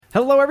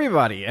Hello,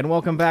 everybody, and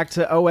welcome back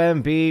to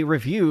OMB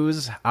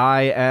Reviews.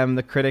 I am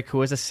the critic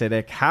who is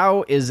acidic.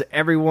 How is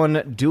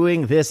everyone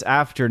doing this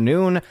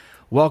afternoon?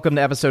 Welcome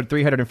to episode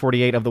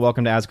 348 of the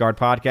Welcome to Asgard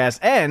podcast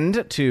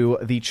and to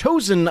the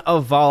Chosen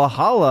of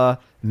Valhalla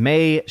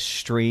May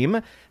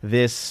stream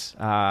this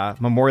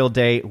Memorial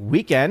Day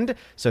weekend.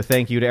 So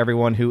thank you to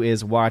everyone who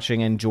is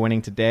watching and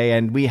joining today.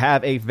 And we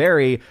have a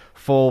very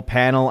full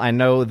panel. I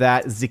know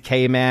that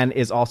ZK Man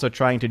is also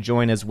trying to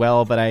join as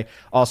well, but I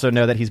also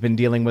know that he's been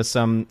dealing with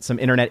some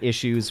internet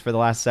issues for the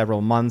last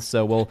several months.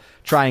 So we'll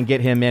try and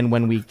get him in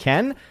when we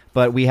can.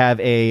 But we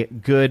have a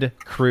good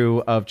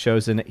crew of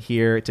Chosen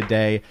here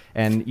today.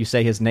 And you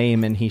say his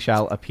name and he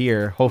shall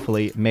appear.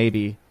 Hopefully,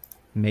 maybe.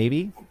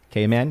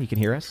 K-Man, you can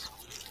hear us?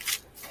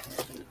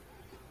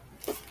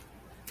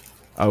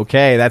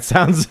 Okay, that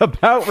sounds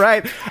about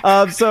right.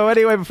 So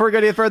anyway, before we go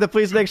any further,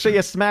 please make sure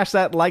you smash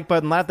that like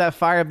button, light that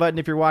fire button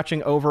if you're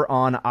watching over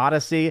on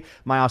Odyssey,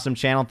 my awesome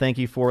channel. Thank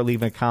you for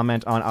leaving a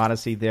comment on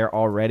Odyssey there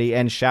already.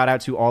 And shout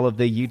out to all of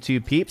the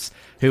YouTube peeps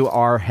who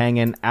are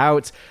hanging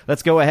out.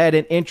 Let's go ahead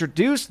and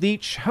introduce the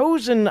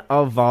Chosen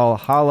of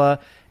Valhalla.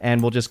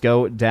 And we'll just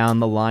go down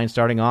the line,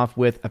 starting off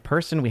with a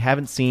person we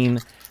haven't seen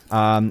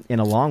in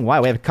a long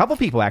while. We have a couple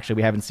people, actually,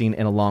 we haven't seen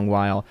in a long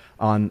while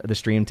on the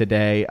stream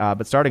today.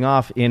 But starting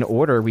off in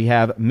order, we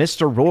have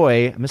Mr.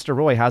 Roy. Mr.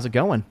 Roy, how's it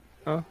going?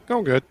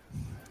 Going good.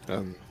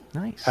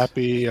 Nice.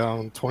 Happy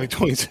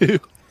 2022.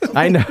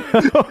 I know,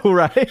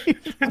 right?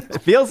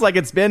 It feels like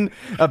it's been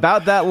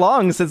about that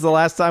long since the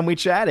last time we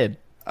chatted.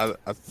 I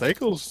think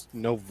it was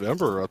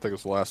November. I think it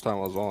was the last time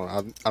I was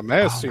on. I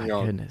may have seen you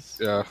on. Goodness.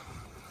 Yeah.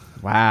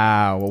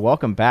 Wow. Well,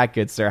 welcome back,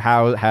 good sir.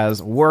 How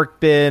has work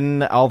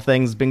been? All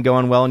things been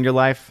going well in your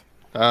life?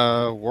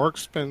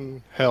 Work's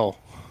been hell.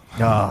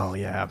 Oh,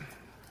 yeah.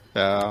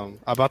 I'm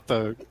about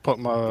to put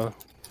it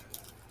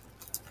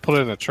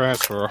in a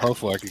transfer.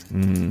 Hopefully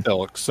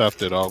they'll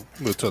accept it. I'll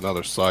move to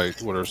another site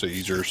where there's an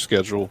easier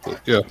schedule. But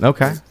yeah.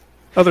 Okay.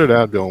 Other than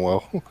that, I'm doing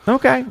well.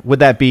 Okay. Would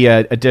that be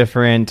a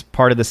different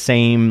part of the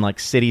same like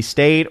city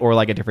state or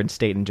like a different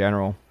state in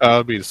general?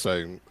 It'd be the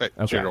same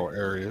general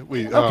area.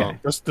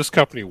 This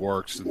company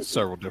works in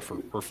several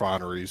different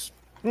refineries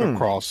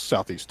across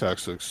Southeast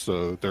Texas,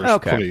 so there's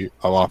plenty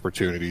of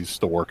opportunities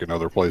to work in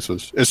other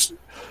places.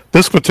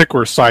 This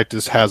particular site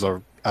just has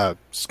a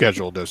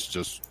schedule that's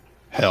just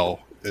hell.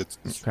 It's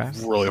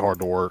really hard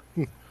to work.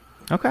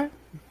 Okay.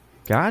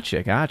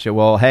 Gotcha.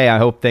 Well, hey, I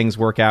hope things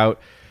work out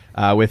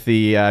with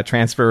the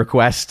transfer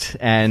request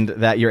and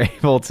that you're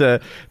able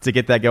to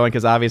get that going,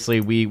 because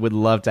obviously we would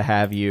love to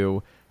have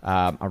you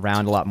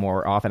around a lot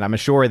more often. I'm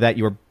sure that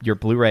your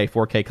Blu-ray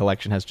 4K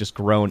collection has just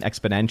grown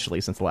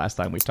exponentially since the last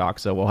time we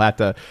talked, so we'll have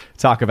to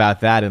talk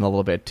about that in a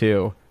little bit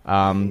too.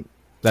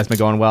 That's been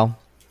going well?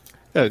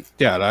 Yeah,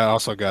 and I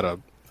also got a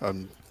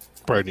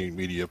brand new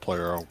media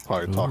player I'll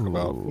probably talk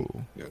about.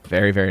 Yeah.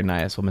 Very, very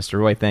nice. Well, Mr.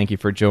 Roy, thank you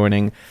for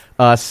joining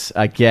us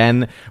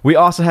again. We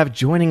also have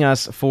joining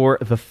us for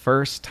the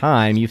first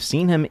time, you've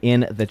seen him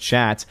in the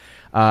chat,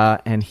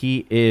 and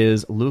he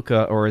is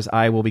Luca, or as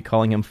I will be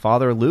calling him,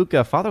 Father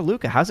Luca. Father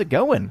Luca, how's it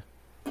going?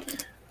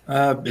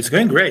 It's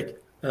going great.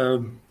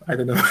 I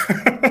don't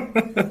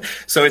know.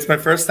 So it's my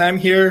first time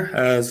here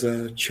as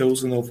a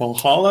Chosen of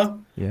Valhalla.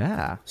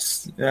 Yeah.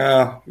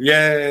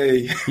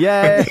 Yay.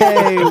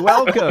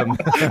 Welcome.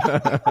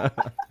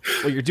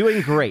 Well, you're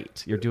doing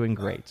great.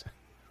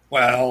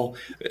 Well,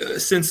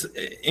 since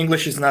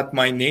English is not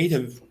my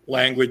native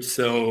language,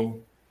 so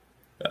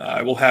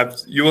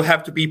you will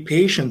have to be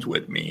patient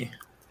with me.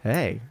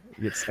 Hey,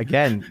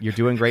 you're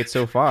doing great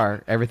so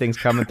far. Everything's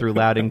coming through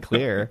loud and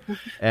clear.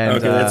 And,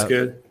 okay, that's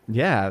good.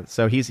 Yeah,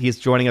 so he's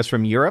joining us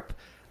from Europe.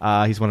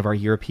 He's one of our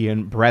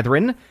European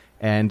brethren,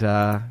 and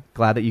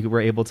glad that you were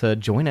able to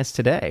join us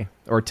today,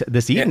 or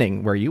this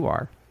evening where you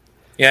are.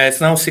 Yeah, it's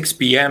now 6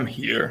 p.m.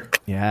 here.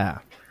 Yeah.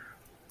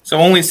 So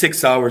only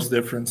 6 hours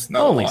difference.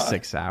 Not only a lot.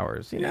 6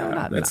 hours.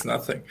 That's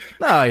nothing.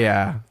 Oh,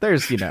 yeah.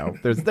 There's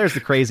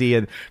the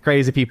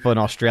crazy people in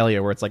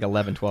Australia where it's like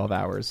 11, 12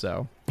 hours.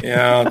 So.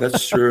 Yeah,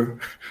 that's true.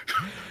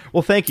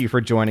 Well, thank you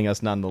for joining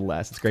us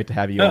nonetheless. It's great to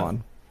have you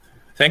on.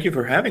 Thank you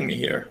for having me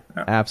here.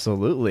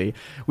 Absolutely.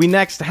 We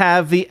next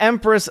have the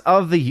Empress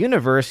of the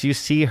Universe. You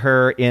see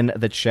her in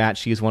the chat.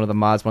 She's one of the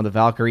mods, one of the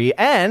Valkyrie.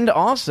 And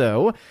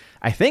also,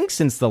 I think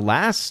since the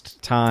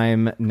last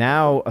time,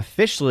 now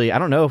officially, I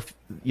don't know if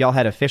y'all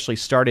had officially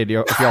started,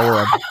 if y'all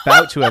were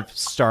about to have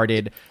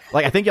started.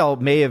 Like, I think y'all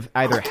may have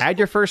either had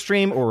your first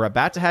stream or were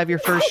about to have your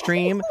first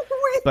stream.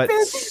 We've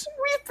been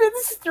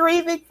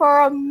streaming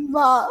for a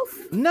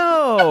month.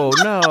 No.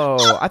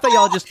 I thought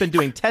y'all had just been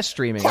doing test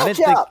streaming. Catch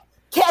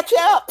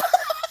up.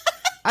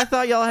 I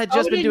thought y'all had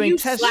just been doing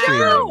test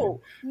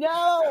streaming.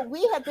 No,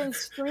 we have been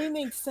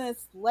streaming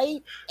since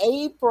late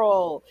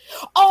April.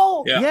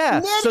 Oh,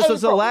 yeah. So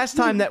the last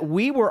time that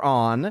we were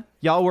on,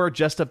 y'all were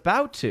just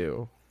about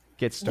to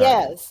get started.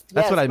 Yes,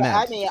 that's what I meant.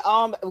 I mean,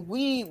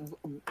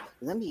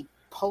 let me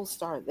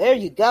post our. There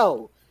you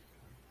go.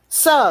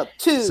 Soup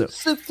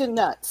to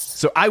nuts.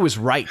 So I was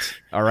right.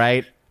 All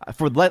right.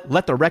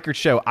 let the record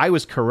show, I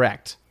was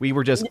correct. We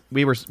were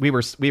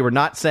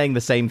not saying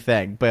the same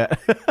thing, but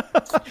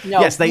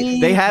no, yes,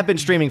 they have been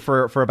streaming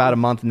for about a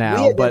month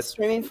now. We have been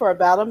streaming for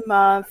about a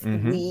month.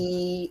 Mm-hmm.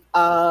 We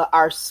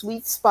our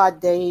sweet spot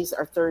days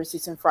are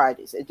Thursdays and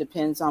Fridays. It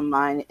depends on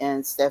mine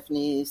and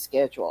Stephanie's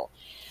schedule.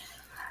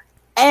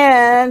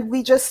 And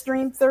we just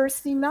streamed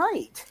Thursday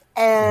night.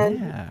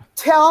 And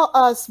tell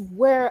us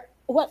what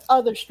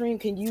other stream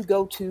can you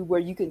go to where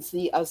you can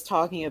see us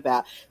talking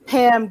about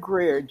Pam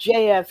Grier,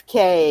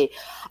 JFK,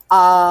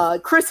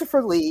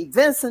 Christopher Lee,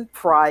 Vincent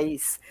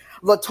Price,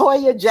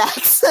 LaToya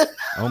Jackson,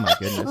 oh my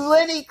goodness,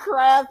 Lenny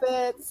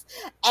Kravitz,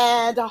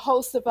 and a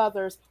host of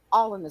others,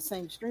 all in the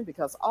same stream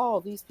because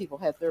all these people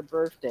had their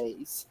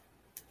birthdays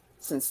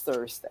since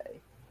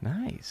Thursday.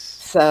 Nice.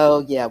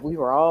 So, yeah, we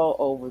were all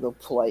over the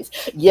place.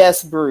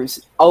 Yes, Bruce,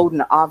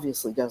 Odin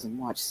obviously doesn't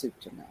watch Soup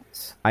to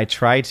Nuts. I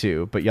try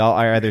to, but y'all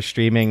are either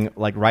streaming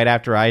like right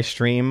after I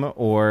stream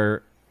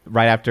or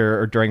right after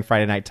or during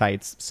Friday Night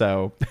Tights.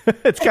 So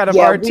it's kind of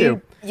hard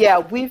too. Yeah,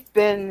 we've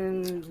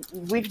done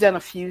a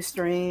few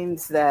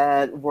streams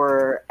that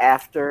were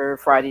after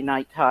Friday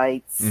Night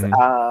Tights.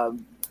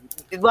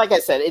 Mm-hmm. Like I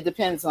said, it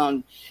depends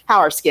on how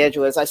our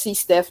schedule is. I see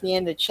Stephanie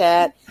in the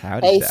chat.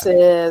 Hey,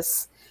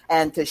 sis.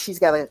 And because she's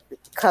got to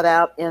cut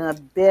out in a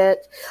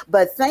bit.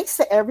 But thanks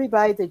to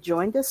everybody that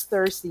joined us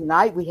Thursday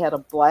night. We had a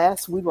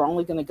blast. We were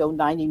only going to go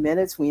 90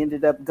 minutes. We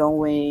ended up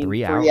going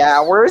 3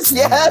 hours.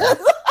 Yes.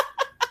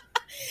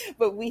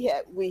 But we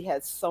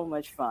had so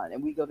much fun.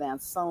 And we go down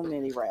so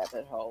many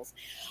rabbit holes.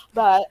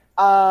 But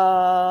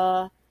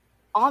on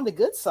the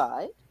good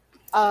side,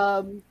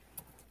 the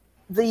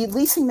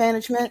leasing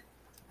management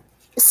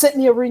sent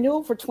me a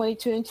renewal for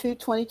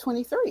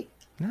 2022-2023.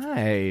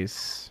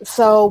 Nice.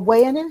 So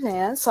way in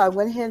advance. So I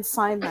went ahead and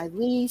signed my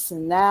lease,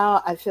 and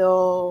now I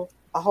feel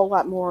a whole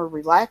lot more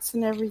relaxed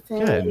and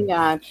everything. Good.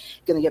 I'm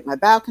going to get my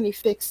balcony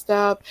fixed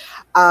up.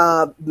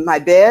 My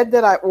bed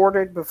that I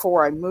ordered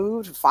before I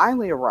moved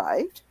finally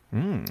arrived.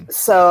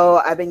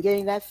 So I've been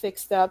getting that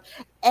fixed up,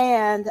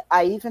 and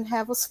I even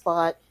have a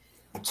spot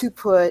to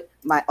put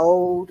my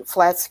old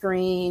flat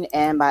screen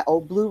and my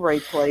old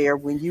Blu-ray player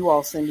when you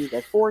all send me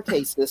that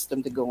 4K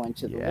system to go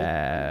into the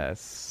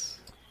Yes.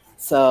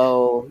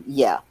 So,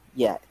 yeah,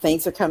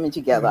 things are coming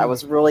together. I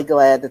was really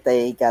glad that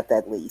they got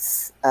that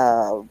lease.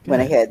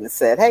 Went ahead and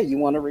said, hey, you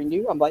want to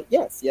renew? I'm like,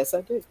 yes, I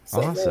do.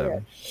 So,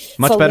 awesome.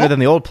 Much better than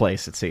the old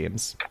place, it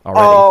seems,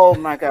 already. Oh,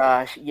 my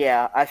gosh.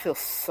 Yeah, I feel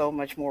so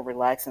much more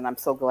relaxed, and I'm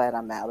so glad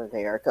I'm out of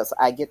there because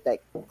I get that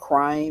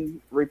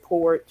crime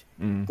report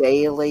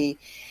daily.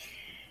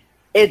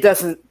 It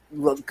doesn't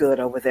look good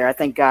over there. I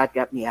think God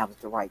got me out at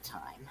the right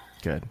time.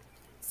 Good.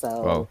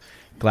 So... Well,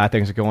 glad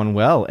things are going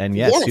well. And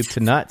yes, Soup to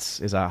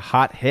Nuts is a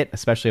hot hit,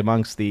 especially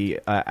amongst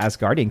the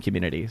Asgardian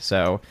community.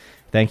 So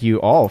thank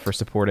you all for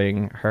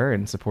supporting her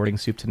and supporting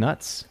Soup to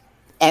Nuts.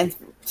 And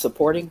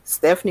supporting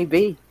Stephanie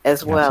B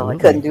as well. Absolutely. I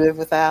couldn't do it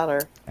without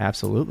her.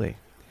 Absolutely.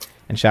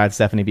 And shout out to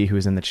Stephanie B, who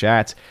is in the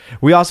chat.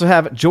 We also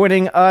have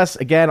joining us,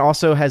 again,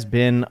 also has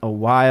been a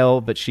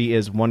while, but she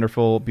is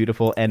wonderful,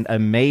 beautiful, and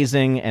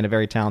amazing, and a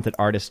very talented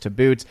artist to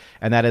boot.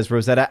 And that is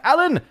Rosetta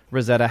Allen.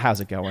 Rosetta, how's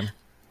it going?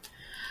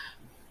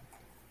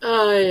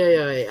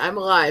 I'm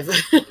alive.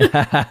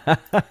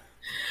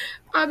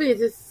 I mean,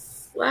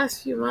 this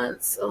last few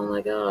months, oh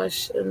my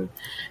gosh. And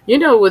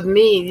with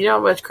me,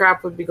 how much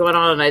crap would be going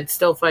on and I'd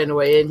still find a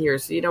way in here.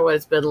 So you know what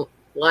it's been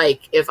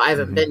like if I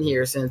haven't been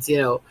here since,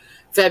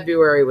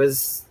 February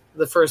was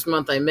the first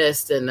month I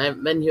missed, and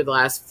I've been here the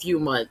last few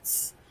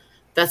months.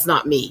 That's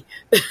not me,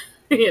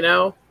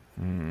 But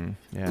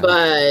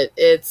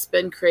it's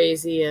been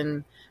crazy,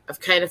 and I've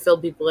kind of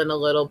filled people in a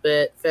little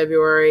bit.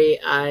 February,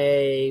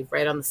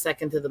 right on the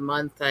 2nd of the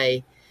month,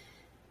 I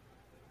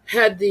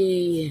had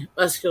the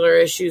muscular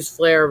issues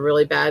flare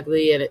really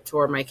badly, and it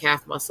tore my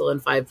calf muscle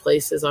in 5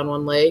 places on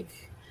one leg.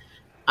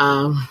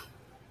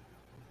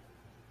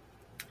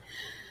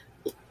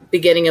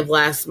 Beginning of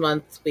last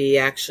month, we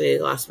actually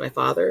lost my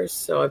father,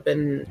 so I've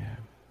been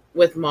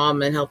with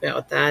Mom and helping out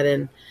with that,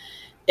 and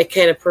it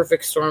kind of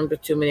perfect stormed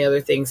with too many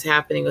other things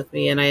happening with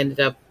me, and I ended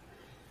up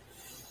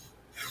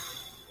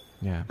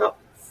about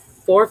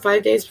 4 or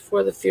 5 days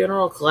before the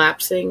funeral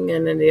collapsing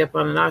and ended up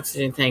on an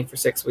oxygen tank for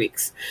 6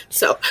 weeks.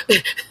 So,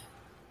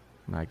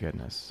 my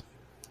goodness.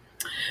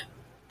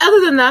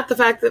 Other than that, the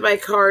fact that my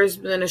car has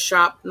been in a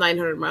shop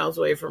 900 miles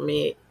away from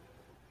me,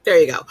 there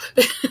you go.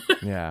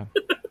 Yeah.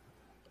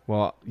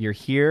 Well, you're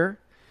here,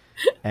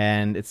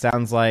 and it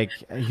sounds like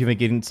you've been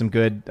getting some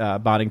good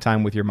bonding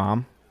time with your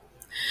mom.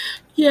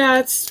 Yeah,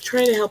 it's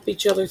trying to help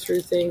each other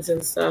through things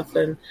and stuff,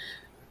 and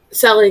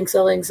selling,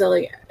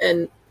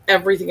 and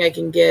everything I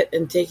can get,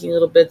 and taking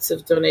little bits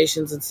of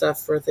donations and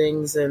stuff for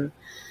things, and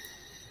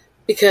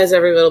because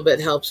every little bit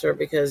helps her,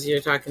 because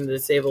you're talking to a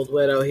disabled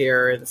widow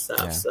here and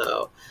stuff.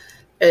 So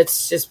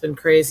it's just been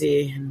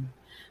crazy. And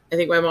I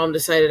think my mom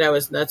decided I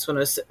was nuts when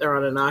I was sitting there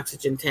on an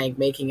oxygen tank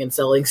making and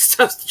selling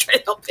stuff to try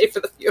to help pay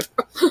for the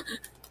funeral.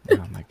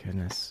 Oh my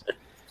goodness.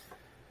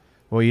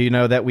 Well, you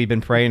know that we've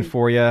been praying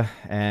for you,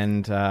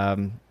 and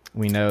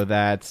We know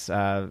that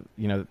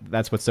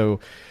that's what's so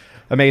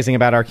amazing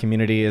about our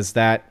community is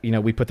that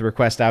we put the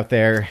request out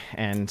there,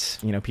 and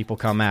people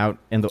come out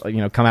and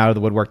come out of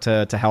the woodwork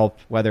to help,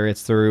 whether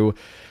it's through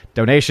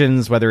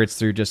donations, whether it's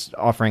through just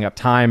offering up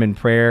time and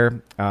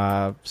prayer.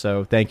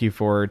 So thank you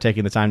for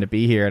taking the time to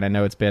be here. And I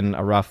know it's been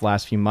a rough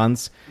last few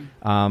months,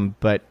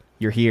 but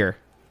you're here,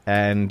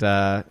 and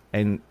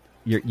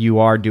you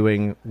are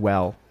doing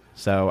well.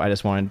 So I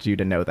just wanted you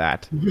to know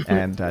that,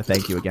 and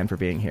thank you again for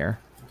being here.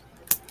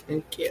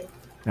 Thank you.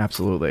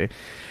 Absolutely.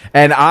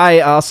 And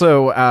I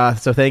also,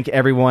 so thank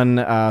everyone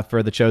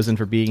for the Chosen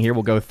for being here.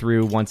 We'll go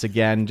through once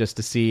again just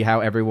to see how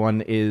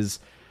everyone is,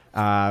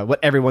 what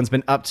everyone's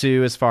been up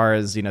to as far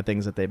as,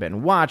 things that they've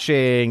been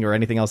watching or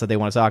anything else that they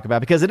want to talk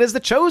about, because it is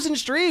the Chosen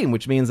stream,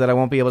 which means that I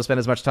won't be able to spend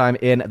as much time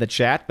in the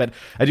chat, but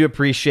I do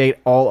appreciate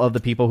all of the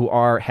people who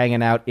are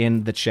hanging out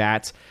in the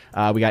chat.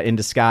 We got In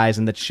Disguise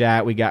in the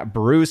chat. We got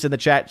Bruce in the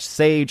chat.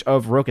 Sage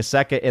of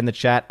Rokaseka in the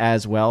chat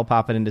as well,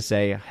 popping in to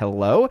say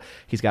hello.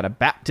 He's got a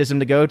baptism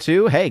to go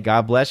to. Hey,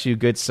 God bless you,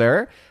 good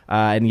sir.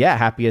 And yeah,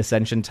 happy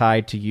Ascension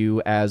Tide to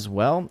you as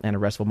well, and a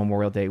restful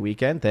Memorial Day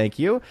weekend. Thank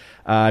you.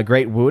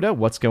 Great Wuda,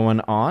 what's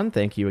going on?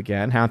 Thank you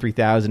again. Hound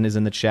 3000 is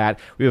in the chat.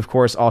 We, of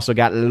course, also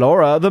got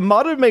Laura, the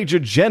Modern Major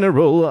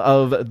General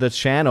of the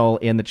channel,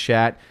 in the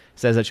chat.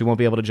 Says that she won't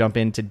be able to jump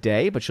in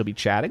today, but she'll be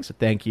chatting, so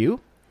thank you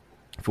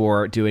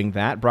for doing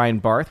that. Brian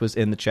Barth was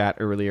in the chat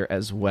earlier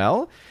as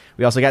well.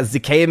 We also got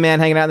ZK Man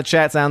hanging out in the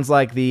chat. Sounds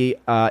like the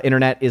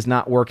internet is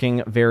not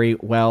working very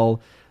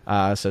well.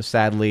 So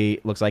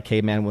sadly, looks like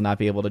K-Man will not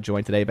be able to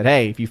join today. But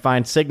hey, if you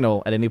find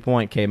signal at any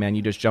point, K-Man,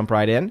 you just jump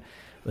right in.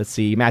 Let's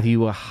see.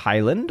 Matthew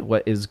Highland,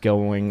 what is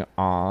going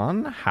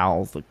on?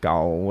 How's it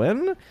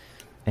going?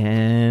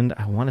 And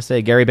I want to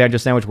say Gary Banjo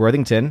Sandwich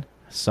Worthington.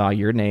 Saw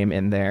your name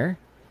in there.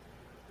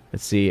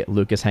 Let's see.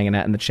 Lucas hanging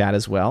out in the chat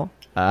as well.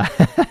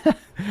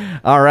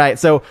 All right.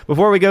 So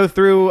before we go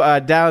through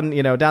down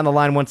the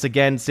line once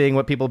again, seeing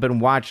what people have been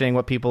watching,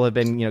 what people have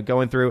been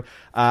going through,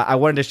 I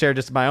wanted to share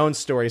just my own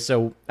story.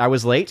 So I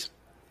was late,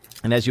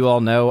 and as you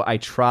all know, I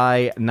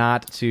try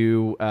not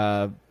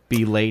to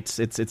be late.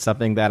 It's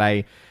something that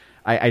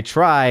I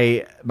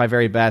try my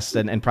very best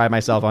and pride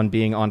myself on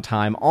being on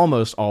time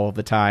almost all of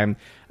the time.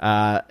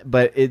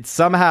 But it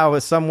somehow,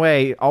 some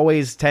way,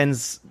 always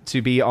tends to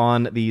be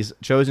on these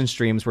Chosen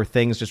streams where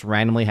things just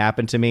randomly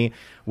happen to me,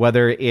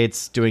 whether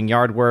it's doing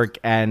yard work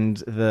and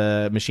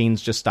the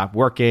machines just stop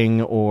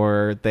working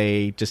or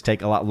they just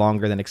take a lot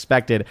longer than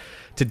expected.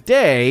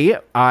 Today,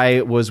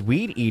 I was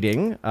weed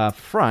eating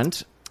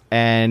front,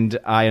 and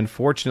I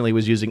unfortunately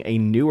was using a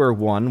newer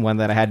one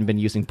that I hadn't been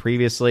using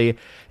previously.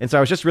 And so I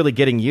was just really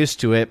getting used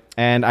to it.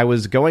 And I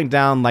was going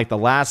down like the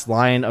last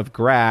line of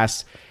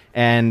grass,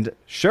 and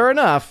sure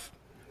enough,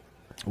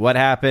 what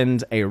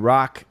happened? A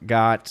rock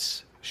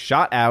got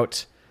shot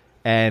out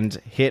and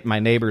hit my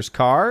neighbor's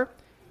car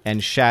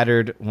and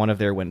shattered one of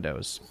their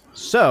windows.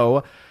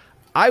 So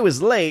I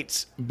was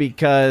late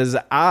because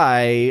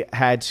I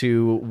had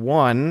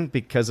to,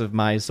 because of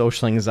my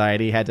social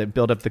anxiety, had to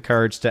build up the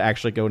courage to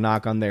actually go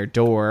knock on their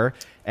door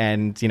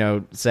and,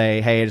 say,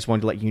 hey, I just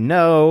wanted to let you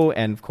know.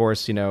 And of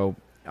course,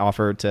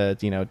 offer to,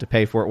 to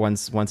pay for it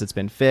once it's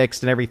been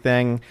fixed and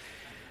everything.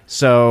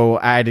 So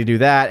I had to do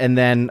that. And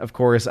then, of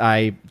course,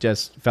 I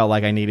just felt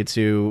like I needed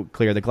to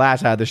clear the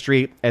glass out of the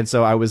street. And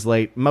so I was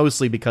late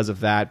mostly because of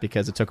that,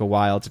 because it took a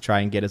while to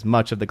try and get as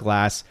much of the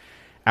glass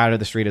out of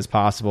the street as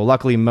possible.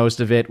 Luckily, most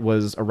of it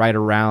was right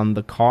around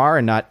the car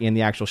and not in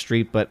the actual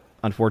street. But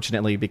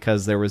unfortunately,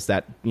 because there was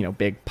that,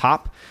 big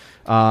pop,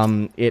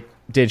 it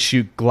did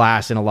shoot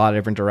glass in a lot of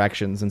different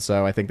directions. And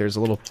so I think there's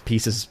a little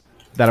pieces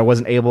that I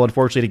wasn't able,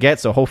 unfortunately, to get.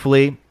 So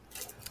hopefully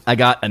I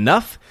got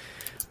enough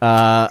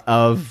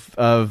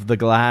of the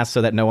glass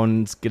so that no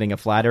one's getting a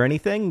flat or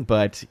anything.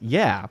 But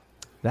yeah,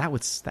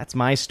 that's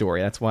my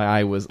story. That's why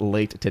I was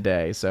late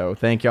today. So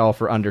thank y'all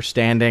for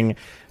understanding,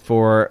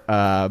 for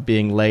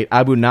being late.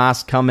 Abu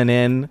Nas coming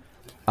in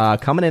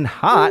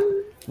hot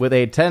with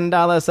a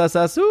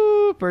 $10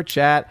 super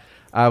chat.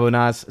 Abu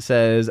Nas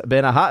says,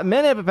 been a hot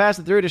minute, but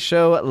passing through to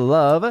show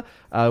love.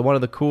 One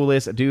of the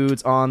coolest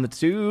dudes on the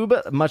tube.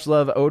 Much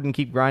love, Odin.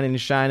 Keep grinding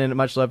and shining.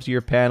 Much love to your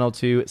panel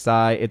too,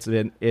 Sai.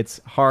 It's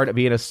hard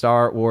being a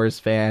Star Wars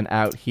fan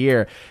out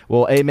here.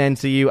 Well, amen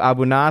to you,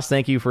 Abu Nas.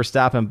 Thank you for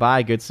stopping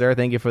by, good sir.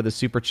 Thank you for the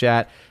super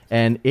chat.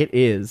 And it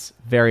is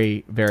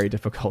very, very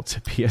difficult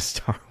to be a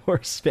Star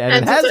Wars fan.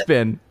 And it has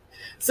been.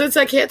 Since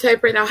I can't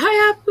type right now,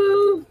 hi,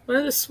 Abu. One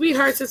of the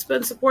sweethearts that's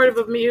been supportive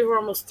of me for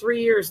almost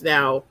 3 years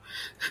now.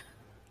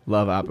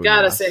 Love Abu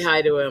Gotta Nas. say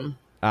hi to him.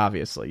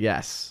 Obviously,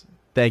 yes.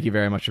 Thank you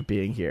very much for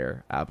being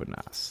here, Abu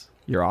Nas.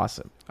 You're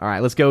awesome. All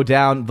right, let's go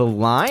down the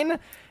line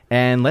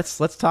and let's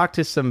talk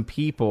to some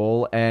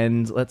people.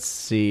 And let's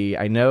see.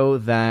 I know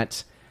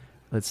that,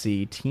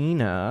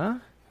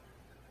 Tina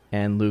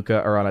and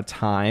Luca are on a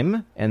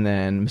time, and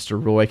then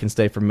Mr. Roy can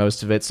stay for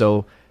most of it.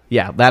 So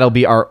yeah, that'll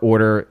be our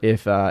order.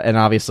 If and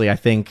obviously, I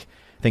think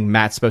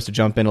Matt's supposed to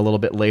jump in a little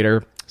bit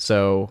later.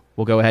 So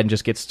we'll go ahead and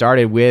just get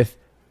started with.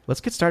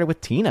 Let's get started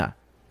with Tina.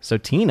 So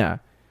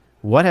Tina,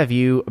 what have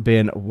you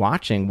been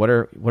watching? What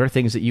are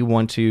things that you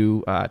want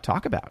to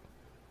talk about?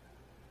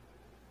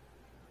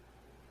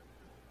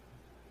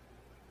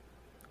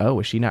 Oh,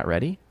 is she not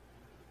ready?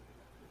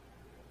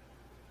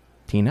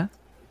 Tina.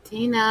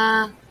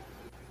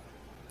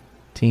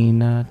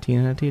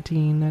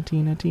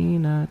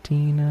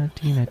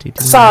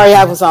 Sorry,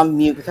 I was on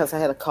mute because I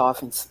had a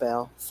coughing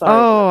spell. Sorry.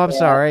 Oh, I'm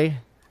sorry.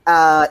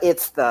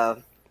 It's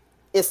the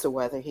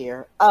weather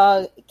here.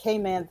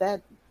 K-Man,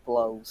 that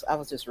blows. I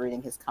was just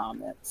reading his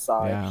comments.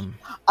 Sorry.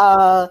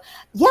 Yeah,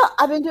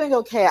 I've been doing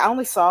okay. I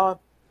only saw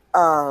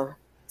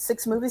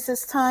 6 movies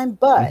this time,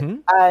 but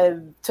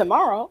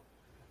tomorrow,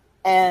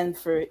 and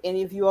for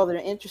any of you all that are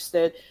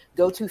interested,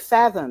 go to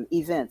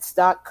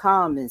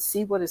fathomevents.com and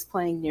see what is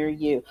playing near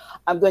you.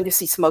 I'm going to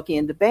see Smokey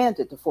and the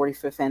Bandit, the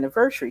 45th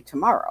anniversary,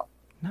 tomorrow.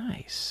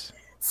 Nice.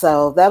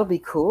 So that'll be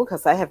cool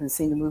because I haven't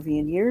seen the movie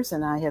in years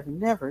and I have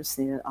never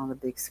seen it on a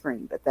big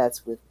screen. But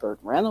that's with Burt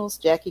Reynolds,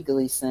 Jackie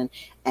Gleason,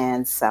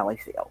 and Sally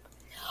Field.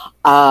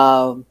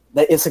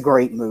 But it's a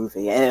great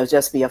movie and it'll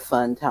just be a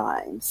fun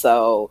time.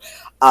 So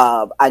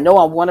I know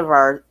on one of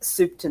our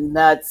Soup to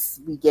Nuts,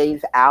 we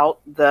gave out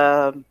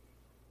the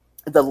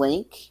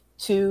link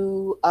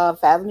to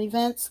Fathom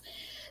Events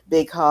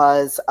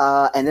because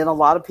and then a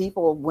lot of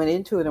people went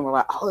into it and were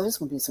like, oh, there's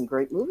going to be some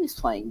great movies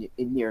playing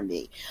near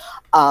me.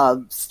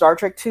 Star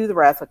Trek II, The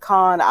Wrath of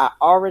Khan, I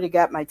already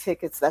got my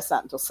tickets. That's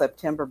not until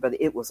September, but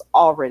it was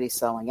already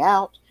selling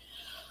out.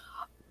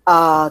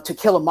 To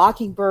Kill a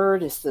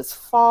Mockingbird is this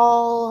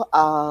fall.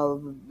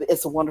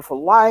 It's a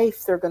Wonderful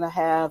Life they're going to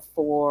have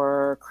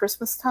for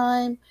Christmas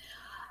time.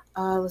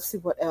 Let's see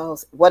what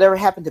else. Whatever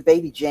Happened to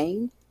Baby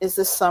Jane is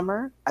this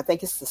summer. I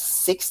think it's the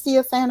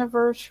 60th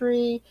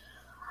anniversary.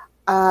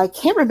 I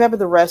can't remember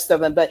the rest of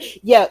them,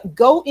 but yeah,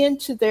 go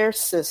into their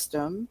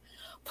system,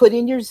 put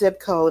in your zip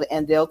code,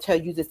 and they'll tell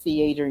you the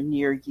theater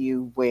near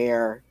you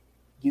where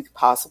you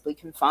possibly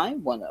can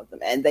find one of them.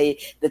 And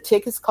the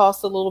tickets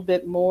cost a little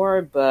bit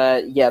more,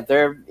 but yeah,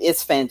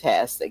 it's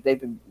fantastic.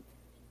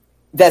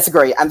 That's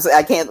great.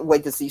 I can't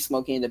wait to see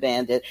Smokey and the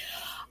Bandit.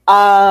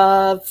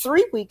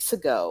 3 weeks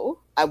ago,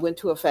 I went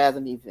to a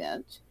Fathom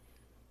event.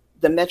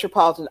 The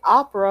Metropolitan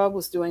Opera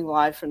was doing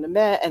Live from the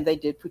Met, and they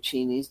did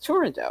Puccini's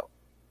Turandot.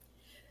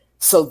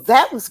 So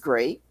that was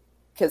great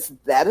because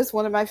that is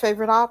one of my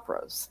favorite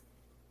operas.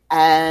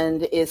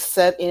 And it's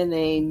set in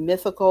a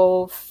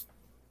mythical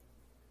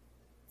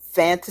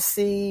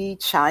fantasy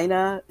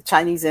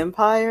Chinese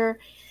empire.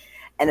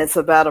 And it's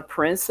about a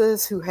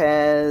princess who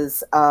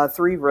has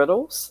 3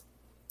 riddles.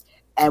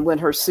 And when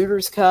her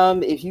suitors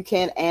come, if you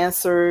can't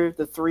answer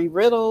the 3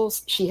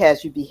 riddles, she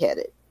has you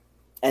beheaded.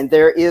 And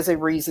there is a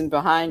reason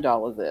behind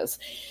all of this.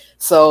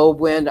 So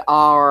when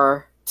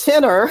our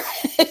tenor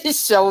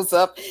shows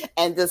up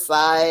and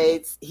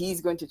decides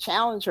he's going to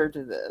challenge her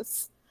to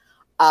this,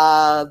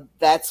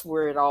 that's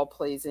where it all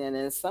plays in.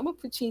 And some of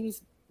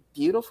Puccini's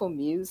beautiful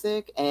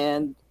music,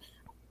 and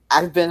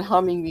I've been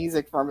humming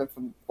music from it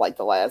for like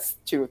the last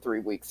 2 or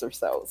 3 weeks or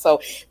so.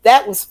 So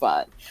that was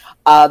fun.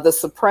 The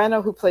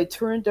soprano who played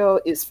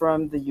Turandot is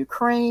from the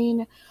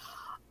Ukraine.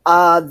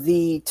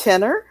 The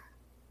tenor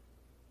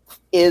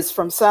is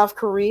from South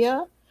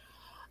Korea.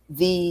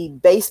 The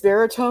bass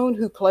baritone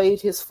who played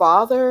his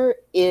father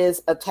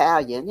is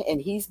Italian, and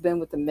he's been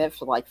with the Met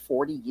for like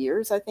 40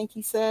 years, I think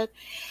he said.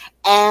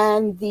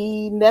 And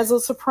the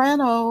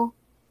mezzo-soprano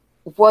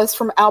was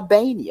from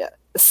Albania.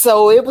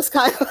 So it was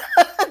kind of,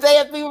 they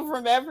had people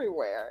from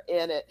everywhere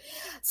in it.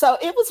 So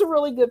it was a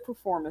really good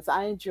performance.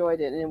 I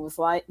enjoyed it, and it was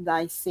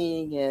nice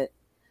seeing it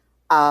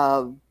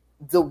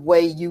the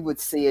way you would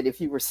see it if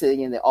you were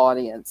sitting in the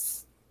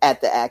audience at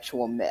the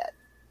actual Met.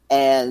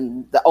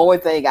 And the only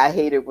thing I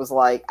hated was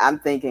like, I'm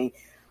thinking,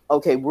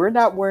 okay, we're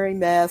not wearing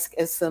masks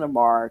at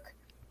Cinemark,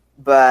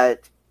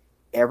 but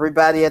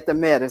everybody at the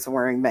Met is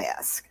wearing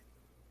masks.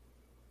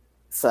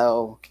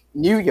 So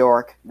New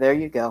York, there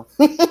you go.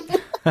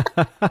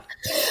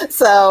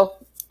 So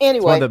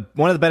anyway,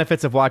 one of the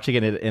benefits of watching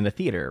it in a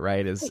theater,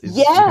 right, is yes,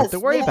 you don't have to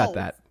worry about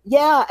that.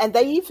 Yeah, and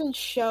they even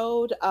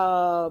showed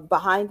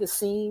behind the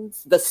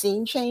scenes, the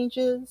scene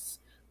changes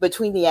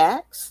between the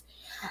acts.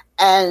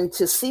 And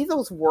to see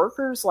those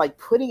workers like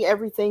putting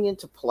everything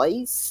into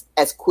place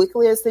as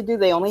quickly as they do,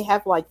 they only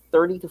have like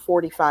 30 to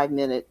 45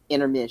 minute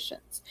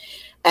intermissions.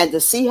 And to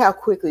see how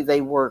quickly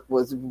they work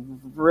was,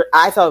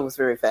 I thought it was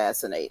very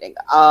fascinating.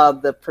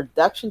 The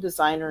production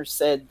designer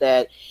said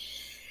that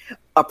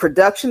a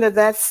production of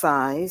that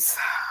size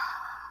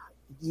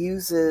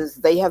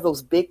they have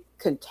those big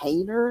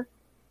container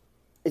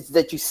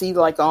that you see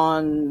like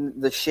on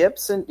the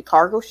ships and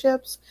cargo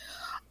ships.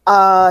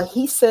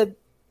 He said,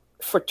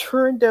 for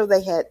Turandot,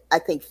 they had, I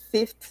think,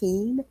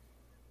 15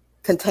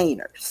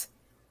 containers.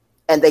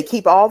 And they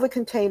keep all the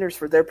containers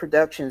for their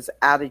productions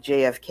out of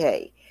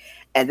JFK.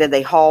 And then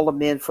they haul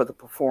them in for the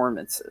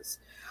performances.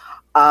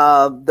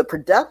 The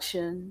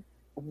production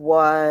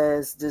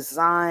was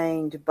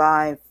designed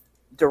by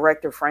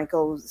director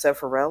Franco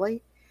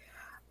Zeffirelli.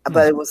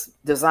 But it was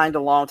designed a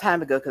long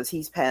time ago because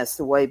he's passed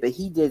away. But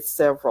he did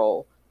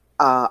several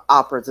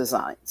opera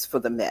designs for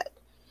the Met.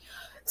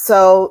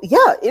 So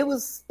yeah, it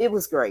was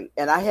great,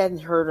 and I hadn't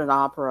heard an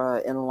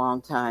opera in a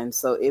long time,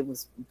 so it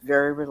was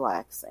very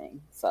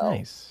relaxing. So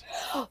nice.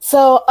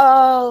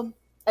 So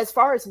as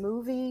far as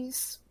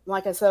movies,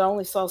 like I said, I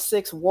only saw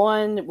 6.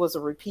 One was a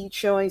repeat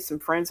showing. Some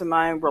friends of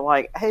mine were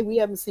like, "Hey, we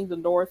haven't seen The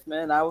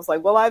Northman." I was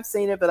like, "Well, I've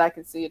seen it, but I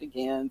can see it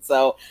again."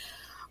 So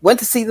went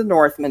to see The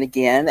Northman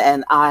again,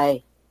 and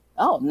I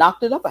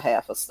knocked it up a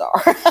half a star.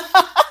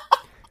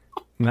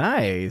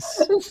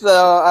 Nice. So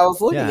I was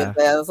looking at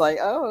that. I was like,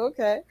 "Oh,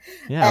 okay."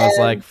 Yeah, I was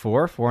like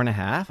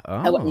 4.5. Oh,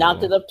 I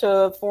knocked it up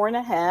to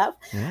 4.5.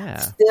 Yeah.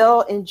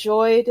 Still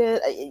enjoyed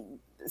it.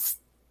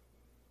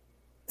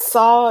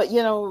 Saw,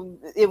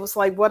 it was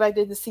like what I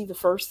didn't see the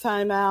first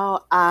time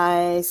out.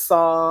 I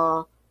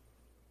saw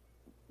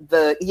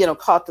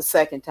caught the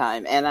second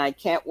time, and I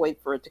can't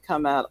wait for it to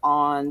come out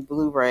on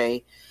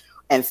Blu-ray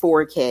and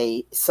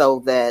 4K so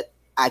that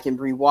I can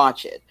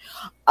rewatch it.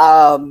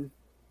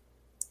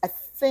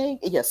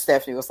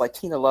 Stephanie was like,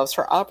 Tina loves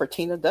her opera.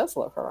 Tina does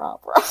love her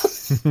opera.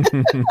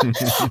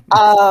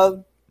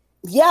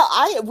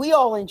 We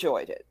all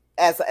enjoyed it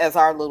as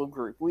our little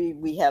group.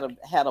 We had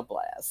a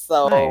blast.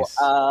 So nice.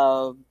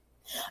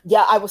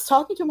 I was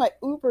talking to my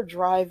Uber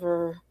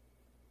driver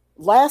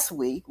last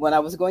week when I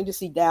was going to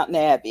see Downton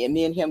Abbey, and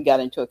me and him got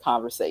into a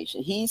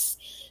conversation. He's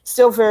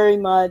still very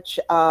much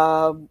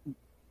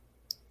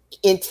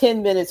in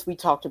 10 minutes we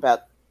talked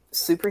about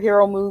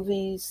superhero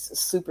movies,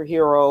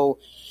 superhero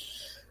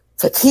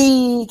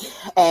fatigue,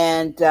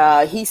 and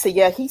he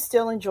said he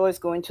still enjoys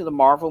going to the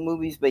Marvel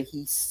movies, but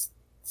he's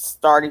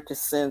starting to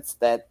sense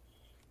that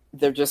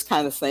they're just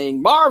kind of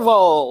saying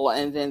Marvel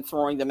and then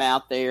throwing them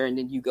out there, and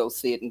then you go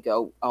see it and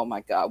go, oh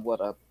my god,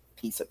 what a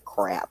piece of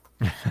crap.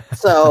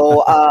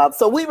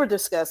 So we were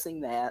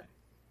discussing that,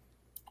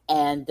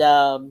 and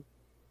that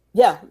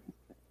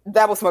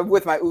was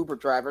with my Uber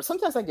driver.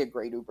 Sometimes I get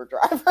great Uber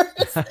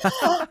drivers.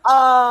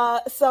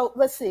 So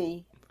let's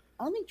see.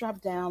 Let me drop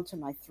down to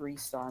my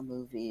 3-star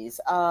movies.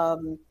 I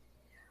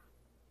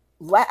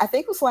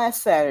think it was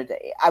last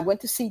Saturday. I went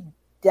to see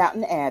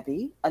Downton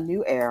Abbey, A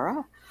New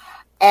Era.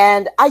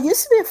 And I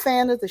used to be a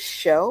fan of the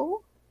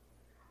show.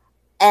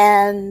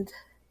 And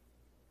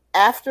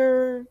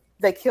after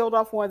they killed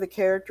off one of the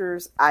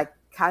characters, I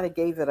kind of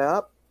gave it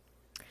up.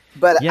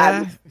 But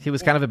he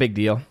was kind of a big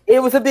deal.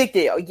 It was a big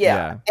deal,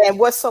 yeah. And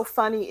what's so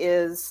funny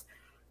is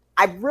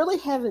I really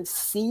haven't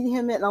seen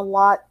him in a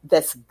lot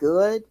that's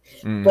good,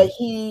 but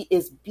he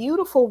is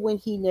beautiful when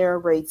he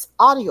narrates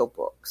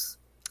audiobooks.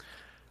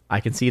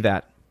 I can see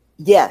that.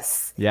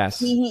 Yes.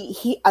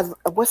 He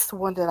what's the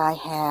one that I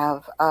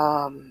have?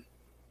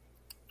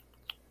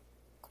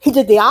 He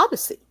did the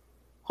Odyssey,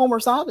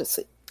 Homer's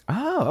Odyssey.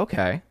 Oh,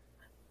 okay.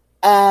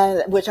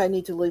 And which I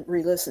need to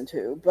re-listen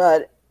to,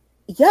 but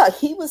yeah,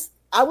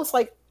 I was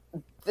like,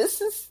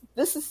 this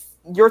is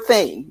your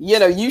thing.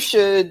 You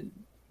should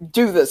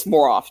do this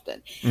more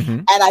often.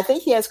 And I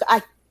think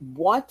I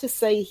want to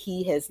say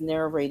he has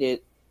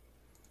narrated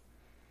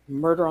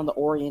Murder on the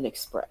Orient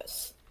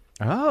Express.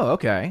 Oh,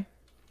 okay.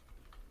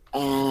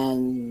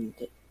 And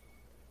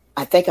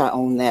I think I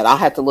own that. I'll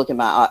have to look at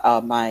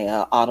my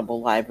my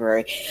Audible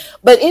library.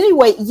 But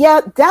anyway,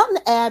 Downton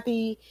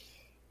Abbey,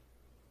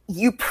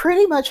 you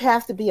pretty much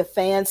have to be a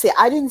fan. See,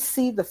 I didn't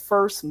see the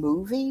first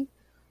movie.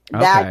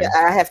 Okay. Now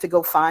I have to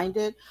go find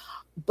it.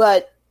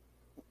 But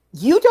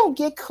you don't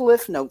get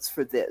cliff notes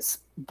for this.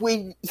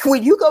 When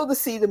you go to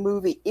see the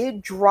movie,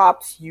 it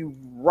drops you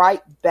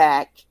right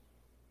back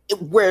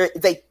where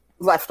they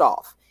left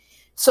off.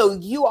 So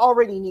you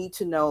already need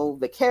to know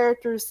the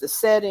characters, the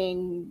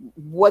setting,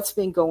 what's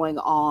been going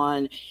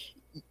on.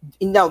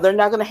 No, they're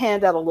not going to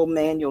hand out a little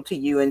manual to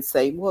you and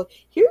say, well,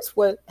 here's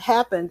what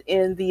happened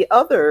in the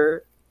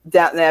other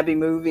Downton Abbey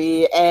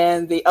movie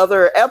and the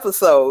other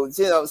episodes,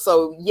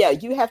 So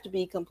you have to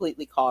be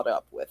completely caught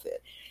up with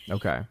it.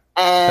 Okay.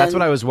 And that's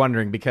what I was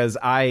wondering, because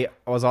I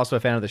was also a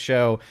fan of the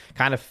show,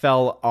 kind of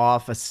fell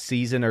off a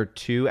season or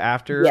two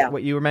after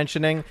what you were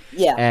mentioning,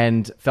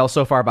 and fell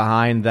so far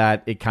behind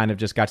that it kind of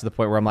just got to the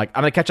point where I'm like,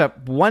 I'm going to catch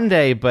up one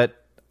day,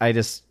 but I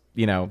just,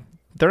 they're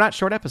not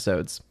short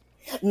episodes.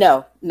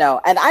 No,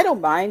 and I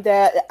don't mind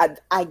that.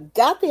 I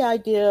got the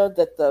idea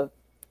that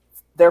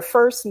their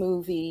first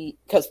movie,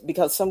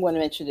 because someone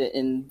mentioned it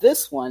in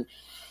this one,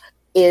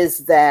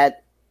 is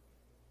that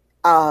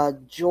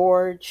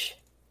George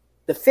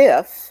V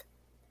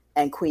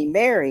and Queen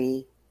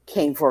Mary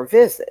came for a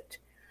visit.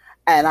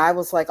 And I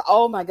was like,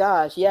 oh my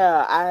gosh,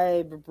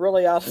 I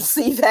really ought to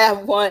see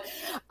that one.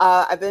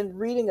 I've been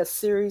reading a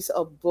series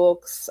of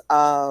books,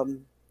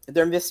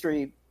 they're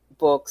mystery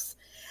books,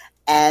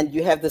 and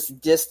you have this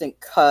distant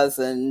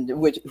cousin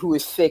who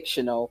is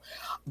fictional,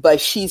 but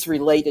she's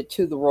related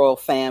to the royal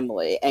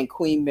family, and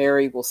Queen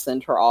Mary will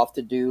send her off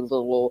to do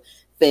little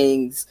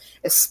things,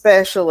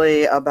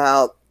 especially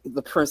about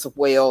the Prince of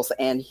Wales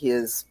and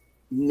his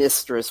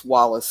mistress,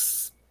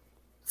 Wallis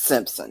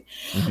Simpson.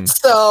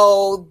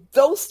 So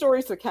those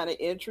stories are kind of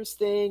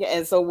interesting.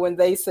 And so when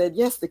they said,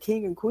 yes, the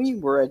king and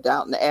queen were at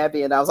Downton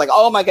Abbey, and I was like,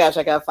 oh my gosh,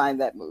 I gotta find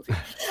that movie.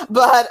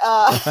 But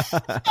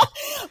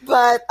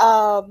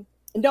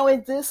no,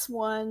 in this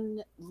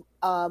one,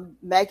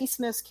 Maggie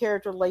Smith's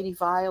character, Lady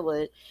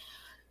Violet,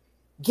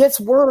 gets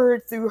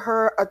word through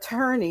her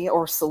attorney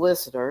or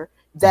solicitor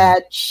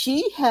that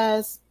she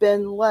has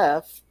been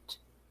left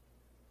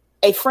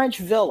a French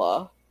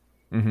villa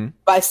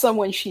by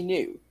someone she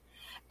knew.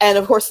 And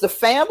of course, the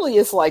family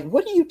is like,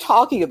 what are you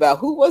talking about?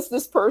 Who was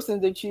this person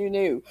that you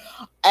knew?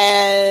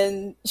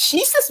 And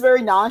she's just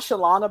very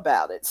nonchalant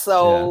about it.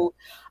 So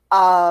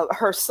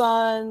her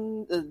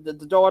son, the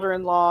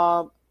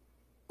daughter-in-law,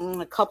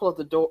 a couple of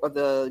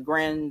the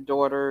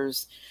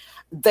granddaughters,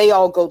 they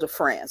all go to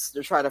France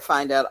to try to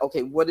find out,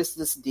 okay, what is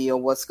this deal?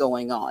 What's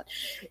going on?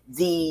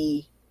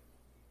 The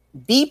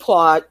B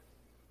plot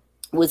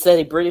was that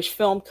a British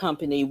film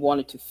company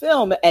wanted to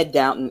film at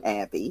Downton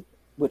Abbey,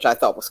 which I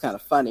thought was kind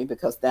of funny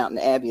because Downton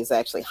Abbey is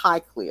actually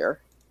Highclere,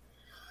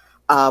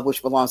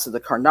 which belongs to the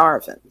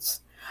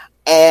Carnarvons.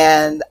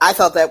 And I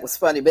thought that was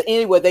funny. But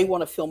anyway, they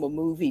want to film a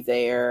movie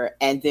there.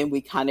 And then we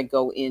kind of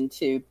go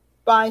into,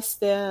 bye,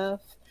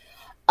 Steph.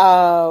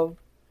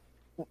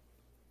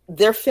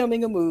 They're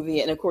filming a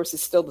movie. And of course,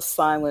 it's still the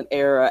silent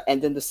era.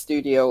 And then the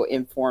studio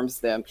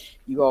informs them,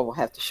 you all will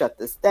have to shut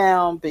this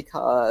down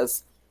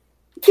because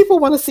people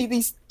want to see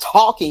these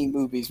talking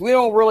movies. We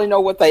don't really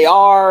know what they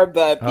are,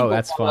 but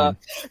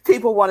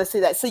people want to see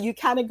that. So you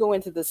kind of go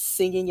into the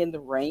singing in the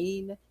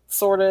rain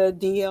sort of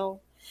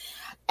deal.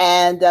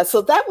 And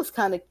so that was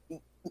kind of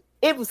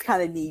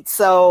neat.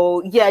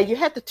 So yeah, you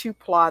had the two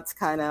plots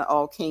kind of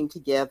all came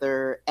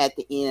together at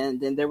the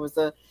end. And there was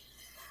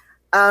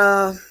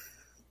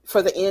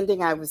for the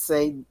ending, I would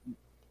say,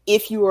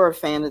 if you are a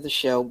fan of the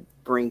show,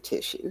 bring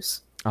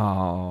tissues.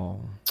 Oh.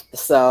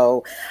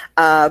 So,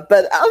 but other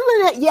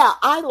than that, yeah,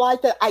 I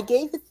liked it. I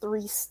gave it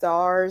 3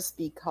 stars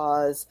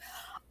because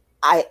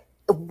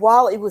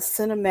while it was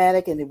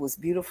cinematic and it was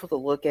beautiful to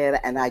look at,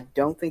 and I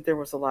don't think there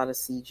was a lot of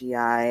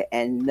CGI,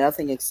 and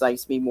nothing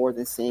excites me more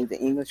than seeing the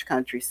English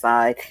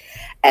countryside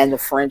and the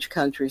French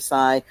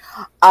countryside.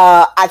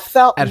 I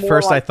felt at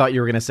first I thought you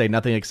were going to say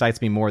nothing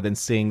excites me more than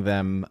seeing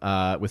them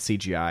with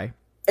CGI.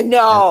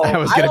 No, and I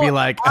was going to be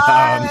like,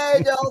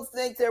 I don't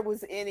think there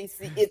was any.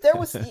 If there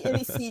was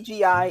any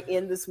CGI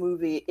in this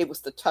movie, it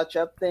was to touch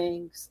up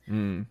things.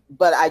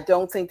 But I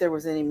don't think there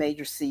was any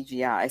major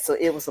CGI. So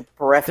it was a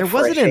breath. There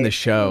wasn't in the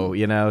show,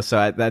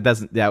 So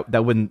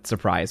that wouldn't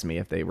surprise me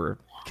if they were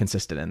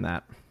consistent in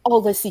that. Oh,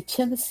 let's see,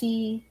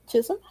 Timothy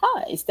Chisholm.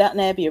 Hi, is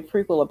Downton Abbey a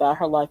prequel about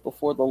her life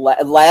before the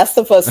Last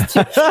of Us 2?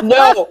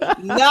 No,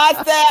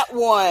 not that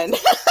one.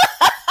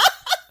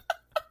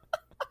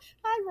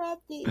 Hi,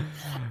 Robbie.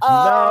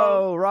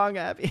 No, wrong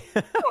Abby.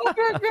 Oh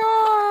my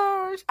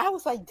gosh! I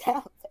was like,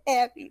 Downton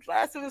Abbey,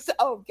 Last of Us.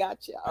 Oh,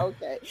 gotcha.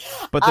 Okay.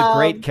 But the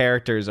great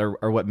characters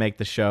are what make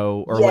the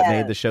show, or what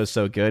made the show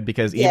so good.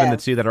 Because even the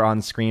two that are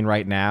on screen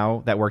right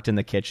now that worked in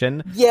the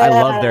kitchen, I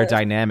love their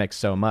dynamic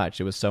so much.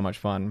 It was so much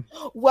fun.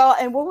 Well,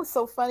 and what was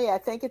so funny, I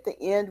think at the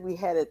end we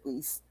had at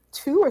least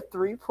 2 or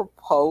 3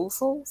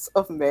 proposals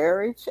of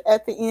marriage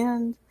at the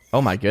end.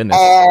 Oh my goodness!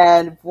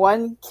 And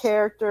one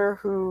character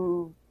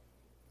who,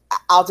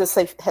 I'll just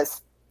say,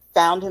 has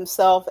found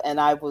himself, and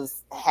I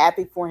was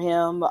happy for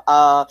him.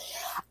 Oh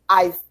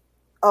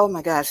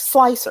my gosh,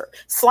 Slicer.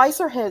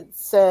 Slicer had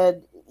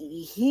said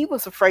he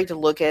was afraid to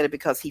look at it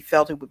because he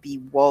felt it would be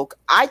woke.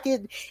 I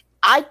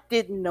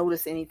didn't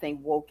notice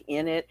anything woke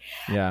in it.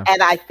 Yeah.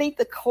 And I think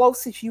the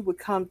closest you would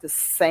come to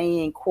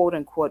saying quote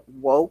unquote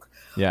woke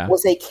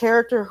was a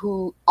character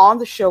who on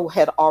the show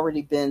had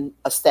already been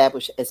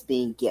established as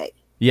being gay.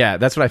 Yeah,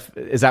 that's what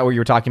is that what you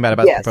were talking about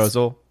the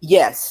proposal?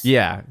 Yes.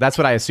 Yeah, that's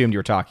what I assumed you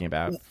were talking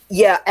about.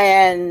 Yeah,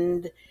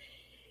 and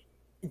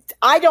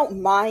I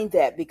don't mind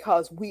that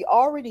because we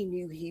already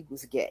knew he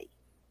was gay.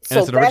 And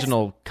it's an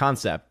original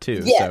concept,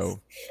 too. Yes. So.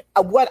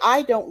 What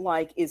I don't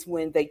like is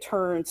when they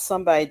turn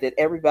somebody that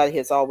everybody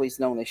has always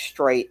known as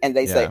straight and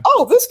they say,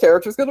 oh, this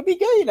character's going to be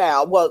gay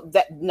now. Well,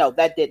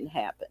 that didn't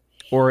happen.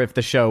 Or if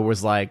the show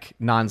was like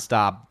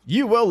nonstop,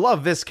 you will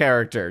love this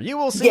character. You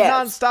will see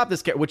nonstop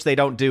this character, which they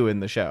don't do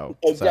in the show.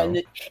 So.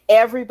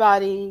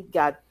 Everybody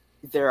got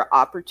their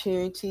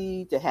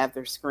opportunity to have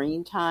their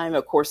screen time.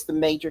 Of course, the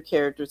major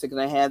characters are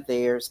going to have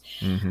theirs.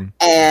 Mm-hmm.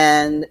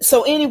 And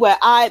so anyway,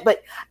 I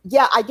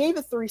gave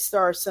it 3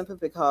 stars simply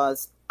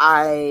because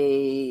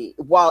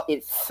while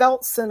it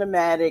felt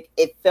cinematic,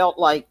 it felt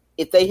like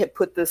if they had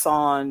put this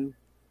on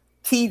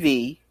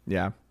TV,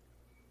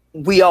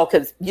 we all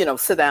could,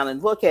 sit down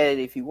and look at it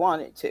if you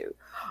wanted to.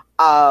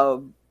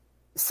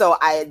 So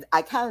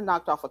I kind of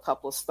knocked off a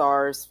couple of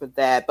stars for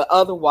that, but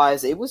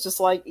otherwise it was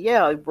just like,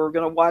 we're going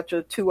to watch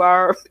a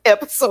 2-hour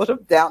episode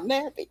of Downton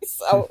Abbey.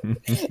 So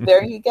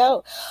there you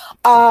go.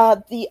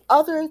 The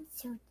other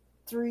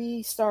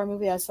 3-star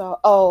movie I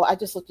saw, I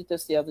just looked at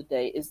this the other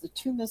day, is The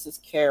Two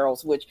Mrs.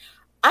 Carols, which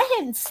I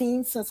hadn't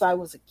seen since I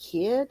was a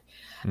kid.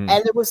 And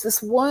there was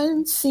this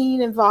one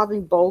scene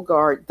involving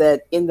Bogart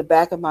that in the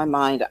back of my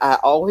mind, I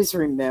always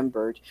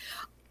remembered.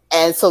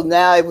 And so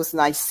now it was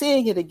nice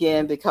seeing it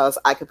again because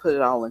I could put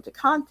it all into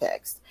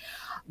context.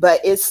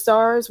 But it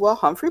stars,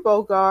 Humphrey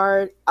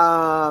Bogart,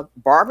 Barbara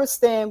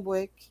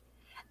Stanwyck,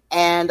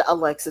 and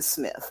Alexis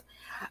Smith.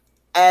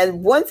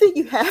 And one thing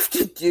you have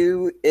to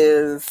do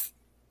is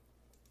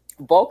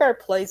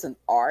Bogart plays an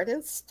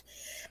artist,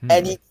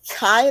 and he it's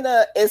kind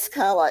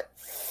of like,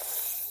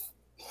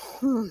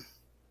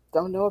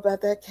 don't know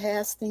about that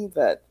casting,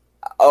 but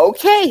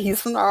okay,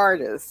 he's an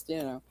artist, you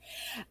know.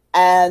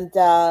 And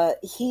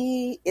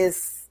he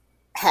is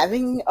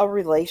having a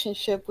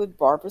relationship with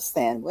Barbara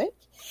Stanwyck,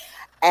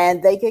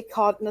 and they get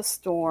caught in a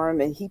storm,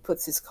 and he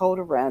puts his coat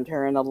around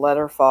her, and a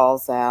letter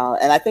falls out.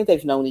 And I think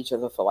they've known each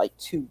other for like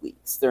 2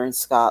 weeks. They're in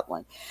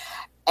Scotland.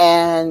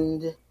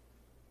 And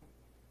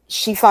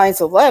she finds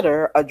a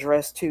letter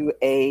addressed to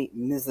a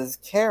Mrs.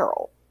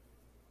 Carroll.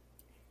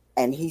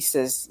 And he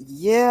says,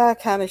 yeah, I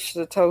kind of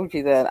should have told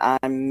you that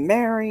I'm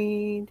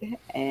married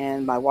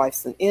and my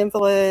wife's an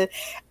invalid.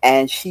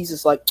 And she's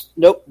just like,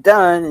 nope,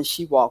 done. And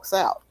she walks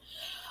out.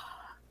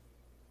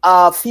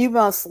 A few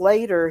months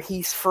later,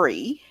 he's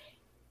free,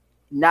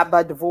 not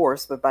by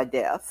divorce, but by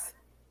death.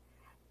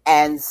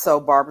 And so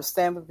Barbara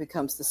Stanwyck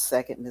becomes the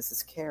second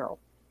Mrs. Carroll.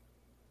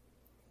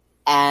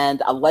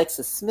 And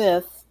Alexis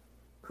Smith,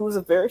 who's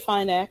a very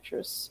fine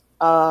actress,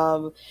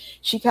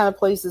 she kind of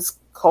plays this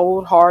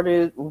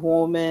cold-hearted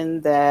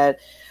woman that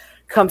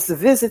comes to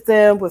visit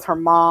them with her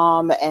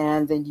mom,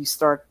 and then you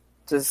start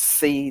to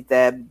see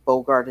that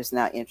Bogart is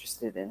now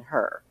interested in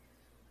her.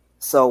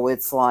 So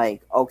it's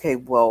like, okay,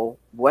 well,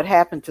 what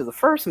happened to the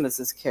first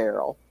Mrs.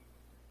 Carroll?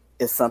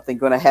 Is something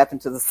going to happen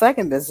to the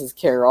second Mrs.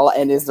 Carroll?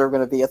 And is there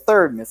going to be a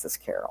third Mrs.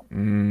 Carroll?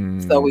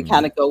 So we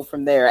kind of go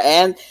from there.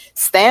 And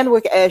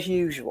Stanwyck, as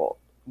usual,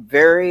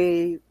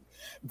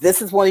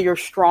 this is one of your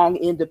strong,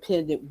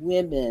 independent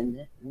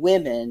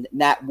women,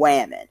 not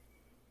women.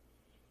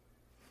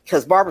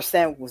 Because Barbara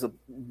Stanwyck was a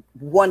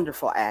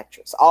wonderful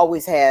actress.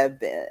 Always had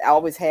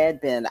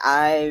been.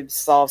 I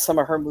saw some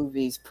of her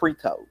movies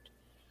pre-code.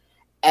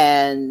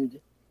 And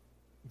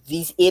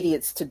these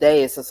idiots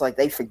today, it's just like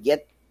they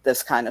forget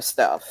this kind of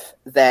stuff,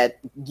 that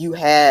you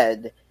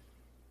had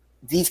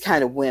these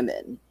kind of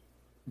women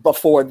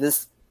before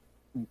this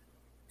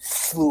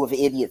slew of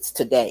idiots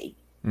today.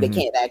 They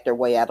can't act their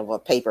way out of a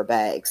paper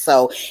bag.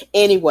 So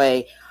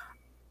anyway,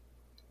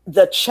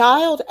 the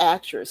child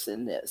actress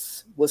in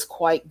this was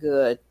quite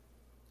good.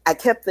 I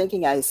kept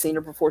thinking I had seen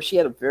her before. She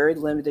had a very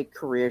limited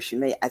career.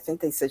 I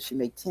think they said she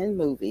made 10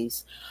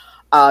 movies.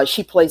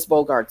 She plays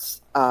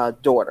Bogart's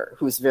daughter,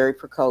 who's very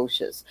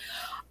precocious.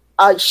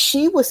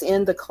 She was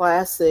in the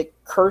classic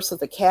Curse of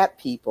the Cat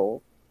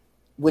People,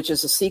 which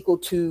is a sequel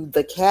to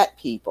The Cat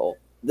People.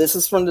 This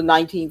is from the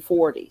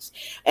 1940s.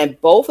 And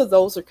both of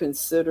those are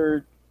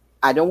considered,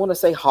 I don't want to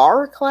say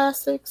horror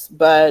classics,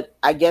 but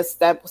I guess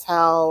that was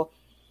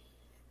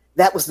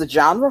the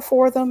genre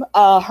for them.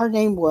 Her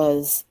name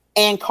was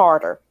Ann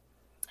Carter.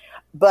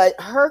 But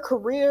her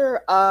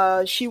career,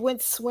 she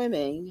went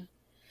swimming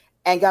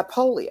and got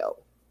polio.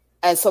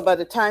 And so by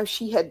the time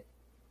she had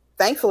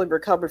thankfully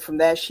recovered from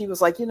that, she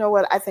was like, you know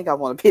what? I think I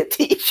want to be a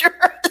teacher.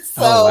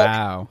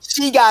 So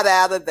she got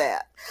out of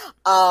that.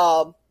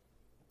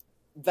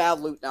 Val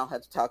Lewton, I'll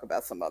have to talk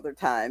about some other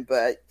time.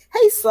 But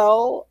hey,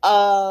 so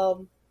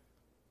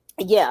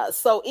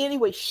so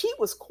anyway, she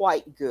was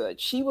quite good.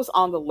 She was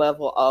on the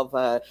level of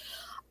a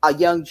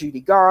young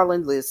Judy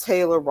Garland, Liz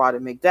Taylor, Roddy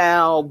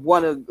McDowall,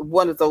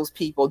 one of those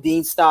people,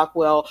 Dean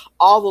Stockwell,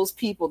 all those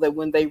people that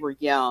when they were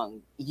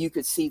young, you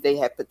could see they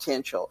had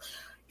potential.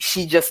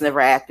 She just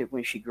never acted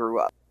when she grew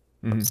up.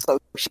 So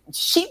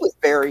she was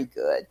very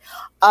good.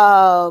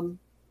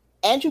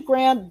 Andrew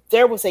Graham,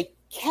 there was a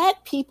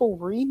Cat People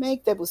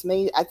remake that was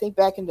made, I think,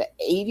 back in the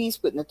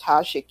 80s with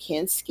Natasha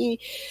Kinski,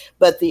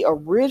 but the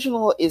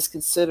original is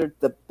considered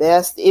the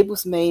best. It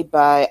was made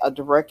by a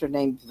director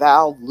named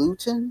Val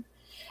Lewton,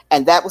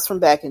 and that was from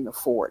back in the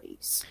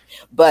 40s.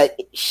 But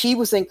she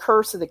was in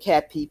Curse of the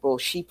Cat People.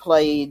 She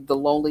played the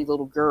lonely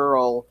little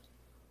girl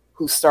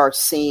who starts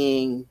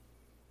seeing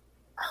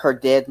her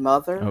dead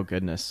mother. Oh,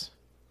 goodness.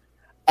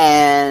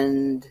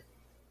 And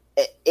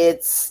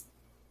it's,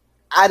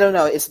 I don't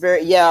know, it's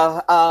very,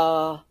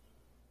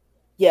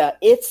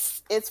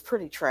 it's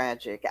pretty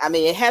tragic. I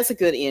mean, it has a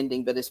good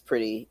ending, but it's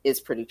pretty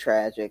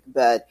tragic.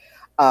 But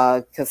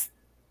because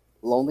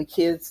lonely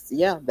kids,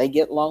 they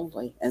get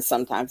lonely, and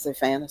sometimes they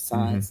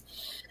fantasize.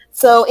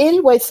 So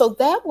anyway, so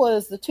that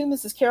was the two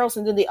Mrs. Carrolls,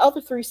 and then the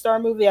other 3-star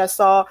movie I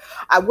saw,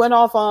 I went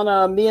off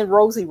on, me and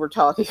Rosie were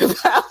talking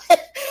about it.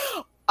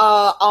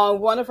 On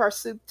one of our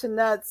Soup to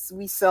Nuts,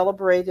 we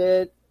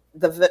celebrated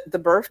the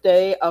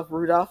birthday of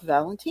Rudolph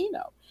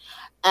Valentino.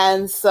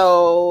 And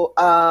so,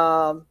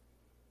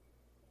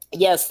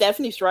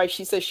 Stephanie's right.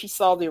 She says she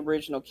saw the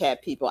original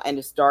Cat People, and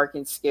it's dark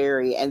and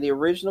scary. And the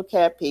original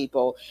Cat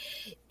People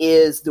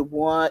is the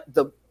one,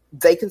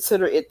 they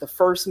consider it the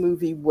first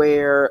movie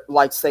where,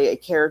 like, say, a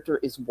character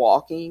is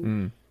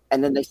walking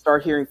and then they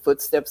start hearing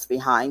footsteps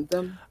behind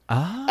them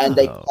and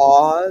they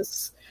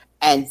pause.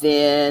 And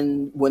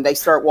then when they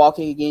start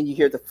walking again, you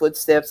hear the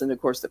footsteps. And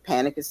of course, the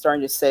panic is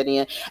starting to set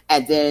in.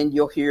 And then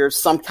you'll hear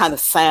some kind of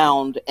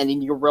sound. And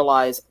then you'll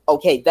realize,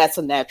 okay, that's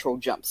a natural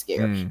jump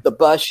scare. The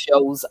bus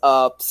shows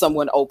up.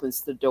 Someone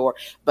opens the door.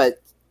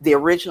 But the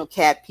original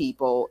Cat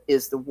People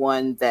is the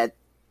one that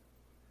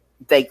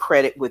they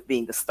credit with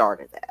being the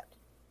start of that.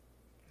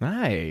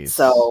 Nice.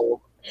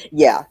 So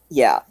yeah.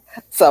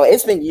 So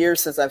it's been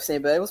years since I've seen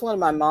it, but it was one of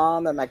my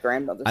mom and my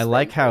grandmother's. I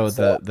like how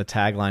the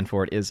tagline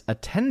for it is a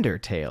tender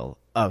tale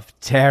of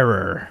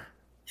terror.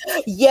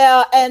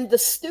 Yeah, and the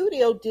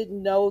studio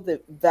didn't know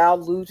that Val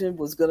Lewton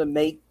was going to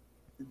make.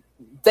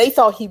 They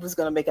thought he was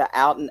going to make an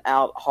out and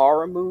out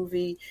horror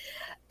movie,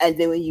 and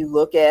then when you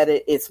look at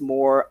it, it's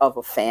more of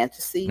a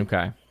fantasy.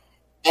 Okay.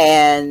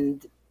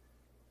 And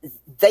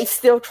they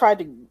still tried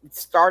to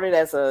start it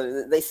as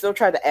they still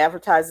tried to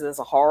advertise it as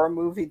a horror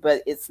movie,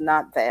 but it's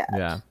not that.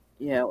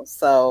 Yeah.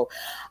 So,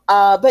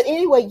 but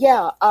anyway,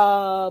 yeah.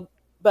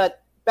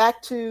 But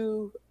back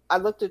to, I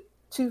looked at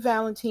 2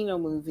 Valentino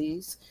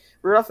movies.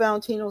 Rudolph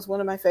Valentino is one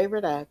of my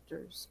favorite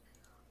actors.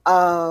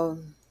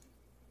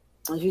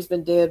 He's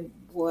been dead,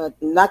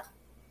 not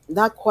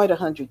quite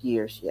 100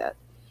 years yet.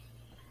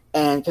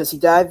 And because he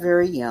died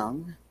very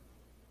young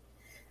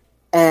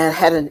and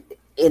had an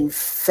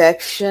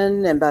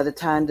infection, and by the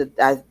time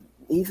that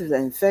either the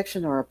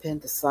infection or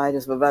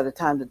appendicitis, but by the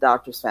time the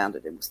doctors found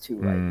it, it was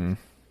too late.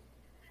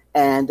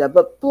 And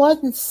but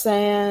Blood and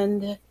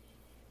Sand,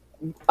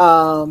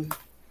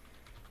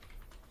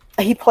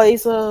 he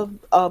plays a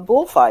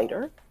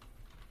bullfighter,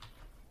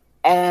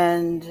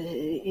 and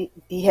he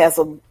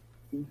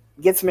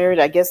gets married,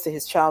 I guess, to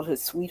his childhood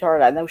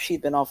sweetheart. I know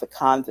she'd been off at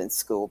convent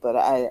school, but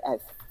I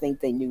think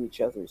they knew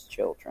each other as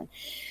children.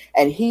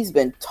 And he's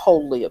been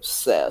totally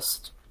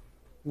obsessed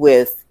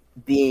with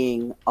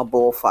being a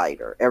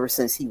bullfighter ever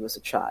since he was a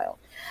child.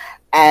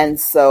 And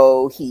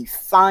so he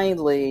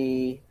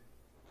finally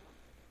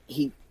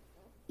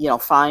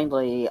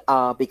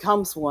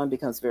becomes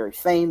very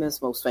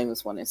famous, most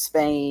famous one in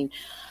Spain.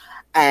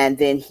 And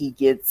then he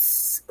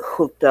gets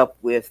hooked up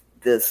with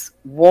this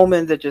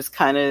woman that just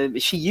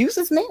she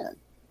uses men,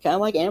 kind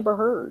of like Amber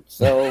Heard.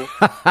 So,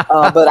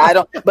 but I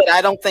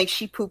don't think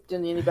she pooped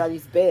in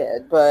anybody's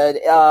bed. But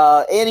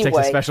anyway, takes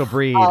a special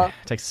breed.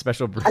 Takes a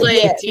special breed.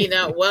 Play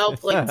Tina. Well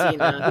played,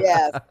 Tina.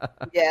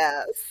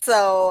 Yeah.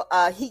 So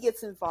he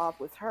gets involved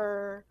with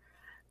her,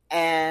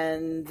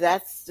 and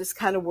that's just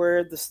kind of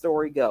where the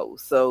story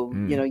goes. So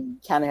you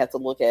kind of have to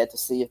look at it to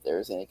see if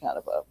there's any kind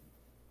of a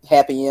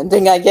happy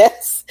ending, I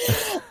guess.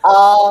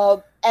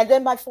 And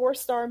then my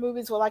 4-star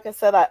movies, well, like I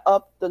said, I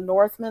upped The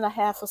Northman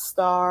 0.5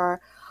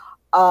 star.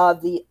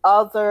 The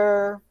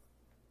other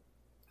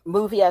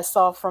movie I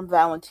saw from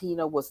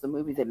Valentino was the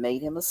movie that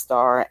made him a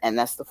star, and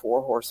that's The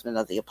Four Horsemen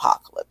of the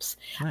Apocalypse.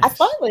 Nice. I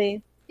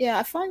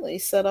finally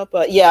set up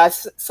I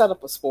set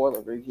up a spoiler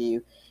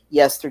review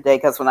yesterday,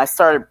 because when I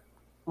started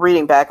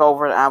reading back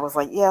over it, I was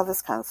like, yeah,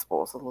 this kind of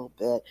spoils a little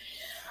bit.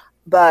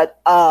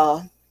 But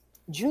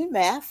June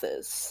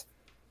Mathis,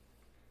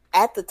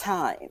 at the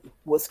time,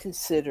 was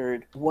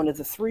considered one of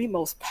the 3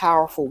 most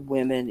powerful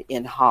women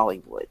in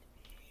Hollywood.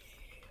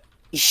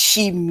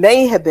 She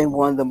may have been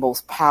one of the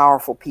most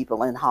powerful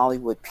people in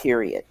Hollywood,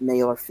 period,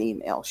 male or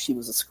female. She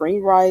was a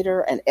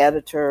screenwriter, an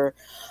editor.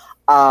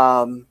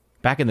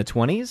 Back in the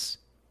 20s?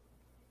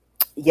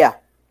 Yeah.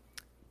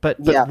 But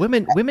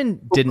women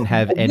didn't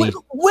have any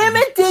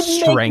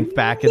strength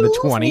back in the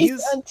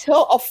 20s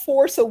until A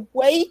Force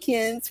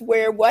Awakens,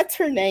 where what's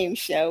her name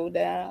showed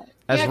up.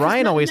 As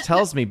Ryan always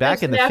tells me,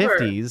 back in the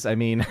 50s, I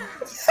mean,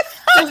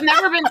 there's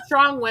never been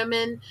strong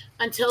women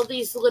until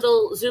these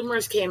little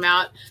Zoomers came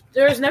out.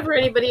 There's never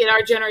anybody in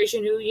our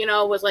generation who,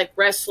 was like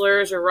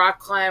wrestlers or rock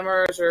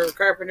climbers or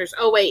carpenters.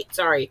 Oh, wait,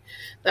 sorry.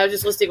 I was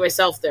just listing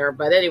myself there.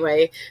 But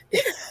anyway.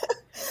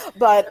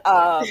 But,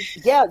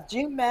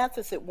 June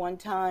Mathis at one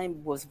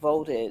time was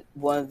voted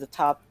one of the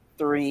top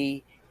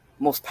 3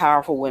 most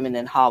powerful women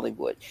in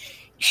Hollywood.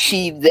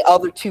 The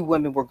other 2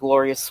 women were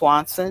Gloria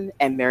Swanson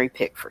and Mary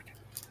Pickford.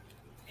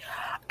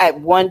 At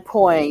one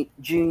point,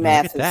 June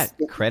Mathis... Look at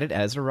that. Credit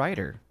as a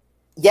writer.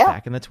 Yeah.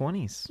 Back in the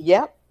 20s.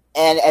 Yep.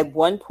 And at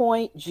one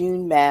point,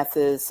 June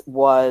Mathis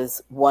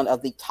was one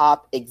of the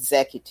top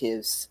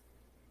executives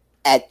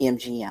at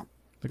MGM.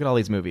 Look at all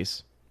these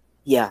movies.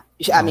 Yeah.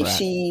 I mean,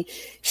 she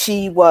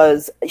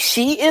is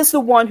the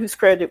one who's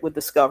credited with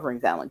discovering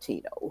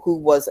Valentino, who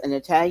was an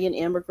Italian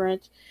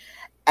immigrant,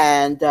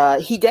 and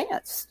he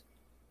danced.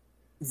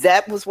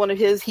 That was one of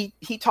his,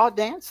 he taught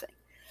dancing.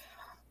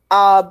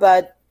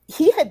 But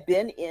he had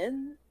been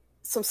in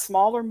some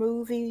smaller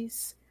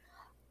movies,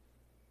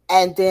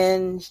 and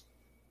then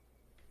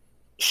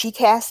she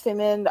cast him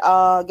in,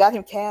 got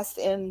him cast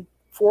in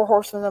Four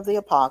Horsemen of the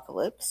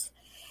Apocalypse.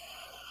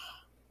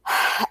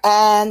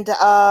 And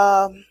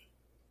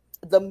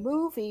the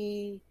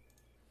movie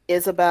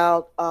is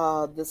about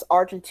this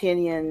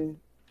Argentinian,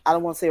 I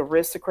don't want to say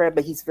aristocrat,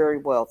 but he's very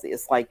wealthy.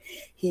 It's like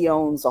he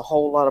owns a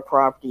whole lot of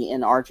property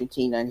in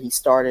Argentina, and he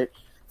started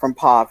from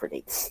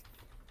poverty.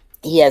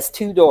 He has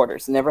 2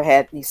 daughters, never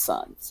had any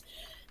sons.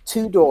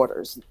 2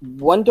 daughters.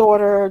 One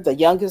daughter, the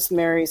youngest,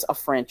 marries a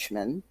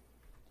Frenchman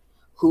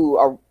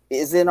who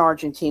is in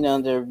Argentina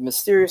under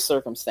mysterious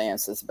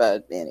circumstances,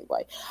 but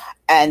anyway.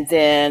 And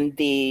then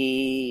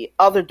the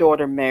other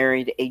daughter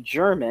married a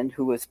German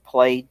who was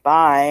played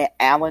by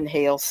Alan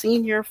Hale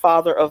Sr.,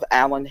 father of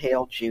Alan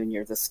Hale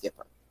Jr., the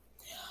skipper.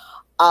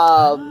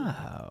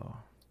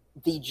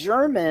 The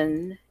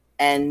German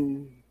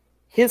and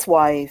his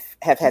wife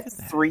have had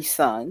 3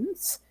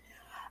 sons,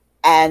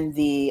 and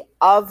the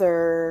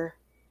other,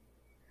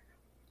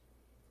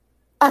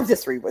 I'm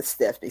just reading what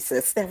Stephanie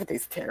says.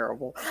 Stephanie's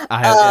terrible.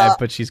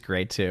 But she's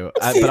great too.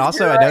 But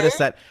also, great. I noticed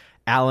that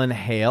Alan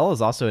Hale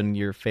is also in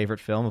your favorite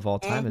film of all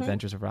time,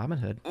 Adventures of Robin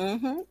Hood.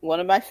 One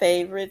of my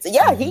favorites.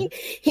 Yeah, he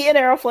and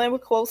Errol Flynn were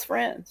close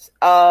friends.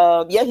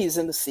 He's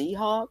in the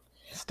Seahawk.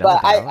 But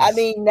I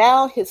mean,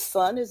 now his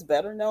son is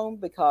better known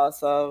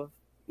because of,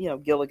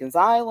 Gilligan's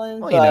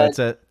Island. Well, it's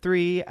a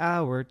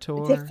 3-hour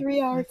tour. It's a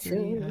 3-hour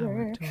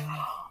tour.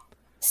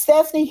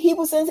 Stephanie, he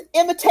was in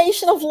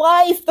Imitation of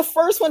Life, the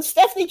first one.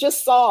 Stephanie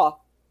just saw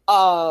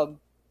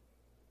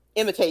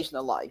Imitation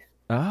of Life.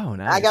 Oh,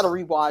 nice. I got to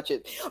rewatch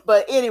it.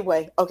 But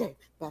anyway, okay.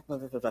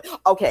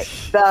 Okay.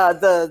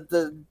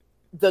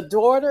 The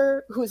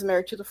daughter who's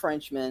married to the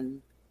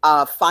Frenchman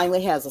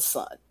finally has a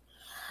son.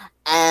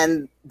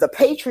 And the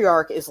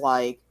patriarch is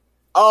like,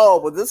 oh,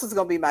 well, this is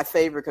going to be my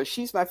favorite because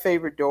she's my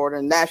favorite daughter.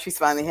 And now she's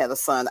finally had a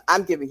son.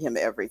 I'm giving him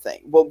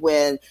everything. Well,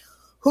 when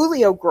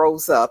Julio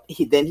grows up,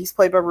 he's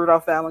played by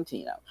Rudolph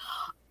Valentino.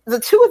 The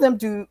two of them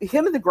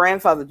him and the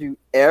grandfather do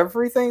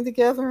everything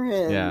together.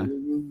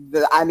 And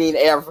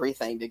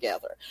everything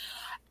together.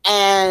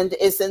 And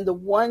it's in the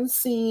one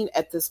scene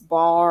at this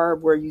bar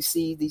where you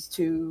see these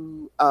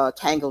 2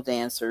 tango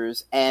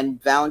dancers,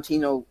 and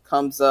Valentino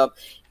comes up,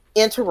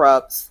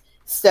 interrupts,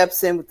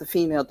 steps in with the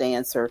female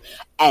dancer,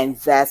 and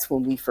that's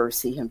when we first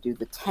see him do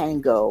the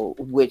tango,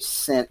 which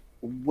sent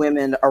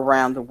women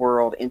around the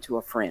world into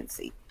a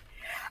frenzy.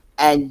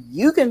 And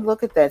you can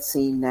look at that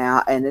scene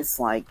now, and it's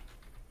like,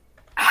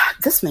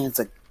 this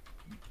man's a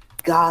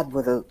god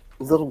with a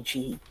little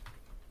g.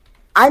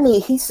 I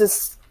mean, he's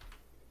just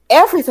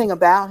everything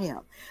about him.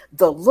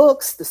 The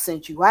looks, the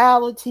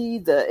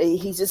sensuality,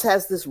 he just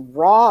has this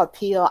raw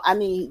appeal. I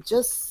mean,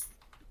 just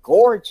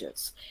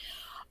gorgeous.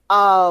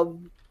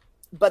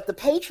 But the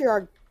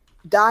patriarch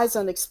dies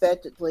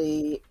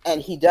unexpectedly, and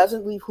he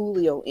doesn't leave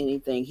Julio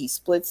anything. He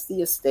splits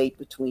the estate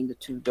between the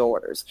 2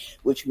 daughters,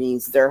 which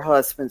means their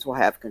husbands will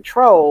have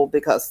control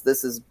because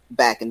this is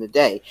back in the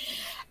day.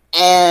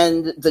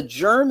 And the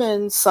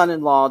German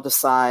son-in-law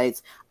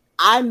decides,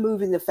 I'm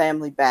moving the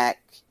family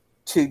back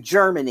to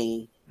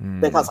Germany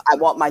because I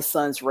want my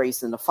sons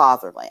raised in the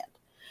fatherland.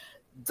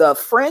 The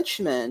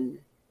Frenchman,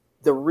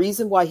 the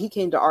reason why he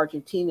came to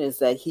Argentina is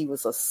that he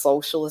was a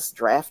socialist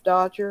draft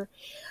dodger.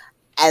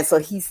 And so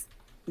he's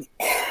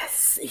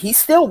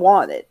still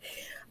wanted,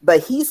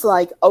 but he's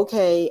like,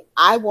 okay,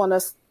 I want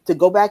us to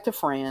go back to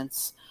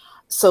France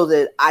so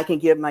that I can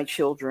give my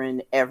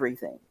children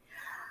everything.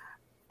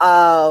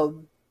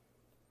 World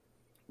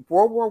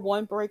War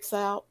I breaks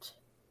out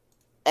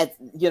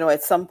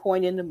at some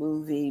point in the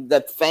movie.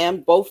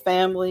 Both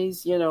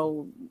families,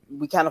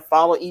 we kind of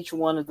follow each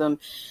one of them.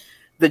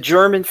 The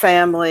German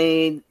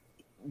family,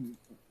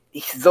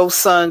 those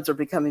sons are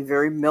becoming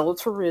very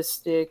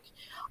militaristic.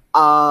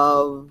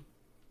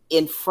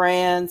 In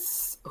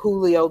France,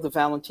 Julio, the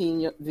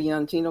Valentino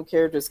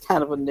character, is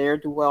kind of a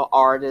ne'er-do-well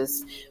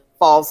artist,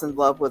 falls in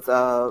love with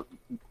a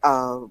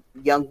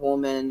young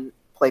woman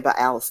played by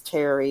Alice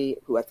Terry,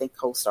 who I think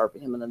co-starred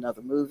with him in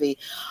another movie.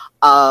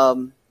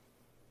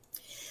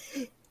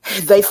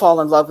 They fall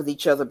in love with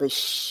each other, but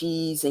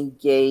she's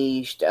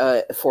engaged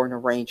for an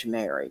arranged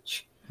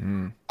marriage.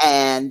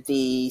 And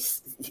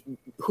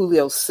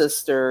Julio's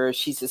sister,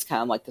 she's just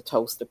kind of like the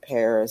toast of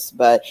Paris,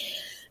 but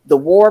the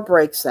war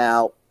breaks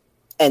out,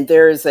 and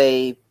there's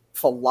a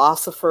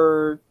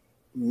philosopher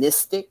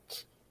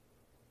mystic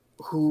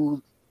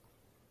who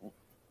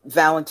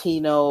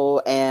Valentino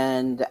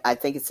and I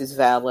think it's his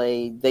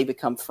valet, they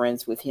become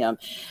friends with him,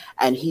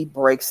 and he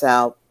breaks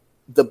out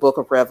the Book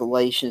of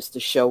Revelations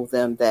to show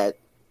them that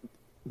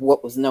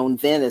what was known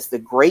then as the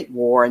Great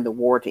War and the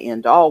war to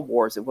end all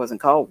wars, it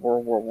wasn't called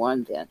World War I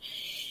then.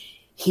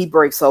 He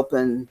breaks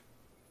open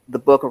the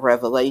Book of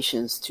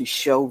Revelations to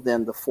show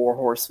them the 4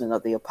 horsemen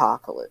of the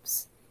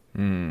apocalypse.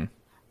 And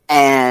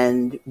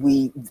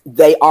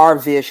they are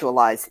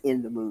visualized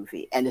in the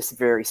movie, and it's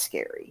very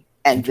scary.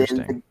 And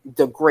then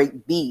the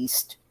great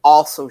beast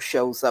also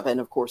shows up and,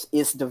 of course,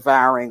 is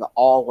devouring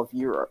all of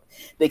Europe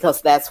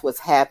because that's what's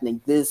happening.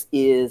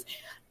 It's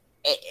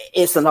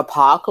an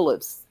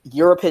apocalypse.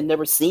 Europe had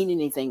never seen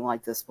anything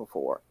like this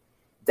before.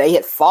 They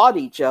had fought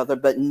each other,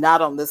 but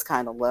not on this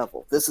kind of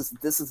level. This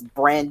is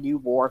brand new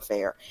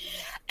warfare.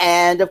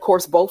 And, of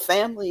course, both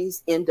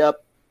families end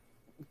up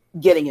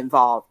getting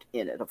involved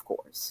in it, of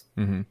course.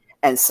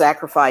 And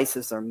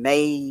sacrifices are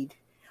made.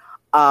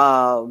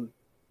 I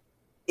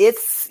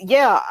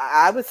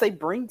would say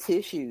bring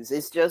tissues.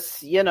 It's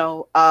just,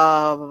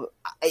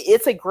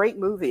 it's a great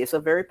movie. It's a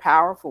very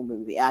powerful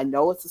movie. I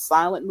know it's a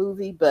silent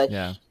movie, but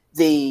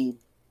the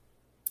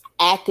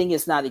acting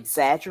is not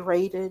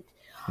exaggerated.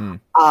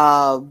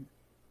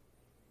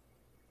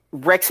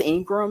 Rex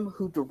Ingram,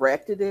 who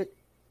directed it,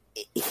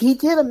 he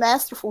did a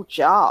masterful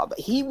job.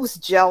 He was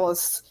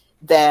jealous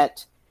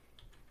that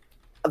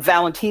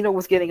Valentino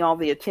was getting all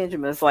the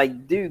attention, but it's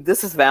like, dude,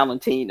 this is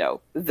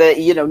Valentino.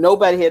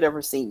 Nobody had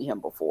ever seen him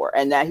before,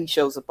 and now he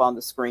shows up on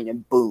the screen,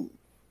 and boom,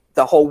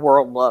 the whole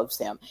world loves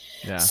him.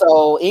 Yeah.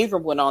 So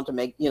Ingram went on to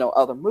make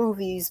other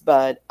movies,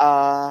 but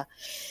that's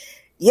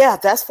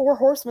Four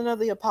Horsemen of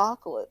the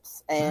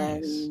Apocalypse,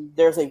 and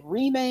there's a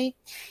remake.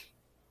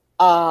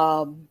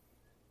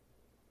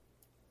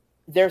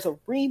 There's a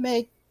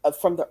remake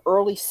from the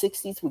early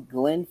 '60s with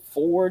Glenn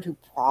Ford, who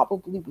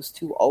probably was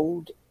too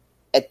old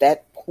at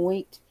that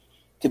point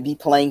to be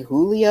playing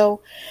Julio.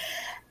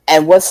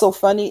 And what's so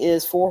funny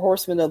is Four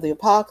Horsemen of the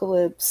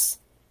Apocalypse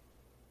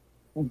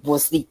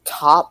was the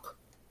top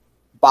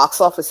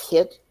box office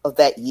hit of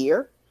that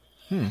year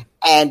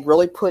and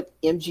really put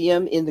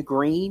MGM in the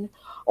green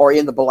or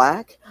in the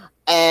black.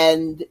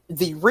 And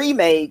the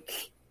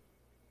remake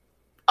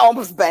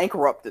almost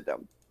bankrupted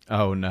them.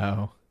 Oh,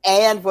 no.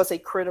 And was a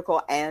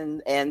critical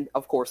and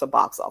of course a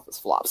box office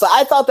flop. So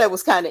I thought that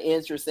was kind of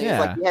interesting. Yeah. It's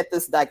like you had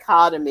this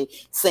dichotomy,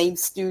 same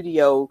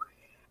studio,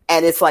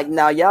 and it's like,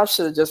 no, y'all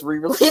should have just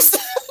re-released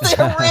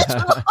the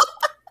original.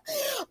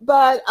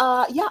 But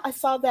I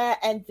saw that,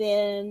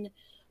 and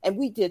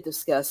we did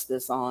discuss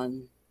this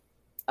on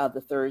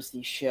the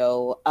Thursday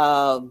show.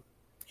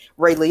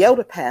 Ray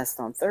Liotta passed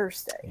on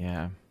Thursday.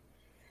 Yeah.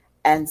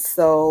 And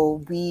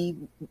so we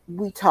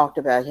talked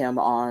about him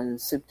on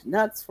Soup to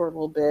Nuts for a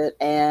little bit,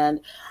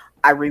 and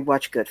I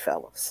rewatched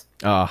Goodfellas.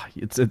 Oh,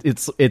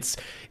 it's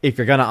if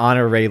you're gonna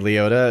honor Ray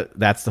Liotta,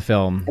 that's the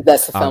film.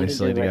 That's the film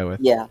obviously to go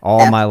with. Yeah.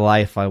 All my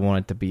life, I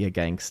wanted to be a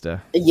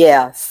gangster.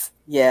 Yes.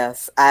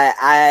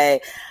 I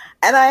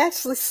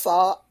actually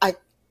saw.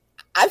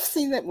 I've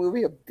seen that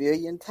movie 1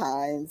 billion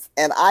times,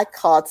 and I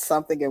caught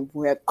something and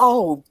went,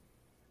 "Oh,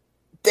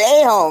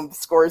 damn,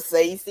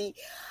 Scorsese."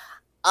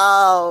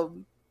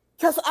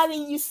 Because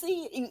you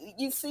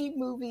see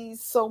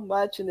movies so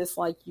much, and it's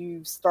like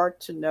you start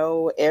to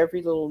know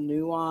every little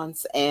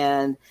nuance,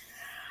 and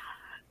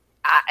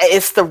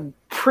it's the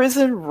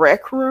Prison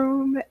Rec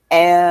Room.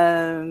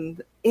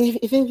 And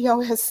if any of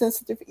y'all has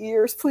sensitive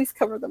ears, please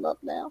cover them up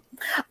now.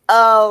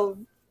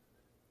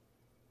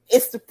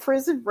 It's the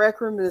Prison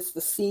Rec Room. It's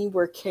the scene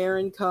where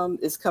Karen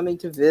is coming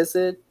to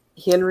visit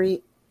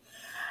Henry,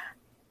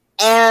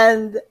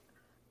 and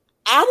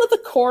out of the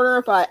corner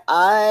of my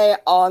eye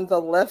on the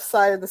left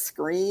side of the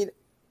screen,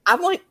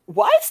 I'm like,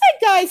 why is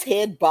that guy's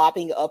head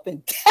bobbing up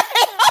and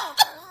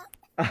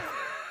down?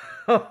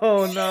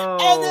 Oh, no.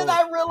 And then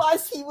I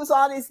realized he was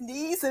on his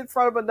knees in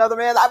front of another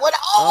man. I went,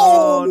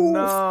 oh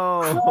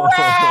no.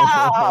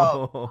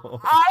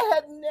 Crap. I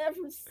had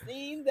never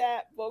seen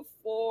that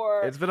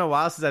before. It's been a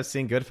while since I've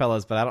seen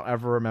Goodfellas, but I don't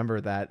ever remember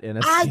that in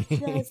a scene.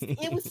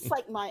 It was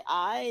like my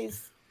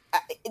eyes...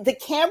 the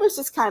camera's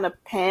just kind of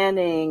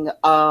panning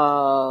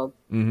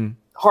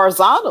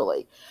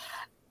horizontally.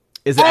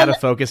 Is it out of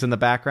focus in the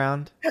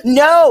background?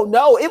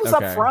 No, it was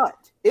up front.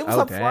 It was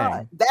up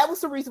front. That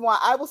was the reason why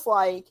I was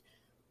like,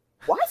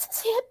 why is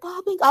his head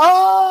bobbing?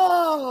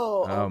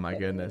 Oh my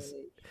goodness.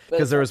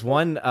 Because there was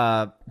one,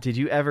 did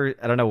you ever,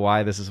 I don't know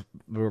why this is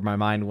where my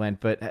mind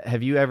went, but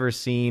have you ever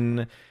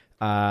seen,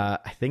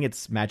 I think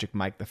it's Magic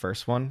Mike, the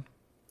first one?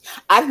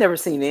 I've never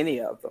seen any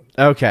of them.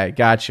 Okay,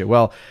 gotcha.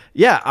 Well,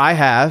 yeah, I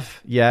have.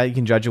 Yeah, you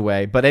can judge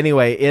away. But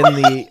anyway,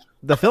 in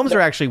the films are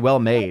actually well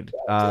made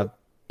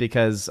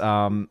because,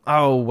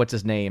 what's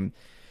his name?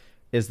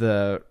 Is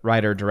the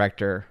writer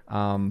director.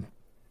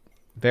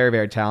 Very,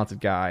 very talented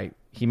guy.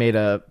 He made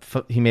a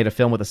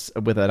film with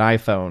an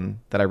iPhone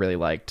that I really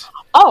liked.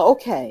 Oh,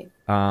 okay.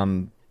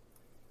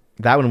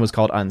 That one was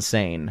called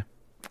Unsane,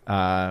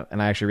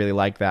 and I actually really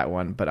liked that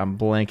one. But I'm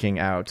blanking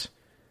out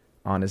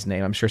on his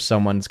name. I'm sure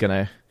someone's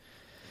gonna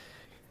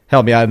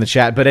help me out in the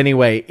chat. But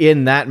anyway,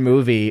 in that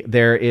movie,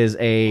 there is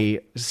a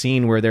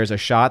scene where there's a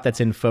shot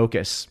that's in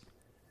focus,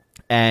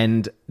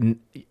 and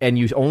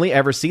you only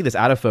ever see this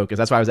out of focus.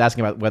 That's why I was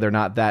asking about whether or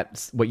not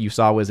that's what you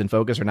saw was in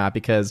focus or not,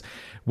 because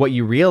what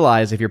you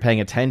realize if you're paying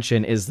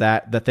attention is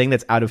that the thing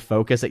that's out of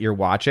focus that you're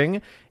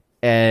watching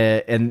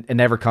and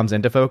never comes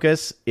into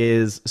focus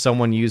is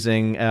someone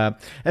using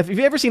if you've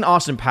ever seen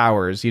Austin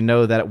Powers, you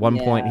know that at one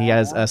point he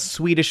has a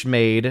Swedish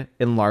maid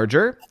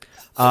enlarger.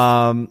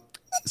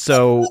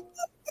 So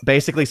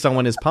basically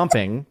someone is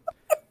pumping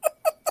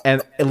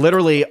and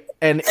literally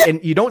and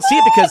you don't see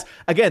it because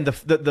again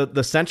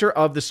the center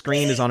of the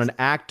screen is on an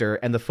actor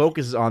and the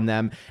focus is on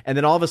them, and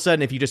then all of a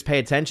sudden if you just pay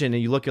attention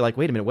and you look, you're like,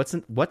 wait a minute,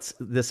 what's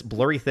this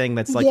blurry thing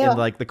that's like in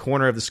like the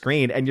corner of the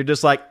screen, and you're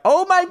just like,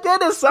 oh my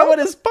goodness, someone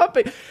is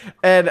pumping.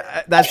 And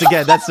that's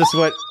just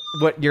what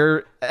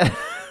your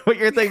what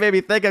your thing made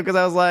me think of, because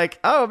I was like,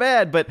 oh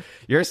man, but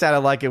yours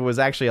sounded like it was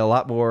actually a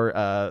lot more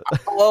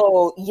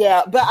oh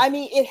yeah, but I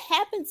mean it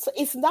happens.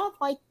 It's not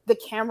like the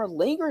camera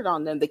lingered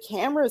on them. The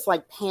camera is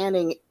like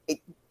panning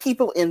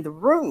people in the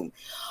room,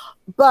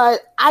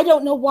 but I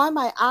don't know why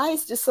my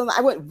eyes just suddenly,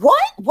 I went,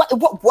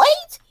 what,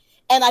 wait,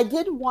 and I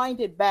did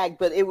wind it back,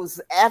 but it was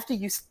after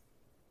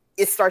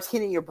it starts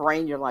hitting your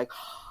brain, you're like,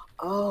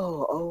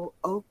 oh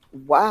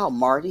wow,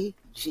 Marty,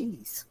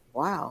 jeez,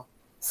 wow.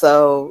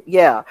 So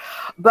yeah,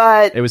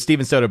 but it was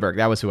Steven Soderbergh.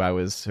 That was who I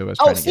was.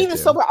 Oh, Steven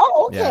Soderbergh.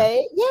 Oh,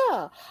 okay,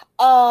 yeah.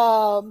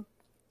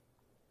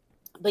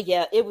 But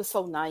yeah, it was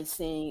so nice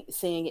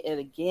seeing it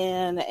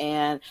again.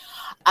 And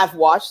I've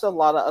watched a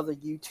lot of other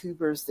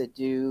YouTubers that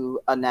do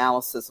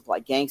analysis of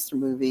like gangster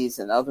movies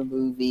and other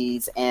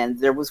movies. And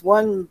there was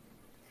one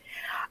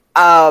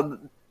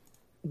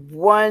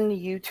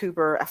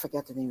YouTuber, I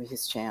forgot the name of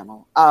his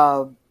channel.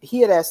 He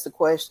had asked the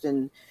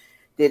question,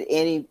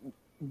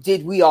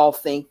 did we all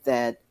think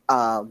that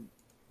De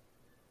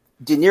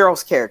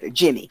Niro's character,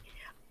 Jimmy,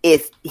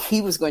 if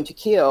he was going to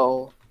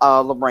kill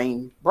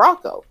Lorraine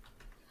Bracco?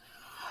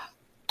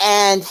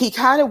 And he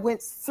kind of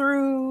went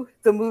through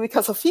the movie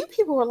because a few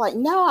people were like,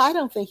 no, I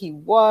don't think he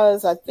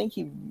was. I think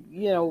he,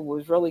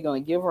 was really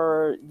going to give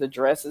her the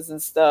dresses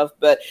and stuff.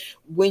 But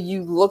when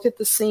you look at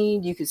the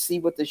scene, you can see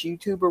what this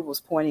YouTuber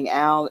was pointing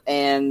out.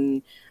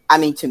 And I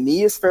mean, to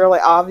me, it's fairly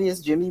obvious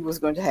Jimmy was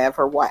going to have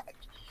her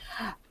whacked.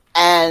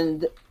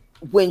 And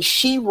when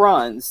she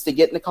runs to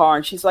get in the car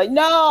and she's like,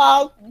 no,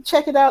 I'll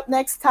check it out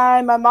next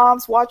time. My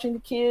mom's watching the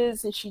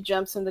kids, and she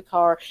jumps in the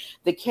car.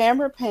 The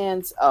camera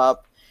pans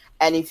up.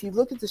 And if you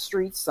look at the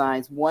street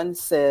signs, one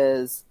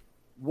says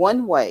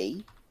one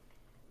way,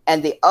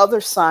 and the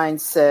other sign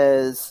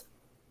says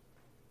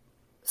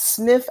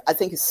Smith, I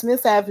think it's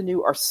Smith Avenue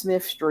or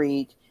Smith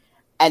Street.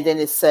 And then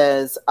it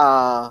says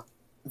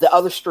the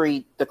other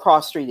street, the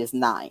cross street is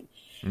 9.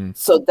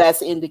 So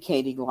that's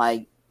indicating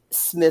like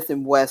Smith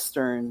and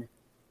Wesson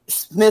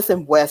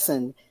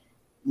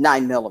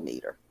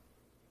 9mm.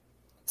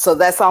 So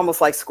that's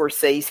almost like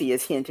Scorsese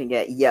is hinting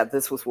at,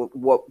 this was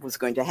what was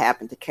going to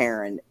happen to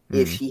Karen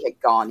if she had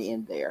gone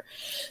in there.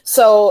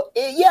 So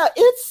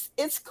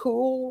it's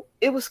cool.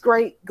 It was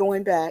great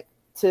going back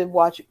to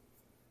watch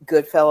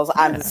Goodfellas.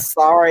 Yeah. I'm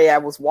sorry I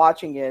was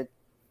watching it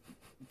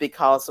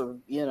because of,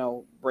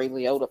 Ray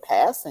Liotta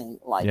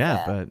passing like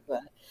that.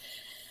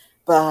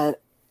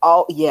 But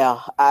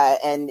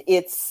and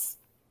it's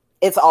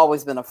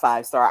always been a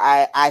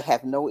 5-star. I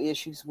have no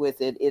issues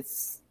with it.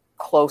 It's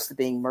close to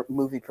being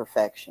movie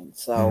perfection.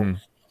 So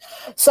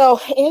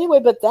anyway,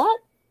 but that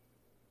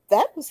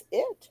was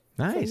it.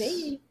 Nice. For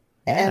me.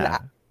 Yeah. And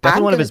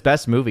definitely one of his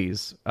best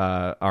movies,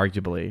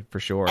 arguably, for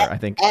sure. I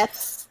think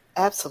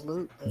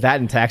absolutely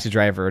that and Taxi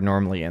Driver are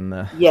normally in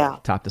the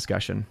top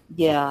discussion.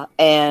 Yeah,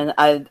 and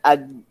I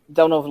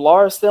don't know if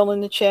Laura's still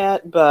in the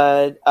chat,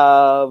 but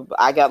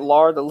I got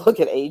Laura to look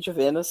at Age of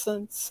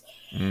Innocence,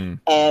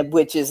 and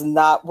which is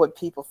not what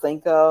people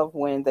think of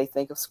when they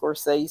think of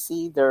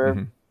Scorsese.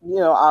 They're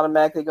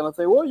automatically going to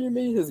say, well, you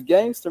mean his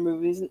gangster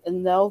movies?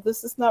 And no,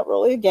 this is not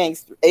really a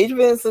gangster. Age of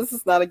Innocence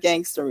is not a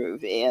gangster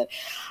movie. And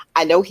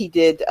I know he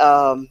did,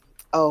 I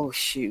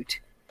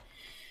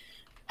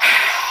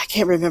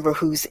can't remember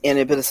who's in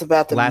it, but it's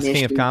about the Last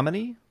King of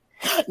Comedy?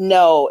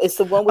 No, it's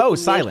the one with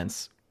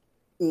Silence.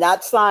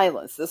 Not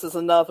Silence. This is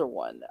another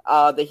one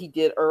that he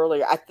did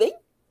earlier. I think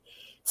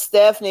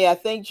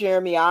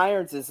Jeremy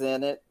Irons is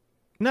in it.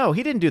 No,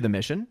 he didn't do The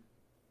Mission.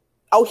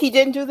 Oh, he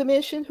didn't do The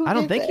Mission? I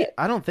don't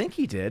think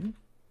he did.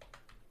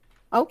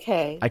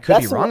 Okay. I could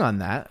be wrong on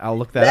that. I'll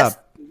look that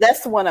up. That's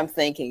the one I'm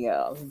thinking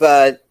of,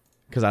 but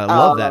because I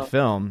love that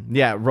film.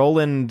 Yeah,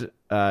 Roland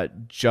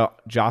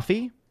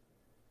Joffe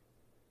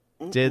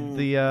did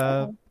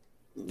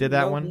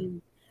that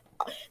one.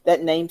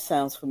 That name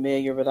sounds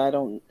familiar, but I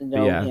don't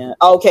know him.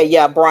 Okay,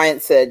 yeah,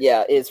 Bryant said,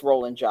 it's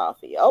Roland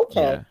Joffe.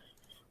 Okay. Yeah.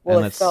 Well,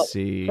 and let's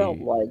see. Felt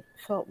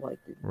like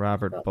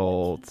Robert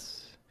Bolt.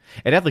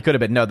 It definitely could have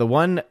been. No, the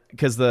one,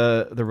 because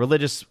the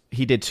religious,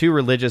 he did 2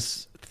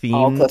 religious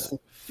themed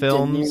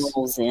films. De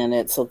Niro's in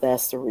it, so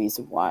that's the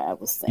reason why I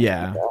was thinking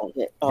about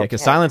it. Okay. Yeah,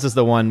 because Silence is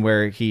the one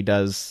where he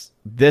does,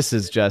 this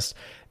is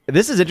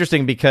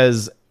interesting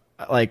because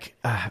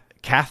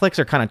Catholics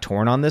are kind of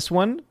torn on this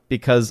one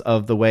because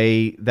of the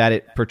way that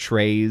it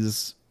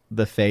portrays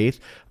the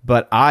faith,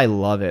 but I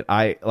love it.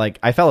 I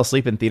fell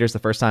asleep in theaters the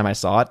first time I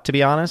saw it, to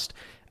be honest.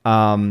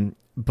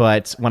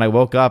 But when I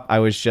woke up, I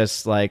was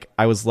just I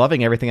was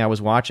loving everything I was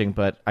watching,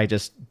 but I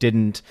just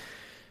didn't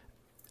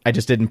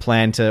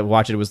plan to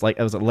watch it. It was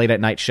a late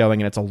at night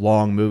showing, and it's a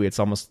long movie. It's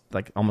almost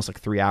like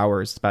 3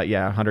 hours. It's about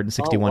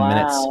 161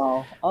 minutes.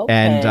 Okay.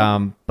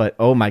 And but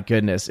oh my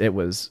goodness, it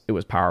was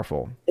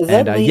powerful.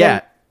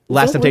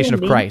 Last Temptation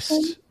of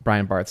Christ.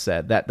 Brian Barth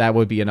said that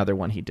would be another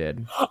one he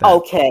did.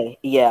 Okay,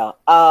 yeah.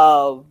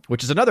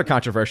 Which is another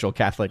controversial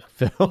Catholic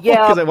film.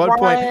 Yeah, because at one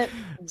point,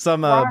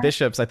 some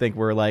bishops, I think,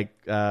 were had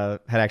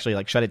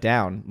actually shut it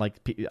down,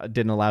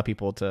 didn't allow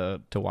people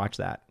to watch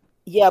that.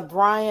 Yeah,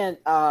 Brian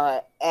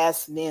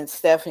asked me and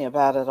Stephanie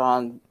about it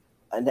on,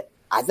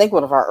 I think,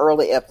 one of our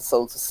early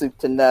episodes of Soup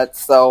to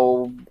Nuts.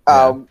 So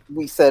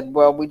we said,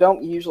 well, we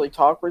don't usually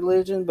talk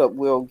religion, but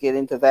we'll get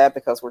into that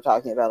because we're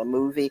talking about a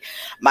movie.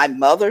 My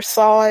mother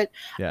saw it.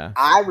 Yeah.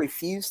 I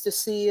refused to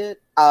see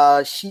it.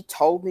 She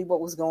told me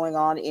what was going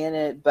on in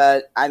it.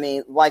 But I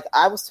mean,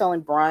 I was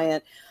telling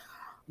Brian,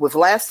 with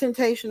Last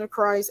Temptation of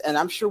Christ, and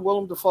I'm sure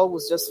Willem Dafoe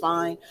was just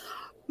fine,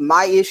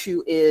 my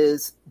issue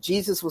is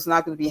Jesus was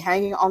not going to be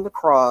hanging on the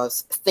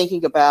cross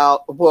thinking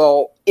about,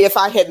 well, if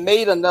I had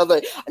made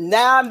another,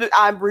 now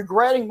I'm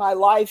regretting my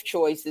life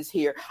choices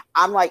here.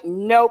 I'm like,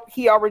 nope,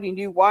 he already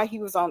knew why he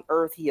was on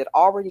earth. He had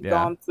already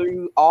gone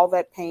through all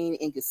that pain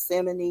in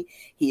Gethsemane.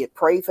 He had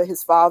prayed for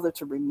his Father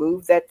to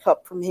remove that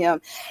cup from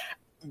him.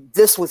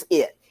 This was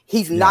it.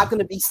 He's not going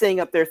to be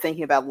sitting up there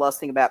thinking about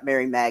lusting about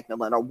Mary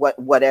Magdalene or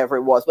whatever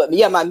it was. But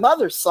yeah, my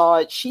mother saw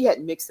it. She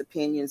had mixed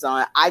opinions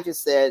on it. I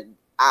just said,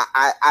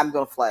 I'm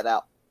going to flat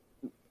out,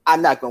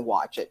 I'm not going to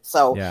watch it.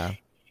 So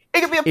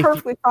it could be a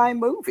perfectly fine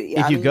movie.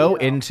 If you go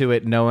into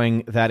it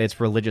knowing that it's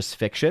religious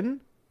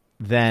fiction,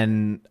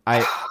 then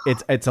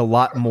it's a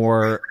lot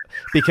more,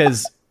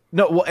 because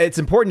it's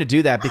important to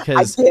do that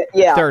because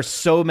there are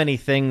so many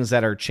things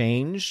that are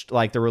changed.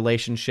 Like the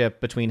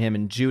relationship between him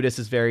and Judas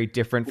is very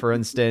different, for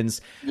instance,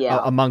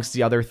 amongst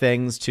the other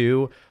things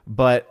too.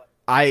 But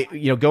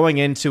going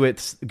into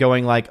it,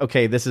 going like,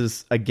 okay, this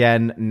is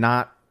again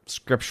not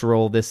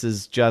scriptural. This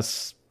is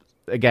just,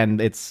 again,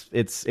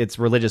 it's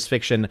religious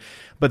fiction.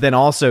 But then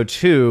also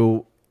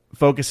too,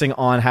 focusing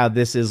on how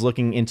this is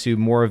looking into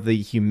more of the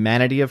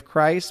humanity of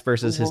Christ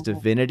versus his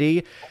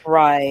divinity.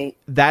 Right.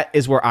 That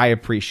is where I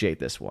appreciate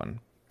this one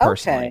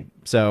personally. Okay.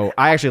 So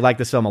I actually like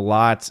this film a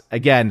lot.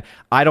 Again,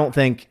 I don't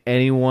think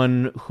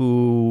anyone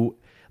who,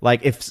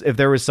 like, if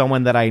there was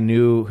someone that I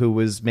knew who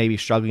was maybe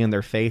struggling in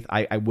their faith,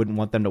 I wouldn't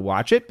want them to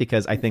watch it,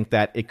 because I think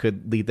that it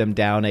could lead them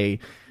down a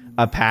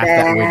path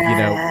that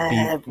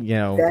would,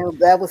 be,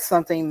 that was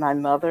something my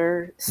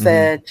mother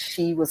said. Mm-hmm.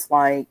 She was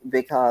like,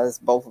 because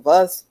both of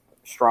us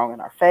strong in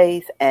our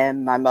faith,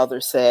 and my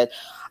mother said,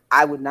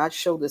 I would not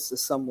show this to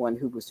someone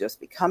who was just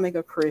becoming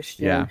a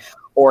Christian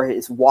or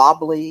is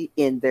wobbly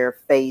in their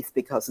faith,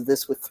 because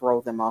this would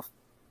throw them off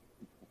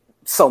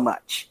so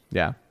much.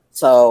 Yeah.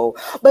 So,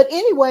 but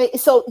anyway,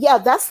 so yeah,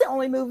 that's the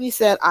only movies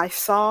that I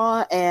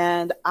saw,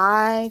 and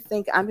I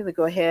think I'm going to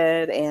go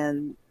ahead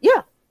and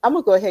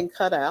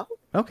cut out.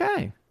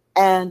 Okay.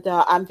 And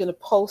I'm going to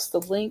post the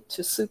link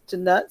to Soup to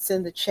Nuts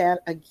in the chat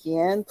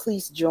again.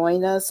 Please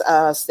join us.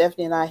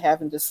 Stephanie and I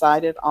haven't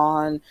decided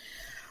on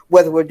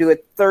whether we'll do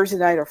it Thursday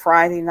night or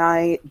Friday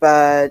night,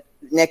 but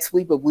next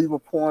week, we will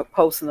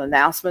post an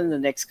announcement in the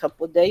next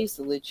couple of days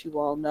to let you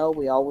all know.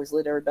 We always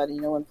let everybody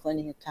know in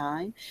plenty of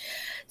time.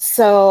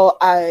 So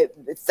I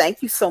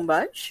thank you so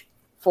much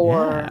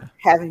for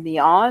having me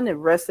on. The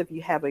rest of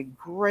you have a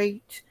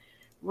great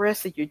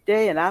rest of your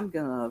day, and I'm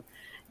going to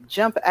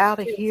jump out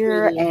of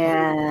here,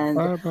 and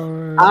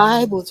bye-bye.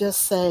 I will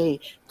just say,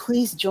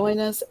 please join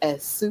us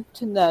at Soup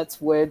to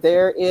Nuts, where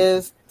there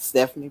is,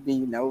 Stephanie B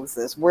knows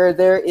this, where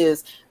there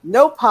is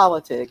no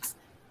politics,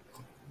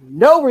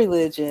 no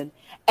religion,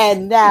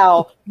 and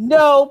now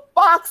no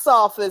box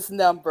office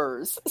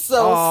numbers. So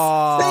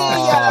see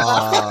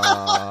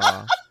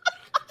ya.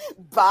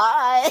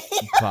 Bye.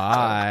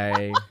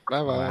 Bye.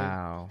 Bye-bye.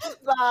 Wow.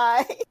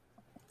 Bye.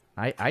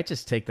 I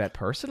just take that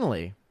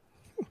personally.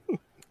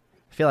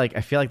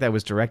 I feel like that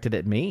was directed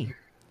at me.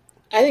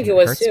 I think it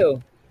was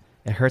too.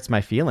 It hurts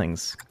my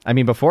feelings. I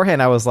mean, beforehand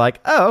I was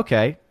like, oh,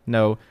 okay,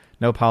 no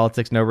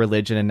politics, no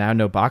religion, and now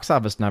no box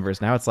office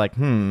numbers. Now it's like,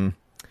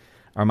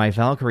 are my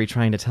Valkyrie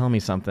trying to tell me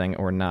something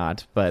or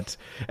not? But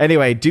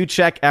anyway, do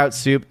check out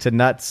Soup to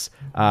Nuts.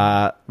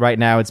 Right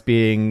now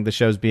the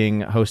show's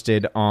being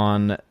hosted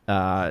on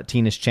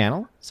Tina's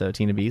channel, so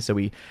Tina B. So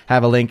we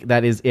have a link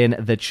that is in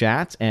the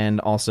chat,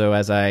 and also,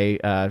 as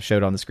I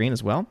showed on the screen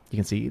as well, you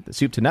can see the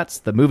Soup to Nuts,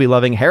 the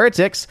movie-loving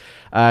heretics.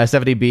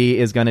 Stephanie B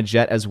is going to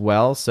jet as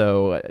well.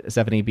 So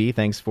Stephanie B,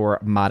 thanks for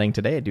modding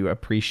today. I do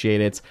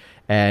appreciate it.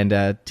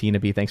 And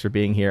Tina B, thanks for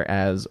being here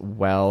as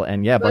well.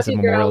 And yeah, blessed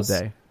Memorial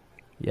Day.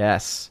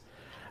 Yes.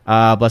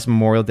 Blessed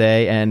Memorial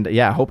Day. And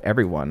yeah, I hope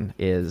everyone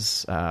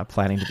is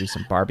planning to do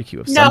some barbecue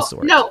of some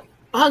sort. No,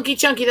 Hunky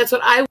Chunky, that's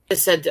what I would have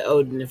said to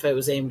Odin if I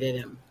was aimed at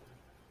him.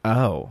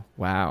 Oh,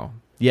 wow.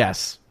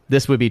 Yes,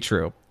 this would be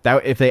true.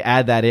 That if they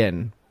add that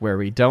in, where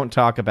we don't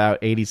talk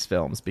about 80s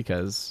films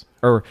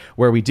or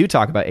where we do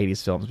talk about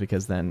 80s films,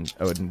 because then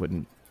Odin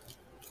wouldn't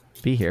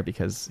be here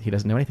because he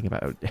doesn't know anything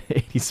about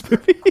 80s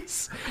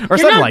movies or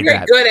something like that. You're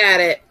not very good at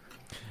it.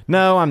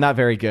 No, I'm not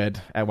very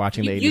good at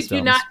watching the 80s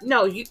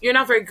films. You're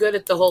not very good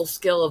at the whole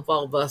skill of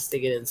ball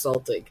busting and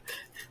insulting.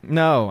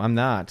 No, I'm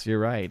not. You're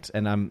right,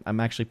 and I'm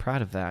actually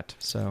proud of that.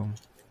 So,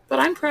 but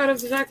I'm proud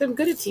of the fact that I'm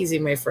good at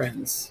teasing my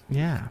friends.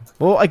 Yeah.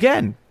 Well,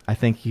 again, I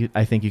think you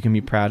can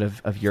be proud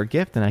of your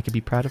gift, and I can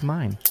be proud of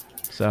mine.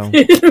 So,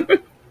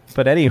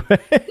 but anyway,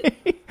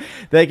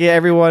 thank you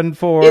everyone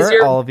for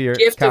all of your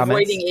gift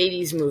comments. Avoiding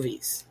 80s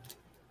movies.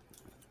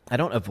 I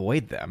don't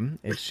avoid them.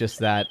 It's just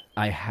that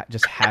I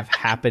just have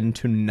happened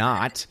to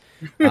not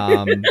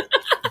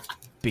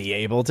be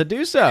able to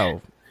do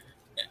so.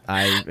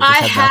 I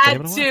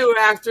had to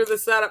after the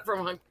setup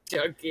from Hunky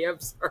Chunky. I'm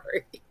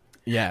sorry.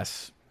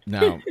 Yes.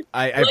 No.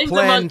 I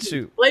plan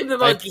to blame the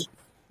monkey.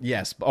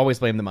 Yes, always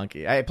blame the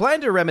monkey. I plan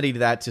to remedy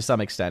that to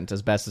some extent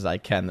as best as I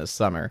can this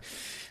summer.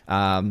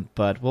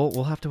 But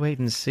we'll have to wait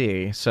and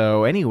see.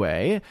 So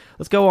anyway,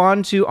 let's go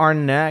on to our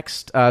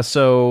next.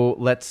 So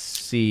let's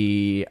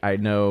see. I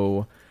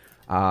know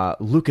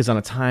Luca's on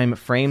a time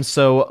frame.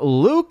 So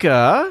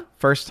Luca,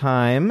 first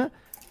time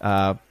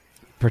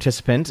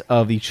participant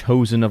of the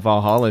Chosen of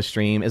Valhalla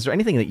stream. Is there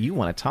anything that you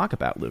want to talk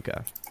about,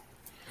 Luca?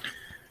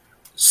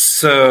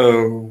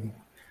 So,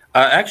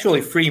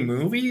 actually, 3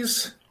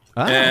 movies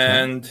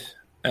and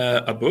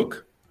a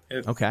book,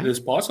 if it is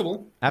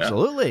possible.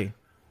 Absolutely.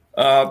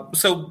 Yeah.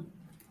 So,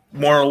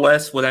 more or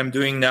less, what I'm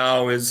doing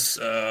now is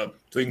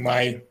doing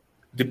my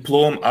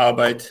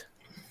Diplomarbeit,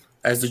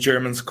 as the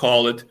Germans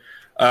call it,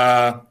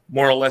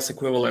 more or less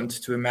equivalent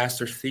to a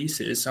master's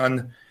thesis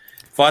on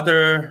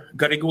Father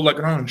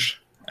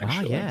Garrigou-Lagrange,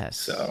 actually. Yes.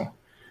 So,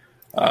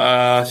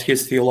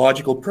 his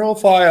theological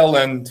profile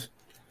and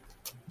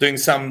doing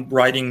some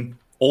writing,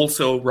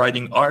 also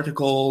writing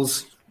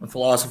articles on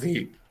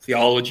philosophy,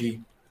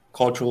 theology,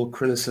 cultural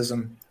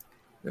criticism.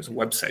 There's a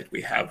website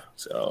we have,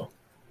 so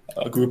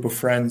a group of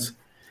friends.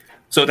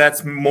 So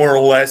that's more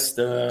or less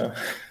the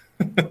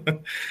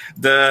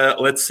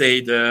let's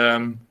say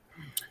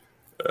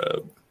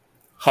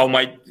how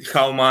my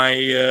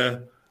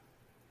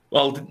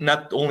well,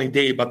 not only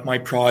day but my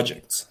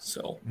projects.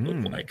 So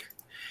look like.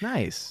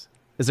 Nice.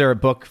 Is there a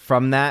book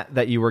from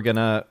that you were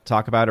gonna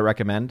talk about or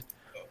recommend?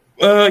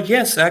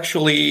 Yes,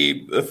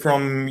 actually,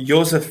 from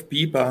Josef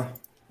Pieper,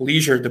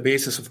 Leisure: The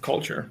Basis of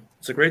Culture.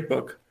 It's a great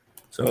book.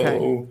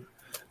 So,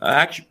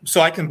 so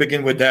I can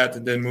begin with that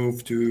and then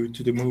move to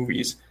the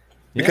movies,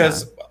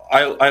 because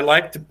I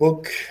like the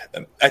book.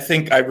 I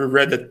think I've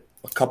read it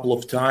a couple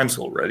of times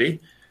already,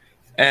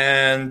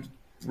 and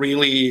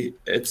really,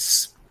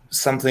 it's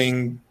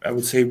something I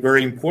would say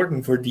very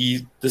important for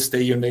this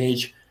day and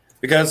age,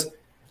 because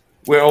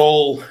we're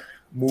all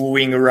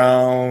moving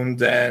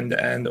around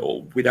and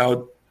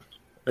without,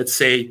 let's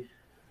say,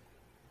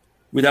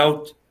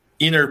 without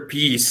inner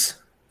peace.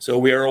 So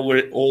we are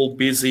all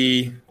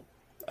busy,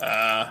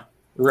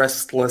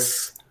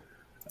 restless,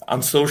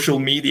 on social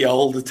media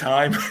all the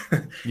time,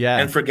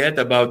 and forget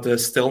about the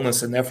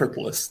stillness and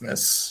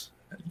effortlessness.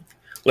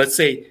 Let's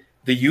say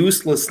the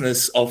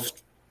uselessness of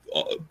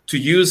to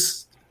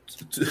use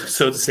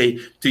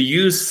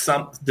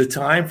the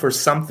time for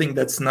something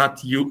that's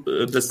not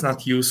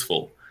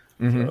useful.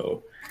 Mm-hmm.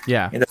 So,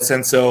 in that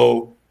sense,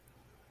 so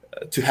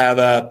to have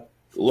a,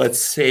 let's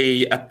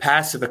say, a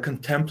passive, a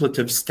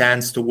contemplative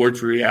stance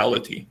towards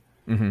reality.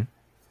 Mm-hmm.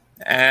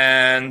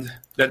 And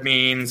that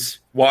means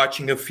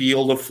watching a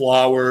field of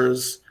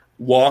flowers,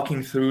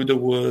 walking through the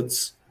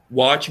woods,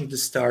 watching the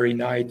starry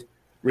night,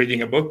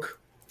 reading a book,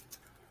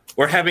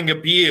 or having a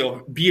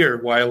beer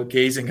while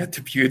gazing at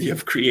the beauty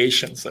of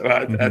creation, so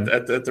at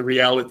the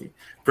reality,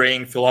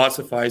 praying,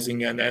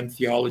 philosophizing, and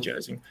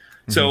theologizing.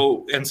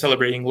 So, and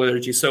celebrating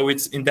liturgy. So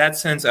it's, in that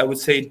sense, I would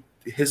say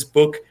his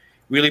book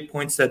really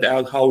points that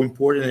out, how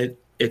important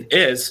it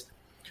is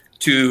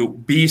to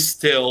be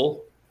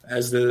still,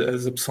 as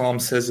the psalm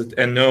says it,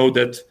 and know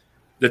that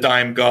I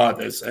am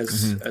God, as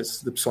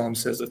the psalm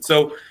says it.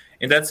 So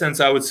in that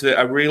sense, I would say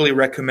I really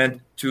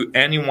recommend to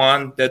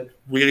anyone that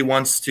really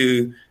wants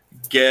to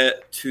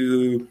get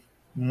to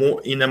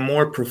more, in a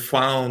more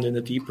profound and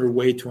a deeper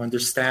way, to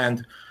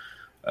understand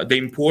the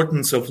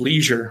importance of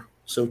leisure.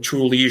 So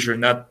true leisure,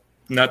 not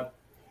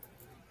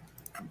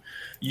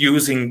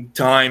using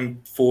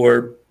time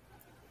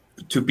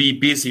to be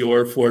busy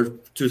or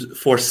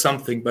for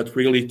something, but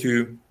really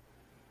to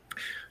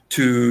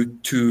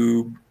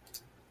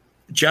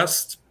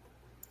just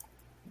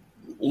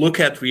look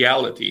at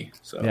reality.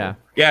 So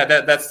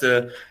that's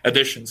the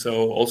addition.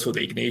 So also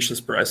the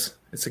Ignatius Press.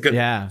 It's a good.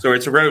 So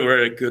it's a very,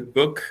 very good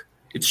book.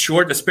 It's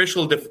short,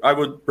 especially I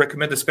would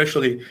recommend,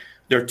 especially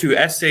there are 2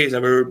 essays. I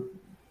would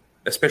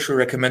especially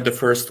recommend the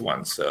first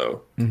one.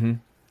 So. Mm-hmm.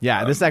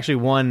 Yeah, this is actually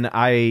one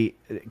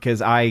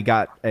because I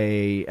got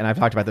and I've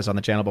talked about this on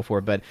the channel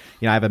before, but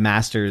I have a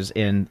master's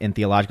in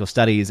theological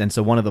studies, and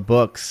so one of the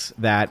books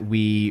that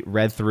we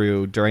read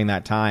through during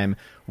that time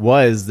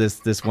was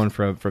this one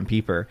from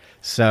Pieper.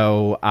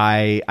 So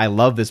I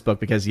love this book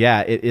because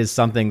it is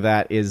something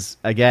that is,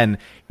 again,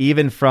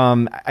 even if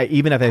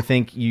I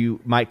think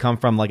you might come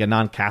from like a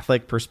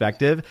non-Catholic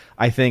perspective,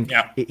 I think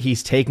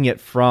he's taking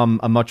it from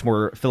a much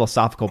more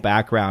philosophical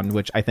background,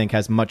 which I think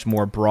has much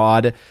more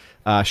broad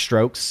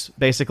strokes,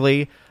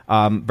 basically,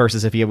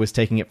 versus if he was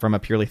taking it from a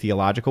purely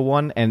theological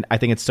one. And I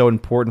think it's so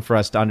important for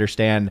us to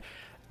understand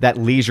that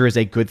leisure is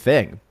a good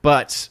thing,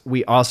 but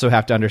we also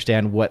have to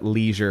understand what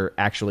leisure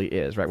actually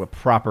is, right? What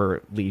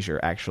proper leisure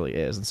actually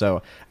is. And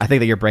so I think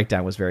that your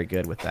breakdown was very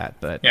good with that.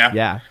 But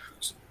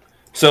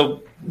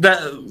so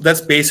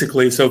that's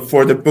basically, so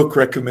for the book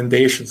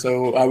recommendation.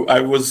 So I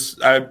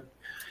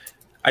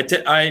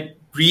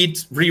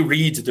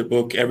reread the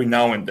book every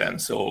now and then.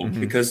 So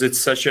because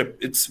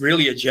it's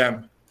really a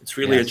gem. It's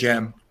really a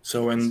gem.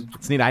 So, and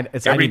it's neat. I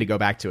need to go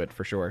back to it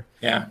for sure.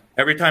 Yeah.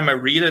 Every time I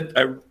read it,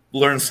 I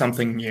learn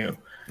something new.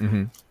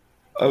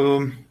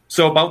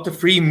 So about the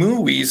 3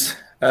 movies,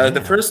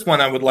 the first one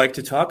I would like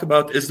to talk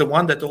about is the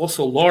one that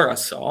also Laura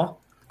saw,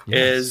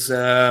 is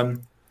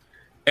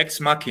Ex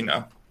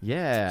Machina.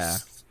 Yeah.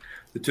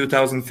 The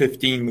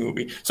 2015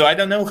 movie. So I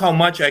don't know how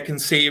much I can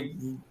say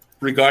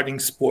regarding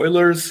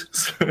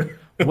spoilers.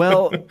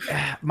 Well,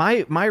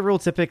 my rule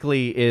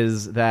typically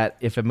is that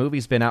if a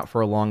movie's been out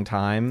for a long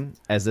time,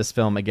 as this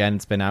film, again,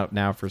 it's been out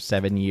now for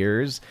 7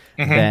 years,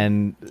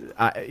 then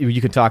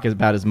you can talk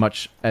about as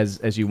much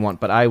as you want,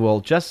 but I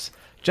will just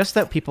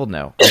that people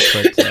know.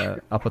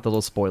 I'll put the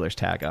little spoilers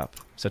tag up.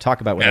 So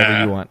talk about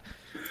whatever you want.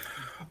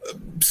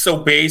 So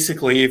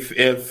basically,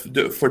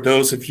 if for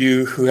those of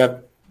you who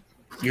have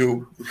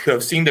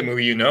seen the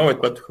movie, you know it,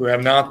 but who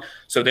have not,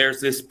 so there's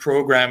this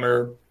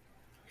programmer.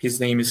 His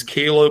name is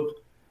Caleb,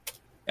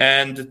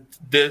 and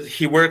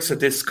he works at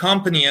this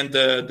company. And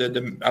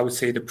the I would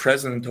say the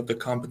president of the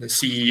company, the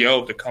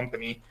CEO of the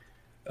company,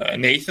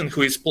 Nathan,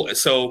 who is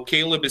so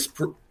Caleb is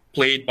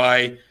played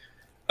by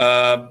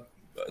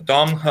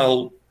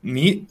Domhnall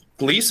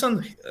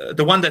Gleeson,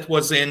 the one that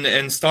was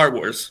in Star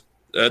Wars.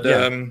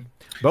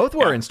 Both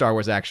were in Star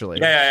Wars, actually.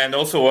 Yeah, and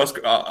also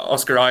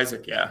Oscar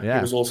Isaac. Yeah,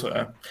 he was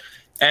also.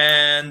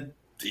 And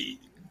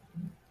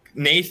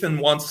Nathan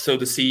the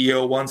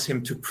CEO wants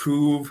him to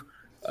prove.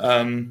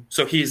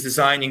 So he's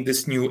designing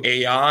this new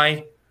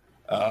AI,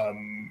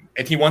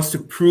 and he wants to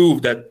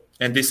prove that.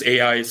 And this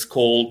AI is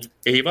called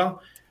Ava.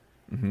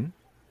 And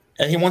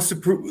he wants to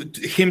prove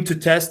him to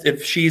test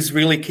if she's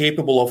really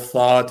capable of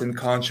thought and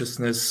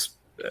consciousness,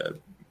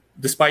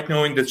 despite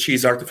knowing that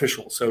she's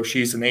artificial. So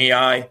she's an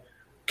AI.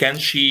 Can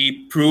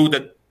she prove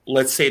that,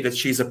 let's say, that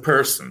she's a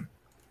person?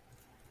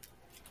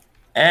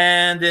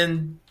 And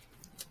then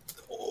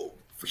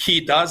he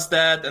does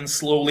that, and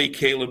slowly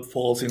Caleb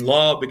falls in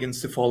love,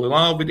 begins to fall in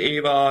love with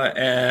Ava,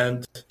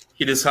 and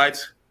he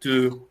decides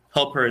to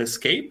help her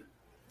escape.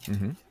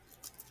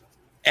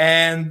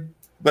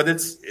 But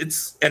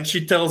and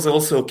she tells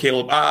also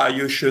Caleb,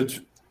 you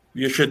should,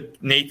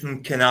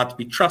 Nathan cannot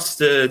be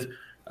trusted,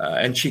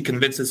 and she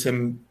convinces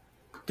him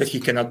that he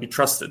cannot be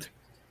trusted.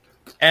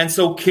 And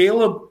so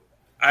Caleb,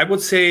 I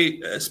would say,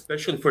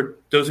 especially for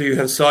those of you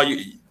who saw,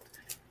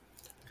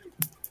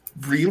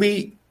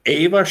 really,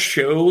 Ava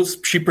shows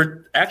she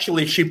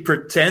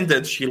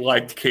pretended she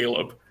liked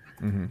Caleb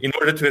in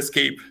order to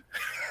escape.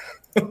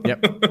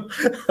 Yep.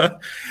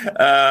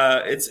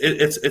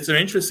 It's an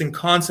interesting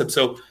concept.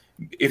 So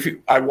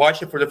I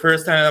watched it for the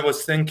first time, I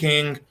was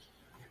thinking,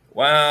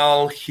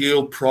 well,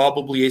 he'll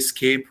probably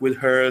escape with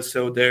her.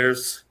 So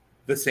there's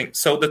the thing.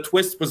 So the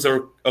twist was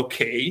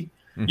okay.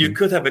 You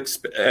could have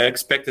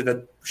expected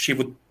that she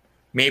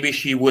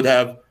would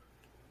have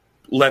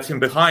left him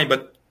behind,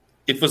 but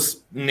it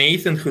was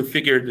Nathan who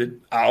figured it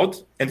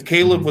out, and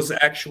Caleb was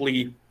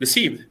actually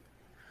deceived.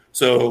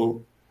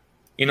 So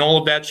in all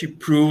of that, she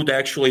proved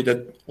actually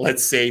that,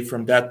 let's say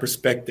from that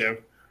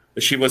perspective,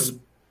 that she was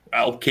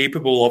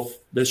capable of,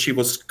 that she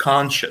was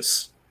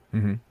conscious.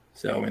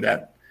 So in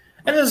that,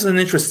 and it's an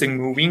interesting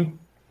movie.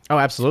 Oh,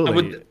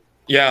 absolutely.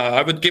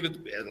 I would give it,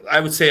 I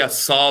would say a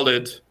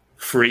solid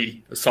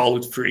 3.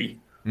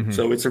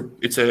 So it's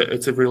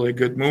a really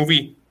good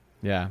movie.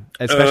 Yeah,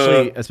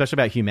 especially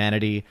about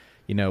humanity.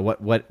 You know,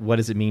 what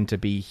does it mean to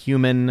be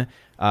human?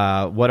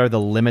 What are the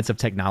limits of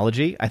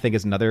technology? I think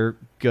is another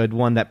good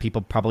one that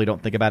people probably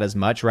don't think about as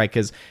much, right?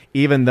 Because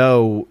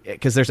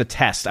there's a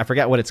test. I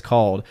forget what it's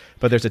called,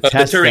 but there's a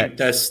test.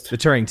 The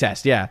Turing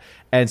test, yeah.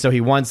 And so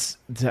he wants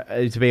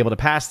to be able to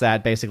pass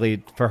that,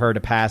 basically for her to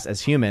pass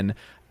as human.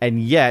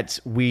 And yet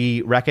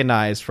we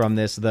recognize from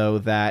this, though,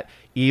 that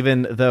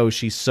even though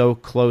she's so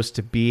close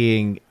to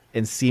being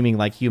and seeming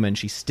like human,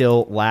 she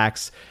still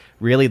lacks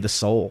really the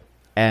soul.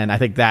 And I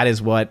think that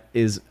is what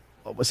is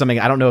something,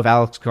 I don't know if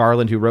Alex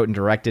Garland, who wrote and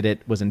directed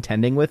it, was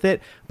intending with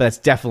it, but that's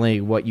definitely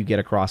what you get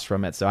across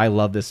from it. So I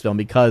love this film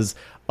because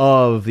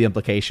of the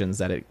implications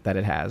that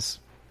it has.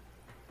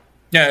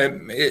 Yeah,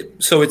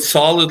 so it's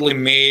solidly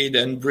made,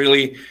 and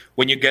really,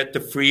 when you get the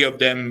 3 of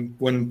them,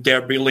 when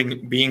they're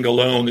being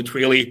alone, it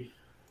really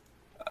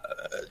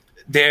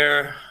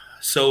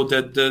so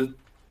that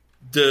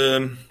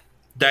the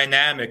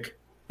dynamic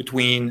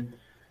between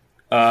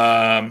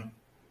the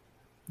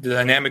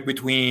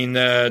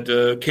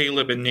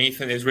Caleb and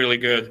Nathan is really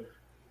good.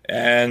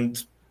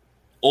 And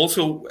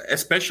also,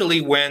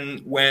 especially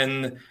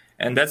when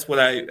and that's what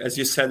as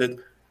you said it,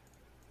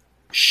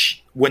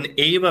 when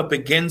Ava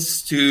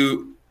begins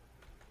to,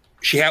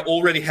 she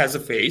already has a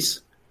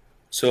face.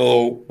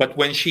 So, but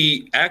when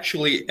she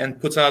actually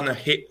puts on a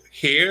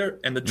hair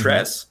and the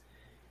dress,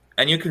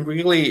 and you can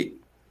really,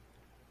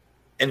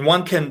 and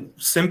one can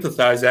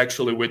sympathize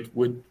actually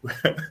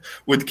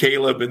with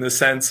Caleb in the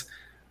sense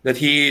that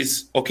he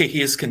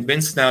is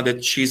convinced now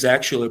that she's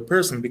actually a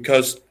person,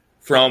 because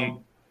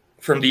from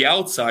the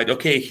outside,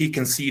 he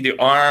can see the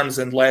arms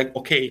and leg.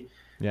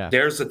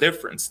 There's a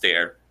difference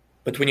there.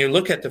 But when you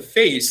look at the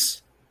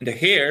face and the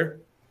hair,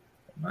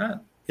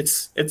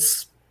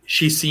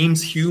 she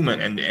seems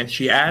human, and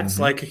she acts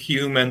like a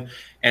human,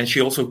 and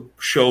she also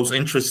shows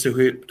interest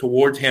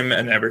toward him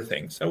and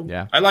everything. So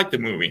I like the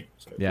movie.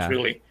 So it's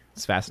really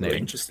It's fascinating.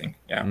 Really interesting.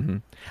 Yeah. Mm-hmm.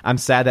 I'm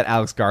sad that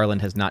Alex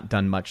Garland has not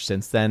done much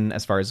since then,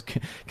 as far as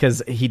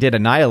because he did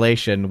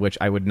Annihilation, which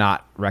I would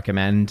not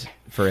recommend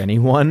for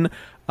anyone.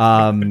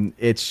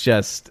 It's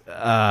just,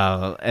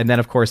 and then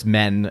of course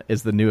Men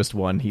is the newest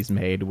one he's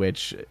made,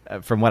 which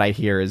from what I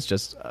hear is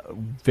just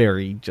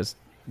very just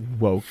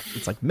woke.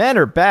 It's like men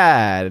are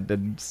bad,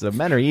 and so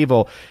men are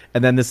evil.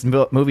 And then this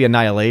movie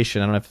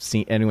Annihilation, I don't know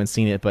if anyone's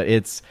seen it, but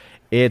it's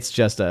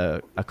just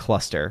a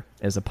cluster,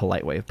 is a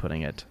polite way of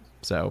putting it.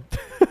 So,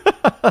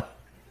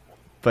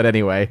 but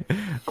anyway,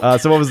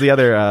 so what was the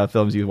other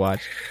films you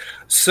watched?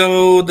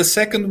 So the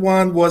second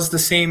one was the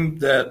same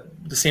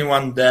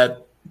one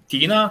that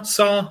Tina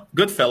saw,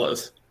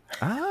 Goodfellas.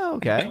 Oh,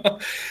 okay.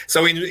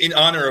 So in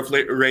honor of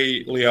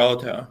Ray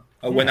Liotta,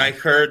 when I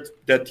heard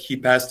that he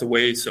passed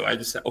away, so I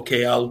just said,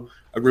 okay, I'll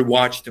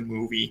rewatch the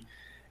movie,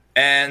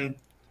 and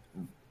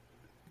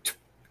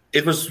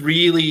it was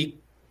really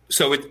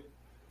so.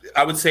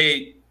 I would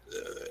say.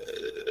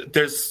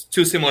 There's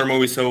two similar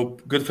movies, so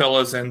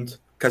Goodfellas and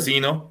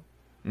Casino.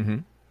 Mm-hmm.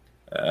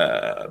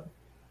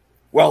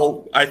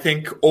 Well, I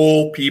think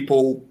all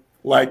people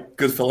like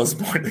Goodfellas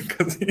more than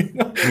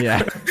Casino.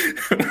 Yeah.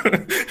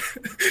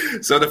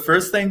 So the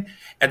first thing,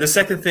 and the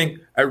second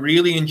thing, I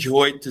really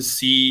enjoyed to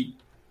see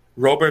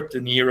Robert De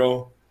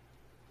Niro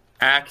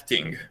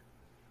acting,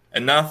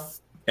 and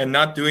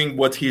not doing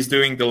what he's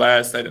doing the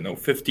last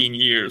 15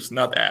 years,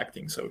 not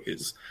acting. So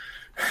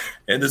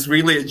and it's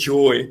really a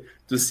joy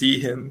to see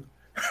him.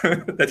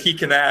 That he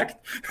can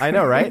act. I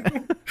know, right?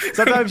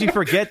 Sometimes you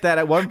forget that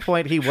at one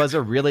point he was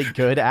a really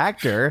good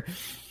actor,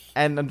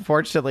 and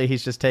unfortunately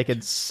he's just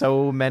taken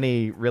so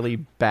many really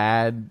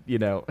bad,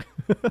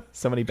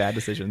 so many bad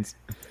decisions.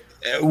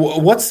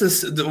 What's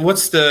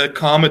the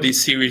comedy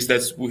series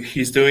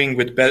he's doing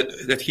with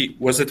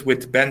was it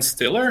with Ben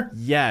Stiller?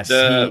 Yes.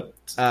 It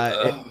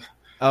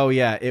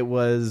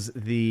was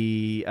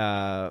the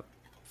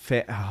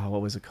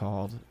what was it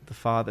called? The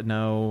Father?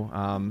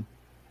 No.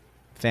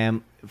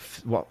 It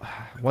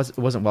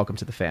wasn't Welcome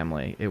to the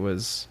Family. It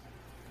was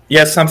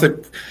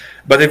something,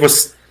 but it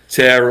was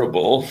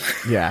terrible.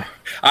 Yeah.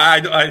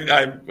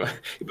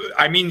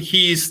 I mean,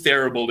 he's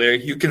terrible there.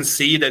 You can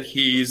see that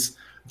he's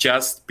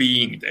just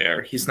being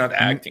there. He's not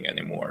acting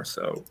anymore.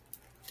 So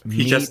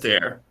he's just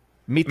there.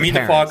 Meet the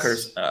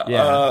Fockers.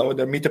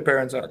 Meet the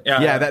Parents.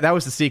 That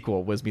was the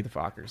sequel. Was Meet the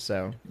Fockers.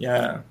 So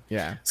yeah.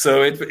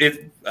 So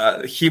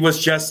he was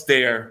just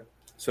there.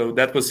 So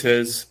that was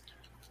his,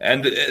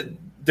 and.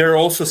 There are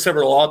also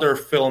several other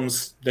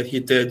films that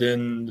he did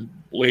in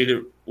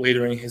later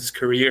in his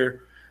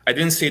career. I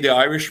didn't see The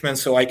Irishman,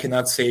 so I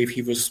cannot say if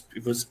he was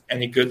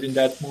any good in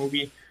that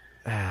movie.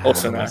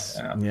 Also not.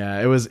 Yeah,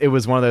 it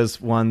was one of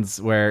those ones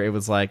where it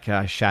was like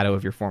a shadow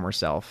of your former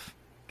self,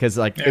 because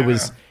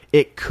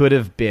it could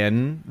have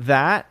been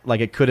that, like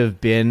it could have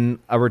been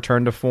a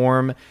return to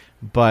form,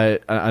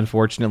 but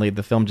unfortunately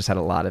the film just had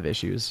a lot of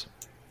issues.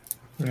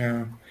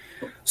 Yeah.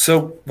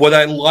 So what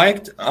I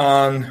liked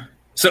on.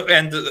 So,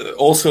 and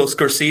also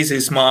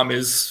Scorsese's mom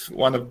is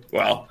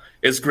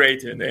is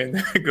great in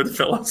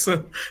Goodfellas.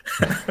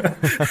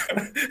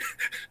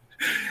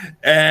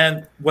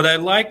 And what I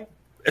like,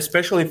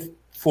 especially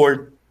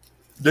for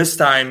this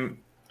time,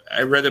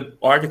 I read an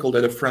article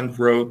that a friend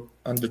wrote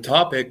on the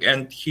topic,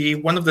 and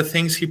one of the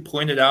things he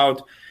pointed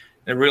out,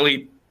 and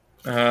really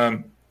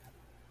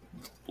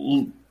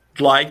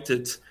liked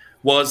it,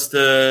 was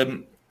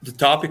the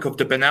topic of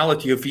the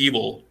banality of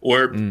evil,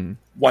 or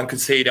one could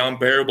say the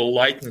unbearable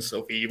lightness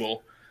of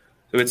evil.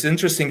 So it's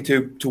interesting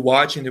to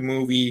watch in the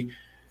movie.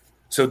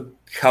 So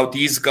how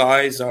these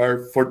guys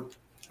are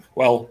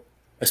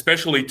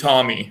especially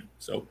Tommy.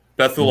 So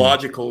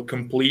pathological,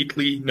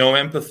 completely, no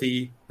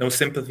empathy, no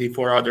sympathy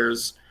for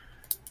others.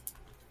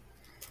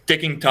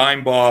 Taking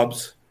time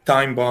bombs,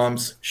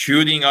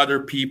 shooting other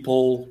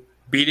people,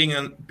 beating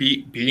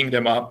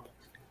them up,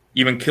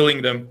 even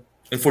killing them,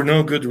 and for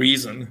no good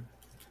reason.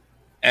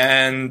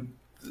 And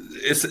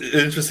it's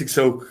interesting.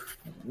 So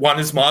one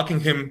is mocking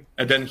him,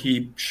 and then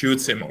he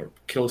shoots him or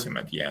kills him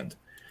at the end.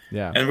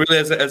 Yeah. And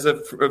really,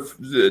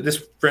 this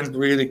friend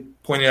really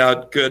pointed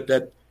out good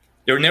that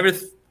they're never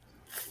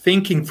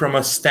thinking from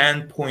a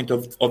standpoint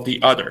of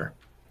the other,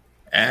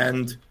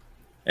 and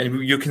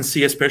you can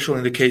see, especially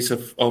in the case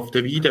of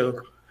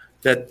DeVito,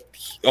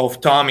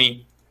 of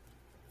Tommy,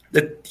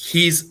 that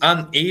he's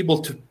unable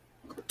to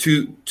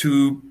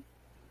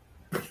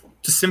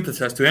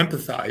sympathize, to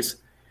empathize.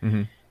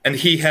 Mm-hmm. And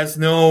he has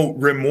no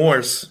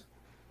remorse.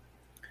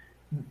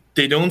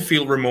 They don't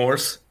feel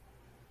remorse,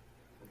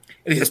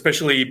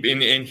 especially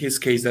in his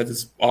case, that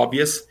is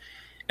obvious.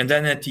 And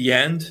then at the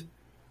end,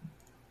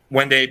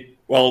 when they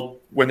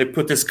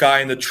put this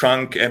guy in the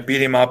trunk and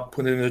beat him up,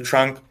 put him in the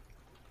trunk,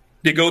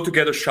 they go to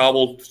get a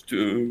shovel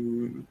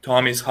to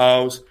Tommy's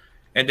house,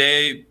 and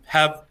they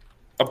have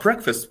a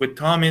breakfast with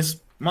Tommy's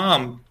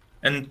mom,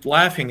 and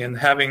laughing and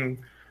having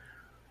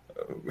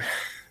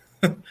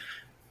and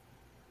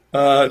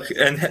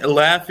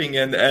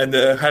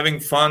having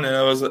fun.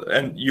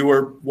 And you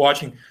were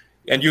watching,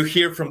 and you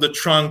hear from the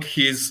trunk,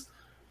 he's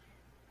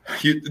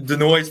the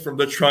noise from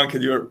the trunk,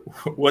 and you're,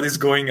 what is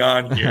going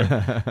on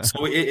here?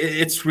 So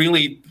it's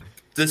really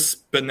this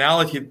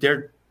banality.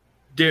 They're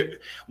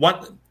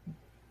one.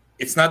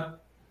 It's not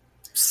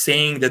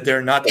saying that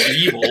they're not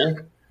evil,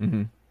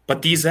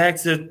 but these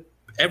acts are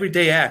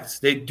everyday acts.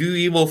 They do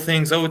evil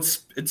things. Oh,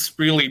 it's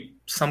really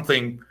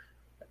something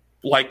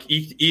like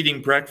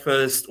eating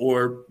breakfast,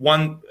 or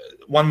one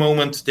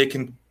moment they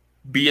can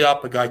beat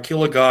up a guy,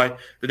 kill a guy.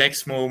 The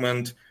next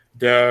moment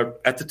they're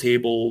at the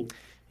table,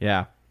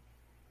 and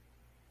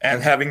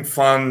having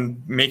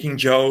fun, making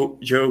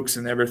jokes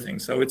and everything.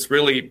 So it's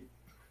really,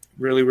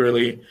 really,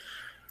 really.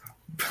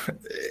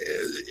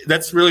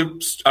 That's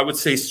really, I would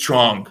say,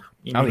 strong.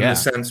 In a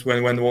sense,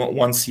 when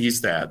one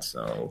sees that.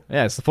 So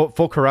it's the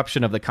full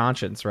corruption of the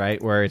conscience, right?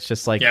 Where it's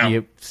just like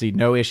you see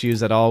no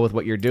issues at all with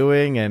what you're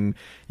doing, and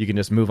you can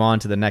just move on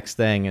to the next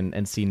thing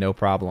and see no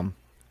problem.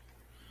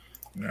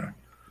 Yeah.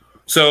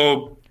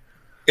 So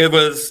it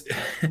was,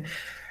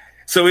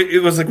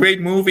 it was a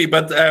great movie,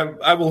 but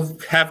I will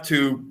have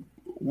to,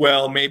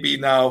 maybe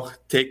now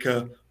take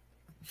a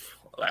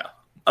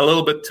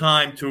little bit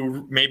time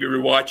to maybe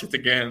rewatch it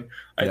again.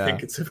 I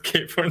think it's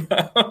okay for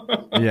now.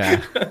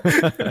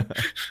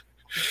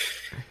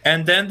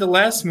 And then the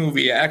last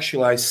movie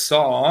actually I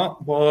saw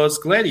was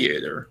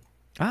Gladiator.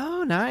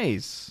 Oh,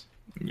 nice.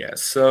 Yeah,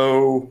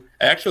 so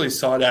I actually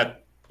saw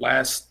that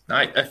last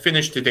night. I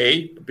finished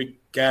today,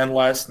 began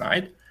last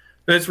night.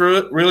 But it's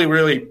really,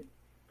 really,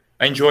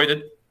 I enjoyed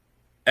it.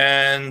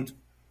 And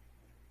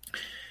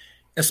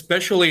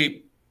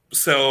especially,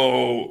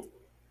 so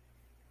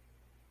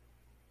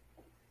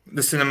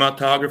the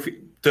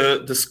cinematography,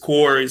 the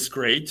score is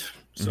great.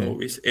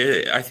 So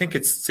I think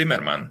it's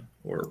Zimmerman,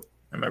 or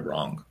am I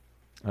wrong?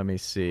 Let me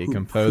see.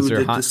 Composer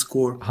who did the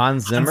score?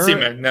 Hans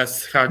Zimmer.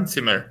 That's Hans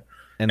Zimmer.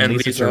 And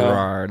Lisa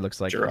Gerrard looks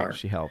like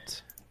she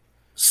helped.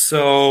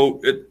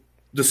 So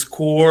the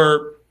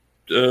score,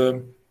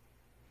 the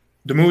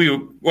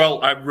movie.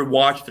 Well, I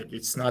rewatched it.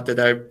 It's not that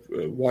I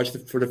watched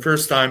it for the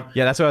first time.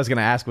 Yeah, that's what I was going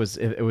to ask. Was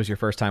if it was your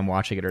first time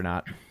watching it or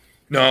not?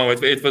 No,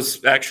 it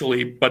was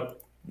actually, but.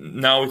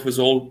 Now it was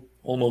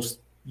almost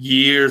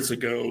years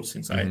ago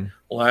since I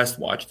last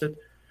watched it.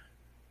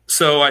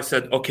 So I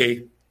said,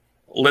 okay,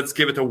 let's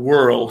give it a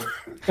whirl.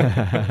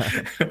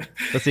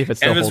 Let's see if it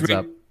still holds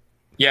up.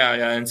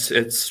 Yeah,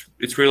 it's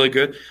really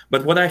good.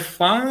 But what I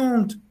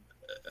found,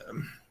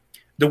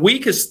 the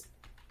weakest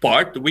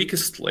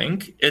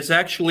link is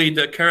actually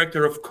the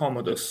character of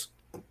Commodus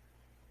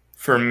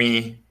for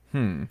me.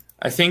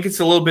 I think it's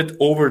a little bit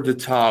over the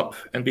top,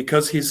 and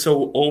because he's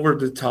so over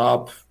the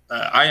top,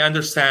 I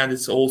understand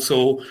it's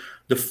also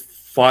the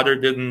father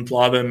didn't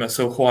love him,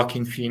 so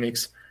Joaquin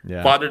Phoenix.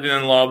 Father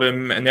didn't love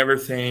him and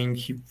everything.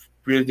 He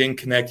really didn't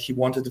connect. He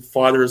wanted the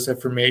father's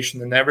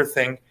affirmation and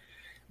everything.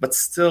 But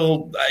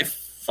still, I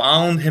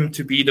found him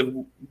to be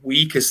the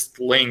weakest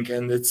link,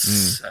 and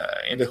it's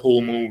in the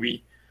whole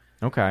movie.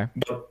 Okay.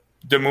 But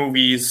the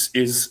movie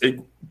is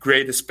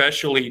great,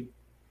 especially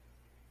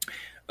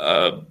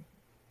the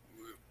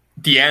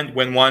end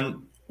when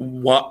one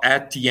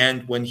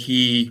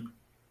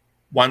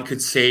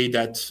could say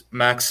that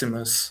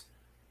Maximus,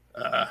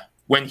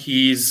 when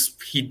he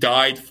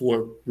died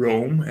for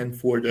Rome and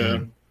for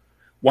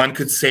one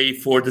could say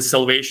for the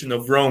salvation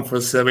of Rome, for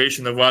the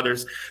salvation of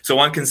others. So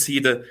one can see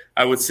the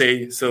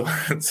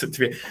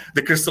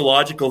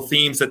Christological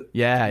themes that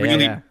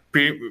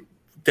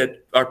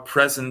that are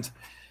present.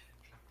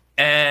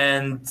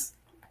 And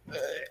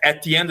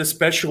at the end,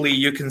 especially,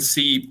 you can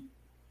see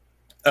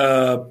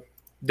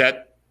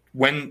that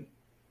when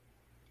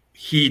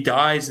he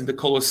dies in the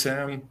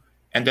Colosseum,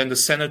 and then the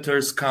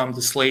senators come,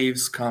 the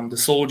slaves come, the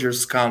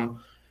soldiers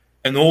come,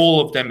 and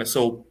all of them,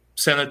 so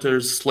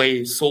senators,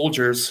 slaves,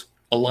 soldiers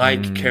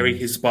alike carry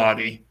his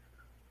body.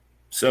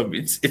 So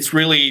it's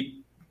really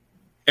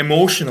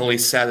emotionally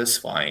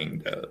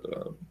satisfying.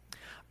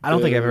 I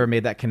don't think I've ever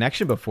made that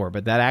connection before,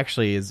 but that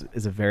actually is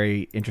a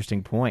very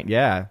interesting point.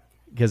 Yeah,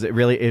 because it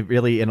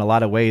really in a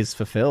lot of ways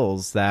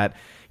fulfills that,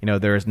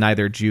 there is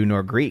neither Jew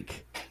nor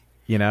Greek,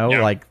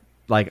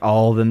 like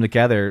all of them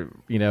together,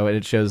 and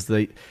it shows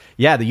the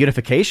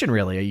unification,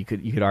 really, you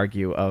could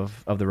argue,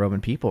 of the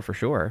Roman people, for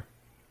sure.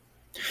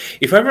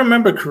 If I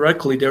remember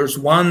correctly, there's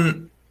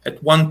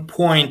at one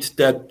point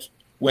that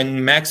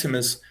when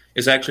Maximus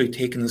is actually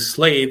taken as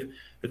slave,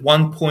 at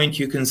one point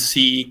you can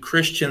see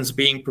Christians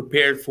being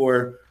prepared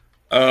for,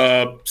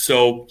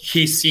 so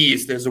he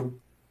sees there's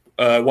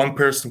one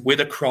person with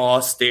a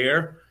cross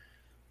there,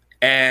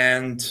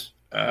 and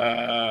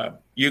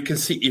you can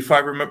see,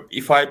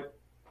 if I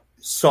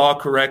saw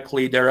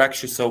correctly, they're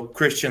actually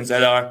Christians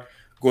that are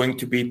going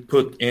to be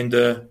put in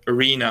the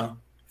arena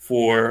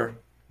for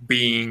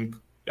being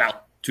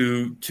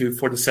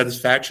for the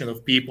satisfaction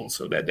of people,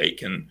 so that they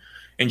can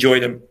enjoy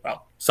them,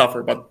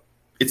 suffer. But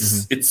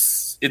it's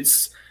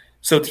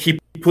so he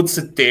puts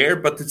it there,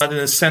 but it's not in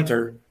the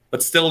center.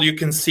 But still, you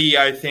can see,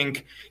 I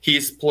think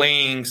he's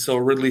playing. So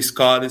Ridley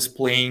Scott is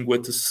playing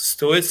with the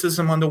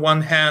Stoicism on the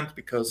one hand,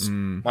 because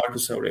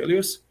Marcus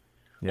Aurelius.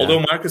 Yeah.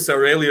 Although Marcus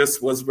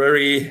Aurelius was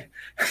very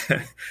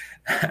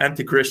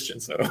anti-Christian.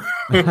 So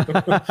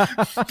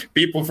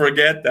people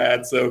forget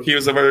that. So he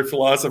was a very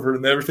philosopher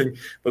and everything,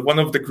 but one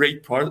of the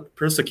great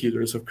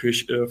persecutors of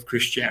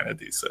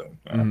Christianity. So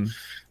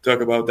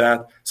talk about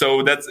that.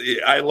 So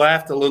I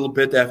laughed a little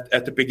bit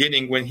at the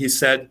beginning when he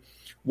said,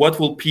 "What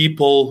will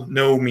people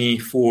know me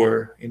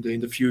for in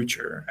the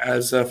future?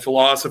 As a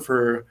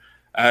philosopher,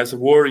 as a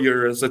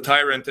warrior, as a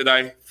tyrant?" And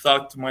I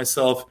thought to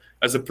myself,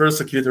 as a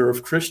persecutor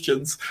of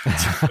Christians.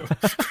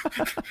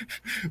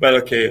 But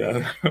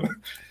okay,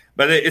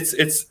 but it's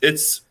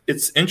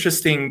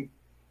interesting.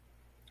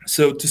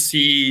 So to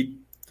see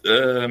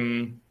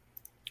that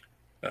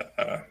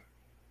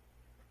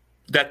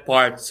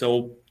part,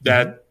 so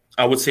that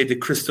I would say the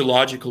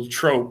Christological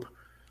trope,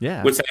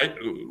 which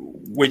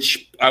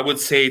I would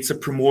say it's a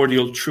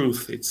primordial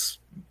truth.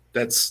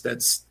 That's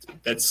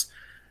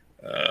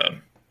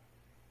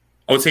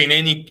I would say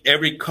in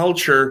every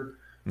culture.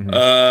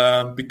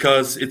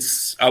 Because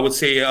it's, I would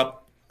say,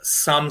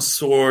 some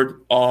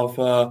sort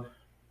of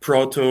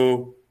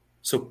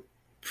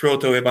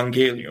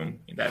proto-evangelium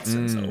in that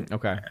sense. So,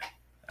 okay.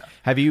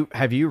 Have you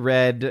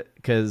read?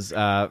 Because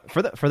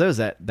for those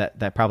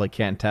that probably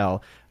can't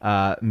tell,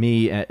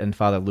 me and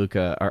Father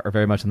Luca are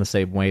very much on the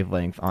same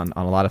wavelength on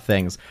a lot of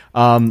things,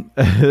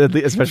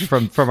 especially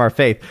from our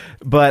faith.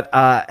 But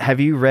have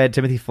you read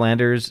Timothy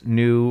Flanders'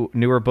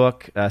 newer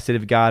book, City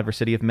of God versus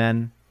City of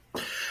Men?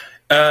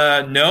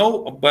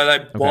 No, but I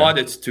bought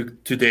it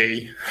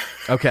today.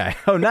 Okay.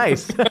 Oh,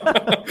 nice.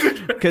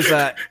 Because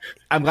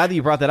I'm glad that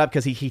you brought that up,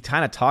 because he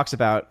kind of talks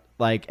about,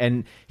 like,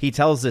 and he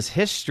tells this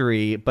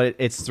history, but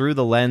it's through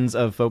the lens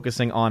of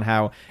focusing on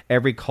how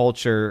every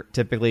culture,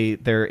 typically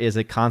there is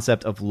a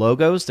concept of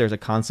logos, there's a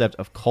concept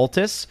of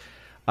cultus,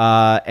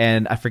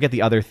 and I forget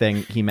the other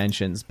thing he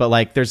mentions, but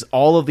like there's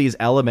all of these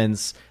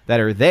elements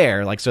that are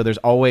there. Like, so there's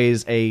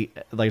always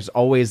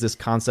this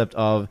concept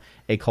of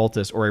a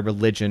cultus or a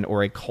religion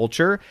or a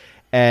culture.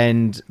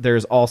 And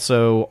there's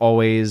also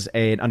always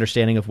an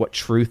understanding of what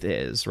truth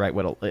is, right?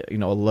 What a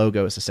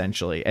logos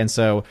essentially. And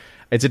so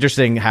it's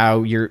interesting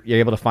how you're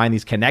able to find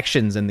these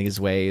connections in these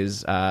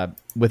ways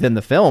within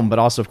the film, but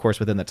also of course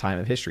within the time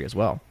of history as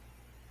well.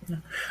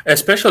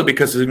 Especially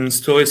because in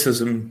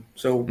Stoicism,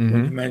 so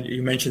when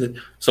you mentioned it,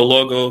 so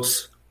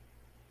logos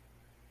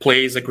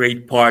plays a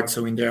great part.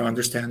 So in their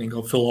understanding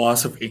of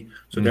philosophy,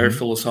 so their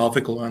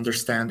philosophical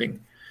understanding.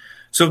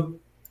 So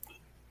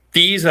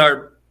these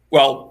are,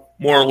 well,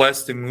 more or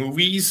less the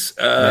movies.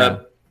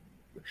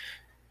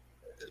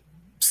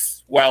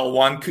 Well,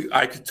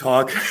 I could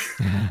talk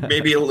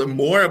maybe a little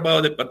more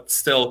about it, but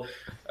still,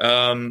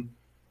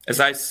 as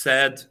I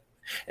said,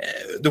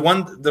 the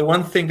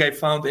one thing I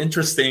found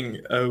interesting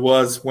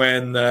was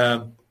when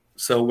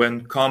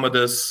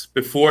Commodus,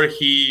 before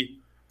he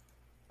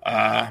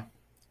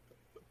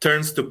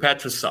turns to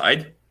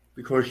patricide,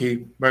 before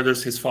he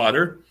murders his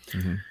father,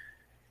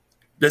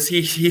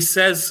 he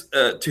says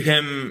to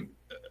him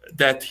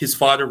that his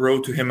father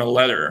wrote to him a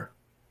letter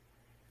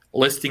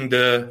listing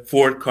the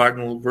 4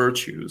 cardinal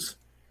virtues.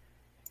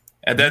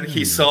 And then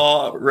he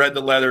read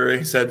the letter, and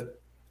he said,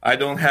 "I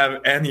don't have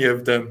any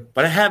of them,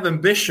 but I have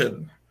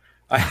ambition.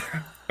 I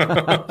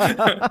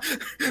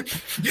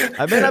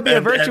may not be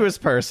a virtuous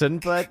person,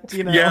 but,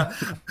 Yeah,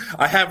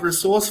 I have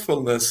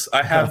resourcefulness.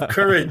 I have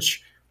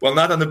courage. Well,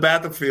 not on the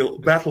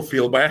battlefield,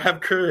 but I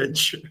have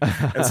courage."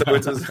 And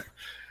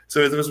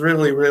so it was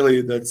really,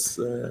 really, that's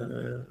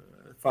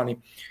funny.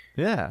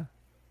 Yeah.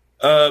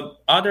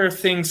 Other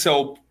things,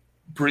 so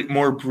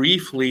more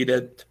briefly,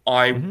 that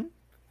I'm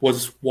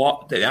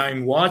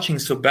watching.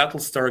 So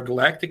Battlestar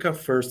Galactica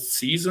first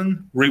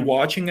season,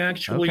 rewatching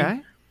actually.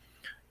 Okay.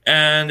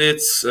 And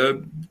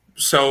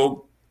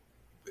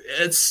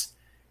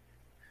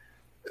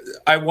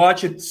I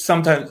watch it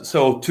sometimes,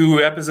 so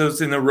 2 episodes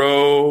in a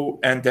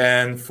row, and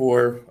then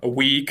for a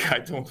week I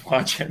don't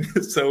watch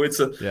it. So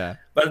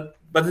but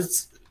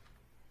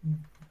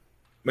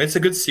it's a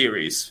good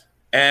series,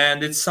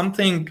 and it's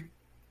something.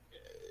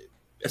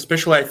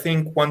 Especially, I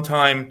think one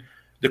time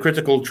the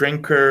Critical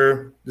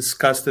Drinker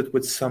discussed it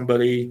with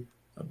somebody,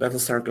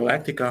 Battlestar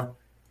Galactica,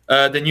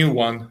 the new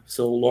one.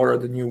 So Laura,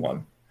 the new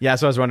one. Yeah,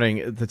 so I was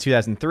wondering, the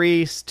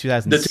 2003,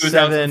 2007? The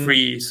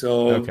 2003,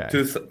 so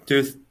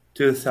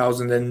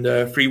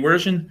 2003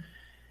 version.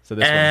 So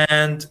this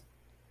one.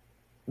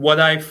 What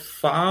I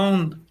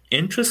found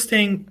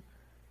interesting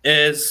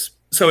is,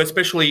 so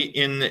especially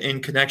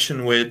in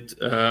connection with,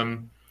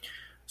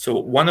 so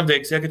one of the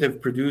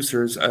executive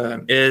producers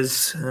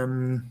is, I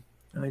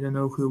don't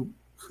know who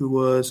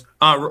was,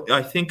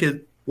 I think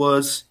it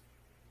was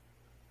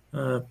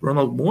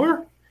Ronald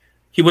Moore.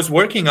 He was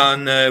working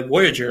on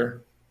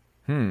Voyager.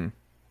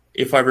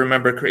 If I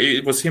remember correctly,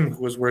 it was him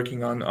who was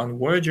working on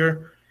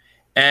Voyager.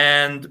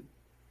 And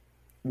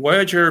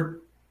Voyager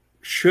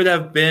should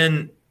have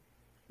been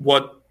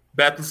what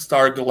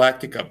Battlestar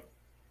Galactica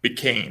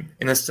became,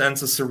 in a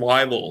sense, a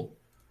survival.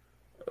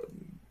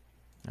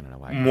 I don't know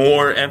why.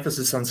 More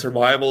emphasis on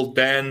survival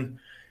than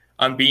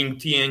on being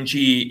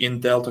TNG in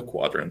Delta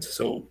Quadrant.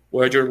 So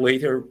Voyager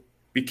later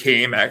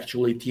became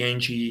actually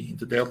TNG in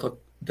the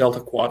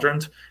Delta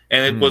Quadrant,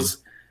 and it was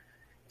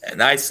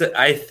And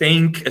I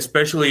think,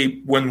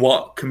 especially when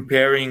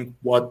comparing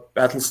what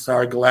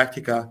Battlestar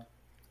Galactica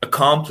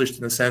accomplished,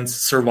 in a sense,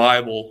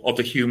 survival of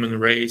the human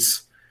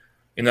race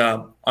in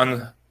an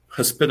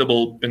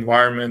unhospitable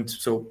environment.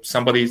 So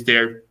somebody's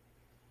there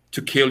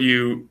to kill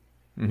you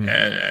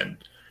and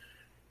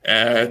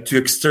to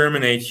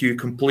exterminate you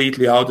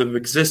completely out of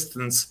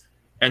existence,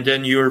 and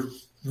then you're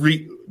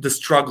the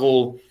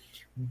struggle,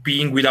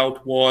 being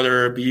without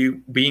water,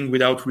 being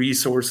without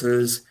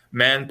resources,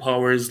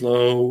 manpower is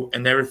low,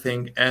 and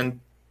everything. And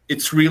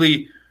it's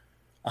really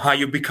how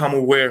you become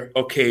aware,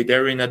 okay,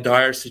 they're in a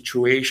dire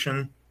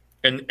situation,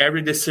 and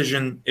every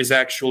decision is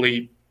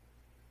actually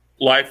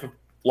life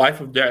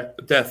of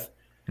death.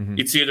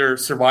 It's either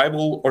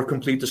survival or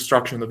complete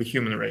destruction of the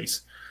human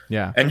race.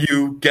 Yeah. And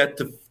you get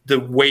the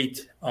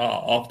weight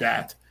of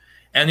that.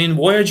 And in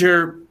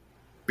Voyager,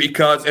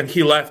 and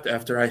he left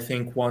after, I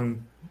think,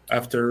 one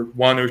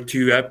or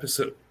two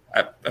episodes,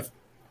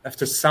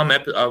 after some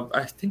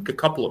I think a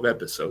couple of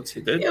episodes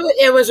he did.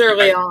 It was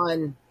early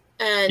on.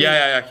 And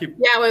yeah.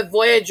 With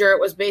Voyager, it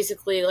was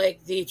basically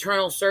like the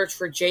eternal search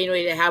for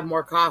Janeway to have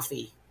more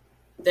coffee.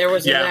 There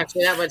wasn't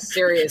actually that much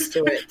serious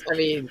to it. I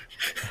mean,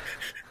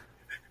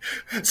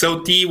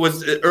 so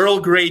Earl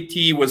Grey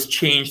tea was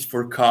changed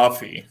for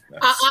coffee.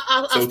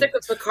 I'll stick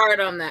with Picard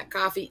on that.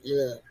 Coffee.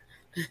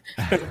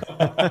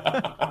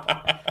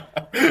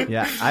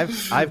 Yeah,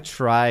 I've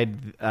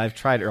tried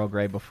Earl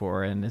Grey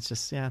before, and it's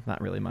just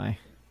not really my.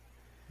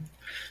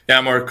 Yeah,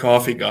 I'm a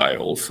coffee guy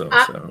also.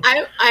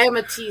 I am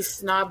a tea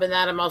snob, and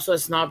that I'm also a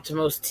snob to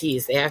most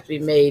teas. They have to be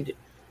made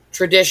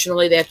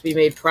traditionally. They have to be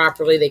made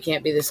properly. They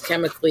can't be this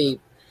chemically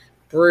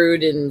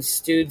brewed and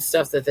stewed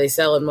stuff that they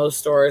sell in most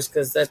stores,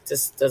 because that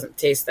just doesn't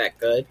taste that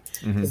good.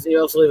 Because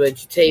mostly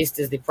what you taste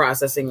is the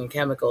processing and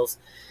chemicals.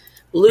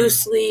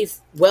 Loose leaf,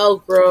 well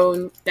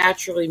grown,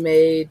 naturally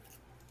made.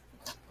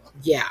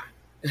 Yeah.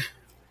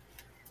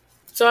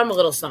 So I'm a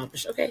little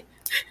snobbish. Okay.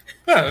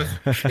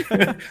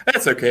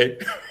 That's okay.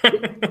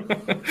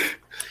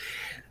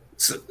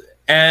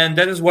 And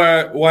that is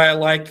why I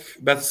like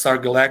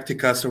Battlestar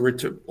Galactica. So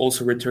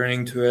also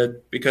returning to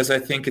it, because I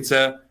think it's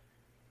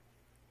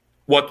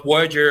what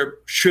Voyager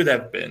should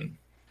have been.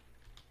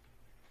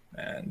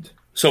 And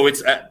so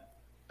it's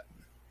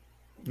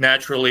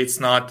naturally it's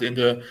not in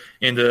the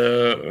in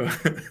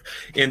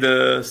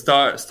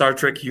the Star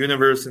Trek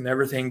universe and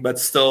everything, but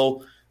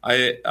still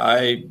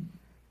I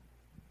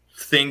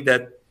think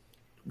that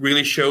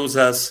really shows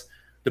us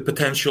the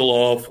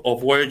potential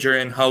of Voyager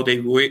and how they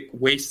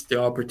waste the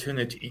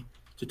opportunity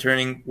to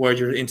turning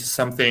Voyager into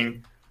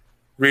something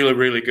really,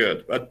 really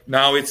good. But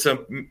now it's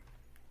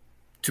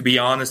to be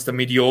honest, a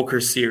mediocre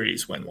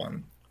series when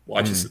one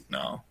watches it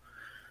now.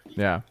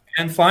 Yeah.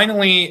 And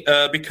finally,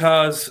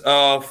 because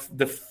of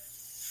the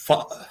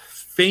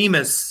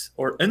famous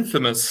or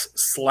infamous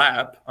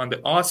slap on the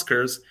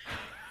Oscars,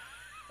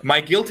 my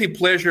guilty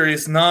pleasure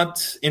is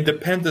not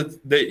Independence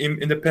Day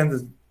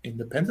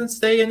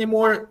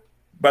anymore,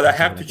 but I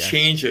have to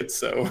change it.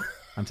 So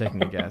I'm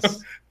taking a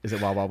guess. Is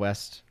it Wild Wild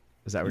West?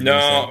 Is that what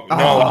No,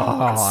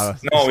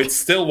 it's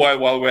still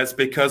Wild Wild West,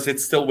 because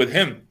it's still with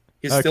him.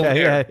 He's still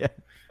there. Yeah.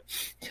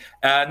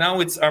 Now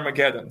it's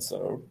Armageddon.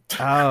 So.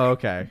 Oh,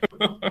 okay.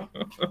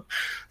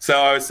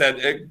 So I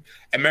said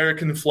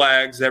American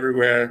flags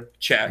everywhere.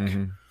 Check.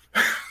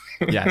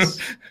 Yes.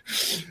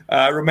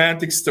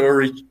 Romantic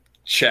story.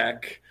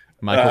 Check.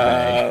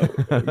 Michael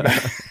Bay.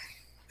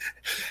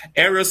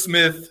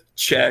 Aerosmith.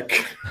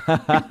 Check. The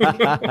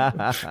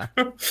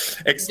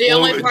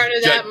only part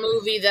of that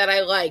movie that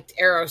I liked,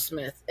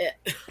 Aerosmith.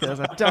 Because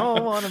I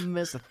don't want to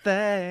miss a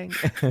thing.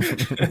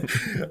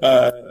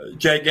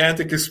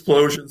 Gigantic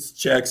explosions.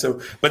 Check. So,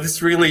 but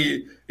it's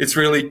really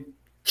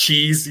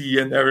cheesy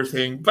and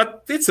everything,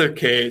 but it's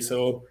okay.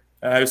 So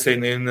I would say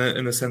in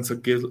a sense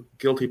of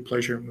guilty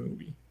pleasure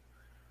movie.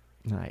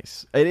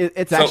 Nice.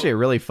 It's actually a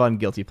really fun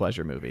guilty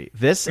pleasure movie.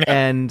 This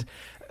and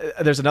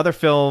there's another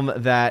film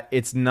that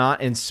it's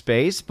not in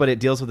space, but it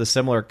deals with a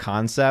similar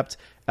concept.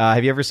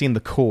 Have you ever seen The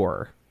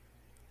Core?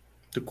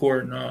 The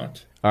Core,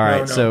 not. All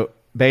right. No. So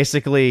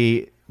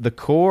basically, the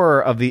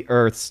core of the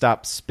Earth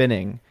stops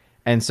spinning,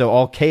 and so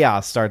all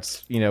chaos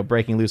starts,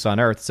 breaking loose on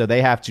Earth. So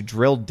they have to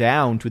drill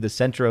down to the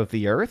center of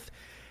the Earth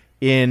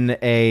in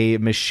a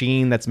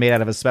machine that's made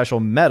out of a special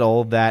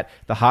metal that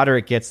the hotter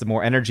it gets, the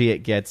more energy it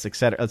gets,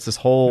 etc. It's this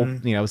whole,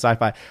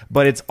 sci-fi,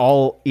 but it's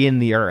all in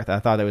the Earth. I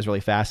thought that was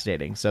really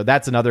fascinating. So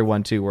that's another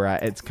one too, where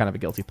it's kind of a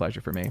guilty pleasure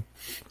for me.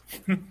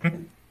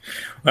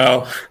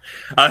 Well,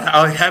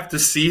 I'll have to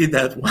see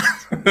that one.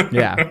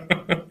 Yeah,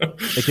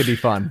 it could be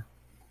fun.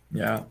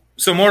 Yeah.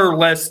 So more or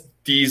less,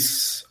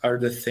 these are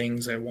the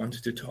things I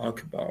wanted to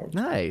talk about.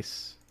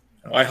 Nice.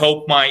 I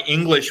hope my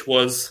English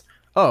was...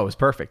 Oh, it was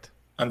perfect.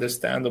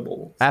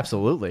 Understandable.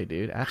 Absolutely,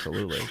 dude.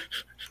 Absolutely.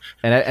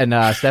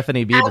 And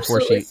Stephanie B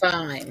absolutely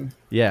fine.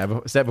 Yeah,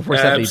 before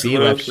Stephanie B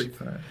left.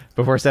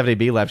 Before Stephanie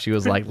B left, she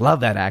was like,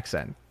 "Love that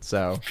accent."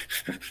 So,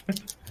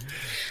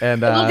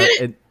 and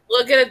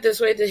look at it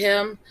this way to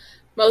him.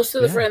 Most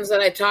of the friends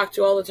that I talk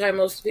to all the time,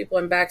 most of the people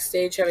I'm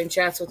backstage having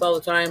chats with all the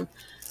time,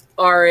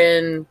 are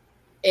in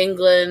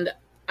England,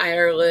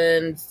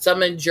 Ireland,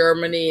 some in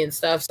Germany and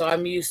stuff. So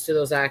I'm used to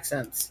those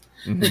accents.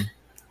 Mm-hmm.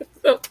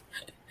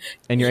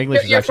 And your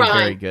English is actually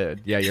very good.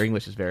 Yeah, your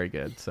English is very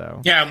good.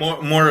 So yeah,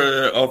 more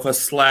of a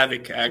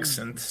Slavic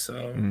accent.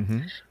 So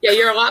yeah,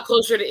 you're a lot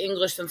closer to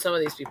English than some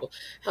of these people.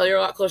 Hell, you're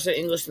a lot closer to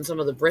English than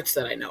some of the Brits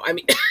that I know. I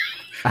mean,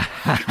 and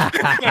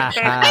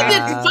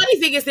the funny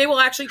thing is, they will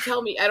actually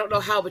tell me, I don't know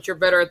how, but you're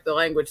better at the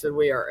language than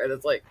we are, and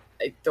it's like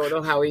I don't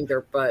know how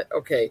either, but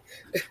okay.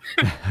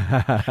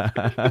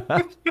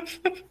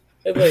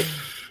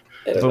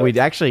 But we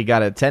actually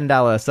got a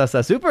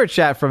 $10 super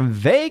chat from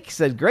Vake.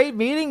 Said, great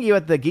meeting you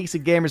at the Geeks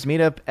and Gamers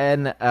meetup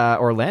in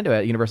Orlando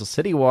at Universal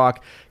City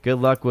Walk. Good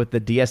luck with the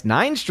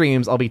DS9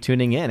 streams. I'll be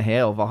tuning in.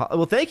 Hail.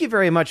 Well, thank you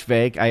very much,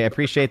 Vake. I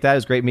appreciate that. It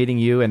was great meeting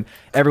you and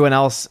everyone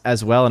else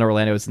as well in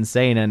Orlando. It's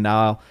insane. And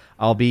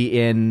I'll be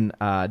in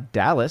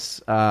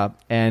Dallas.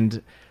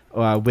 And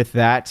with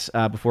that,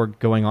 before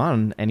going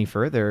on any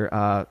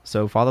further,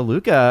 so Father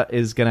Luca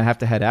is going to have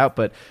to head out.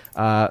 But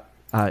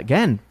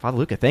again, Father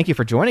Luca, thank you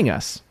for joining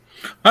us.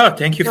 Oh,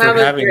 thank you for having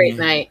me. Have a great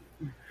night.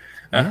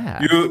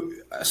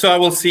 So I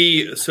will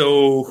see.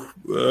 So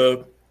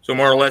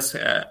more or less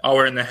an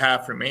hour and a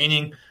half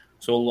remaining.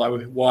 So I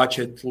will watch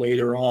it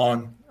later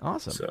on.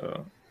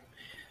 Awesome.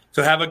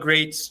 So have a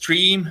great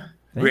stream,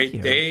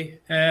 great day,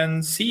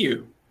 and see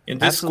you in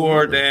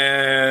Discord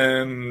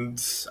and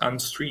on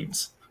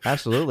streams.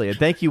 Absolutely. And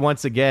thank you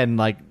once again,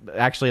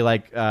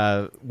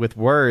 with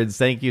words,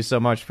 thank you so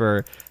much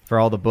for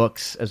all the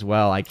books as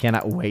well. I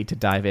cannot wait to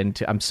dive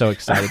into. I'm so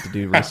excited to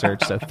do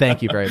research. So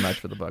thank you very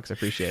much for the books. I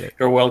appreciate it.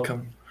 You're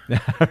welcome.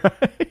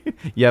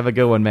 You have a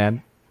good one,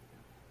 man.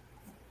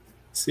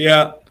 See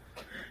ya.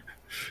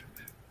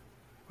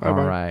 All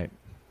right.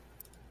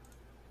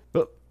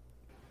 Oh.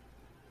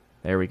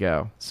 There we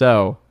go.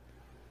 So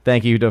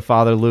thank you to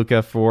Father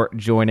Luca for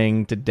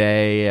joining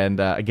today. And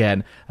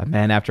again, a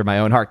man after my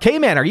own heart.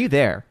 K-Man, are you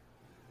there?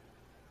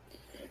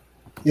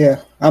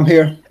 Yeah, I'm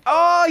here.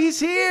 Oh, he's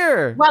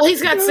here. Well,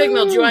 he's got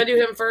signal. Do you want to do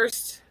him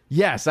first?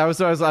 Yes, I was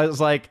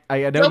like, I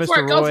know Mr.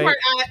 Roy. Go for it.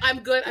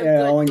 I'm good. I'm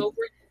good. Go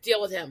for it. Deal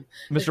with him.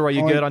 Mr. Roy,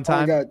 you good on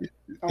time? I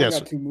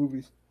got 2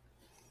 movies.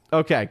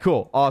 Okay,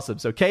 cool. Awesome.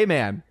 So,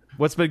 K-Man,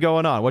 what's been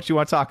going on? What you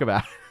want to talk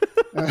about?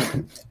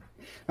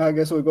 I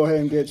guess we'll go ahead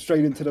and get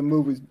straight into the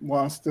movies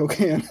while I still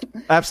can.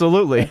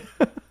 Absolutely.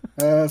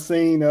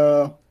 Seen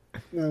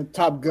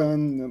Top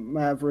Gun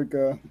Maverick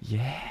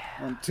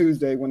on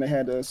Tuesday when they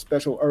had a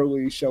special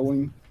early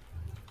showing.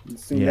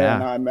 Seen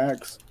that on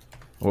IMAX.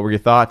 What were your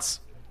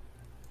thoughts?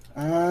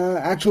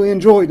 Actually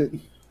enjoyed it.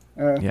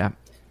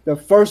 The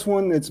first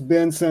one, it's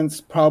been since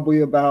probably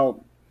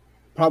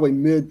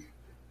mid-90s,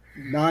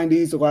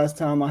 the last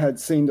time I had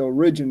seen the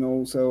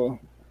original, so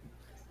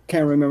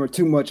can't remember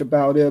too much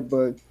about it,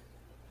 but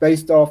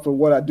based off of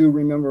what I do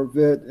remember of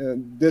it,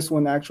 this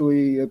one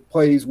actually it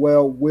plays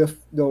well with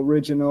the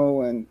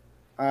original, and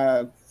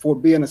for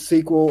being a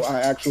sequel, I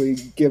actually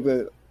give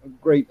it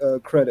great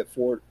credit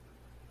for it.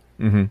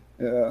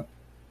 Mm-hmm.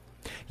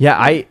 Yeah,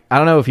 I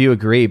don't know if you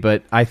agree,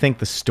 but I think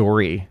the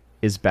story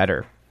is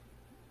better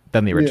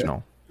than the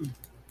original.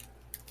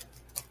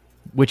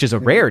 Which is a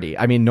rarity.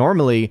 I mean,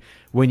 normally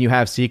when you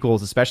have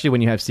sequels, especially when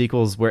you have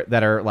sequels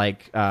that are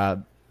like,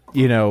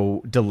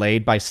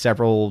 delayed by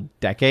several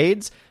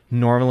decades,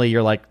 normally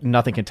you're like,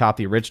 nothing can top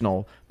the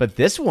original. But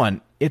this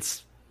one,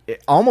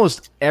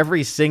 almost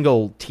every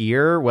single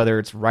tier, whether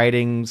it's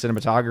writing,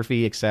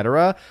 cinematography,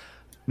 etc.,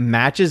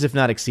 matches, if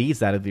not exceeds,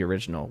 that of the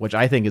original, which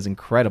I think is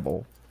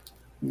incredible.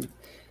 Yeah,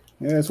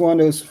 it's one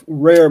of those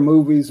rare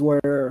movies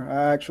where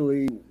I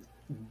actually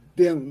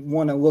didn't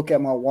want to look at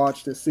my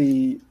watch to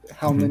see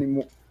how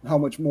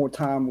much more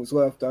time was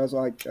left. I was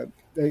like,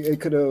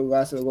 it could have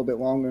lasted a little bit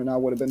longer, and I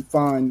would have been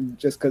fine,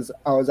 just because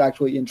I was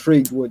actually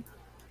intrigued with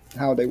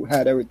how they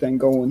had everything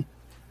going.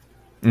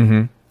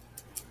 Mm-hmm.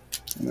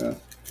 And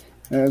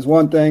there's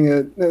one thing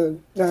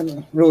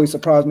that really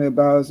surprised me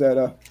about is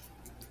that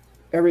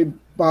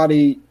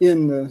everybody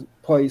in the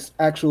place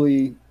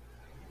actually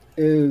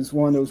is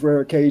one of those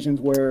rare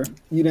occasions where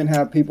you didn't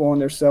have people on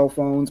their cell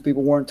phones,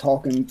 people weren't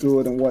talking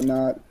through it and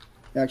whatnot.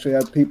 You actually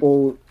had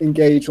people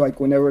engage, like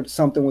whenever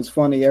something was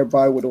funny,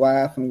 everybody would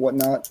laugh and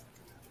whatnot.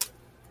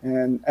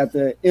 And at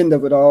the end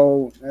of it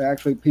all,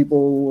 actually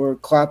people were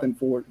clapping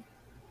for it.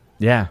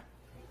 Yeah.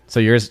 So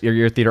your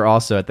theater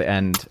also at the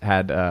end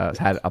had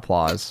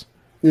applause.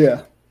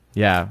 Yeah.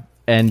 Yeah.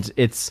 And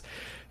it's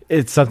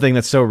something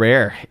that's so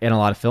rare in a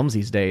lot of films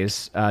these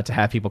days, to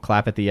have people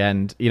clap at the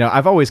end. You know,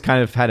 I've always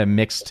kind of had a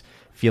mixed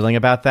feeling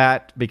about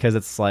that, because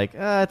it's like,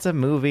 it's a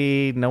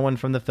movie, no one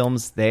from the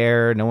film's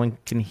there, no one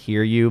can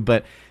hear you.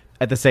 But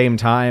at the same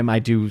time, I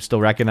do still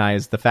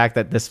recognize the fact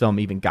that this film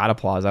even got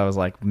applause. I was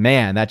like,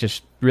 man, that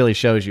just really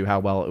shows you how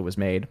well it was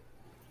made.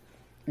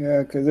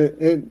 Yeah, because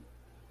it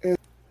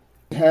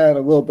had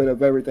a little bit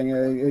of everything.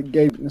 It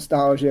gave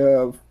nostalgia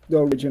of the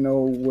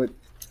original with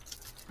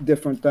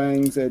different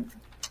things. It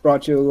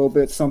brought you a little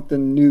bit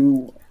something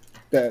new,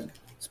 that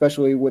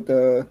especially with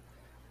the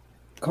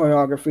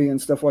choreography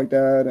and stuff like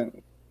that,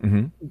 and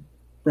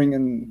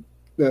bringing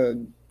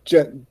the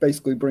jet,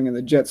 basically bringing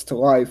the jets to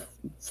life,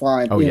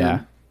 flying. Oh in,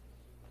 yeah.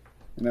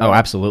 Oh,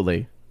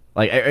 absolutely.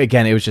 Like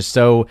again, it was just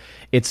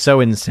it's so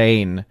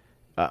insane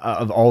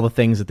of all the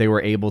things that they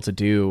were able to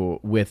do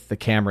with the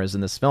cameras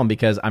in this film,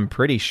 because I'm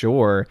pretty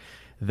sure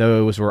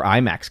those were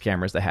IMAX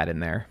cameras they had in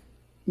there.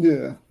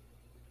 Yeah.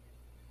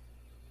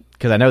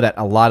 Because I know that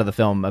a lot of the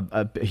film,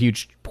 a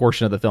huge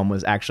portion of the film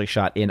was actually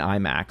shot in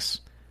IMAX.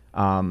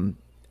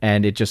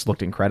 And it just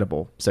looked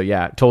incredible. So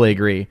yeah, totally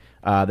agree.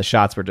 The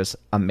shots were just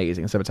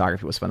amazing. The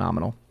cinematography was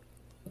phenomenal.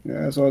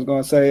 Yeah, that's what I was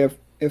going to say.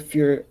 If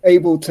you're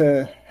able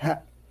to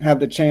have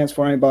the chance,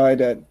 for anybody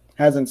that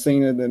hasn't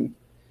seen it and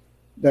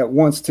that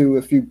wants to,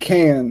 if you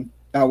can,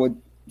 I would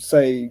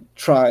say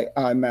try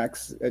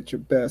IMAX at your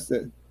best.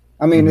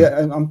 I mean,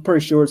 I'm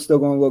pretty sure it's still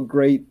going to look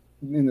great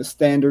in the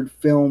standard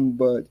film,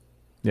 but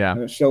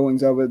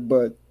showings of it.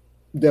 But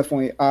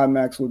definitely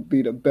IMAX would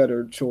be the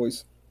better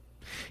choice.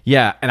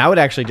 Yeah, and I would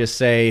actually just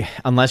say,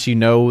 unless you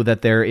know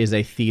that there is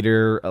a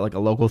theater, like a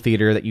local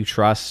theater that you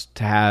trust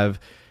to have,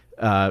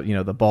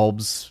 the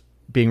bulbs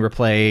being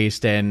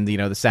replaced and,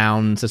 the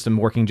sound system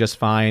working just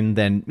fine,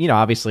 then,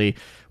 obviously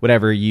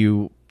whatever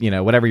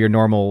whatever your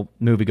normal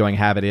movie-going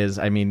habit is,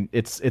 I mean,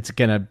 it's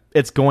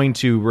going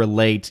to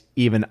relate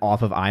even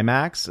off of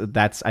IMAX.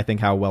 That's, I think,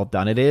 how well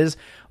done it is.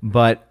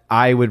 But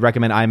I would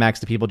recommend IMAX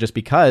to people just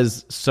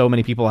because so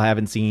many people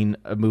haven't seen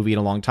a movie in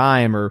a long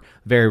time or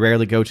very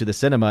rarely go to the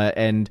cinema.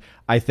 And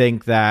I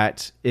think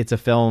that it's a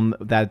film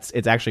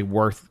it's actually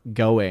worth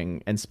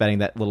going and spending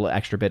that little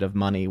extra bit of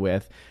money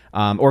with.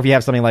 Or if you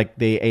have something like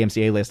the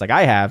AMC A-list like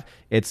I have,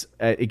 it's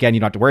again, you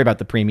don't have to worry about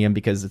the premium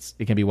because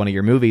it can be one of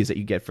your movies that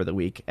you get for the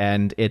week.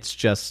 And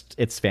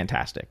it's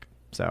fantastic.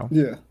 So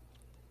yeah,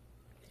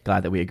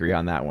 glad that we agree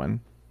on that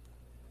one.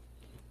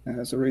 And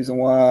that's the reason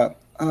why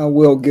I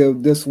will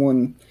give this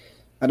one.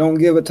 I don't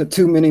give it to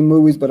too many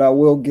movies, but I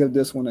will give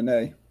this one an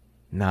A.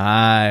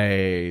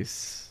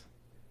 Nice.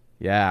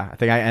 Yeah, I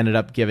think I ended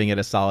up giving it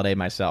a solid A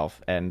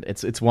myself, and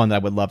it's one that I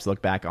would love to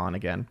look back on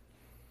again.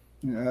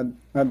 Yeah,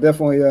 I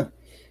definitely.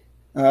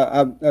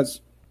 As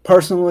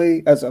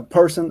a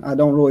person, I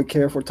don't really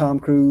care for Tom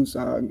Cruise.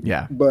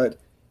 But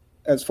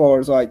as far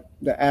as like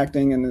the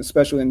acting, and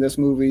especially in this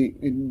movie,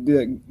 it did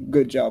a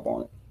good job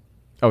on it.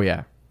 Oh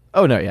yeah.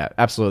 Oh no, yeah,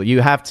 absolutely.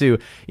 You have to,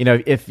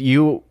 if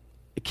you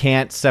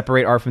can't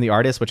separate art from the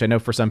artist, which I know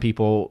for some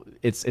people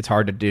it's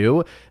hard to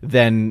do,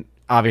 then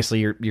obviously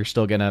you're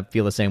still gonna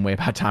feel the same way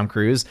about Tom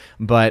Cruise.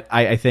 But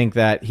I think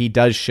that he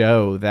does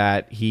show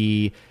that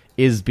he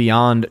is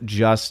beyond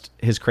just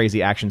his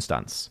crazy action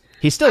stunts.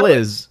 He still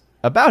is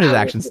about his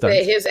action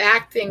stunts. His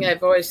acting,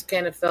 I've always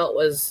kind of felt,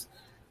 was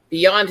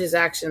beyond his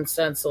action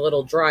stunts, a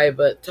little dry.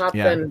 But Top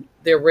Gun,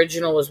 the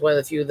original, was one of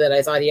the few that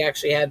I thought he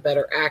actually had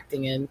better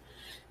acting in.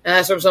 And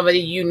that's from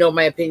somebody,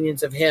 my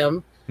opinions of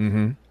him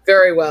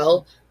very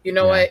well.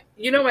 My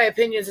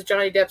opinions of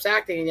Johnny Depp's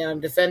acting, and I'm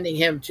defending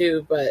him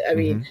too. But I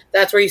mean,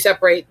 that's where you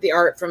separate the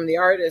art from the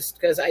artist,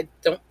 because I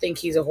don't think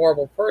he's a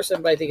horrible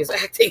person, but I think his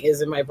acting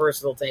is in my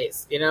personal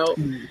taste.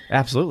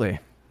 Absolutely.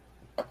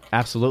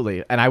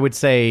 And I would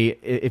say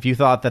if you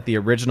thought that the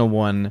original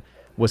one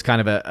was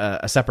kind of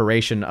a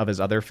separation of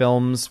his other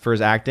films for his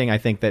acting, I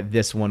think that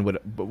this one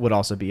would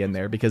also be in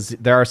there, because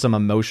there are some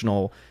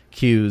emotional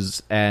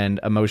cues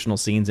and emotional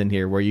scenes in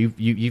here where you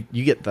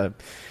get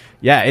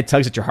it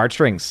tugs at your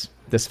heartstrings,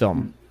 this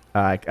film,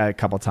 a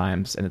couple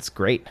times, and it's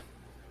great.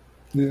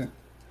 Yeah,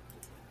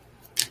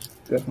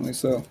 definitely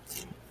so.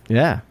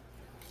 Yeah.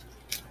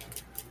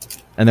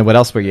 And then what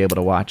else were you able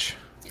to watch?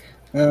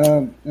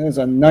 There's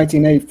a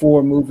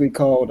 1984 movie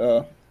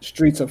called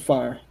Streets of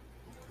Fire.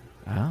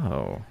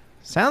 Oh,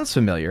 sounds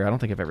familiar. I don't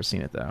think I've ever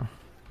seen it, though.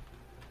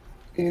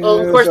 Well,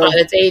 of course not.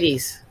 It's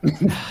 80s.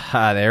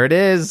 There it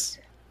is.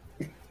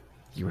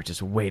 You were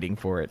just waiting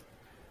for it.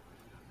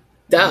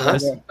 Duh.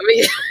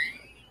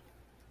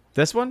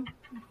 This one?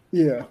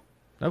 Yeah.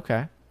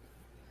 Okay.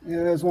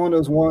 Yeah, it's one of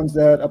those ones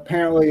that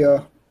apparently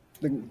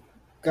the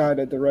guy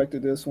that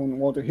directed this one,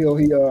 Walter Hill,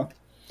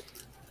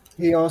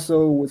 he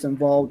also was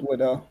involved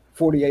with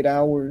 48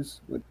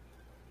 Hours with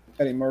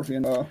Eddie Murphy,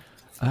 and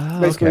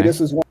basically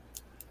this is one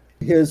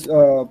of his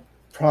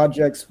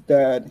projects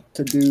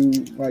to do.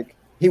 Like,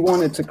 he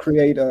wanted to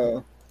create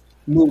a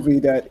movie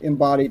that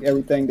embodied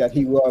everything that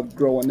he loved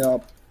growing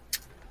up,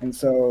 and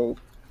so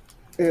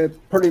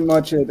it pretty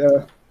much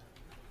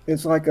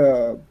it's like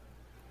a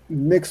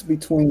mix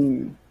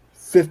between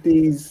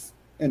 50s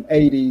and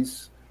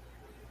 80s,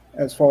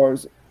 as far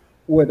as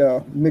with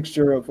a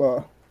mixture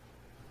of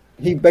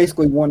he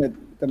basically wanted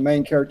the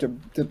main character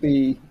to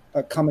be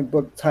a comic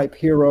book type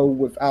hero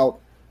without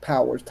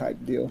powers type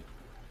deal.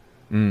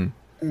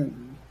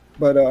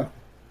 But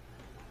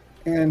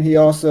he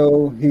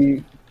also,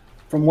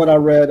 from what I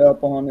read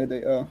up on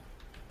it,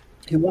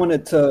 he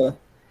wanted to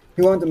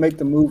make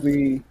the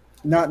movie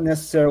not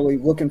necessarily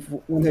looking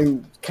for, when they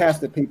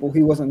casted people,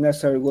 he wasn't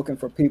necessarily looking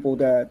for people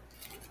that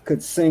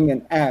could sing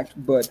and act,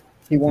 but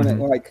he wanted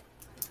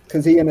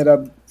because he ended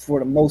up, for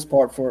the most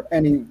part,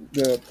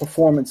 the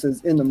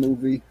performances in the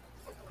movie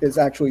is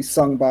actually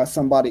sung by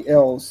somebody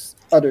else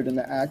other than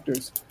the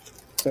actors.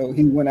 So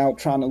he went out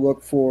trying to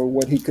look for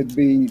what he could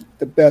be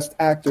the best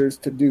actors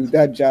to do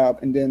that job,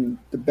 and then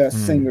the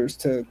best singers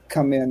to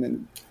come in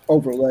and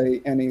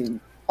overlay any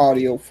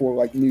audio for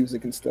like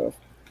music and stuff.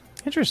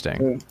 Interesting.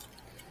 So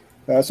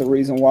that's a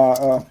reason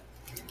why,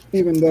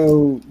 even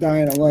though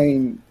Diana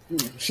Lane,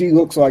 she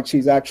looks like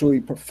she's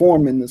actually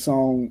performing the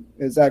song,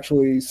 it's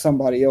actually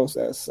somebody else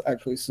that's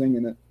actually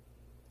singing it.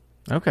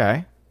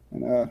 Okay.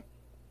 And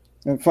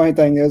the funny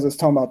thing is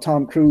talking about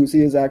Tom Cruise.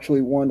 He is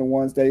actually one of the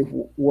ones they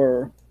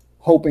were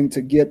hoping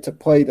to get to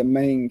play the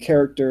main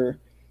character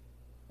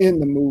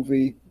in the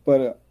movie,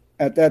 but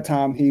at that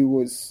time he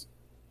was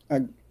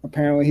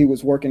apparently he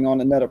was working on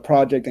another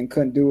project and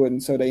couldn't do it,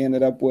 and so they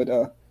ended up with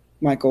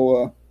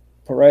Michael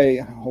Pare.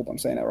 I hope I'm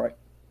saying that right.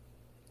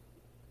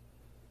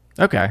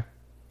 Okay.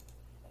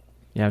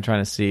 Yeah, I'm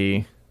trying to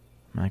see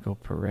Michael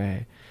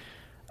Pare.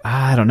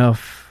 I don't know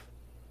if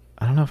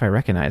I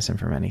recognize him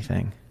from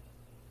anything.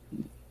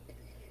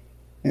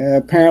 Yeah,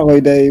 apparently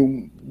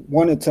they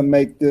wanted to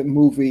make the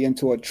movie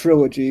into a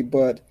trilogy,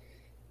 but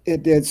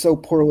it did so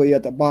poorly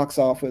at the box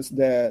office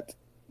that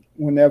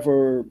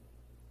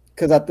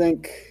because I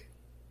think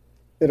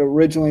it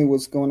originally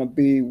was going to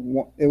be,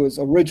 it was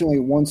originally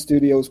one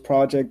studio's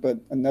project, but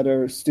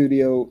another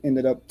studio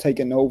ended up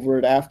taking over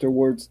it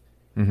afterwards.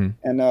 Mm-hmm.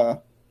 And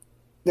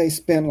they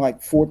spent like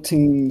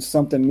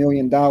 $14-something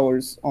million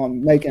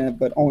on making it,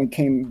 but only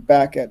came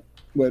back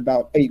with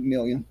about $8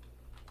 million.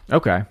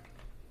 Okay.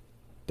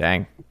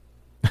 Dang.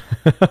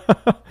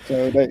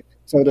 So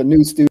the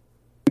new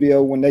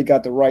studio, when they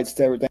got the rights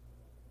to everything,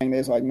 they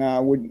was like,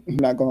 nah, we're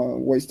not going to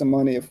waste the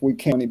money if we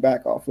can't money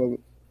back off of it.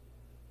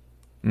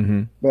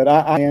 Mm-hmm. But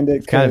I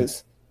ended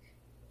because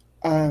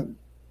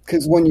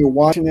when you're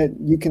watching it,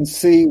 you can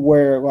see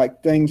where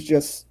like things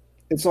just,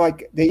 it's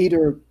like they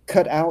either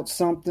cut out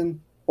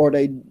something or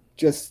they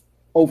just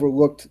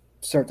overlooked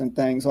certain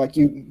things. Like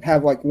you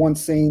have like one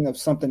scene of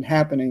something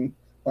happening,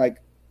 like,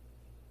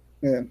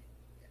 yeah,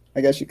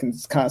 I guess you can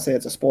kind of say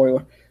it's a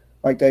spoiler.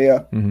 Like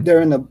they're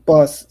in the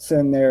bus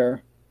sitting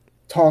there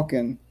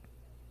talking,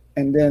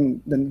 and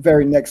then the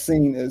very next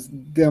scene is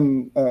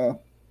them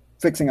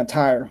fixing a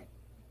tire.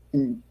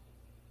 And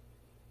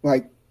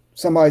like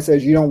somebody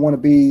says, you don't want to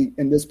be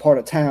in this part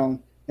of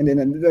town, and then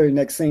the very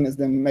next scene is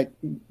them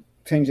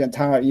change the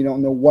tire. You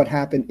don't know what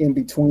happened in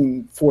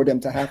between for them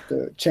to have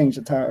to change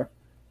the tire.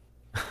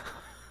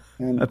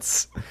 And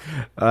that's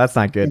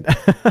not good.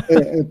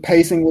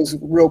 Pacing was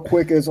real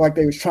quick. It's like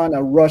they was trying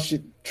to rush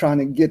it, trying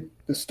to get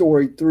the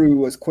story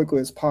through as quickly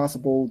as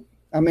possible.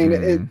 I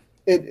mean,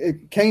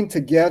 it came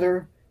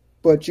together,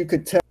 but you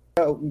could tell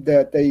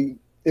that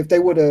if they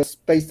would have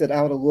spaced it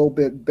out a little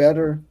bit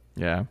better,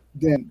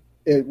 then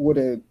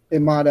people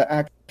might have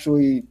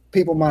actually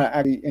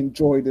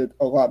enjoyed it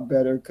a lot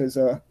better because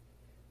it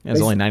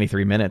was only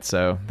 93 minutes,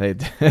 so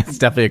it's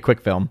definitely a quick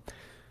film.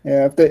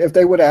 Yeah, if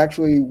they would have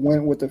actually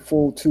went with the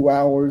full 2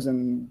 hours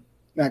and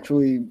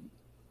actually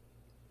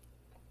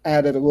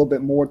added a little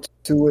bit more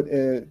to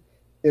it,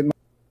 it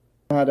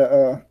might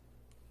have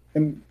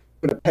would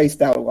have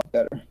paced out a lot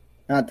better.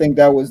 And I think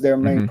that was their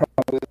main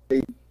problem.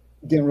 They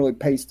didn't really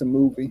pace the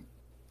movie.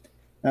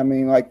 I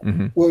mean, like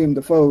William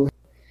Dafoe,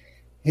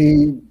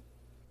 he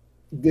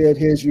did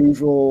his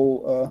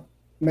usual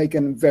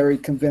making very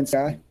convinced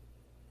guy.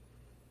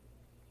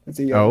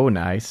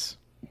 Nice.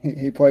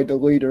 He played the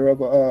leader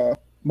of a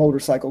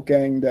motorcycle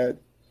gang that's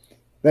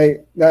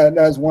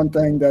one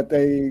thing that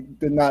they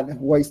did not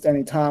waste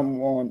any time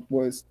on,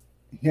 was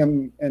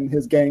him and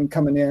his gang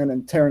coming in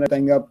and tearing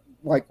everything up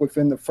like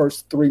within the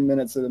first 3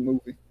 minutes of the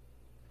movie.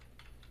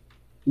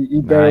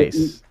 You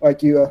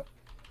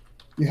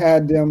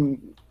had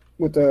them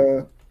with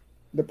the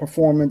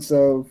performance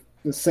of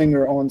the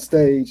singer on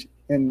stage,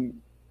 and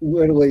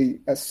literally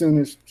as soon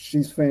as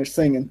she's finished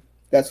singing,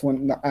 that's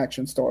when the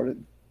action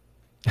started.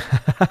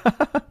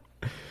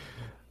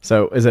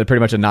 So is it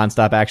pretty much a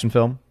nonstop action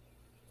film?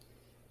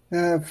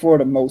 For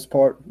the most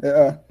part.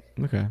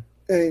 Okay.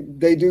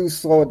 They do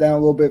slow it down a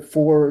little bit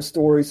for a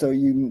story,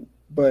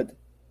 but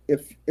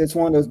if it's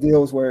one of those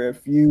deals where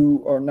if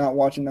you are not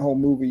watching the whole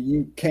movie,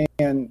 you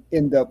can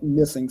end up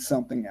missing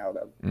something out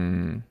of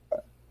it.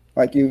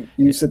 Like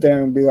you sit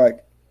there and be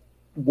like,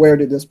 where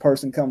did this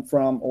person come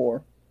from?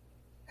 Or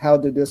how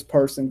did this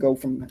person go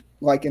from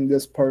liking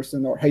this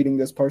person or hating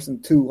this person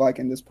to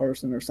liking this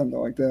person or something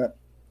like that?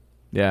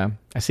 Yeah.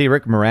 I see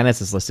Rick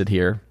Moranis is listed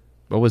here.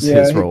 What was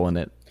his role in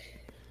it?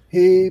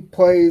 He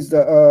plays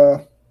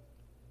the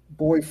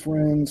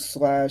boyfriend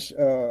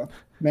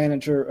 /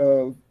 manager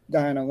of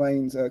Diana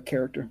Lane's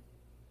character.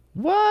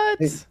 What?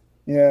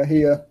 And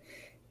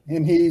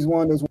he's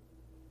one of those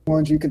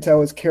ones you can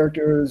tell his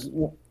character is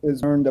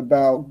learned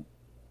about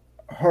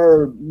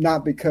her,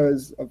 not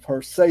because of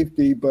her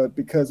safety, but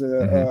because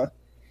of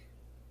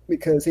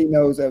because he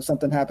knows that if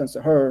something happens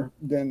to her,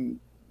 then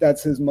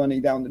that's his money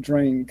down the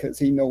drain because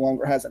he no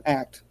longer has an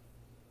act.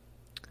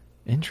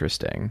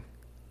 Interesting.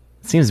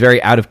 It seems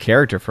very out of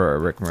character for a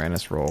Rick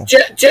Moranis role.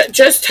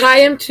 Just tie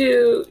him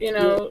to,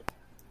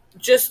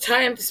 just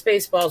tie him to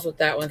Spaceballs with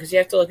that one, because you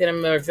have to look at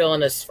him more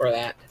villainous for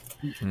that.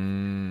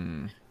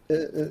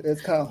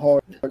 it's kind of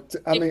hard.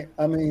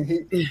 I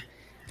mean,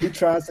 he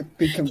tries to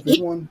be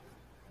convincing,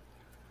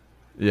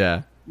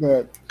 Yeah,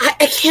 but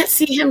I can't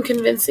see him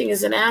convincing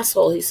as an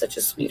asshole. He's such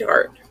a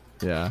sweetheart.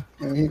 Yeah,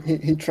 and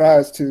he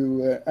tries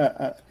to,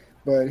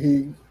 but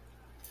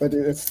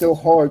it's still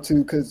hard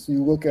to, because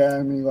you look at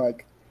him, you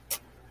like,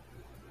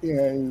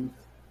 yeah, you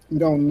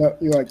don't know,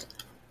 you're like,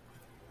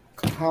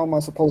 how am I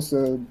supposed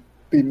to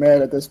be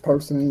mad at this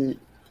person?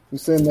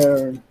 He's sitting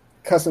there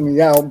cussing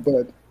me out,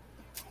 but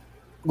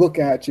look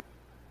at you,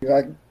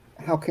 like,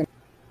 how can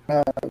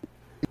I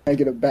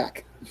get it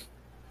back?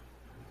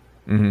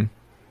 Mm-hmm.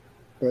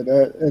 But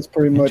that's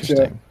pretty much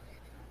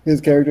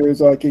his character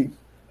is like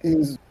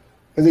because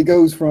he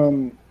goes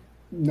from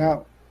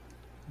not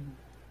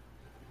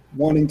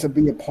wanting to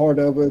be a part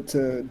of it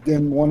to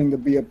then wanting to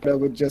be a part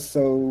of it just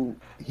so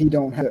he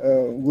don't have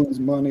to lose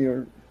money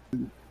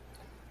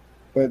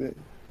but it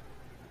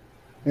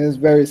is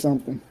very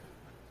something.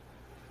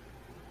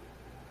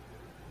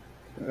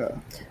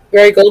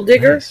 Very gold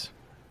digger. Nice.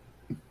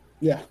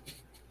 Yeah.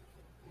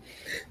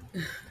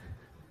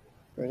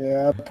 But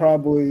yeah, I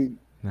probably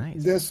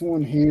this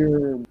one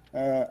here.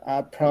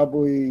 I'd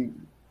probably,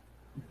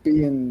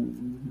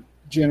 being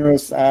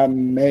generous, I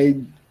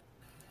may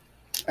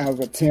out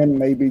of a 10,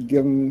 maybe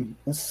give him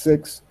a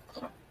 6.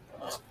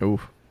 Ooh.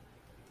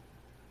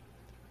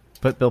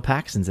 But Bill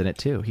Paxton's in it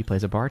too. He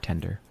plays a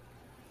bartender.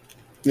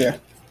 Yeah.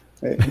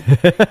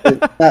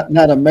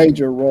 Not a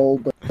major role,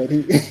 but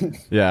he.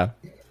 Yeah.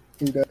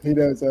 He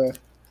does.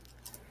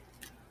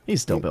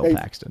 He's still Bill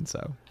Paxton,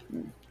 so.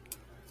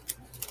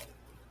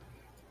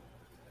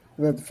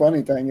 The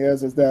funny thing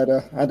is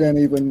that I didn't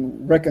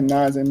even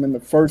recognize him in the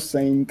first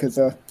scene because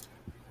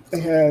they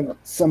had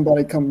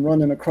somebody come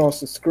running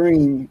across the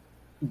screen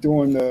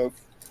during the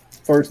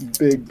first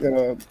big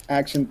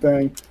action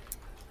thing,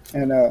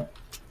 and it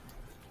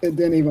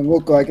didn't even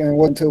look like. And it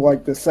wasn't until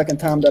like the second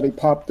time that he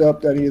popped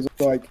up that he was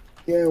like,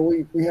 "Yeah,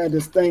 we had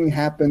this thing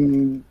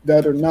happen the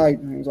other night,"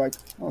 and he was like,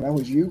 "Oh, that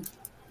was you."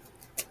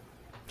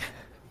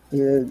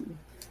 Yeah,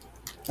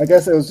 I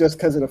guess it was just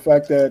because of the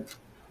fact that.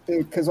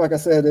 Because, like I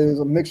said, it was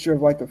a mixture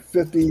of like the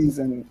 50s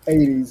and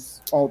 80s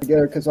all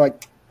together. Because,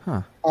 like,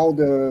 all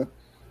the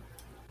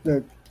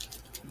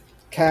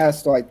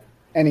cast, like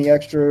any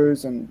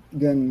extras and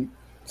then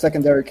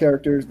secondary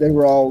characters, they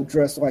were all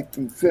dressed like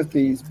in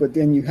 50s. But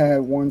then you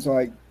had ones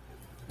like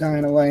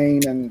Diana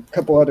Lane and a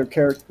couple other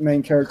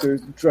main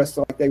characters dressed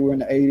like they were in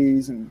the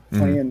 80s and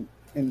playing,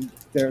 and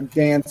their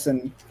dance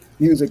and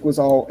music was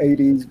all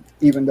 80s,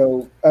 even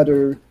though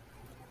other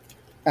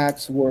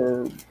acts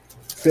were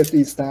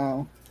 50s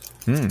style.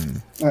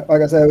 Like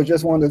I said, it was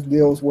just one of those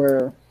deals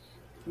where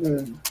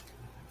the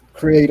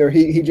creator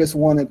he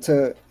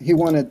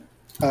wanted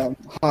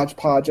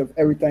hodgepodge of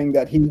everything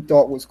that he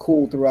thought was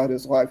cool throughout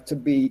his life to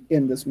be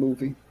in this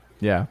movie.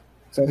 Yeah.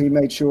 So he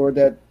made sure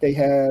that they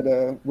had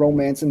a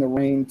romance in the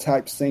rain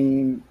type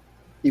scene,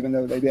 even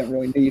though they didn't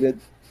really need it,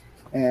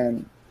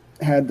 and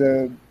had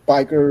the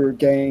biker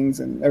gangs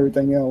and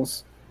everything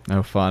else.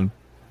 Oh, fun.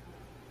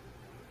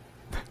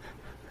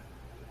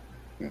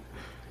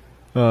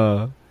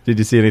 Did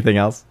you see anything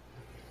else?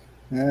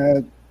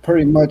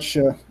 Pretty much,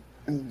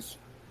 as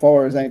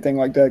far as anything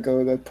like that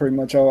goes, that's pretty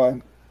much all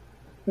I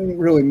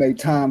really made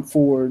time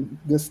for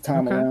this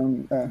time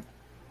around.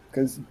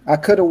 Because I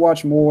could have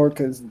watched more,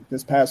 because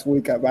this past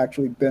week I've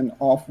actually been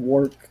off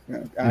work.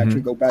 I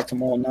actually go back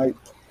tomorrow night.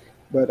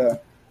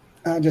 But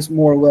I just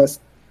more or less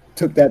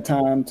took that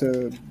time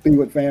to be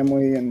with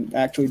family and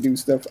actually do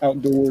stuff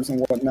outdoors and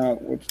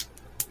whatnot, which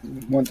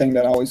is one thing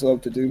that I always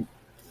love to do.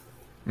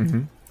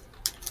 Mm-hmm.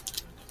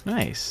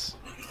 Nice.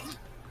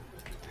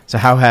 So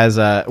how has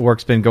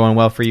work's been going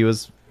well for you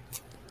as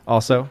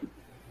also?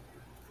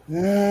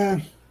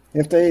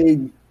 If they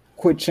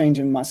quit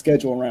changing my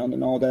schedule around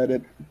and all that,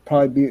 it'd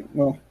probably be,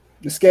 well,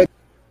 the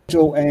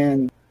schedule,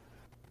 and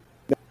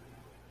they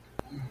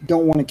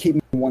don't want to keep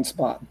me in one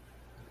spot.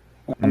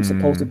 I'm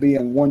supposed to be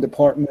in one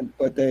department,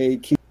 but they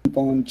keep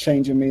on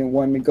changing me and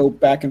wanting me to go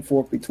back and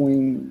forth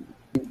between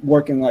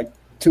working like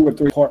 2 or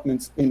 3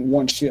 departments in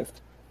one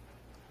shift.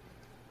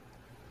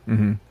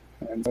 Mm-hmm.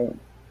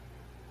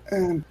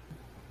 And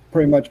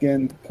pretty much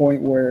getting to the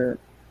point where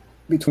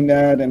between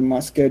that and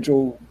my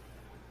schedule,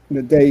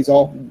 the days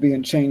off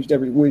being changed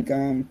every week,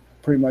 I'm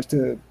pretty much to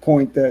the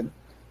point that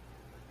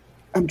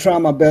I'm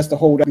trying my best to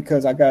hold up,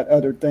 because I got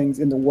other things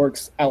in the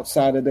works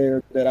outside of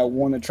there that I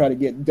want to try to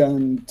get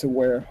done to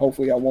where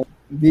hopefully I won't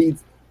need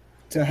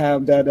to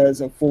have that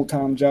as a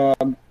full-time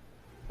job,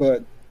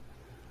 but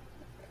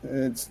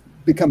it's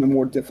becoming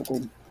more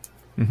difficult.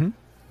 Mm-hmm.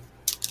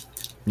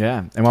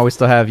 Yeah, and while we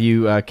still have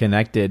you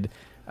connected,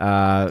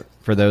 for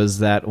those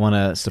that want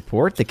to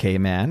support the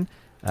K-Man,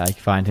 you can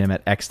find him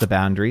at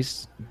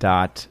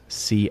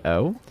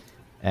xtheboundaries.co,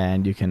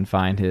 and you can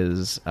find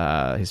his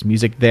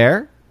music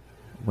there,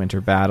 Winter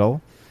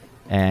Battle,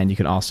 and you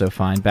can also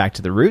find Back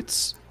to the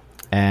Roots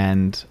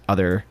and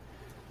other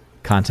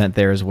content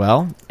there as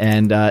well.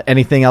 And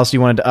anything else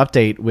you wanted to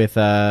update with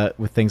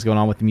things going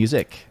on with the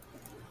music?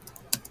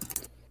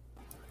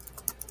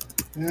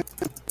 Yeah,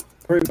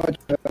 pretty much.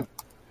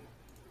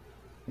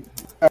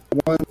 have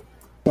one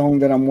song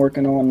that I'm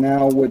working on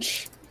now,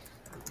 which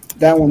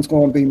that one's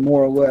going to be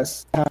more or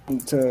less time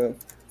to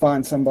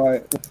find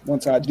somebody,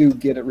 once I do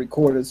get it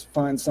recorded,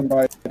 find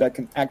somebody that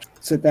can actually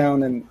sit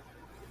down and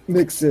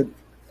mix it,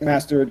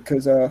 master it,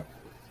 because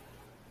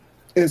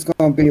it's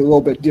going to be a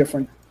little bit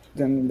different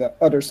than the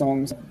other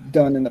songs I've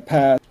done in the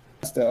past.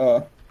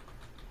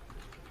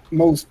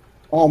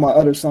 All my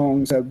other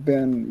songs have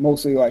been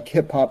mostly like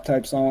hip hop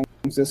type songs.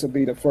 This will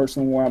be the first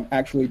one where I'm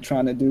actually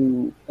trying to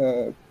do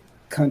a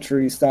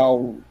country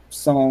style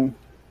song.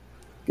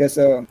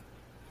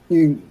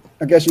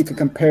 I guess you could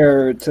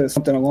compare it to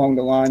something along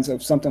the lines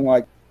of something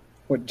like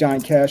what Johnny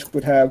Cash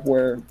would have,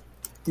 where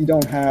you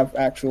don't have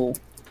actual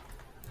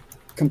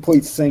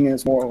complete singing.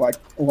 It's more like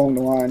along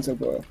the lines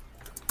of a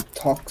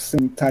talk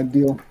sing type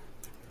deal.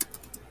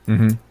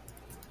 Mm-hmm.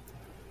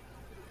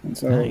 And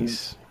so,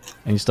 nice.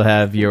 And you still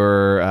have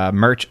your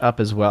merch up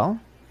as well?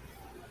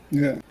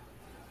 Yeah.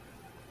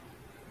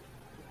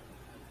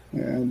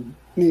 Yeah.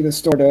 Need to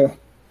start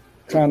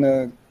trying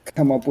to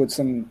come up with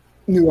some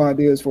new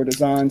ideas for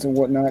designs and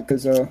whatnot,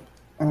 because I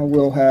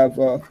will have,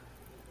 as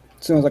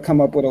soon as I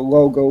come up with a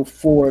logo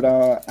for it,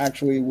 I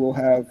actually will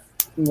have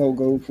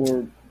logo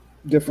for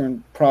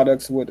different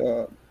products with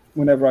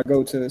whenever I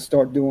go to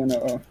start doing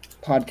a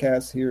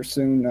podcast here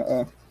soon.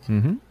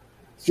 Mm-hmm.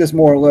 It's just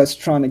more or less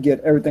trying to get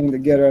everything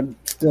together. I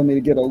still need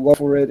to get a logo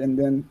for it, and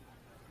then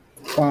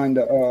find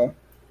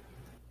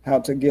how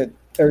to get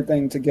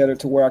everything together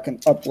to where I can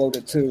upload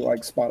it to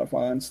like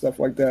Spotify and stuff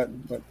like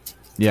that. But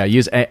yeah,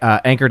 use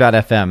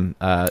Anchor.fm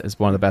is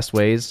one of the best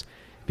ways,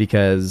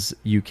 because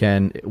you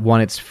can, one,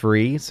 it's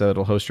free, so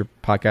it'll host your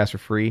podcast for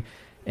free,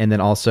 and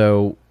then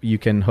also you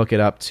can hook it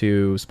up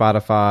to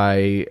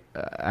Spotify,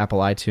 Apple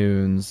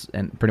iTunes,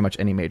 and pretty much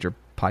any major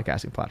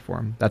podcasting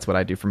platform. That's what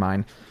I do for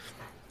mine.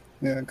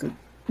 Yeah, 'cause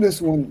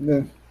this one,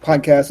 the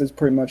podcast is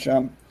pretty much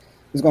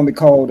it's going to be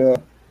called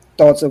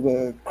Thoughts of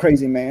a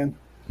Crazy Man.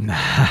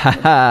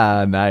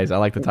 Nice. I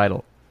like the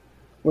title.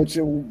 Which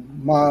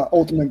my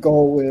ultimate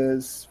goal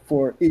is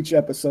for each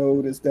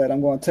episode is that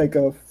I'm going to take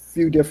a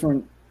few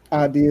different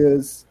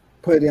ideas,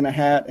 put it in a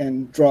hat,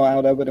 and draw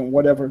out of it, and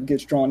whatever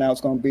gets drawn out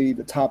is going to be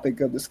the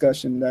topic of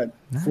discussion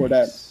for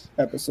that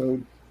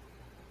episode.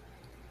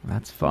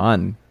 That's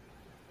fun.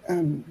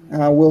 And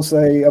I will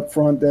say up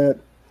front that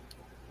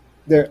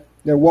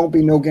there won't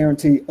be no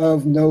guarantee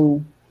of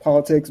no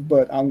politics,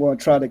 but I'm going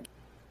to try to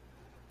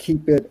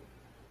keep it as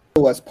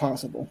low as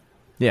possible.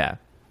 Yeah.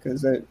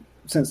 Because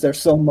since there's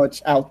so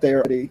much out there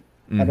already,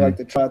 I'd like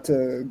to try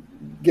to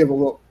give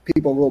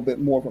people a little bit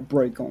more of a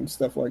break on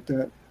stuff like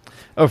that.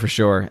 Oh, for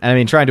sure. And I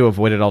mean, trying to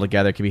avoid it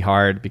altogether can be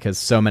hard because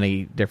so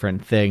many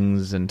different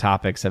things and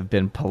topics have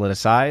been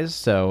politicized.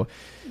 So,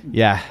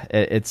 yeah,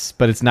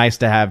 but it's nice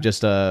to have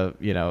just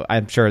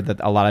I'm sure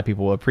that a lot of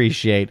people will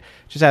appreciate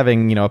just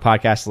having, a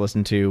podcast to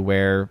listen to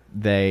where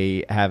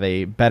they have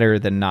a better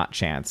than not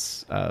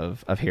chance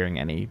of hearing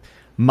any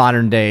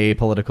modern day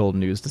political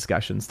news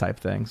discussions type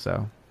thing.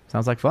 So,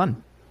 sounds like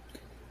fun.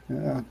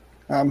 Yeah,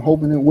 I'm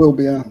hoping it will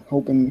be. I'm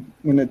hoping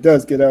when it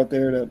does get out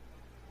there that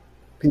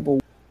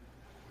people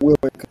will,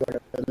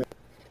 it'll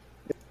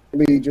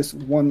be just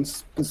one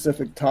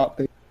specific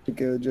topic.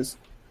 It'll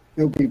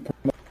be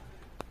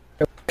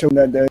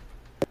that day,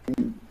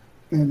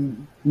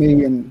 and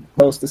me and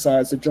host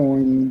decides to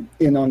join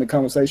in on the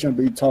conversation.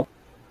 We talk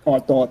our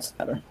thoughts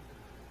matter.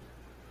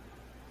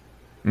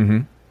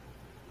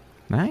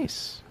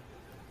 Nice.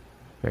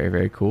 Very,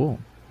 very cool.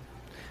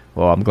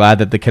 Well, I'm glad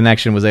that the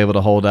connection was able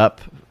to hold up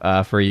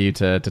for you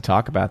to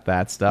talk about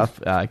that stuff,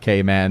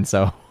 K-Man.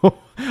 So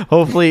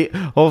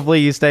hopefully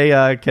you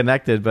stay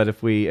connected. But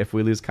if we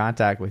lose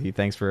contact with you,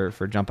 thanks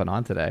for jumping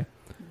on today.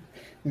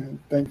 Yeah,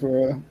 thanks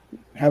for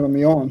having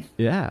me on.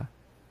 Yeah,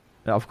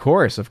 of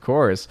course.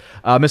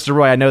 Mr.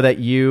 Roy, I know that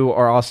you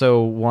are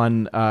also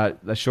one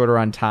shorter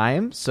on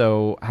time.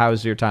 So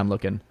how's your time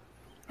looking?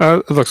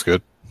 It looks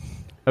good.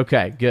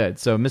 Okay, good.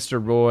 So Mr.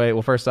 Roy,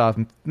 well, first off,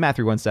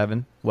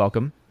 Matt317,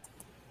 welcome.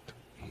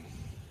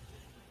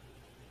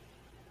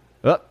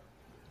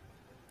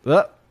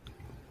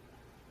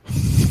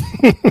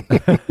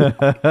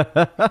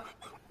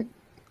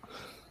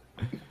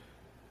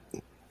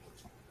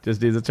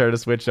 Just needs to turn a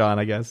switch on,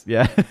 I guess.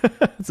 Yeah,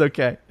 it's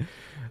okay.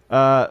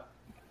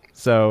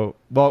 So,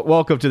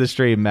 welcome to the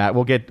stream, Matt.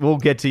 We'll get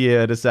to you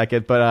in a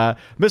second. But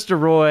Mr.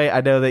 Roy,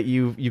 I know that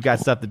you've got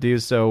stuff to do.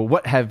 So,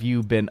 what have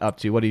you been up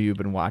to? What have you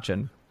been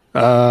watching?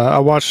 I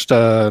watched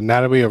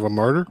Anatomy of a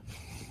Murder.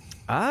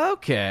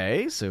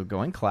 Okay, so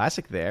going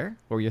classic there.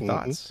 What were your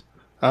thoughts?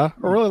 I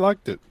really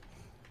liked it.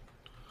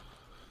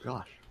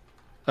 Gosh.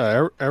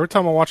 Every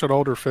time I watch an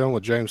older film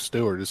with James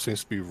Stewart, it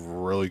seems to be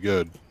really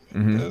good.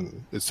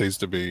 And it seems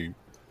to be,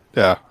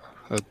 I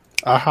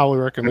highly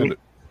recommend it.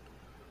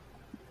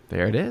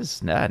 There it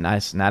is.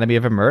 Nice. Anatomy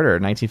of a Murder,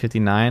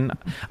 1959.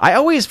 I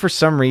always, for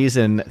some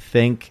reason,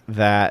 think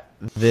that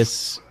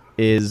this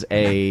is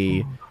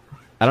I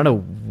don't know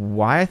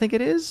why I think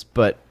it is,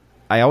 but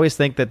I always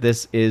think that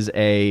this is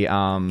a,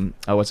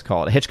 what's it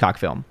called? A Hitchcock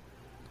film.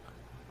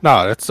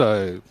 No, it's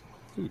who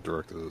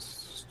directed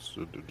this?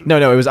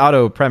 No, it was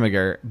Otto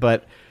Preminger.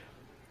 But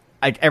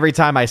like every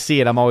time I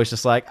see it, I'm always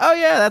just like, oh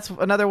yeah, that's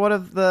another one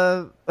of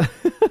the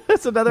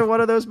that's another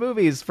one of those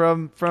movies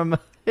from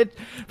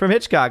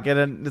Hitchcock,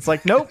 and it's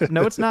like, nope,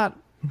 no, it's not.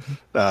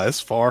 It's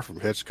far from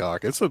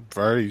Hitchcock. It's a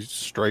very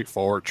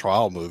straightforward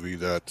trial movie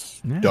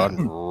that's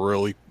done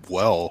really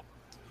well.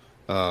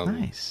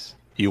 Nice.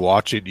 You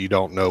watch it, you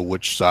don't know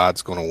which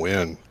side's going to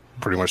win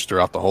pretty much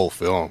throughout the whole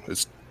film.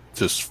 It's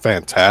just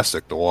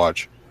fantastic to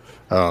watch.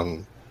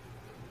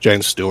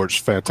 James Stewart's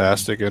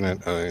fantastic in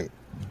it. I mean,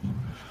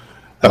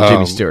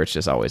 Jimmy Stewart's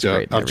just always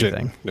great in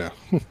everything.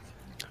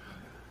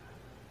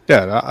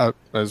 Yeah,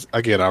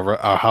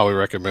 I highly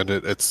recommend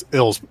it. It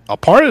was a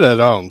part of that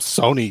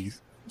Sony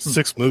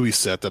 6 movie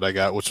set that I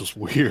got, which was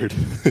weird.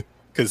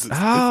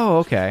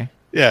 Okay.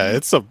 Yeah,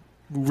 it's a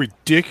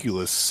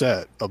ridiculous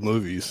set of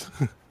movies.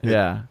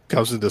 Yeah, it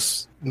comes in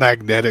this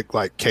magnetic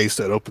like case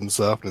that opens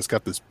up, and it's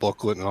got this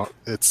booklet, and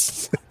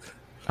it's.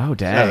 Oh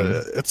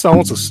dang! It's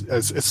almost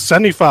it's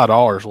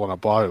 $75 when I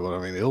bought it, but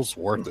I mean it was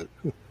worth it.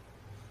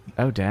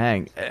 Oh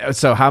dang!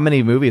 So how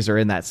many movies are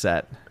in that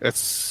set? It's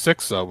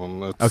 6 of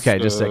them. It's, okay,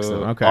 just 6 of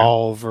them. Okay.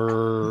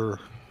 Oliver.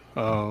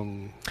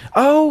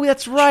 Oh,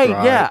 that's right.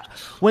 Striped. Yeah,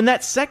 when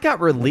that set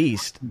got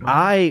released,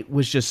 I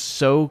was just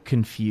so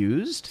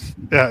confused.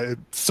 Yeah,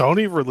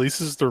 Sony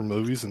releases their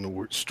movies in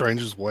the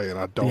strangest way, and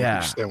I don't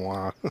understand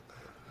why.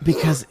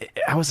 Because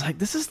I was like,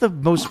 this is the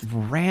most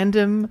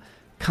random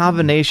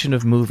combination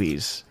of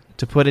movies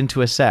to put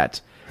into a set.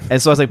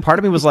 And so I was like, part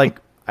of me was like,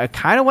 I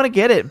kind of want to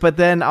get it, but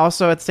then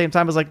also at the same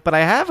time I was like, but I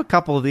have a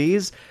couple of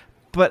these,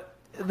 but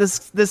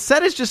this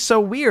set is just so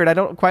weird. I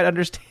don't quite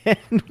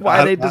understand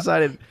why they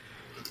decided.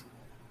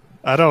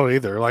 I don't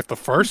either. Like the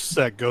first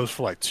set goes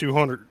for like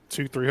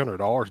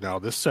 $200-$300 now.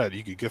 This set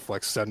you could get for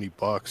like $70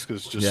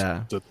 because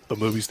just the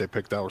movies they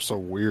picked out were so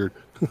weird.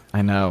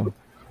 I know.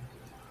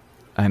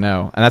 And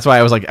that's why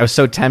I was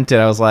so tempted.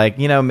 I was like,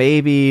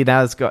 maybe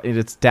now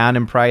it's down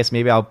in price.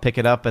 Maybe I'll pick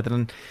it up. But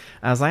then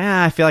I was like,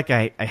 I feel like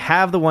I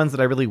have the ones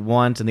that I really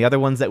want, and the other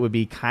ones that would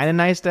be kind of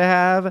nice to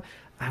have.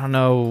 I don't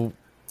know.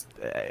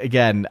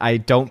 Again, I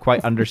don't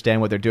quite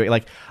understand what they're doing.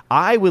 Like,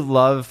 I would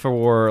love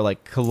for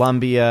like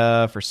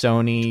Columbia, for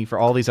Sony, for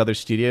all these other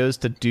studios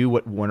to do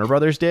what Warner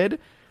Brothers did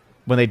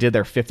when they did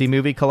their 50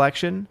 movie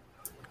collection.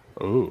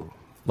 Oh.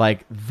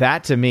 Like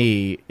that to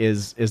me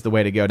is the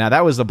way to go. Now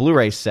that was the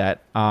Blu-ray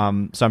set, so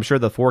I'm sure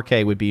the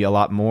 4K would be a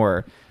lot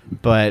more,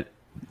 but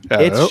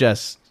it's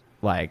just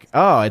like,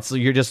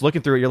 you're just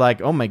looking through it. You're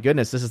like, oh my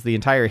goodness, this is the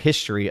entire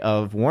history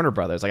of Warner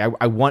Brothers. Like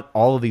I want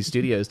all of these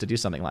studios to do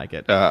something like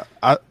it.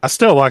 I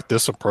still like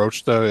this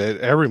approach though.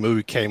 Every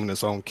movie came in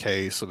its own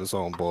case and its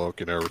own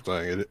book and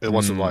everything. It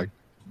wasn't like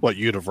what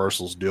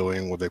Universal's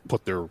doing where they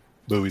put their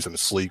movies in the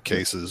sleeve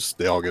cases.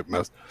 They all get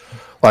messed.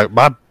 Like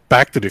my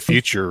Back to the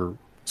Future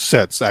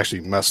set's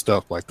actually messed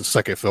up. Like the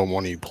second film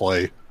won't even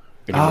play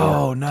anymore.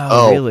 Oh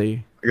no,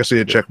 really? I guess I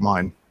need to check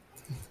mine.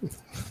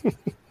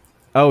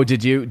 Oh,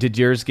 did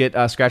yours get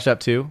scratched up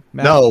too,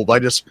 Matt? No,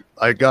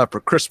 I got it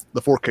for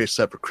the 4K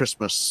set for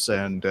Christmas,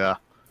 and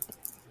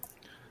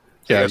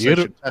you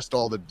should test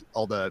all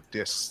the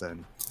discs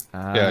then.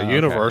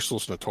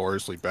 Universal's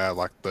notoriously bad.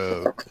 Like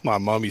my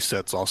Mummy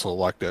sets also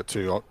like that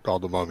too. All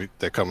the Mummy,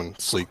 they come in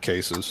sleek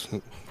cases.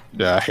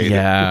 Yeah, I hate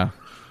it.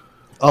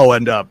 Oh,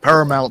 and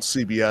Paramount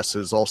CBS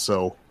is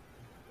also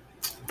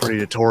pretty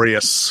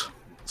notorious,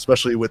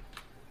 especially with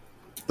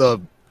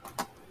the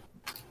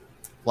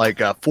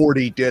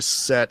 40 disc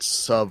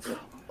sets of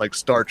like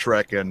Star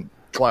Trek and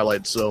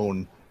Twilight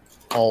Zone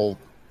all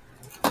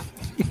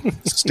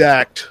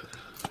stacked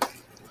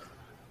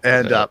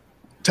and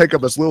take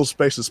up as little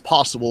space as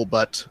possible,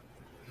 but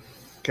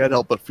can't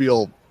help but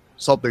feel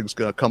something's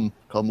gonna come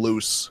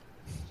loose.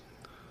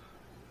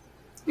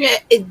 Yeah,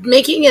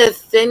 making a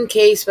thin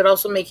case, but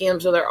also making them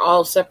so they're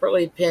all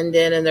separately pinned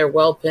in and they're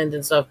well pinned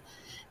and stuff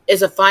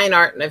is a fine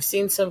art. And I've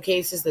seen some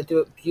cases that do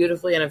it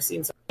beautifully, and I've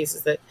seen some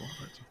cases that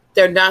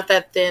they're not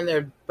that thin.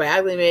 They're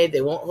badly made.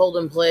 They won't hold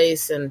in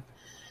place. And,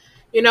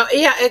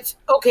 it's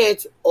okay.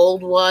 It's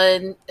old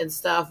one and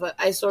stuff. But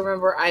I still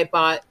remember I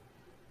bought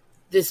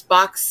this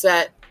box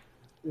set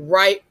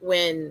right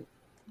when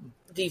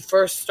the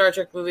first Star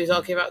Trek movies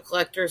all came out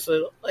collectors.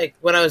 So, like,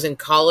 when I was in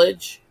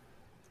college.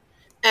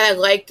 And I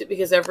liked it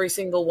because every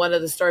single one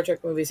of the Star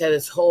Trek movies had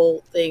this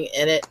whole thing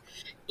in it.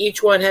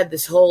 Each one had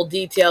this whole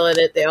detail in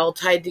it. They all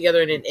tied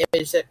together in an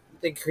image that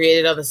they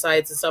created on the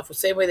sides and stuff. The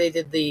same way they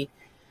did the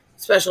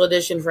special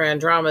edition for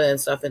Andromeda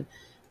and stuff. And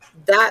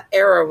that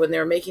era when they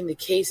were making the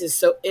cases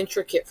so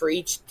intricate for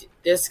each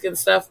disc and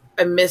stuff,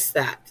 I miss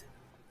that.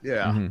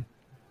 Yeah. Mm-hmm.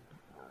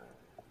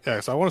 Yeah,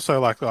 so I want to say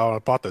like I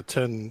bought the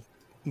 10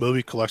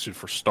 movie collection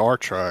for Star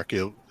Trek.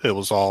 It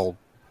was all,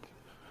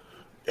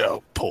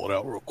 I'll pull it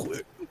out real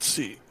quick. Let's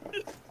see.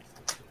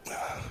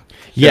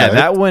 Yeah,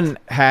 that one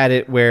had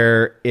it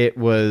where it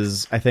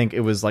was, I think it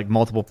was like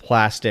multiple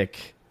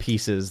plastic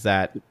pieces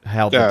that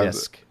held the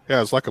disc.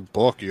 Yeah, it's like a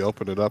book. You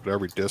open it up and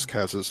every disc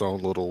has its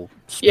own little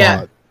spot.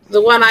 Yeah,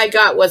 the one I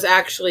got was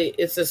actually,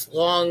 it's this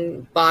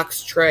long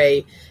box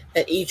tray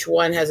and each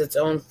one has its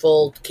own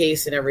full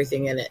case and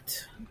everything in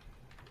it.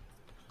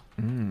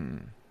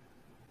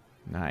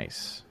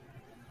 Nice.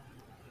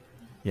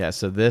 Yeah,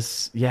 so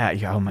this,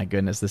 oh my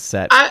goodness, this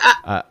set.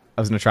 I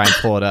was gonna try and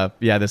pull it up.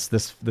 Yeah,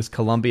 this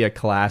Columbia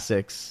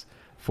Classics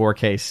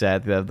 4K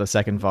set, the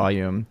second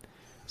volume.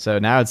 So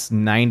now it's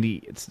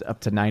up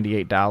to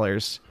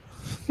 $98.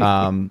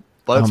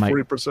 But it's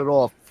 40%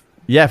 off.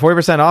 Yeah,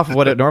 40% off of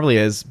what it normally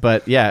is.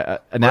 But yeah,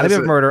 Anatomy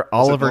of Murder,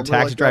 Oliver,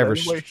 Taxi Driver,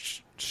 anyway?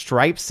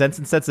 Stripes, Sense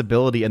and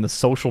Sensibility, and The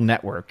Social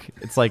Network.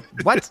 It's like,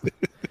 what?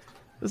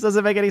 This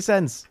doesn't make any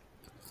sense.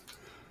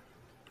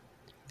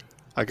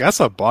 I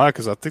guess I bought it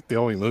because I think the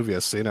only movie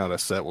I've seen out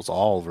of set was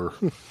Oliver.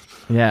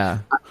 Yeah.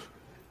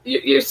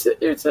 You're saying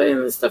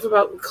this stuff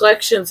about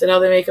collections and how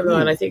they make them, though,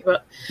 and I think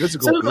about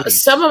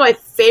some of my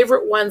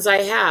favorite ones I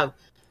have.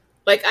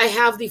 Like, I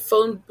have the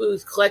phone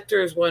booth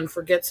collectors one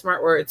for Get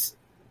Smart, where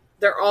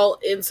they're all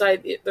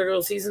inside their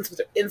little seasons, but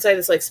they're inside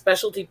this like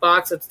specialty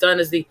box that's done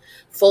as the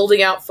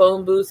folding out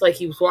phone booth, like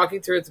he was walking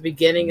through at the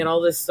beginning and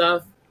all this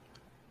stuff.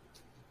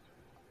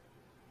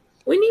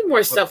 We need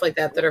more stuff like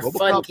that are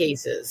fun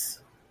cases.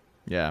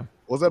 Yeah.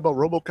 Was that about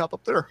RoboCop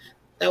up there?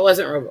 That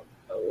wasn't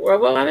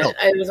Robo on it? No.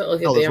 I wasn't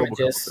looking at the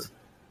images.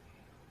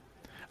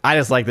 I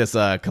just like this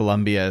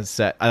Columbia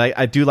set.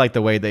 I do like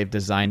the way they've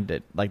designed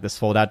it. Like this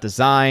fold-out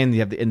design.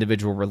 You have the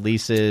individual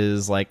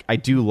releases. Like, I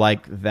do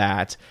like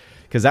that.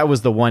 Because that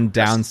was the one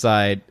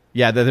downside.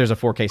 Yeah, there's a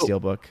 4K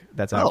Steelbook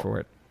that's out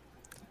for it.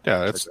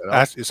 Yeah,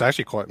 it's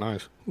actually quite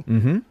nice.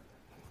 Mm-hmm.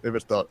 Maybe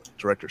it's the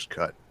director's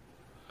cut.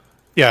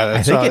 Yeah,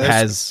 I think it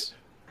has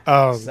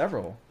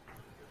several.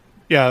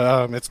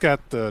 Yeah, it's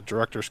got the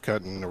director's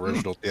cut and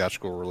original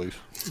theatrical release.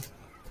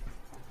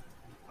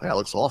 Yeah, it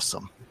looks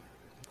awesome.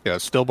 Yeah,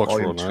 Steelbook's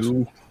real nice.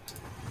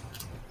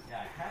 Yeah,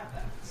 I have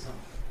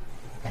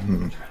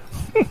that.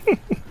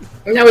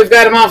 Now we've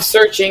got him off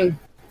searching.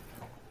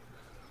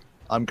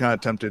 I'm kind of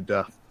tempted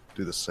to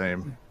do the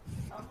same.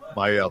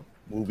 My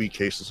movie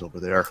case is over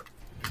there.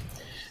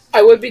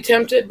 I would be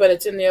tempted, but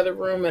it's in the other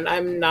room, and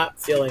I'm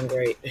not feeling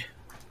great.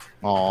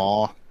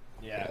 Aw.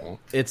 Yeah.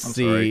 It's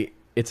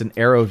an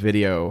Arrow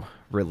Video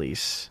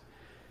release.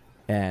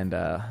 And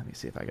let me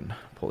see if I can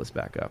pull this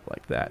back up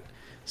like that.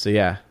 So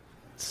yeah,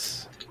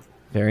 it's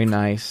very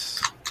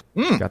nice.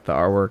 Got the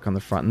artwork on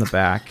the front and the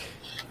back.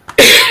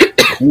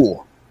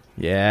 Cool.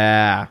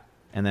 Yeah.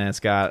 And then it's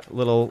got a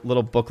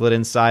little booklet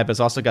inside, but it's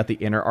also got the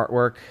inner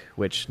artwork,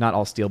 which not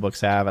all Steelbooks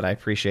have, and I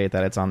appreciate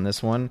that it's on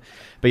this one.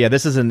 But yeah,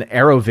 this is an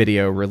Arrow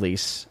Video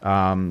release,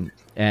 and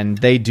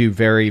they do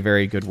very,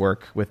 very good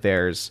work with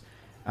theirs.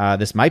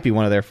 This might be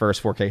one of their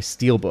first 4K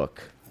Steelbook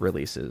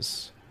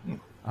releases.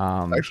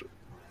 I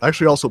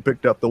actually also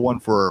picked up the one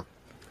for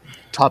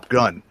Top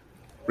Gun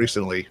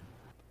recently.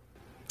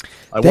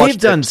 They've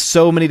done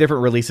so many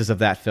different releases of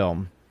that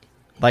film.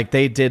 Like,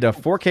 they did a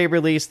 4K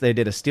release, they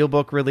did a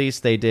Steelbook release,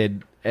 they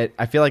did...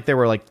 I feel like there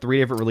were like 3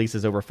 different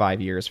releases over 5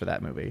 years for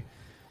that movie.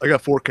 I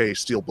got 4K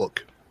Steelbook.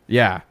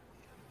 Yeah.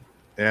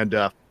 And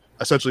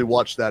essentially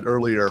watched that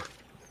earlier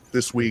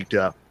this week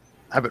to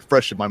have it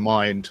fresh in my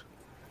mind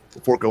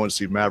before going to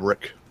see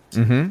Maverick.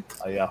 Mm-hmm.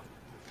 I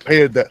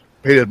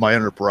painted my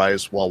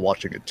Enterprise while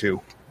watching it too.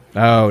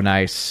 Oh,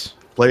 nice.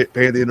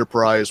 Painted the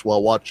Enterprise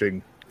while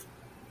watching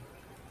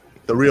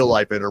the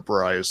real-life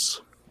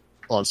Enterprise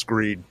on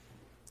screen.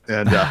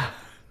 And yeah,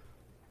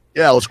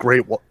 it was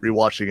great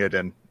rewatching it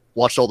and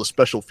watched all the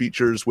special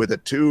features with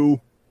it too.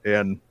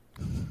 And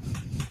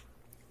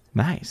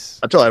nice.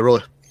 I tell you,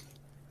 I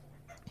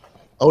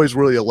always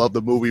really loved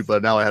the movie,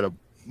 but now I had a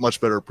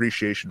much better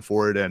appreciation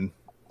for it. And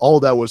all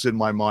of that was in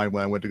my mind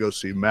when I went to go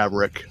see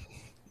Maverick,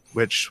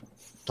 which we'll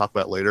talk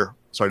about later.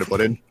 Sorry to butt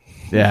in.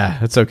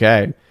 Yeah, it's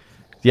okay.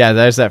 Yeah,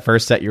 there's that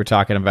first set you were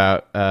talking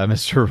about,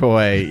 Mr.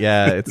 Roy.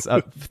 Yeah, it's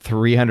up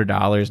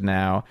 $300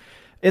 now.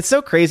 It's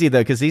so crazy, though,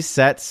 because these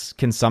sets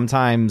can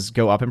sometimes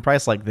go up in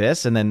price like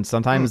this, and then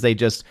sometimes they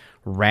just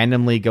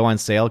randomly go on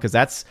sale, because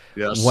that's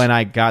when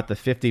I got the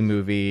 50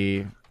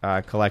 movie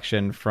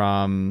collection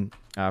from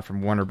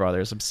Warner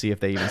Brothers. Let's see if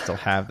they even still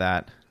have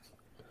that.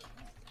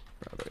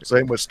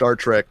 Same with Star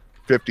Trek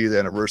 50th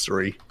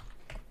anniversary.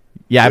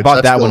 Yeah, I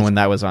bought that one when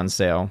that was on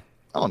sale.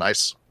 Oh,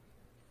 nice.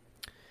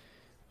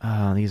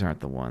 These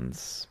aren't the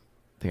ones.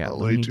 They got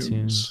Looney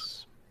Tunes.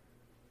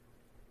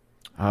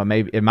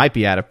 Maybe it might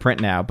be out of print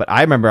now, but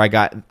I remember I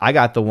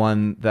got the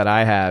one that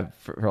I have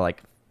for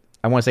like,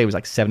 I want to say it was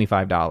like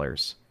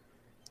 $75.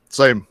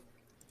 Same.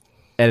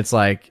 And it's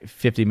like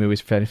 50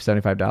 movies for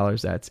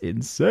 $75. That's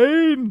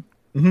insane.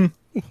 Mm-hmm.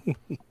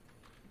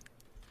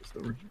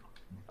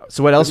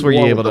 So what else were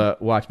you able to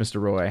watch, Mr.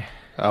 Roy?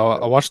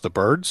 I watched The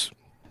Birds.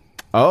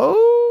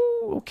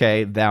 Oh,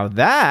 okay. Now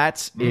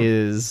that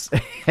is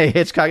a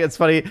Hitchcock. It's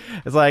funny.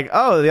 It's like,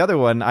 oh, the other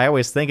one, I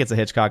always think it's a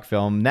Hitchcock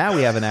film. Now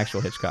we have an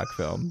actual Hitchcock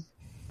film.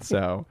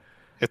 So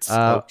it's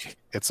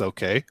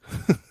okay.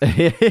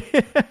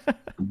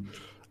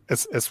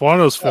 It's one of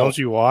those films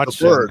you watch.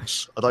 The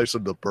Birds. I thought you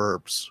said The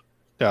Burbs.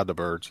 Yeah, The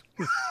Birds.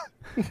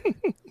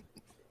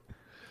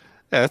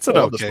 Yeah, it's an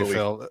okay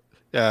film.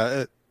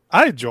 Yeah,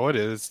 I enjoyed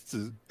it.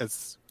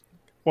 It's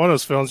one of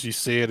those films you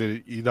see it,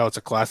 and you know it's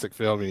a classic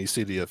film, and you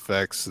see the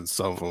effects, and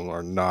some of them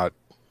are not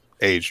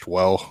aged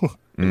well.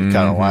 And you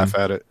kind of laugh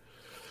at it.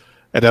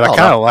 And then I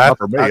kind of laughed.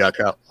 For me,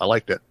 I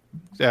liked it.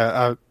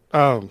 Yeah,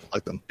 I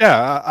like them.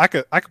 Yeah, I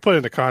could put it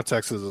into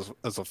context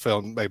as a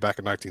film made back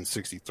in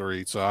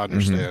 1963, so I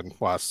understand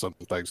why some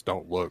things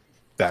don't look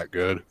that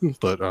good.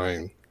 But I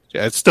mean,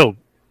 yeah, it's still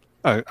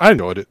I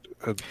enjoyed it.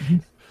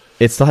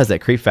 It still has that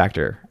creep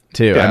factor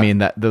too. Yeah. I mean,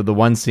 that the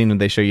one scene when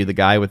they show you the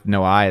guy with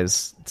no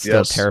eyes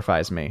still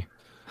terrifies me,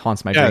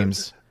 haunts my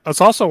dreams. It's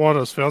also one of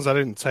those films I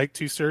didn't take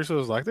too seriously. I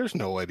was like, there's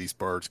no way these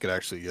birds could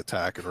actually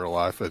attack in real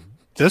life. And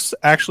this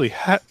actually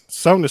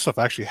some of this stuff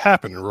actually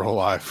happened in real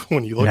life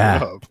when you look it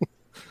up.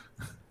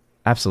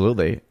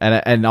 Absolutely.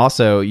 And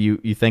also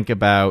you think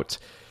about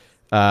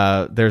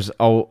there's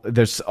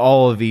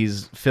all of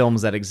these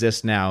films that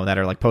exist now that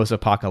are like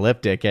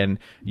post-apocalyptic, and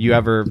if you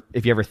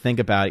ever think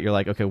about it, you're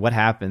like, okay, what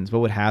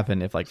would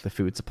happen if like the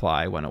food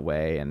supply went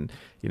away, and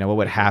what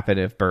would happen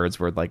if birds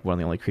were like one of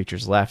the only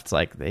creatures left? It's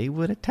like they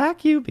would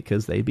attack you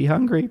because they'd be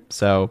hungry.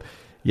 So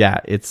yeah,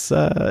 it's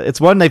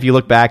one that if you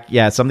look back,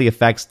 some of the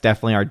effects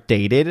definitely are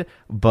dated,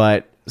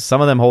 but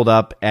some of them hold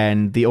up,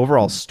 and the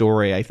overall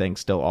story, I think,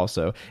 still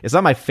also. It's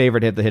not my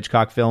favorite hit the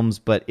Hitchcock films,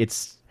 but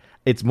it's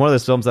one of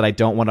those films that I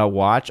don't want to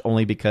watch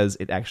only because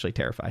it actually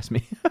terrifies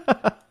me.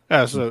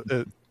 So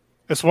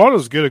it's one of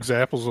those good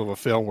examples of a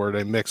film where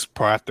they mix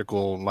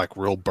practical and like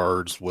real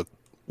birds with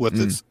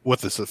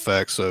its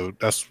effects. So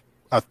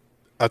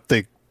I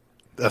think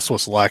that's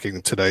what's lacking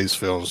in today's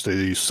films. They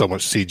use so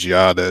much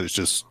CGI that it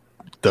just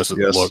doesn't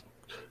look.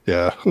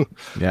 Yeah.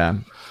 Yeah.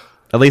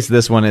 At least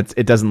this one,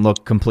 it doesn't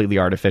look completely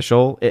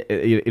artificial.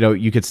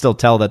 You could still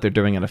tell that they're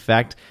doing an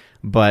effect,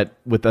 but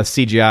with the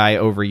CGI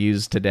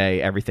overused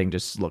today, everything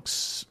just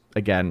looks,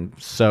 again,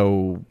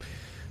 so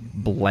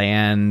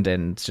bland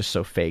and it's just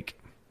so fake.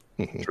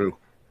 True.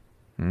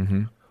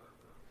 Mm-hmm.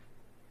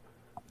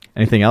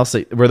 Anything else?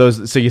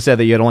 So you said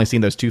that you had only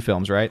seen those 2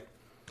 films, right?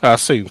 I've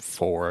seen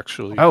 4,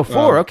 actually. Oh,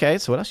 4. Okay.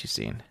 So what else you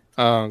seen?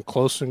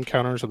 Close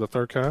Encounters of the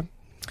Third Kind.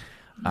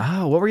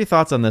 What were your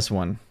thoughts on this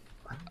one?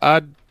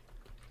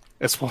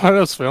 It's one of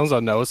those films I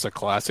know it's a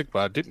classic, but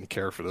I didn't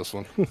care for this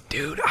one.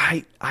 Dude,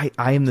 I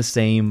am the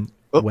same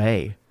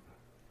way.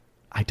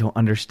 I don't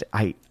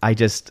understand.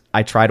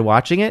 I tried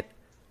watching it,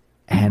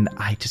 and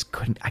I just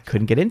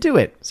couldn't get into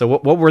it. So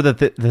what were the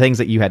things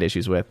that you had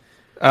issues with?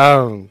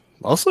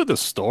 Mostly the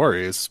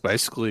story. It's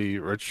basically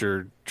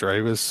Richard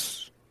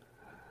Dreyfuss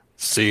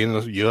seeing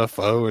a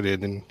UFO,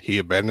 and then he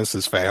abandons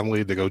his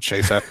family to go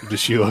chase after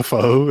this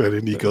UFO, and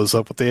then he goes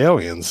up with the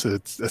aliens.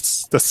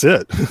 That's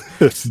it.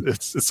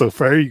 It's so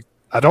very.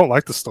 I don't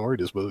like the story of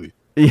this movie.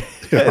 Yeah,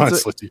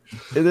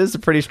 it is a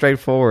pretty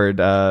straightforward,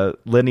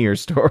 linear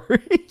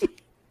story.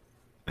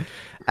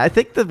 I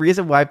think the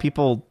reason why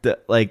people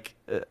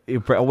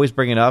always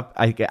bring it up,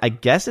 I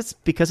guess it's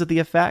because of the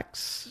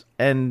effects,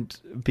 and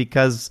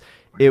because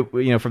it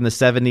from the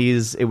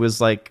 70s, it was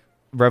like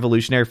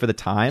revolutionary for the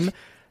time.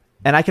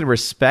 And I can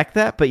respect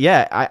that, but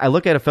yeah, I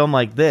look at a film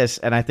like this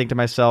and I think to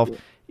myself,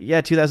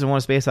 2001: A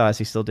Space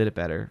Odyssey still did it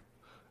better.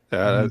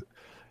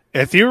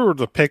 If you were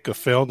to pick a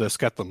film that's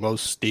got the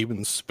most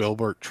Steven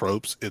Spielberg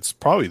tropes, it's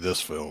probably this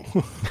film.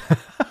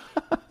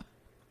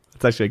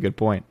 That's actually a good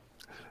point.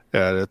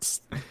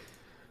 It's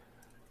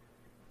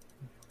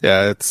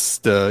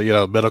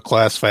the middle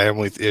class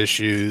family with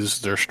issues.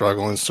 They're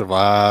struggling to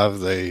survive.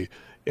 They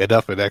end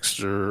up in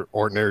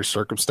extraordinary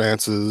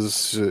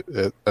circumstances.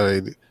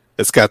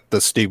 It's got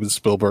the Steven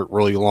Spielberg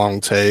really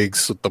long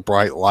takes with the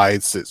bright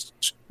lights. It's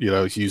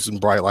using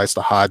bright lights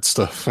to hide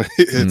stuff.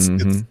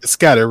 It's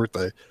got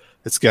everything.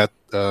 It's got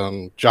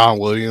John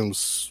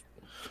Williams'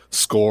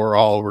 score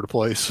all over the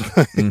place.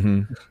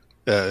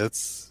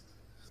 It's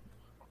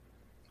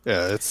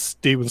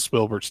Steven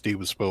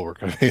Spielberg.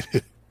 I mean,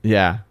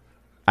 yeah,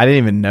 I didn't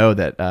even know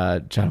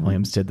that John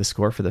Williams did the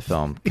score for the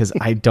film because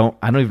I don't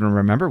even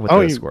remember what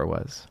the score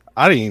was.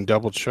 I didn't even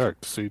double check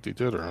to see if he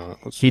did or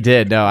not. He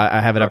did. No, I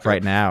have it up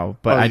right now.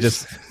 But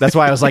that's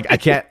why I was like,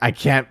 I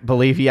can't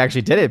believe he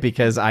actually did it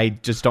because I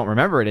just don't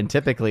remember it. And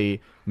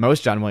typically,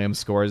 most John Williams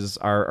scores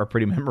are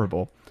pretty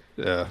memorable.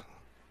 Yeah.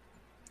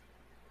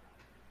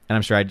 And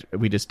I'm sure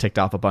we just ticked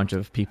off a bunch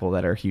of people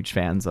that are huge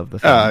fans of the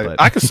film.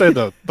 But I could say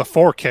the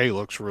 4K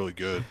looks really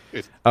good.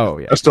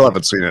 I still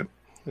haven't seen it.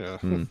 Yeah.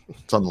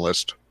 It's on the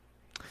list.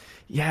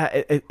 Yeah,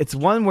 it's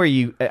one where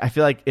I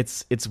feel like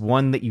it's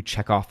one that you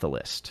check off the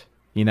list.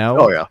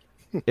 Oh yeah.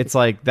 It's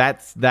like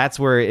that's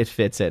where it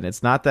fits in.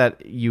 It's not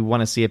that you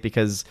want to see it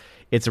because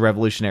it's a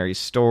revolutionary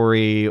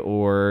story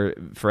or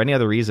for any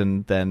other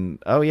reason. Then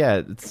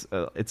it's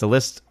a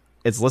list.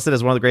 It's listed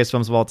as one of the greatest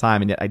films of all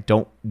time, and yet I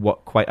don't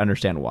quite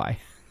understand why.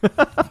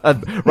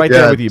 Right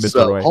there with you,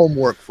 Mr. Roy.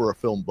 Homework for a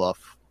film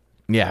buff.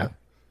 Yeah,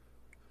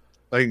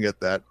 I can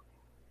get that.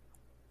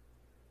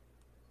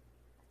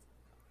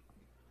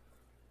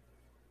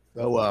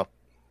 Oh,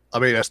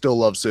 I still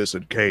love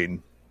Citizen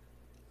Kane.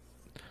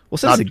 Well,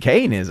 Citizen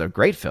Kane is a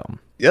great film.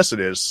 Yes, it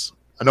is.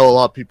 I know a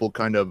lot of people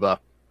kind of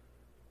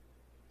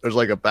there's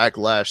like a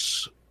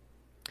backlash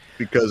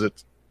because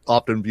it's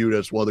often viewed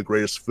as one of the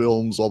greatest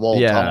films of all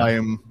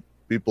time.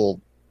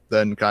 People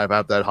then kind of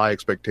have that high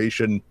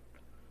expectation.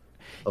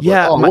 It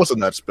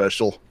wasn't that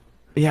special.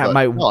 Yeah,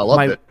 I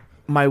loved it.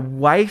 My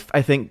wife,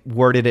 I think,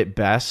 worded it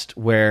best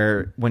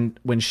where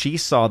when she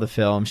saw the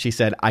film, she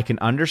said, I can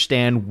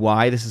understand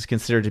why this is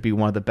considered to be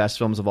one of the best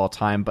films of all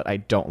time, but I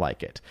don't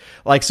like it.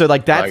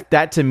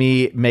 That to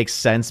me makes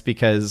sense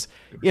because,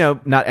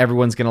 not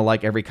everyone's going to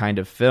like every kind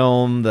of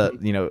film.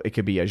 It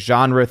could be a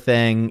genre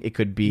thing. It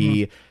could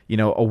be,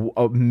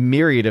 a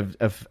myriad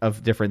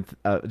of different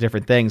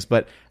things.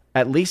 But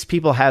at least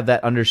people have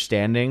that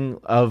understanding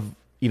of,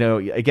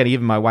 again,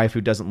 even my wife who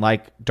doesn't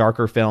like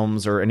darker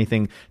films or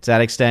anything to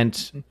that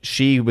extent,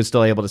 she was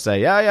still able to say,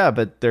 yeah,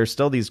 but there's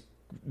still these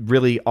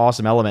really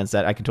awesome elements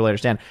that I can totally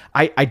understand.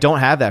 I don't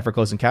have that for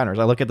Close Encounters.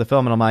 I look at the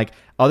film and I'm like,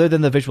 other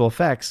than the visual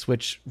effects,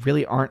 which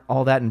really aren't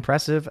all that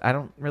impressive, I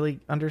don't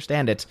really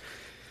understand it.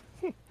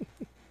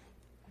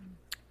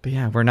 But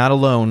yeah, we're not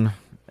alone.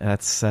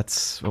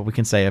 That's what we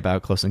can say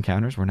about Close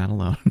Encounters. We're not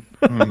alone.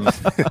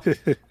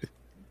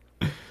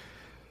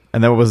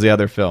 And then what was the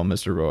other film,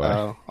 Mr.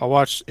 Roy? I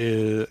watched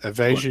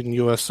Invasion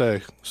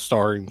USA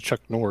starring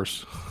Chuck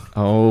Norris.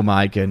 Oh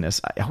my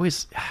goodness.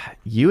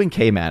 You and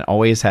K-Man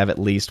always have at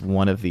least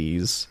one of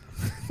these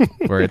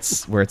where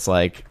it's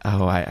like,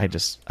 oh, I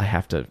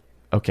have to,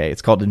 okay,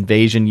 it's called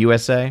Invasion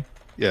USA?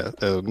 Yeah,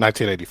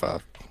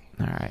 1985.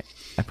 All right.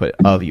 I put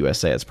of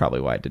USA. That's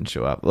probably why it didn't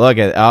show up. Look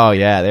at, oh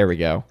yeah, there we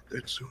go.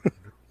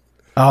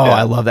 Oh, yeah.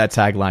 I love that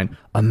tagline.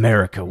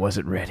 America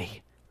wasn't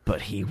ready,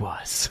 but he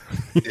was.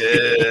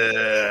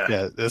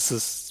 Yeah. This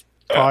is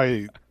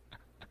probably,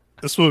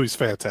 this movie's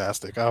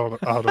fantastic. I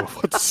don't know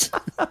what's.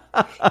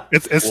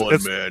 It's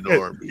One man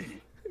army.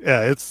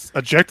 Yeah, it's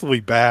objectively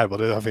bad, but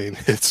I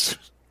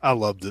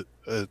loved it.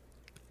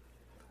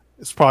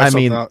 It's probably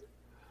something.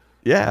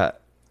 Yeah.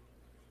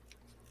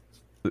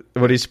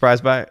 What are you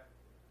surprised by?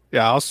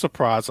 Yeah, I was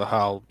surprised at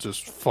how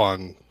just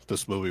fun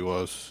this movie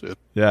was. It's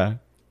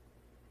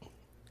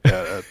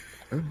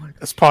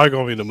probably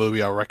going to be the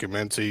movie I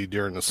recommend to you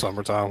during the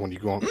summertime when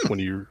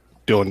you're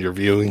doing your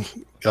viewing,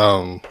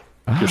 your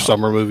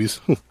summer movies.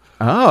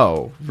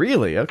 Oh,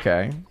 really?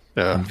 Okay.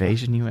 Yeah.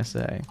 Invasion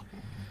USA.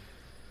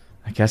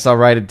 I guess I'll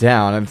write it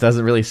down. It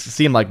doesn't really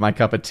seem like my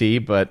cup of tea,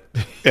 but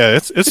yeah,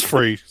 it's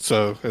free,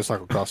 so it's not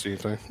going to cost you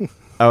anything.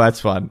 Oh, that's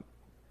fun.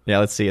 Yeah,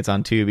 let's see. It's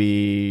on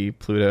Tubi,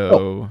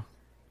 Pluto,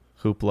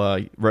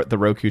 Hoopla, the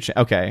Roku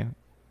channel. Okay.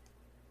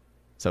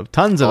 So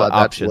tons of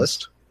options.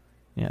 List.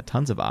 Yeah,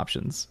 tons of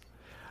options.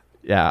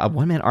 Yeah, a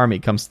one-man army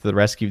comes to the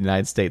rescue of the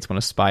United States when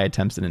a spy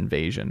attempts an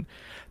invasion.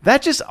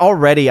 That just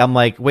already, I'm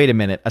like, wait a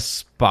minute. A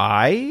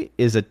spy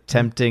is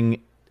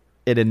attempting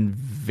an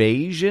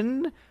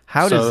invasion?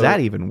 How does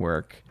that even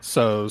work?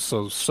 So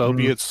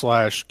Soviets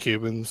 /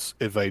 Cubans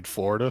invade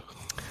Florida.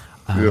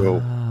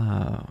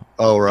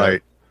 Oh,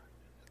 right.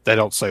 They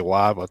don't say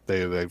why, but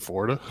they invade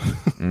Florida.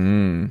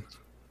 And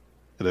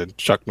then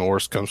Chuck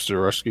Norris comes to the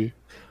rescue.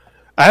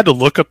 I had to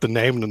look up the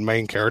name of the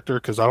main character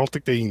because I don't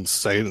think they even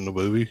say it in the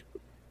movie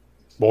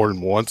more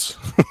than once.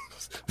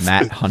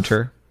 Matt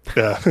Hunter.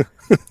 Yeah.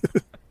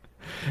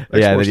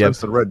 Makes more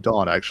sense than Red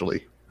Dawn,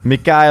 actually.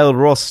 Mikhail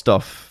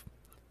Rostov.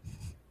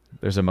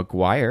 There's a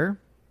McGuire.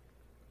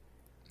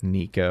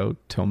 Nico,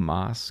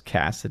 Tomas,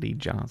 Cassidy,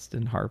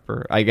 Johnston,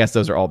 Harper. I guess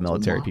those are all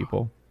military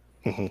people.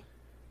 Mm-hmm.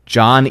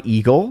 John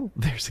Eagle.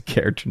 There's a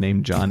character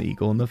named John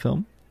Eagle in the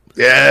film.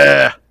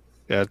 Yeah.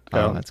 Yeah.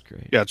 That's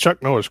great. Yeah,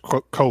 Chuck Norris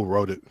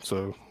co-wrote it.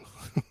 So.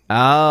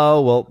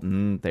 Oh, well,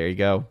 there you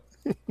go.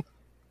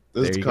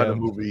 This is the kind of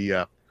movie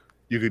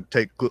you could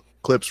take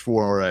clips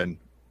for and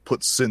put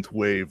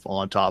synthwave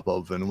on top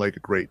of and make a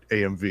great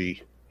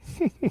AMV.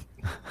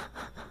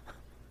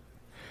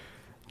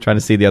 Trying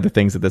to see the other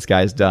things that this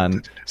guy's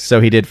done. So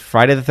he did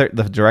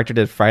the director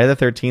did Friday the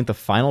 13th, the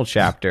final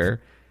chapter.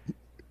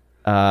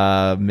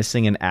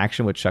 Missing in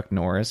Action with Chuck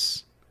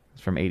Norris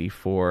from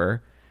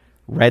 '84.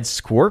 Red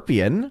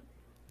Scorpion.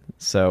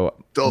 So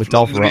with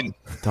Dolph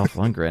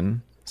Lundgren.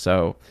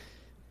 So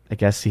I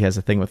guess he has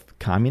a thing with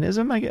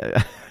communism, I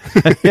guess.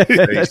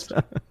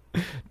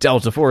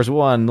 Delta Force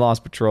 1,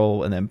 Lost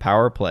Patrol, and then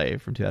Power Play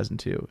from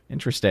 2002.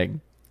 Interesting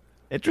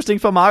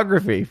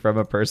filmography from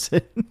a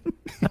person.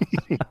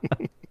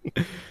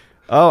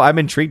 Oh, I'm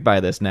intrigued by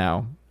this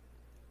now.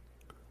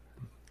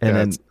 And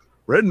then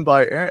written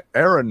by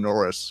Aaron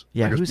Norris.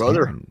 Yeah, his who's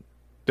brother? Aaron?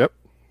 Yep.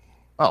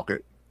 Oh, okay.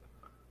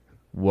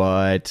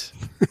 What?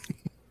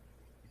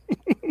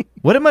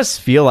 What it must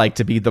feel like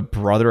to be the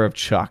brother of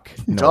Chuck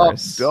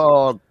Norris.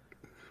 Dog.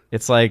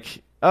 It's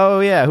like,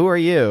 oh yeah, who are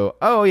you?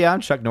 Oh yeah,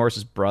 I'm Chuck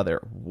Norris's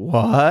brother.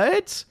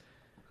 What?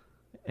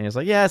 And it's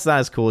like, yeah, it's not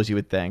as cool as you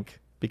would think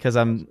because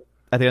at the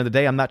end of the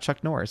day, I'm not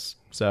Chuck Norris.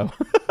 So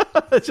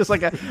it's just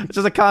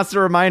a constant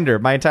reminder.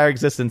 My entire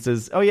existence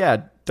is, oh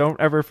yeah,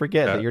 don't ever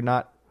forget that you're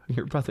not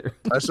your brother.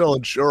 I sell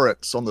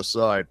insurance on the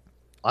side.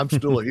 I'm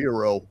still a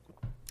hero.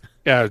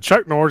 Yeah,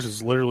 Chuck Norris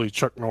is literally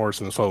Chuck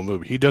Norris in this whole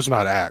movie. He does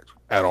not act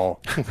at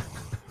all.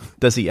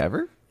 Does he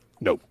ever?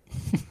 Nope.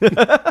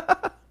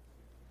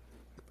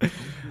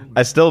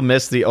 I still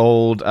miss the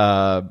old.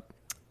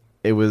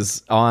 It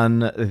was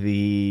on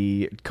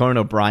the Conan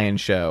O'Brien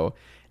show,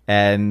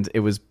 and it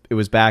was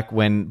back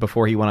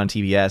before he went on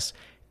TBS,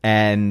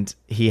 and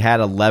he had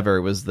a lever.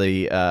 It was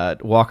the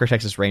Walker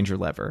Texas Ranger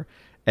lever.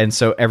 And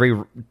so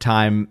every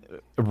time,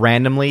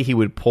 randomly, he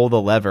would pull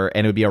the lever,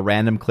 and it would be a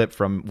random clip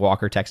from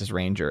Walker Texas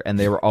Ranger, and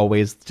they were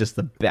always just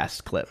the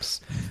best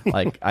clips.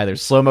 Like either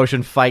slow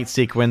motion fight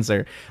sequence,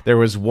 or there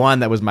was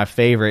one that was my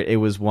favorite. It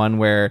was one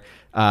where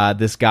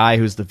this guy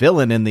who's the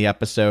villain in the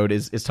episode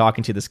is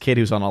talking to this kid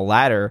who's on a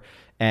ladder,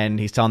 and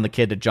he's telling the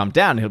kid to jump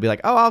down. And he'll be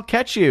like, "Oh, I'll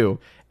catch you."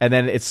 And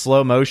then it's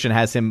slow motion,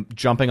 has him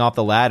jumping off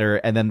the ladder,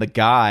 and then the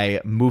guy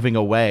moving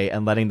away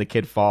and letting the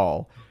kid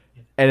fall.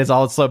 And it's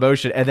all in slow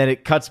motion. And then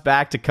it cuts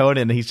back to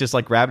Conan, and he's just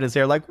like grabbing his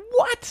hair like,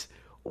 what?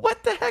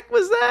 What the heck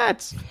was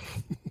that?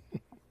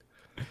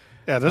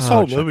 Yeah, this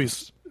whole movie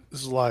is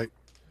like...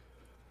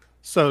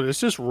 So it's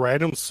just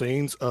random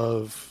scenes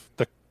of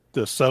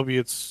the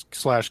Soviets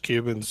 /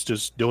 Cubans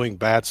just doing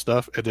bad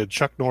stuff. And then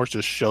Chuck Norris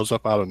just shows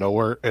up out of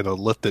nowhere in a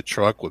lifted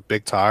truck with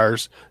big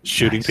tires,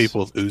 shooting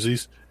people with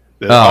Uzis.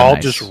 They're all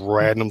just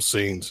random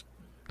scenes.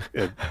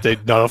 And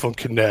none of them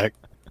connect.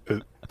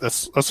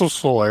 That's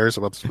what's hilarious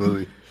about this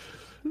movie.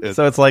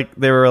 So it's like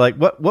they were like,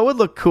 what would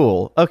look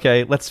cool?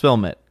 Okay, let's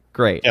film it.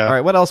 Great. Yeah. All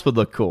right, what else would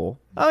look cool?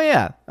 Oh,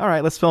 yeah. All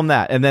right, let's film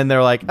that. And then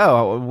they're like,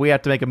 oh, we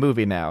have to make a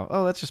movie now.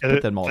 Oh, let's just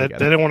put them all together.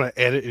 They didn't want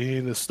to edit any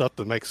of this stuff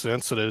to make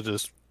sense, so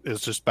it's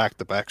just back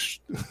to back.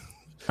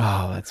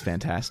 Oh, that's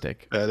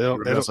fantastic. Yeah, they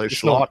don't say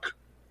schlock.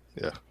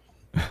 Yeah.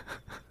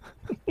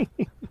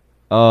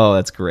 Oh,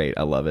 that's great.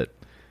 I love it.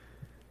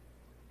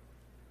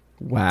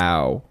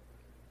 Wow.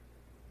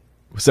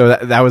 So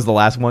that was the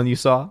last one you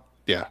saw?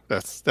 Yeah,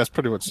 that's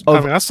pretty much.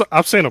 I mean,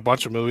 I've seen a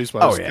bunch of movies,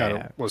 but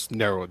was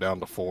narrowed down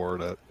to 4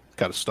 that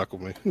kind of stuck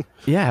with me.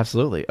 Yeah,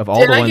 absolutely. Of all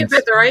the ones, did I get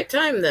at the right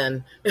time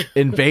then?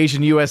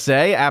 Invasion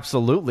USA,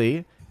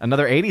 absolutely.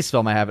 Another 80s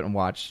film I haven't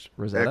watched,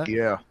 Rosetta. Heck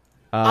yeah.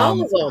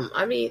 All of them.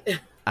 I mean,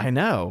 I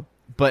know,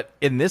 but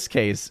in this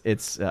case,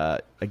 it's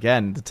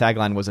again the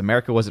tagline was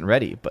 "America wasn't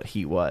ready, but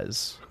he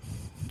was."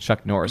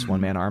 Chuck Norris,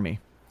 one man army.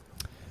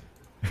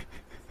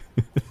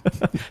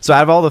 So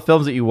out of all the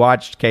films that you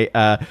watched, or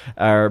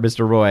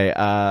Mr. Roy,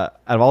 out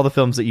of all the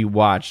films that you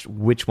watched,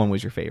 which one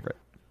was your favorite?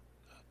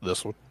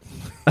 This one.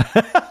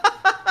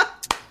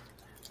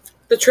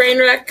 The train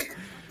wreck.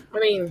 I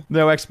mean,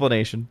 no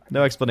explanation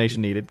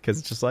needed, because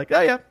it's just like,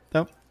 oh yeah,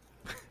 no.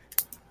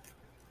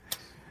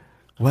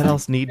 What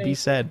else need be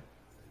said?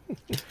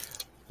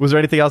 Was there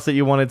anything else that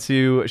you wanted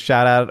to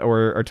shout out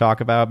or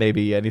talk about?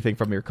 Maybe anything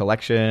from your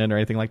collection or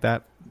anything like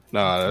that?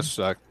 No, I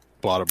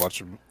bought a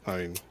bunch of. I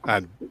mean,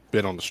 I'd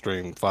been on the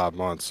stream 5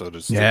 months, so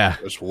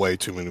there's way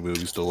too many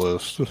movies to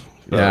list.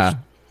 Yeah.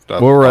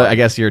 What were, I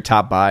guess, your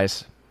top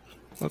buys?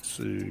 Let's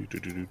see.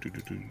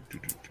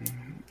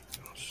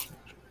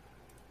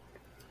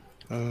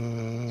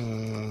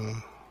 I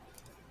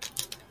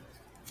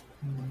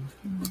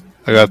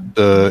got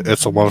the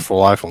It's a Wonderful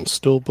Life on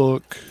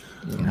Steelbook.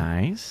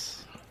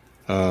 Nice.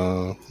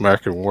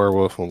 American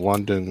Werewolf in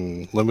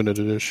London Limited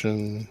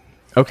Edition.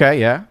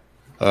 Okay, yeah.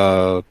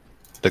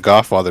 The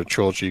Godfather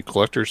Trilogy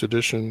Collector's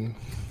Edition,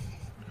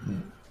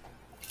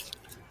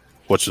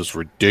 which is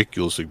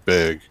ridiculously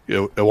big.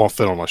 It won't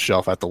fit on my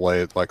shelf. I have to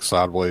lay it like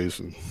sideways.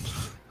 And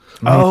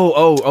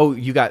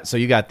you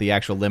got the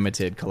actual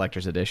limited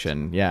collector's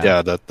edition. Yeah.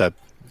 Yeah, that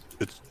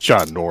it's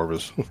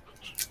ginormous.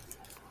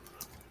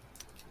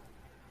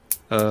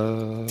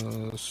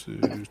 Let's see.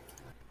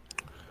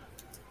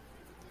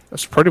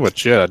 That's pretty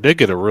much it. I did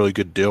get a really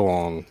good deal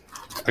on.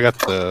 I got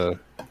the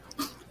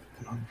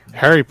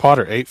Harry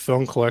Potter 8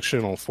 film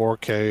collection on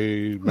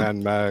 4K, Mad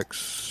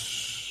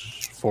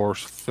Max 4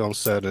 film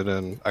set, and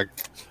then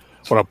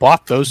when I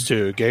bought those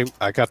two,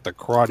 I got the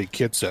Karate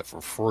Kid set for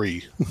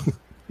free.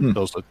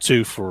 Those are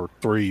 2 for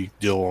 $3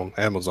 deal on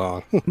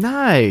Amazon.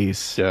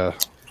 Nice. Yeah.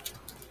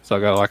 So I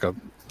got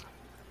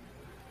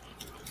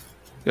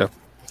yeah.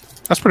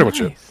 That's pretty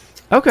much it.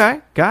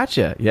 Okay,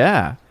 gotcha.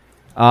 Yeah.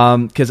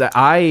 Because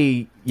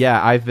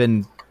I've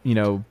been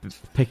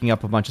picking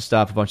up a bunch of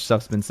stuff. A bunch of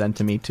stuff's been sent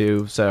to me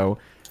too. So.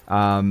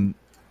 Shout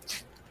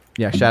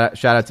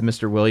out to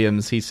Mr.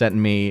 Williams. He sent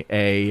me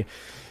the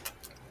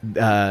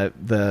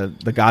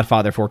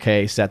Godfather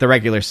 4K set, the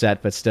regular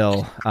set, but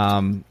still,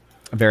 I'm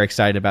very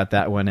excited about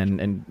that one,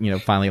 and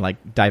finally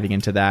like diving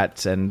into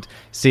that and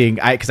seeing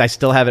because I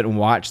still haven't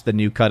watched the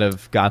new cut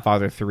of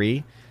Godfather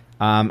 3,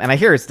 and I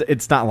hear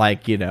it's not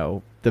like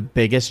the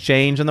biggest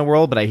change in the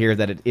world, but I hear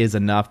that it is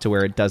enough to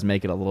where it does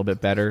make it a little bit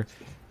better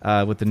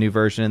with the new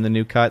version and the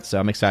new cut. So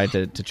I'm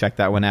excited to check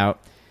that one out.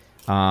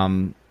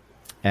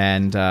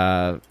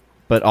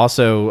 But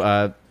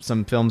also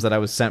some films that I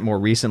was sent more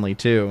recently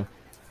too,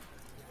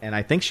 and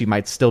I think she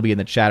might still be in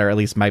the chat, or at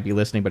least might be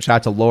listening. But shout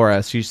out to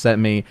Laura. She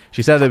said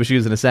that she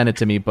was going to send it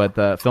to me, but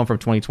the film from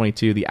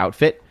 2022, The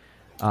Outfit.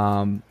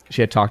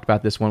 She had talked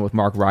about this one with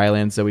Mark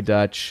Rylance, Zoe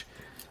Dutch,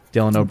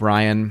 Dylan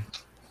O'Brien.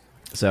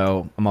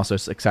 So I'm also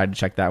excited to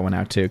check that one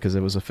out too, because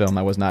it was a film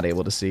I was not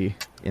able to see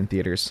in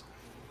theaters.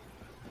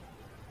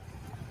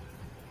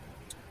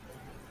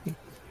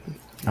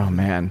 Oh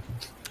man.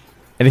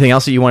 Anything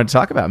else that you wanted to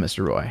talk about,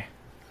 Mr. Roy?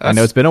 I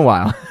know it's been a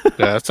while.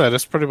 Yeah,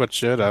 that's pretty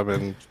much it.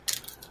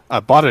 I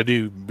bought a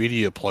new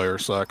media player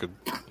so I could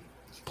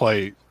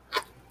play.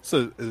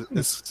 So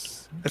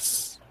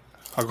it's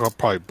I'm gonna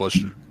probably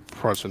butcher the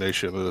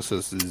pronunciation of this.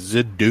 Is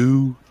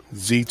Zidu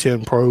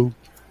Z10 Pro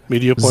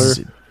media player?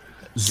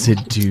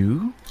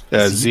 Zidu?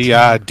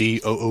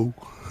 Zidoo.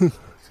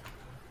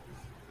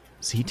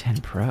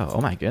 Z10 Pro. Oh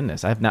my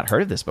goodness, I have not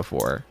heard of this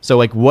before. So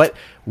like, what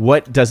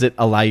does it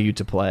allow you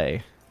to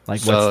play?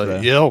 Like, so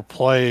it'll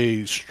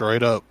play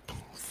straight up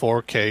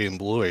 4K and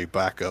Blu-ray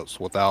backups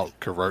without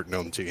converting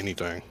them to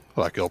anything.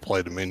 Like it'll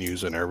play the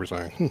menus and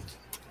everything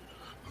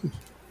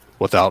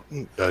without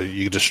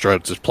you just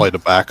play the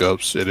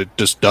backups, and it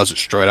just does it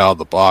straight out of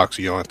the box.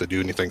 You don't have to do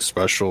anything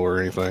special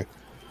or anything.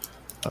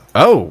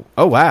 Oh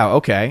wow,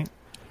 okay.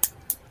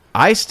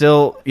 I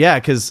still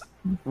because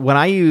when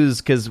I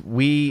use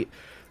we.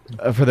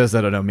 For those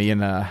that don't know, me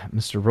and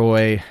Mr.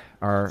 Roy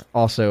are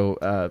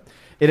also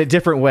in a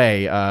different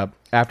way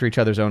after each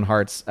other's own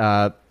hearts.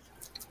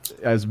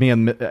 As me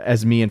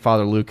and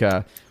Father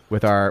Luca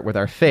with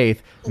our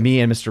faith, me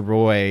and Mr.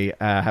 Roy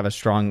have a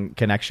strong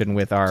connection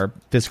with our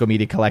physical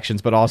media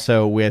collections, but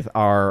also with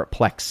our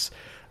Plex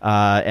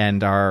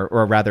and our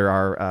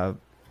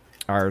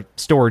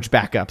storage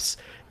backups.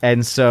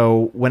 And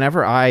so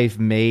whenever I've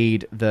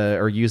made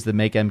used the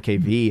Make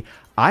MKV,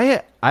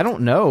 I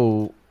don't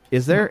know.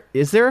 Is there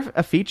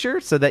a feature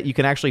so that you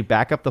can actually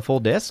back up the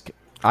full disk?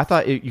 I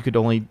thought you could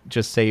only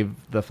just save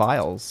the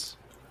files.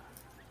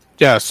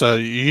 Yeah, so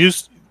you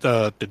use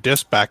the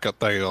disk backup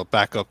thing. It'll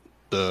back up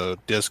the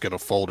disk in a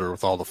folder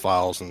with all the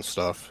files and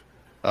stuff.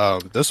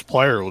 This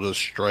player will just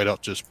straight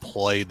up just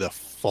play the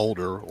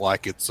folder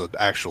like it's an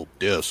actual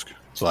disk.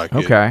 It's like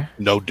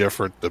no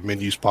different. The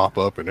menus pop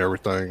up and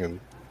everything,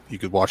 and you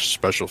could watch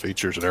special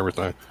features and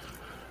everything.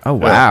 Oh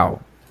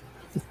wow!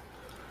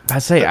 I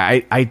say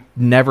I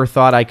never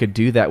thought I could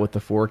do that with the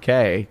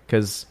 4K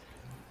because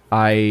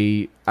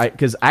I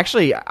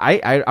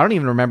don't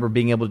even remember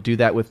being able to do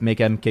that with Make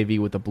MKV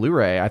with the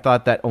Blu-ray. I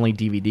thought that only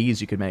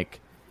DVDs you could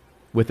make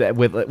with at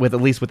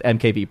least with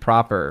MKV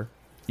proper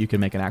you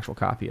can make an actual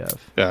copy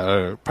of.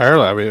 Yeah,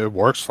 apparently, I mean it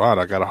works fine.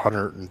 I got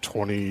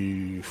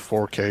 120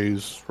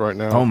 4Ks right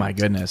now. Oh my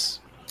goodness!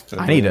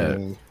 I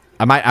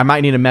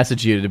might need to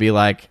message you to be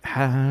like,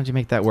 how did you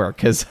make that work?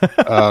 Because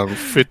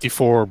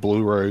 54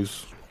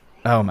 Blu-rays.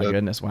 Oh my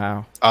goodness!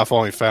 Wow. I've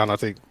only found I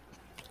think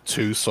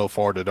 2 so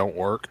far that don't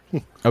work.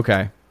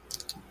 Okay.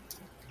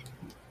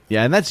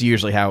 Yeah, and that's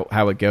usually how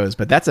it goes.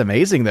 But that's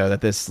amazing though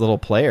that this little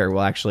player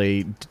will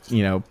actually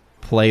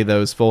play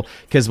those full.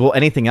 Because will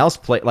anything else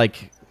play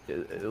like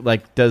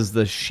does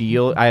the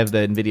Shield? I have the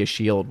NVIDIA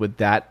Shield. Would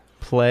that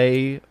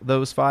play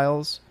those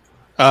files?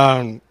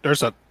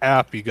 There's an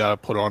app you gotta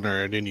put on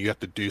there, and then you have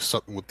to do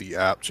something with the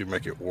app to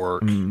make it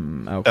work.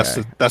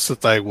 Okay. That's the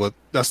thing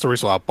that's the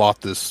reason why I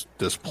bought this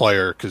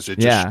player, because it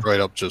just straight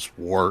up just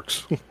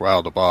works right out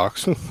of the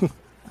box.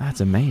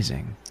 That's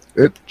amazing.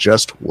 It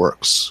just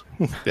works.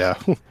 Yeah.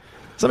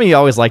 Something you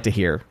always like to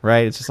hear,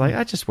 right? It's just like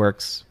it just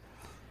works.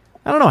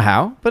 I don't know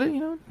how, but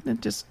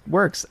it just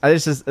works.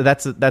 That's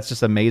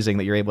just amazing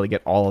that you're able to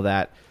get all of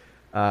that.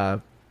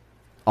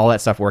 All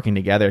that stuff working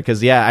together.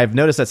 Because I've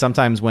noticed that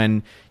sometimes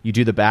when you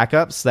do the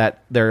backups,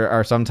 that there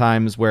are some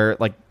times where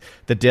like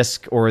the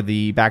disk or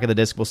the back of the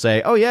disk will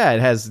say, oh yeah, it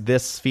has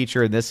this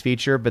feature and this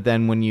feature, but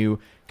then when you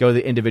go to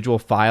the individual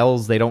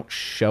files, they don't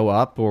show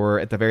up,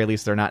 or at the very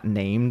least they're not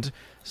named.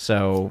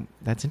 So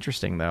that's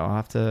interesting though. I'll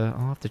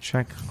have to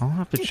check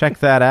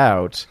that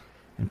out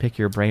and pick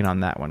your brain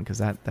on that one, because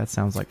that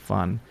sounds like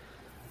fun.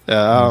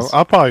 Yeah,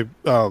 I'll probably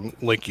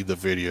link you the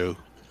video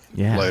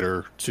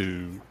later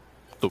to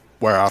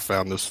where I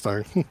found this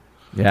thing.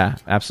 Yeah,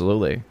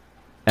 absolutely.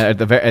 At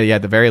the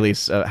very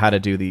least, how to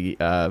do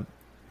the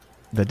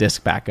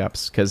disk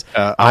backups, because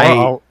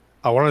I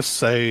want to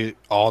say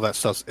all that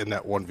stuff's in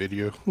that one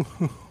video.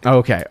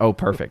 Okay. Oh,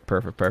 perfect.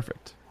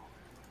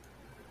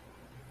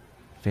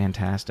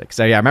 Fantastic.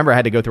 So I remember I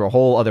had to go through a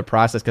whole other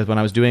process, because when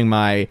I was doing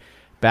my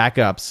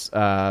backups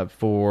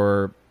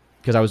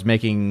because I was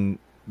making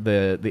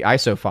the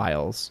ISO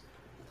files.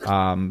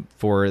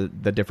 For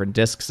the different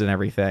discs and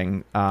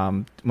everything,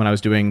 when I was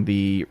doing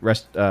the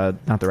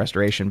not the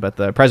restoration, but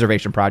the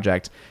preservation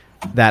project,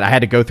 that I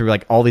had to go through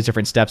like all these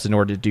different steps in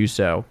order to do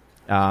so,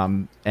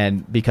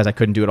 and because I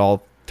couldn't do it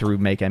all through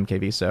Make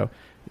MKV. So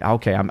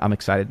okay, I'm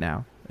excited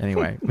now.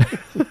 Anyway,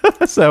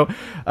 so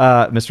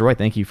Mr. Roy,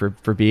 thank you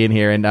for being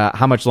here. And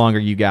how much longer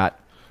you got?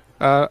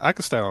 I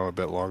can stay on a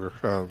bit longer.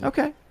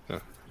 Okay. Yeah.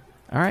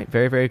 All right.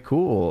 Very, very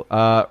cool.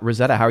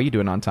 Rosetta, how are you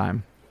doing on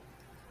time?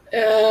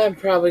 I'm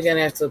probably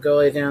gonna have to go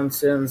lay down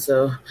soon.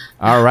 So,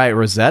 all right,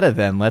 Rosetta.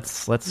 Then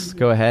let's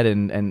go ahead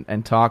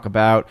and talk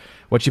about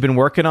what you've been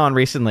working on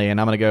recently. And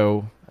I'm gonna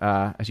go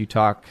as you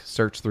talk,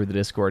 search through the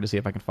Discord to see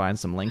if I can find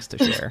some links to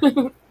share.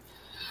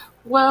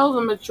 Well,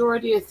 the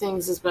majority of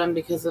things has been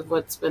because of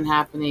what's been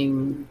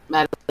happening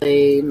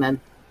mentally, and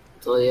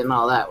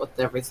all that with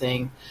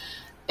everything.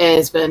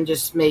 It's been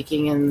just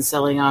making and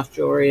selling off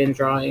jewelry and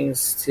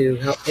drawings to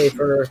help pay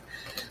for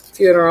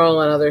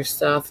funeral and other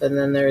stuff. And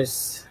then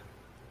there's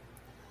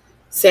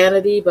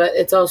sanity, but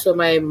it's also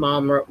my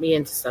mom wrote me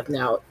into stuff.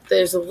 Now,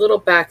 there's a little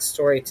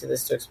backstory to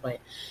this to explain.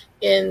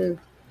 In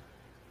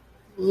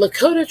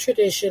Lakota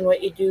tradition,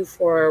 what you do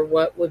for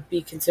what would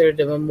be considered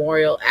a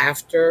memorial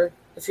after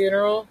the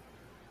funeral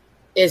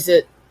is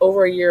that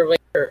over a year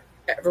later,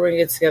 everyone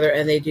gets together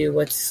and they do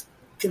what's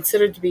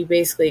considered to be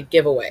basically a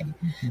giveaway,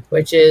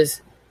 which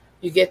is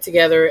you get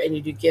together and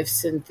you do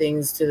gifts and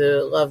things to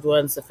the loved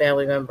ones, the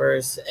family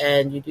members,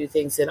 and you do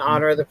things in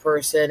honor of the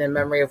person and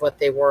memory of what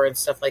they were and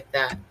stuff like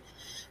that.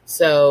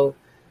 So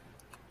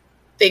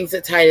things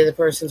that tie to the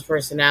person's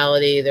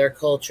personality, their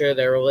culture,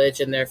 their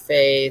religion, their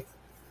faith,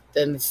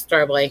 then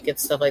star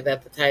blankets, stuff like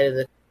that tie to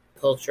the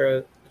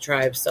culture, the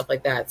tribe, stuff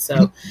like that.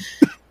 So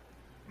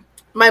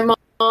my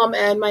mom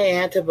and my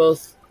aunt have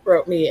both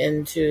wrote me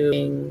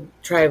into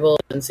tribal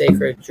and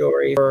sacred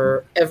jewelry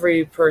for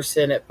every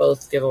person at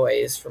both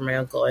giveaways for my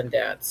uncle and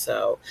dad.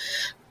 So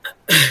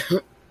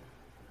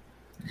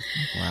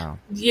wow.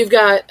 You've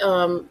got,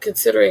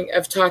 considering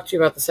I've talked to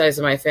you about the size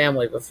of my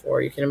family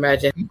before, you can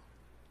imagine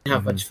how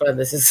much fun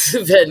this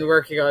has been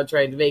working on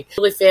trying to make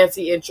really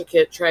fancy,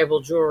 intricate tribal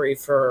jewelry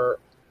for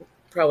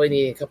probably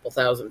needing a couple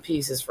thousand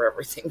pieces for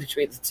everything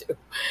between the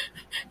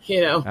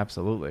two,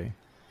 Absolutely.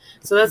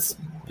 So that's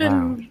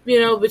been,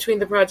 between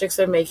the projects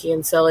I'm making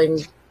and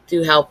selling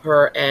do help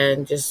her,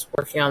 and just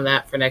working on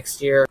that for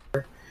next year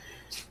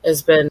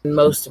has been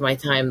most of my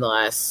time the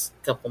last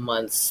couple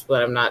months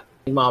when I'm not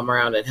mom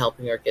around and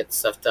helping her get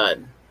stuff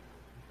done.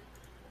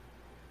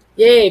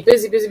 Yay,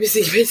 busy.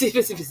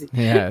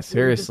 Yeah,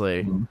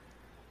 seriously.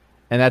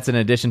 And that's in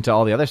addition to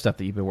all the other stuff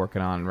that you've been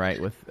working on, right?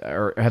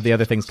 Or have the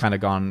other things kind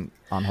of gone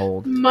on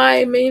hold?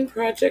 My main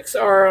projects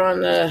are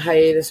on a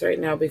hiatus right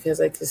now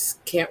because I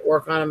just can't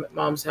work on them at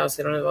Mom's house.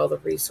 I don't have all the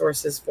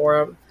resources for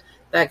them.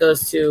 That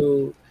goes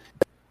to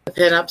the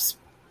pinups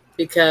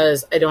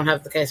because I don't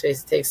have the kind of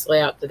space it takes to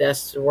lay out the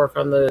desk to work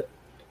on the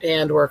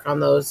handwork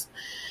on those.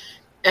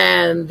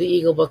 And the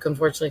Eagle book,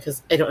 unfortunately,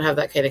 because I don't have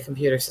that kind of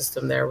computer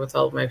system there with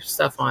all of my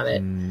stuff on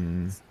it.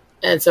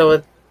 And so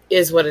it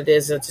is what it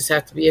is. It'll just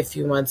have to be a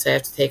few months I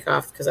have to take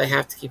off because I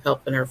have to keep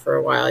helping her for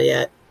a while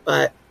yet.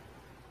 But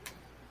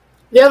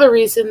the other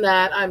reason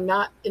that I'm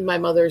not in my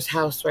mother's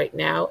house right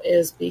now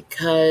is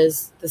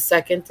because the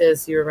 2nd,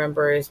 as you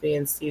remember, is me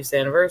and Steve's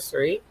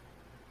anniversary.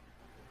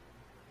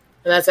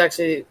 And that's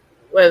actually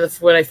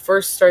when I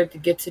first started to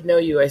get to know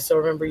you. I still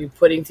remember you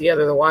putting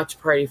together the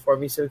watch party for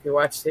me so we could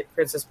watch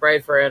Princess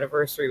Bride for our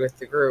anniversary with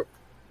the group.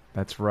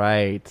 That's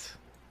right.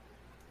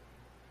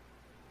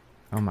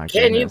 Oh my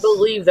goodness. Can you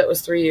believe that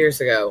was 3 years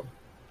ago?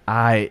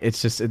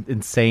 It's just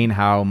insane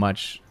how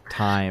much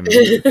time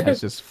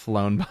has just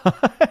flown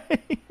by.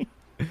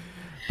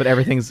 But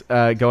everything's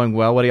going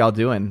well. What are y'all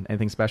doing?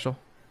 Anything special?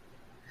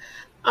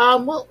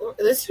 Well,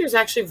 this year's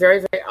actually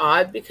very, very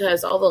odd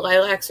because all the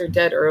lilacs are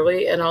dead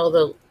early and all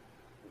the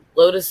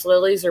lotus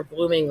lilies are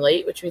blooming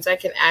late, which means I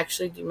can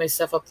actually do my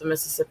stuff up the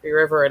Mississippi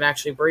River and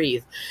actually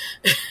breathe.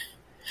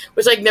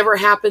 Which never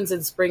happens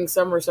in spring,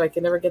 summer, so I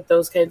can never get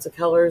those kinds of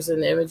colors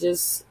and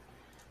images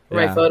for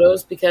my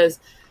photos because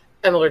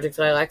I'm allergic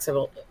to lilacs,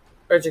 I'm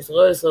allergic to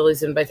lotus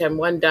lilies, and by the time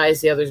one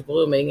dies, the other's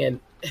blooming. And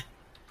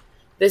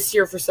this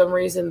year, for some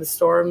reason, the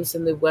storms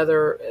and the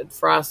weather and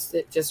frost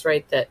it just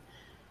right that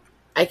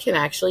I can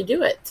actually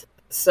do it.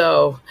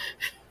 So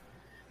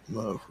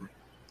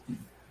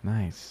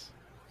nice.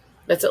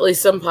 That's at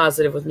least some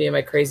positive with me and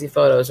my crazy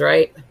photos,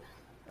 right?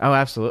 Oh,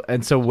 absolutely.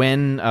 And so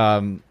when,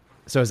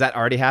 so has that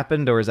already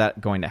happened or is that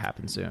going to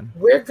happen soon?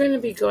 We're going to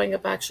be going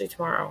up actually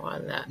tomorrow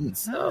on that.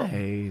 So.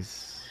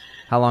 Nice.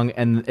 How long?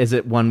 And is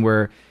it one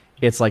where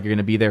it's you're going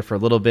to be there for a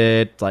little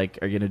bit? Are you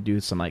going to do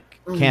some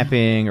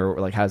camping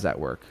or how does that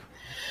work?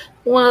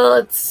 Well,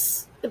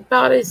 it's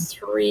about a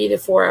 3 to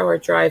 4 hour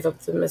drive up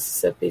the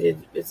Mississippi to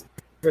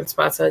different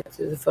spots I like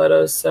to do the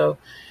photos. So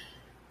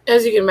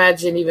as you can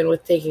imagine, even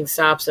with taking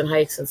stops and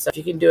hikes and stuff,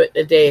 you can do it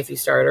in a day if you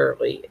start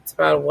early. It's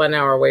about 1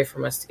 hour away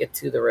from us to get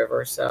to the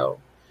river. So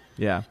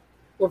yeah,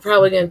 we're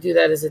probably going to do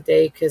that as a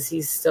day because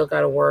he's still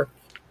got to work.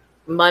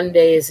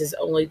 Monday is his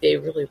only day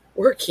really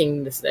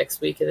working this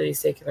next week, and then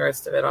he's taking the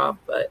rest of it off.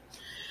 But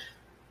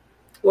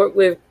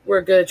we're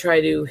going to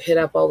try to hit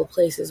up all the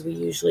places we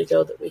usually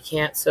go that we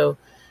can't. So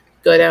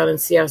go down and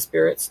see how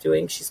Spirit's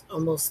doing. She's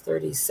almost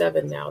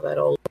 37 now, that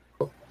old.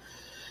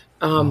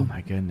 Oh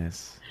my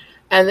goodness.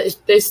 And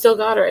they still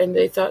got her, and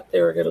they thought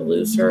they were going to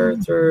lose her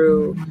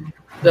through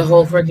the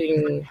whole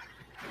freaking...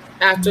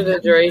 After the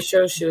Dre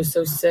show, she was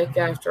so sick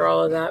after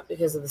all of that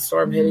because of the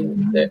storm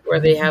hitting where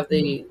they have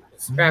the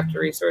Raptor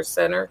Resource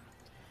Center.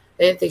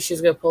 They didn't think she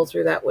was going to pull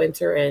through that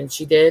winter, and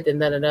she did,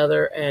 and then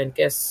another, and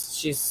guess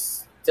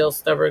she's still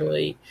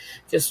stubbornly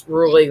just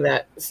ruling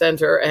that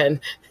center. And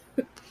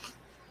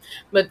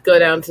but go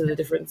down to the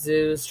different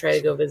zoos, try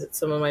to go visit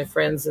some of my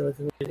friends in the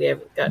community I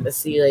haven't gotten to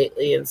see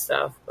lately and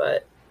stuff,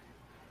 but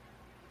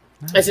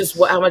nice. It's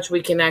just how much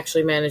we can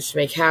actually manage to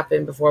make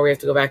happen before we have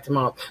to go back to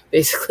Mom,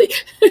 basically.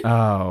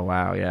 Oh,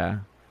 wow, yeah.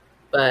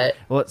 But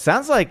well, it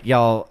sounds like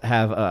y'all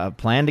have a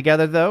plan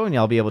together, though, and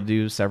y'all be able to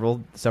do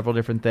several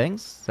different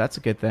things. That's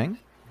a good thing.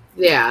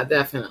 Yeah,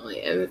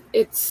 definitely. And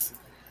it's,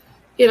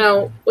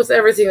 with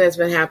everything that's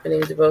been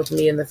happening to both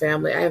me and the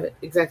family, I haven't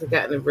exactly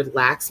gotten to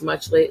relax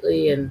much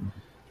lately. And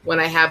when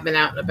I have been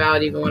out and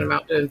about, even when I'm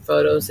out doing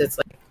photos, it's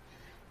like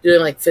doing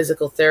like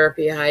physical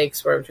therapy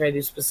hikes where I'm trying to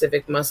do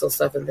specific muscle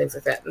stuff and things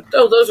like that. And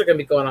those are going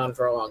to be going on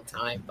for a long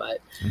time, but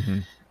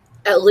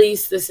at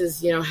least this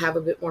is, have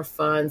a bit more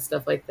fun,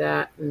 stuff like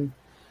that. And,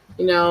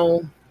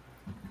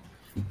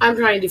 I'm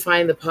trying to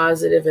find the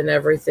positive in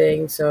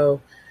everything. So,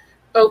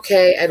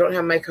 okay, I don't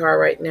have my car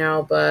right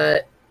now,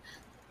 but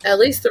at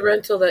least the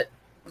rental that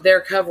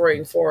they're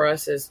covering for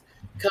us is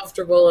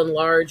comfortable and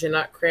large and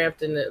not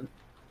cramped and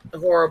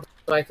horrible.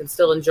 So I can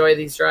still enjoy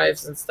these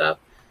drives and stuff.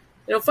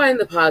 Find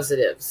the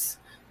positives.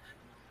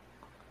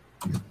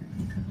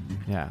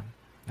 Yeah,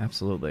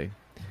 absolutely.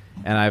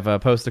 And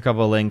I've posted a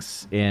couple of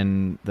links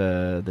in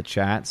the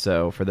chat.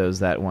 So for those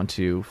that want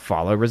to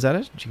follow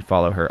Rosetta, you can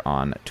follow her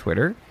on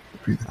Twitter.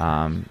 You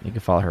can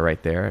follow her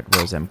right there at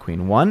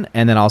RoseMQueen1.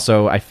 And then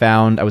also I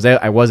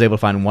was able to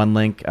find one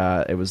link.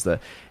 It was the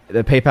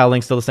PayPal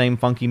link, still the same.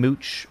 Funky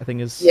Mooch, I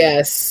think is.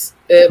 Yes,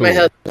 cool. My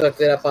husband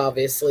hooked it up,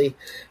 obviously,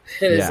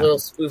 in his little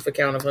spoof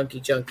account of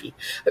Hunky Junky.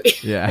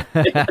 Yeah.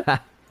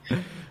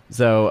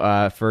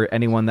 So for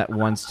anyone that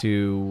wants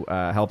to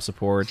help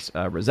support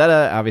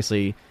Rosetta,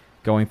 obviously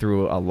going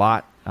through a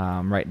lot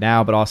right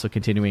now, but also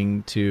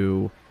continuing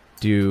to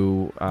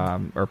do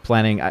or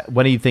planning.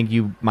 When do you think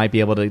you might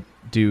be able to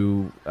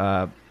do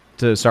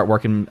to start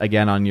working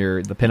again on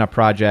the pinup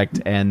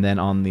project and then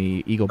on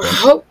the Eagle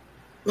book?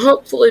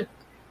 Hopefully,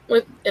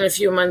 in a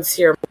few months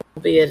here,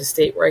 we'll be at a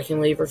state where I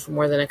can leave her for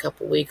more than a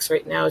couple weeks.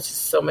 Right now, it's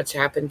just so much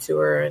happened to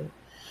her, and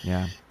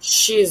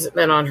she's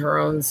been on her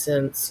own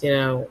since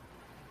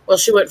Well,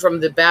 she went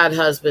from the bad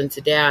husband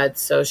to dad,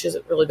 so she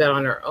hasn't really been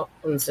on her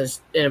own since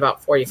in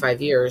about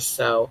 45 years.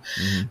 So,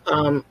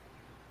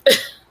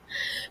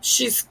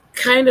 she's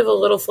kind of a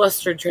little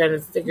flustered trying to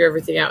figure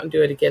everything out and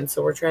do it again.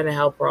 So we're trying to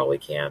help her all we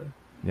can.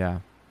 Yeah.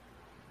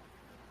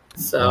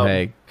 So well,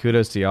 hey,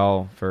 kudos to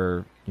y'all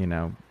for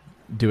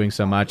doing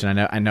so much, and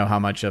I know how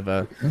much of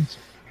a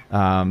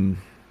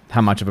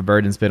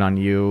burden's been on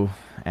you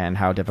and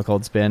how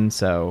difficult it's been.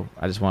 So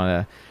I just want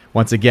to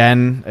once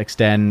again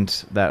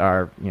extend that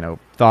our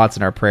thoughts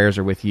and our prayers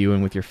are with you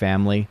and with your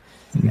family.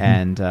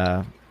 And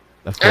of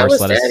course, I was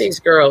Daddy's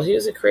girl. He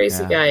was a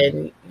crazy guy,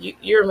 and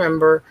you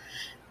remember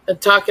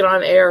talking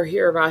on air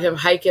here about him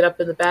hiking up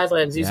in the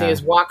Badlands using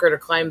his walker to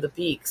climb the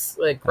peaks,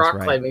 like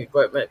rock climbing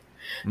equipment.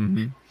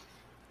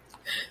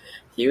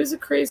 He was a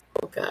crazy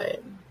old guy.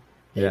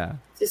 It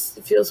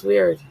feels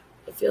weird.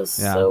 It feels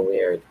so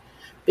weird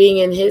being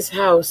in his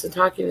house and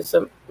talking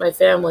to my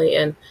family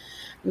and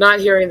not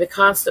hearing the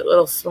constant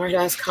little smart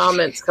ass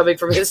comments coming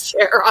from his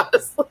chair.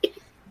 Honestly,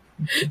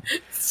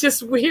 it's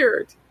just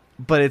weird.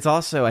 But it's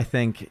also, I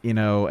think,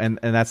 and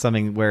that's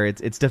something where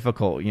it's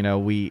difficult,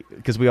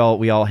 because we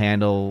all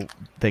handle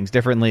things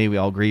differently. We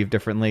all grieve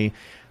differently,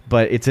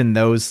 but it's in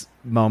those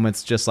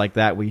moments just like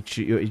that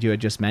you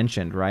had just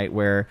mentioned, right?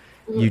 Where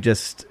you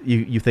just,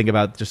 you think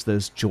about just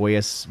those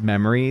joyous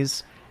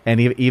memories. And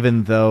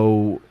even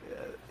though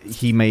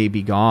he may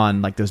be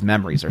gone, like those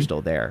memories are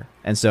still there.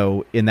 And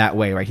so in that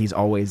way, right, he's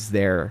always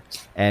there.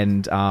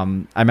 And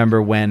I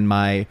remember when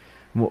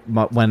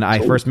when I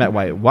first met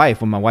my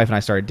wife, when my wife and I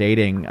started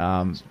dating,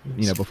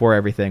 before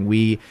everything,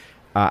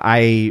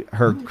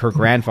 her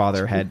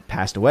grandfather had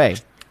passed away.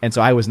 And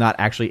so I was not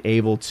actually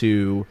able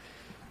to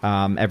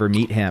ever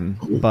meet him.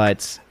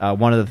 But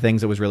one of the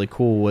things that was really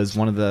cool was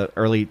one of the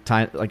early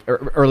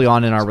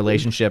on in our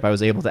relationship, I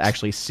was able to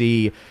actually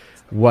see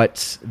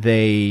what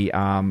they,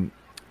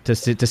 to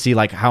see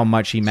like how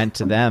much he meant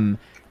to them.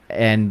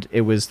 And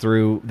it was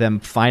through them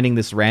finding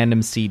this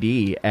random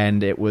CD,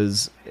 and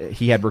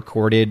he had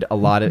recorded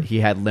he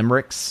had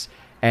limericks,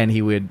 and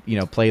he would,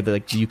 play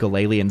the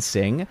ukulele and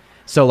sing.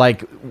 So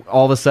like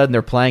all of a sudden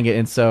they're playing it.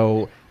 And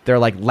so they're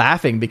like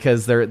laughing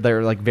because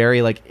they're like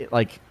very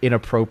like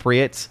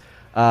inappropriate,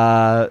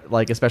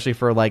 especially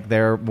for like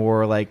their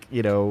more like,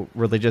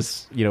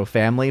 religious,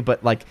 family,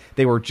 but like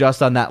they were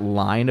just on that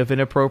line of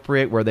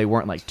inappropriate where they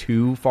weren't like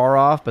too far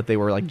off, but they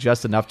were like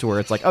just enough to where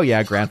it's like, oh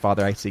yeah,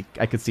 grandfather, I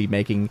could see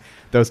making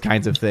those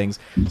kinds of things.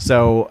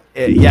 So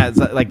it's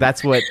like,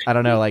 that's what, I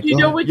don't know, like,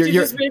 what you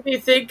just made me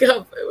think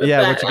of with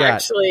that, what you got?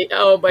 Actually.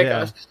 Oh my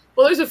gosh.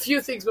 Well, there's a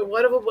few things, but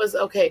one of them was,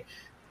 okay,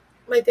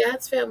 my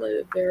dad's family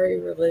was very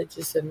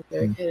religious and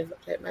very kind of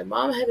uptight. My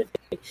mom had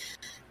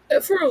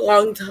for a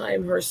long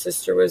time, her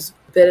sister was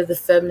a bit of the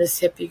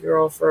feminist hippie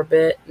girl for a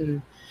bit,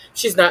 and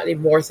she's not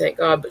anymore, thank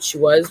God, but she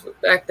was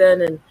back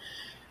then. And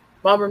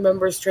Mom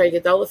remembers trying to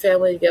get all the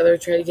family together,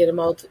 trying to get them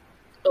all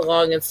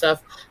along and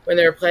stuff when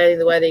they were planning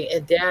the wedding,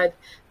 and Dad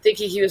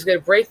thinking he was going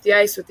to break the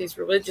ice with these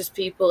religious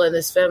people and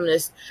this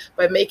feminist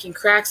by making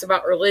cracks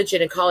about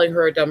religion and calling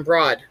her a dumb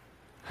broad.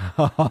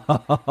 I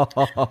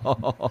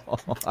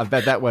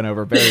bet that went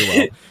over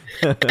very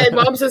well. And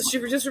Mom says she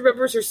just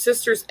remembers her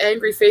sister's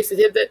angry face and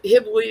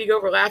him leaning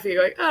over laughing,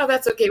 like, "Oh,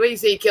 that's okay. What do you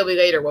say? You kill me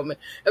later, woman."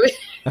 I mean,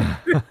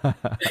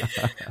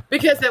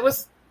 because that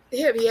was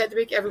him. He had to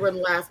make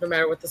everyone laugh no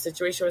matter what the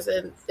situation was.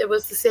 And it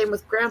was the same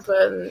with Grandpa.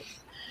 And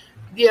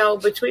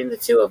between the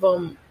two of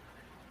them,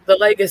 the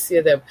legacy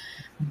of them.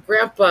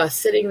 Grandpa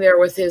sitting there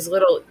with his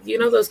little,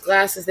 those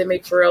glasses they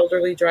make for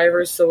elderly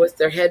drivers, so if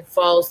their head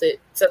falls, it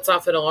sets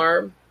off an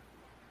alarm.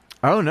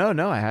 Oh,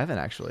 no, I haven't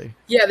actually.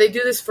 Yeah, they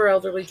do this for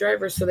elderly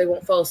drivers so they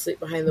won't fall asleep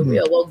behind the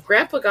wheel. Well,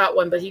 Grandpa got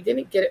one, but he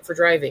didn't get it for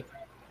driving.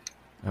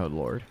 Oh,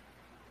 Lord.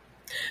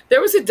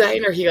 There was a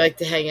diner he liked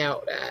to hang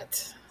out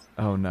at.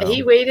 Oh, no. And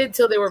he waited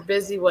till they were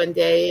busy one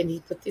day, and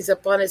he put these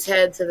up on his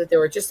head so that they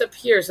were just up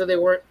here, so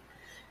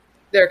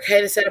they're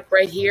kind of set up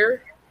right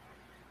here.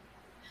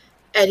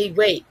 And he'd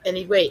wait. And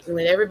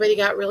when everybody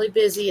got really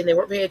busy and they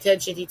weren't paying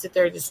attention, he'd sit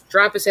there and just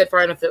drop his head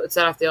far enough that it would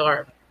set off the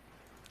alarm.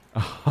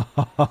 And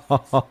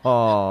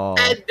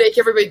make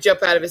everybody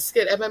jump out of his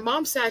skin. And my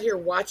mom sat here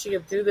watching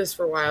him do this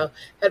for a while.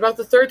 And about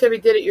the third time he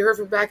did it, you heard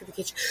from back in the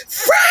kitchen,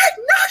 Frank,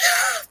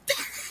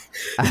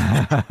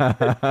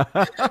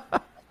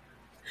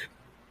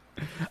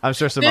 I'm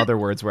sure some other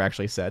words were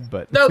actually said,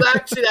 but no,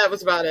 actually that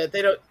was about it.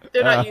 They're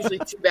not usually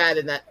too bad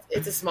in that.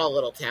 It's a small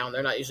little town.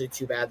 They're not usually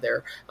too bad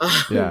there.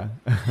 Yeah.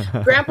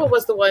 Grandpa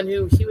was the one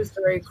he was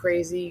very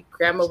crazy.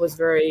 Grandma was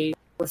very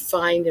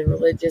refined and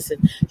religious,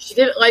 and she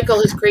didn't like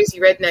all his crazy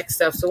redneck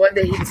stuff. So one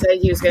day he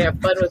decided he was going to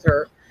have fun with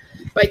her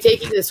by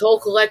taking this whole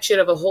collection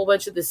of a whole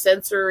bunch of the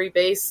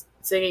sensory-based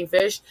singing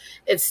fish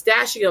and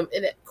stashing them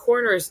in the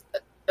corners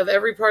of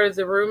every part of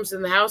the rooms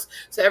in the house.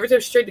 So every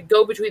time she tried to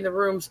go between the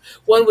rooms,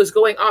 one was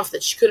going off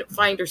that she couldn't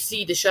find or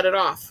see to shut it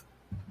off.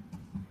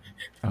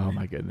 Oh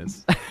my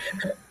goodness.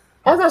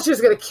 I thought she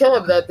was going to kill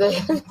him that day.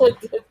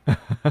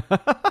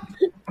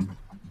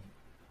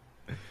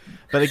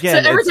 But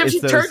again, so every time she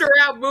turned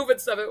around moving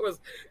stuff, it was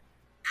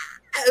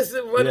as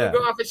the one would go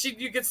off, and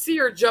you could see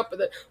her jump,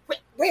 and then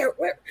where,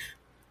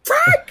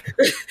 Frank?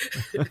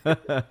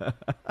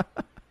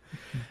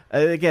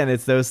 Again,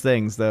 it's those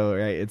things, though,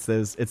 right? It's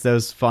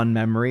those fun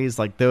memories.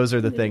 Like those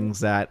are the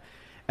things that,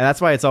 and that's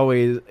why it's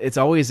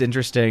always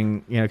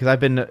interesting, because I've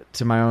been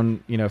to my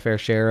own, fair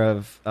share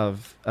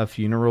of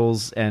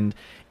funerals, and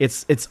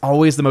it's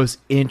always the most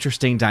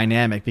interesting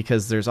dynamic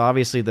because there's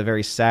obviously the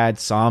very sad,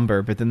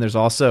 somber, but then there's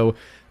also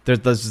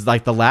there's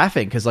like the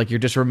laughing because like you're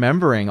just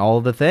remembering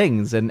all the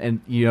things, and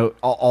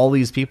all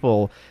these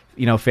people,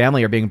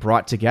 family are being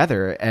brought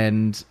together,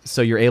 and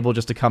so you're able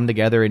just to come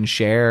together and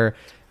share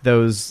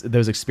those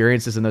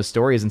experiences and those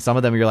stories, and some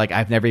of them you're like,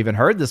 I've never even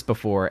heard this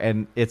before,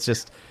 and it's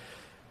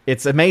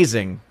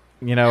amazing,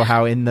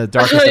 how in the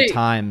darkest of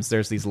times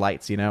there's these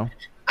lights.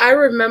 I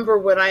remember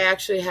when I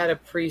actually had a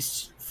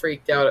priest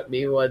freaked out at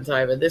me one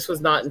time, and this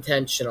was not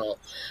intentional.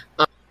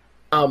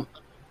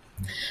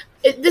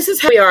 This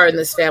is how we are in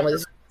this family.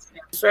 This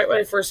is right when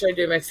I first started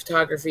doing my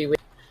photography.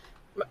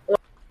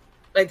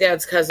 My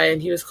dad's cousin,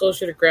 and he was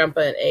closer to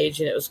Grandpa in age,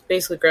 and it was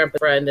basically Grandpa's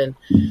friend, and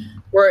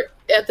we're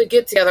at the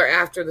get together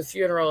after the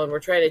funeral, and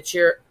I'm trying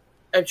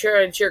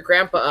to cheer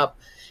Grandpa up,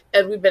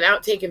 and we've been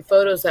out taking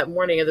photos that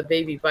morning of the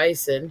baby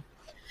bison,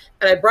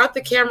 and I brought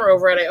the camera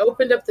over and I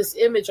opened up this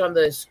image on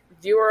the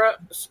viewer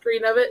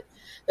screen of it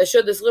that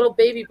showed this little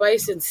baby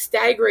bison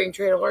staggering,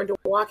 trying to learn to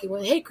walk. He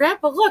went, "Hey,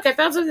 Grandpa, look, I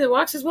found something that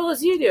walks as well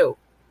as you do."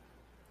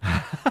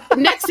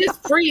 Next is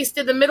priest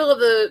in the middle of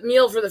the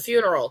meal for the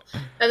funeral,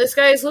 and this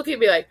guy is looking at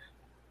me like,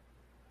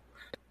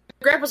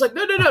 Grandpa's like,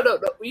 no,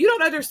 you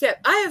don't understand.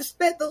 I have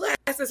spent the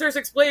last, and starts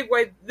explaining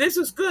why this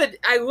was good.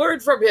 I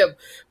learned from him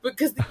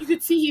because you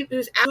could see he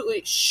was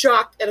absolutely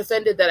shocked and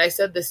offended that I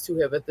said this to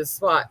him at this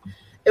spot.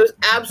 It was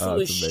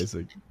absolutely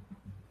amazing.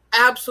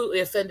 Absolutely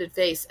offended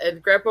face,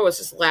 and Grandpa was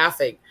just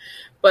laughing.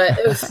 But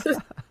it was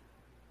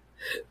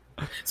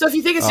so if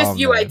you think it's just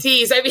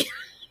UITs, I mean,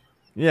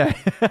 yeah.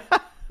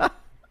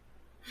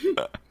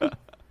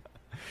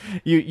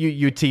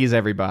 you tease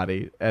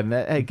everybody, and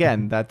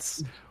again,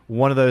 that's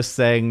one of those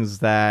things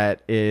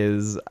that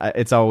is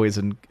it's always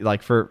in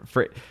like for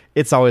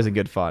it's always in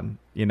good fun,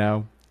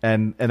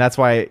 and that's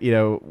why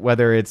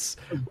whether it's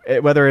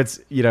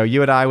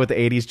you and I with the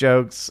 80s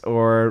jokes,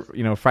 or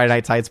Friday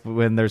Night Tights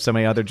when there's so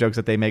many other jokes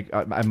that they make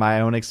at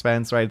my own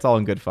expense, right? It's all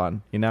in good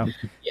fun, And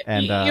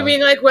you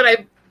mean like when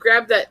I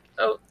grabbed that?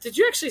 Oh, did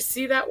you actually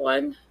see that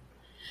one?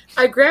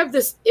 I grabbed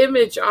this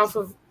image off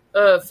of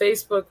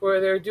Facebook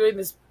where they're doing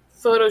this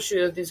photo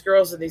shoot of these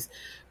girls in these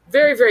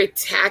very, very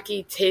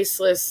tacky,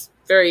 tasteless,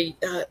 very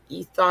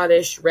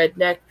ethod-ish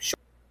redneck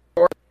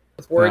shorts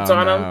with words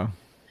on them.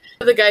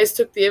 The guys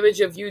took the image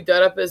of you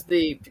done up as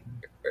the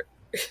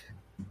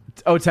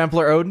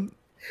Templar Odin.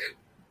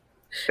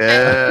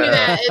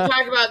 And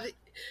talk about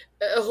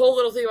a whole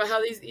little thing about how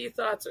these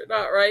ethos are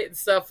not right and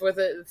stuff with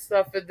it and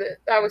stuff. And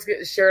I was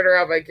getting shared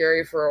around by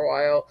Gary for a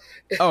while.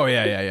 Oh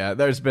yeah.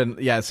 There's been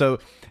So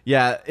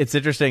it's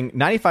interesting.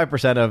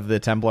 95% of the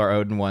Templar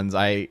Odin ones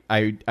I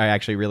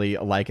actually really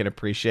like and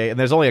appreciate, and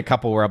there's only a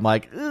couple where I'm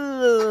like, I don't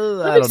know.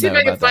 Let me see if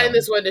I can find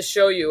this one to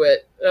show you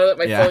it.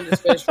 My phone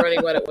just finished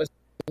running when it was.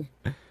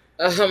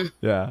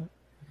 Yeah.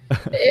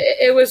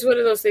 It was one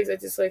of those things I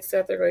just like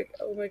sat there like,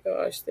 oh my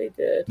gosh, they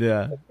did.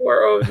 Yeah.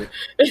 Poor Odin.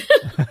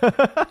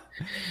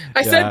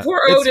 I said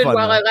poor Odin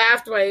while I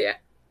laughed my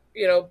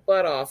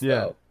butt off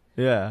though.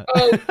 Yeah.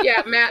 Oh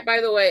yeah, Matt,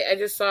 by the way, I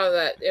just saw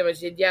that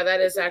image. Yeah, that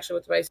is actually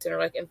what the bison are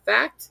like. In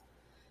fact,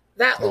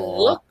 That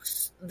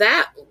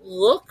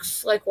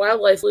looks like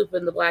Wildlife Loop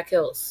in the Black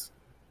Hills,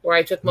 where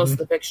I took most of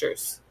the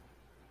pictures.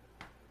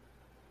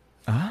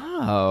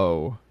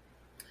 Oh.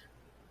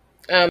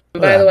 By the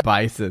way,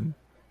 bison.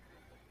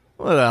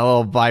 Look at that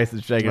little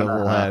bison shaking his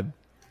little head.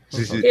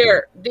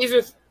 Here, these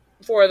are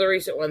 4 of the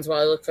recent ones while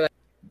I look for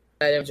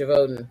that image of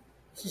Odin.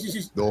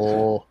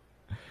 Oh.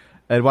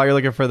 And while you're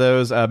looking for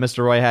those,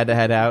 Mr. Roy had to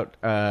head out.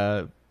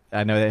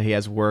 I know that he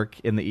has work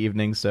in the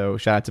evening, so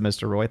shout out to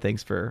Mr. Roy.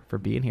 Thanks for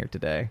being here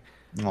today.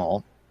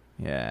 Oh.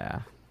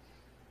 Yeah.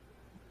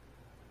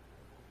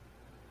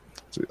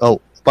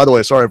 Oh, by the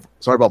way, sorry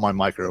about my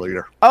mic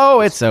earlier. Oh,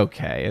 it's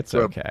okay. It's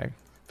okay.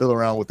 Fiddle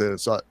around with it,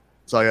 so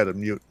I had to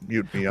mute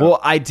me. Well,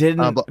 I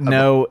didn't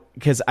know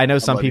because I know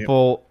some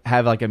people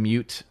have like a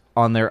mute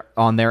on their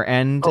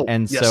end,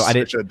 and yes, so I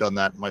should have done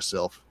that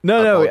myself.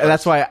 No,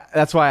 that's why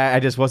I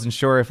just wasn't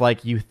sure if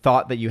like you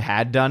thought that you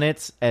had done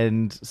it,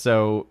 and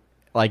so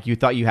like you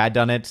thought you had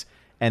done it,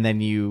 and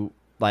then you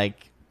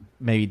like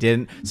maybe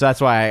didn't. So that's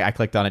why I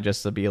clicked on it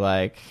just to be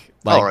like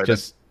all right,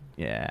 just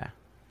yeah.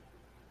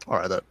 All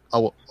right,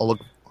 I'll look.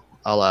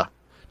 I'll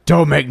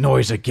Don't make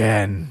noise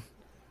again.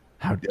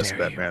 How dare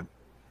Batman.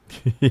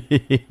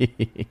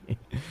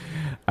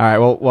 All right.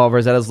 Well, while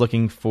Rosetta's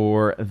looking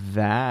for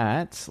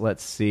that,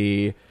 let's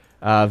see.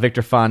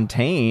 Victor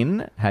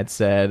Fontaine had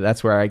said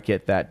that's where I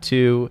get that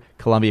too.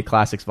 Columbia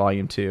Classics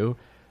Volume 2.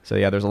 So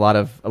yeah, there's a lot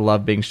of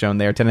love being shown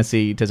there.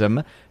 Tennessee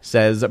Tism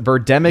says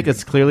Birdemic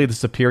is clearly the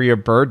superior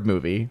bird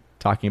movie,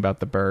 talking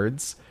about the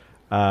birds.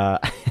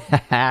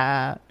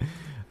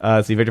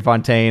 See, Victor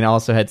Fontaine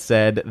also had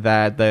said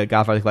that the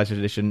Godfather Collection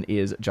Edition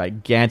is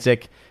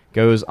gigantic,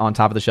 goes on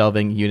top of the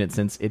shelving unit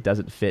since it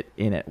doesn't fit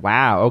in it.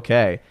 Wow,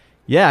 okay.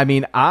 Yeah, I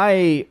mean,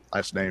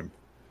 nice name.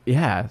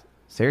 Yeah,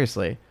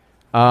 seriously.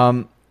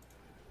 Let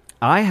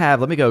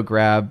me go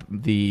grab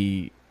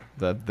the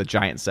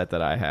giant set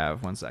that I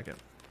have. 1 second.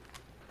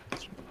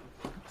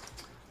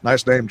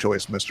 Nice name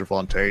choice, Mr.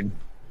 Fontaine.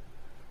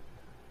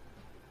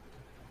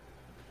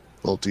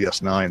 Little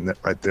DS9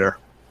 right there.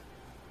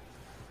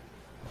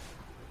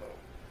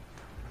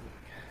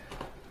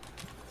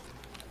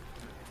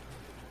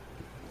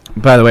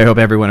 By the way, I hope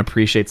everyone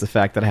appreciates the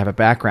fact that I have a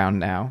background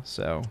now.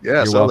 So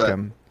yeah, you're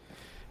welcome.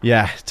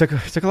 Yeah, took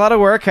a lot of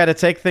work. Had to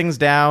take things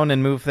down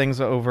and move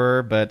things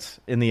over, but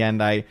in the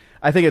end, I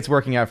think it's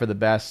working out for the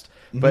best.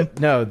 Mm-hmm. But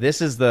no,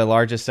 this is the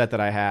largest set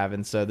that I have,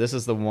 and so this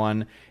is the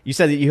one. You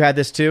said that you had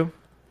this too?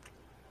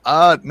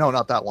 No,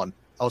 not that one.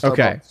 I was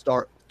talking about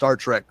Star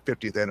Trek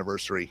 50th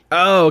anniversary.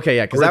 Oh, okay,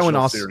 yeah, because that one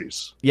also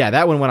series. Yeah,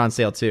 that one went on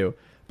sale too.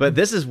 But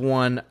this is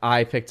one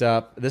I picked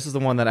up. This is the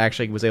one that I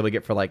actually was able to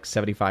get for like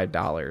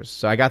 $75.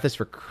 So I got this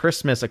for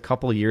Christmas a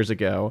couple of years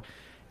ago,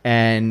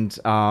 and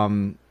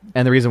the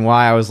reason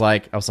why I was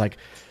like,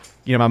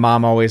 you know, my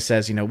mom always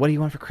says, you know, what do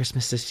you want for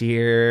Christmas this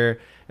year?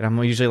 And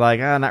I'm usually like,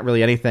 not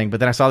really anything. But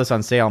then I saw this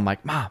on sale. I'm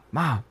like,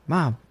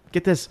 Mom,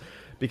 get this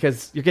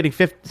because you're getting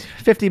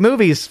 50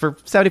 movies for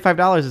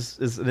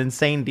 $75 is an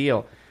insane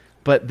deal.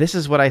 But this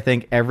is what I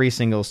think every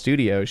single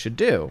studio should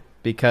do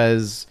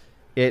because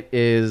it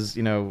is,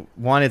 you know,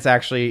 one, it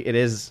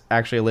is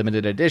actually a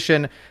limited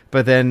edition,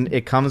 but then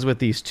it comes with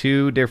these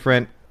 2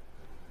 different.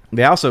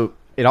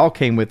 It all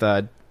came with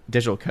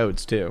digital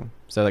codes too.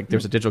 So like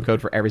there's a digital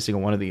code for every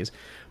single one of these,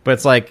 but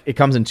it's like it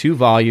comes in 2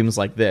 volumes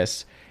like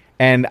this.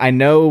 And I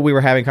know we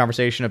were having a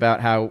conversation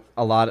about how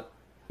a lot,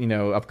 you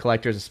know, of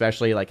collectors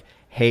especially like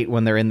hate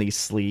when they're in these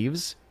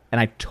sleeves, and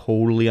I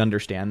totally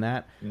understand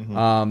that.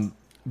 Mm-hmm.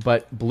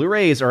 But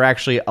Blu-rays are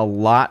actually a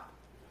lot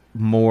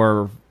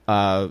more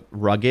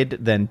rugged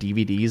than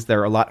DVDs.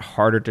 They're a lot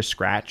harder to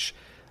scratch.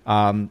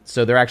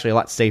 So they're actually a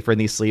lot safer in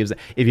these sleeves.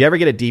 If you ever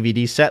get a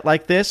DVD set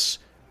like this,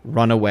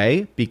 run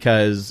away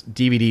because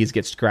DVDs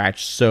get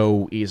scratched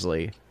so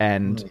easily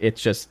and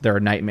it's just, they're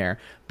a nightmare.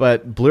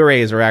 But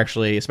Blu-rays are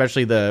actually,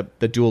 especially the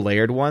dual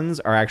layered ones,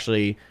 are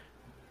actually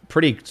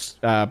pretty,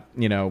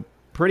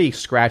 pretty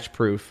scratch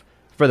proof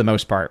for the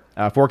most part.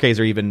 4Ks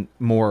are even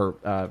more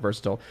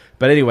versatile.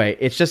 But anyway,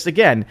 it's just,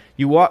 again,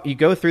 you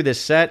go through this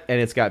set and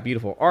it's got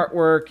beautiful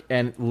artwork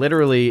and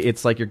literally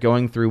it's like you're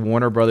going through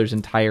Warner Brothers'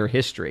 entire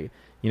history.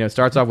 You know, it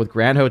starts off with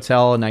Grand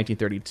Hotel in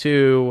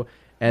 1932,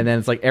 and then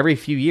it's like every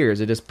few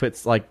years it just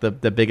puts like the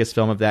biggest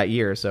film of that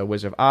year. So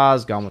Wizard of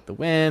Oz, Gone with the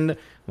Wind,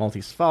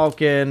 Maltese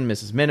Falcon,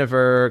 Mrs.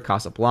 Miniver,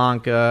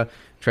 Casablanca,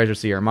 Treasure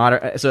Sierra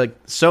Madre. So like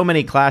so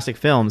many classic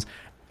films.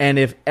 And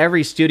if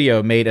every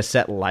studio made a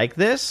set like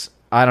this,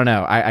 I don't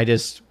know. I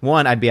just,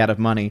 one, I'd be out of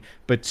money.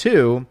 But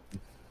 2,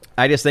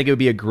 I just think it would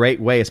be a great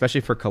way,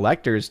 especially for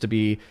collectors, to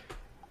be,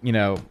 you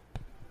know,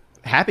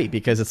 happy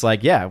because it's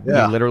like, we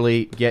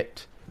literally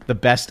get the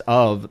best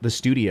of the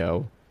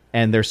studio.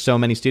 And there's so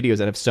many studios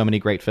that have so many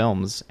great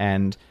films.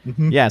 And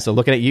so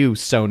looking at you,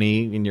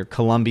 Sony, in your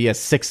Columbia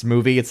 6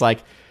 movie, it's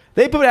like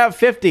they put out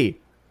 50.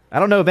 I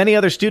don't know of any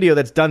other studio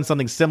that's done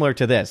something similar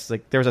to this.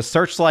 Like there's a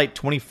Searchlight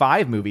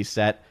 25 movie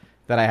set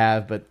that I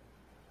have, but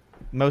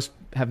most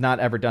have not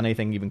ever done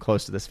anything even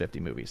close to this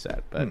 50 movie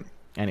set. But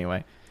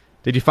anyway,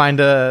 did you find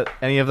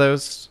any of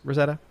those,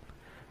 Rosetta?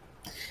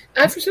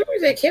 For some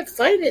reason, I can't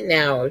find it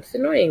now. It's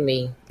annoying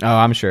me. Oh,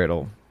 I'm sure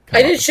it'll.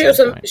 I did share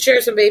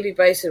some baby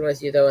bison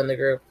with you though in the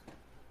group.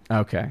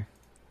 Okay.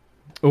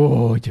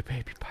 Oh, your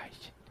baby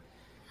bison.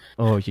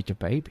 Oh, you're your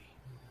baby.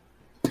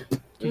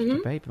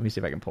 Your baby. Let me see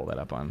if I can pull that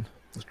up on.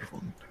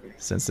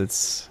 Since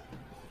it's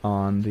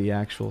on the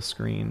actual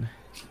screen.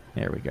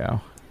 There we go.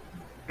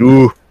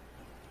 Ooh.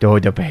 Oh,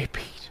 the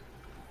baby.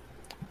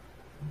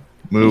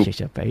 Move. It's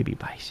your baby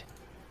bison.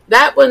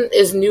 That one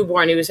is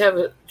newborn. He was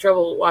having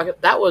trouble walking.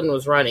 That one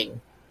was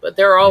running, but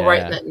they're all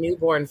right in that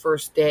newborn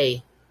first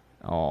day.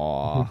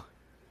 Aww.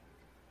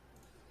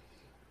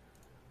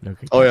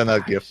 Oh yeah,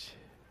 that gift.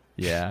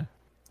 Yeah.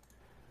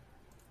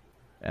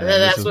 And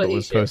then that's what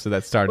was posted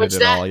that started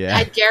it all. Yeah.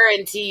 I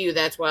guarantee you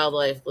that's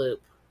Wildlife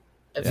Loop.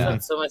 I've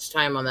spent so much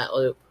time on that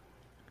loop.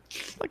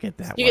 Look at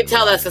that. You can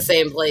tell that's the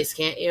same place,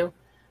 can't you?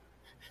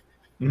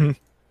 Mm-hmm.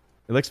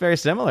 It looks very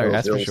similar.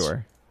 That's for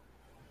sure.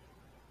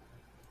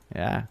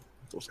 Yeah.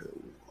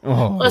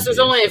 Oh, plus, there's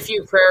only a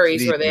few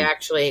prairies where they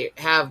actually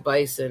have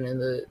bison in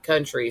the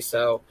country,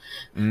 so.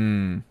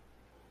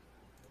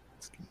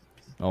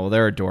 Oh,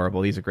 they're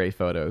adorable. These are great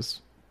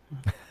photos.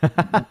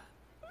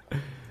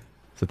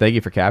 So thank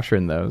you for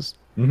capturing those.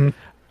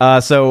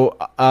 So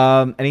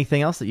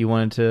anything else that you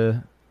wanted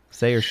to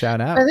say or shout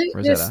out, I think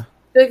Rosetta?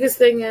 The biggest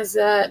thing is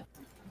that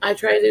I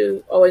try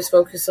to always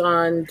focus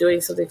on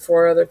doing something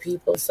for other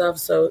people and stuff.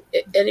 So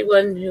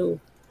anyone who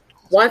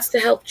wants to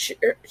help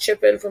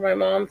chip in for my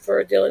mom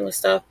for dealing with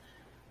stuff,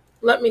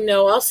 let me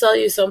know. I'll sell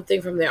you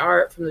something from the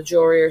art, from the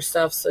jewelry or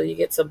stuff, so you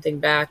get something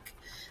back.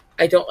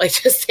 I don't like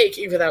just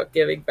taking without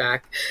giving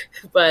back,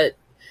 but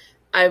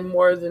I'm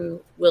more than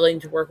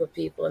willing to work with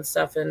people and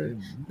stuff,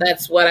 and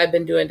that's what I've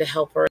been doing to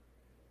help her.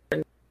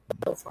 And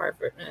so far,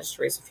 I've managed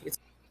to raise a few.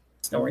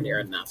 It's nowhere near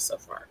enough so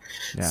far.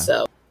 Yeah.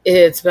 So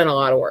it's been a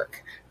lot of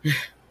work.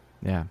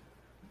 Yeah.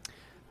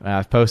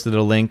 I've posted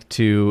a link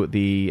to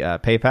the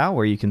PayPal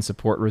where you can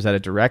support Rosetta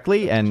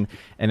directly. And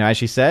as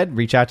she said,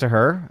 reach out to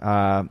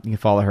her. You can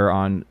follow her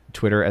on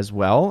Twitter as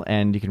well,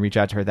 and you can reach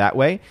out to her that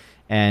way.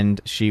 And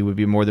she would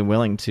be more than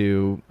willing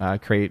to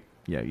create,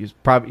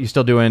 you're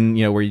still doing,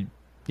 where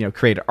you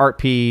create an art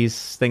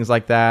piece, things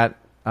like that.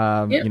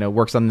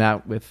 Works on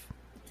that with.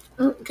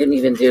 Couldn't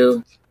even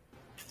do,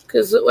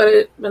 because what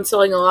I've been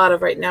selling a lot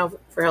of right now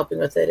for helping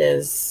with it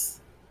is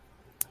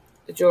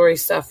the jewelry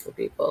stuff for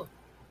people.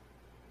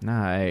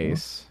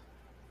 Nice.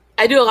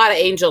 I do a lot of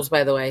angels,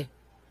 by the way.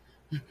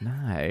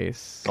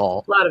 Nice. A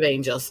lot of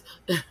angels.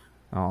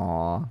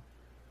 Aw.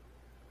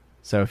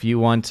 So if you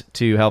want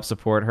to help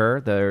support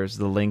her, there's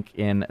the link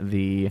in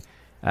the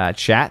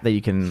chat that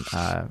you can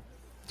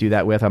do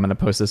that with. I'm going to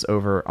post this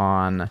over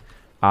on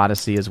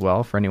Odyssey as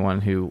well for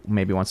anyone who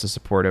maybe wants to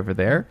support over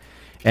there.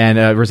 And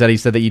Rosetta, you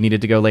said that you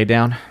needed to go lay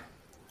down?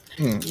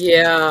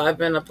 Yeah, I've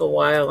been up a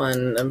while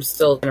and I'm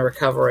still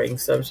recovering,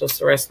 so I'm supposed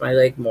to rest my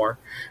leg more.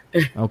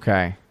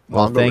 Okay.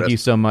 Well, thank you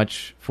so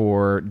much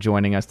for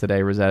joining us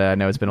today, Rosetta. I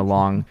know it's been a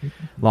long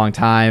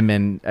time,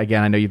 and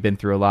again, I know you've been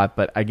through a lot,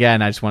 but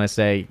again, I just want to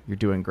say you're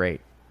doing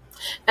great.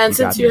 And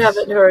since you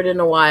haven't heard in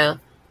a while,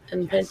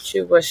 and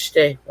Penchu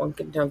Washte,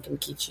 Wonkin Dunkin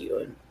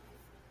Kichiyun.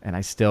 And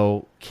I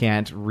still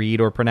can't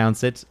read or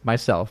pronounce it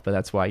myself, but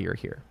that's why you're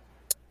here.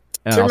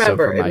 And so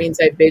remember, it means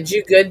I bid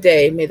you good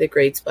day. May the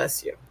greats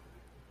bless you.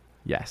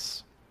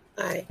 Yes.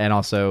 Bye. And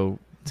also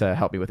to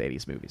help me with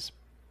 80s movies.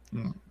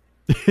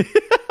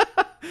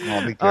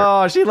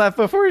 Oh, she left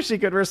before she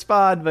could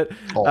respond. But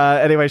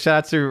anyway, shout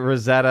out to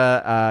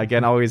Rosetta.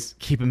 Again, always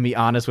keeping me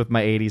honest with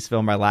my 80s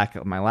film, my lack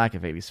of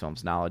 80s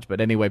films knowledge.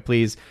 But anyway,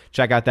 please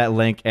check out that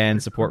link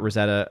and support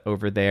Rosetta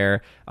over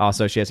there.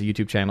 Also, she has a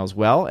YouTube channel as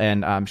well,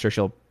 and I'm sure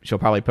she'll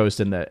probably post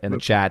in the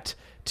chat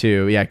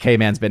too. Yeah,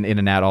 K-Man's been in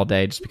and out all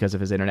day just because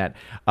of his internet.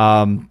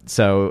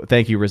 So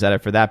thank you, Rosetta,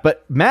 for that.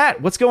 But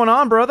Matt, what's going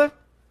on, brother?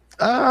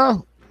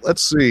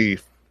 Let's see.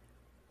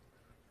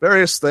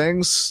 Various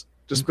things.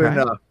 Just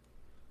been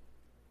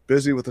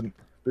busy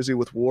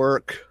with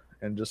work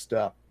and just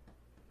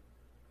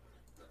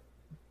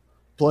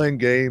playing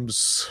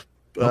games.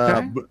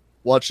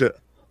 Watch it,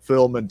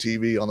 film and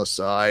TV on the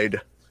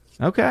side.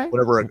 Okay.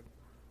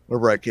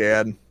 Whenever I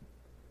can.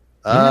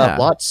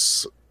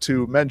 Lots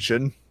to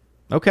mention.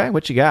 Okay,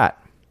 what you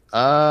got?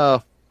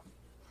 So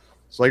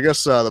I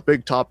guess the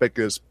big topic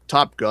is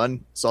Top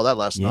Gun. Saw that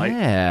last night.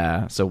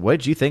 Yeah. So what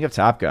did you think of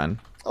Top Gun?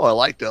 Oh, I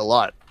liked it a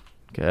lot.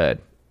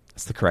 Good.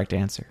 That's the correct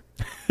answer.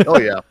 Oh,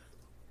 yeah.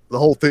 The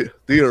whole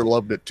theater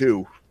loved it,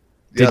 too.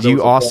 Yeah, did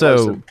you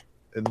also...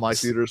 In my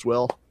theater as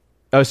well.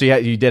 Oh, so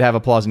you did have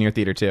applause in your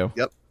theater, too?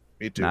 Yep,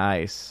 me too.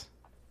 Nice.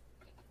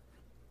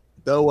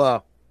 Though,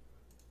 a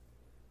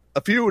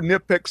few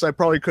nitpicks I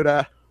probably could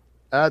add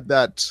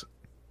that...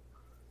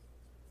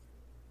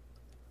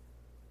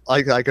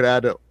 I could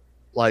add it,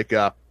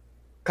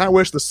 kind of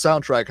wish the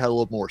soundtrack had a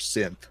little more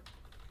synth.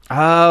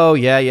 Oh,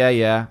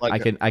 yeah.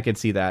 I can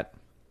see that.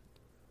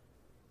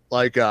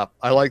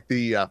 I like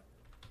the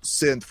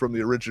synth from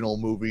the original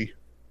movie.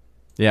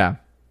 Yeah.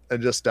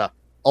 And just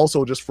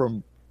also just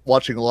from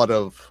watching a lot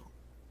of,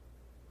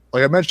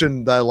 I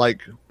mentioned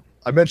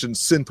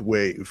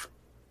synthwave.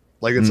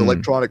 Like it's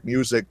electronic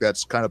music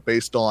that's kind of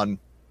based on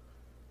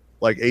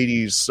like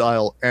 80s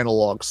style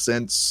analog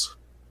synths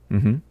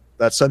that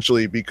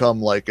essentially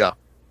become like a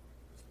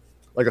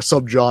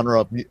subgenre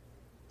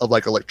of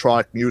like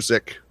electronic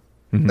music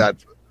that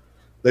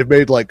they've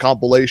made like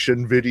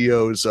compilation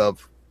videos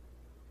of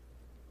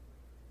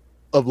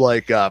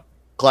like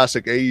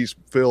classic 80s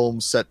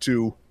films set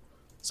to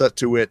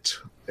it,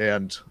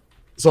 and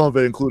some of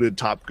it included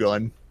Top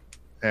Gun,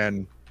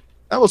 and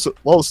that was,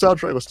 while the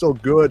soundtrack was still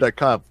good, I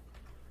kind of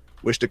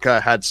wished it kind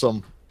of had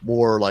some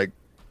more like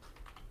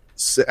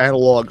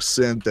analog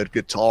synth and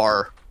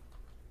guitar,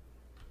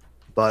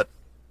 but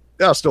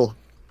yeah, still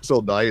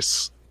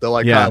nice. Though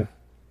I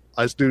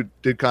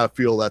did kind of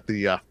feel that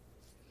the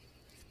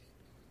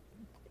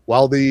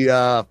while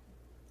the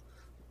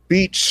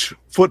beach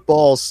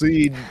football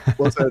scene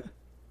was an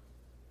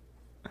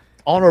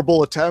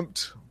honorable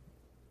attempt,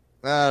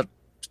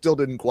 still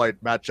didn't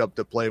quite match up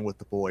to playing with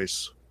the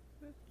boys.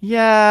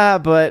 Yeah,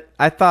 but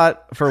I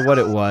thought for what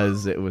it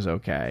was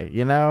okay.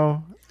 You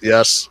know?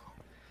 Yes.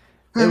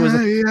 It was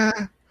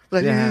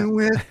playing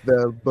with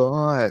the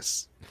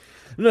boys.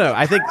 No,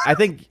 I think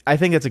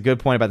it's a good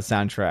point about the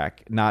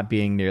soundtrack not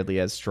being nearly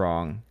as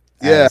strong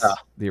as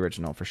the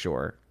original, for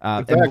sure.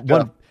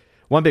 And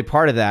one big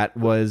part of that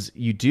was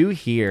you do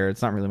hear,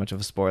 it's not really much of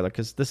a spoiler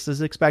because this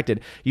is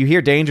expected, you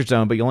hear Danger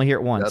Zone, but you only hear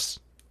it once. Yes.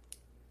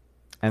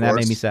 And that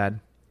made me sad.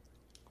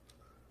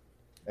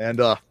 And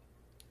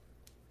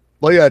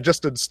well, yeah,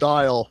 just in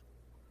style,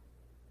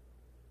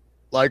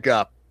 like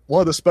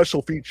one of the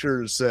special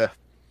features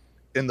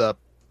in the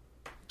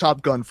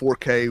Top Gun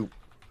 4K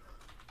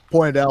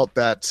pointed out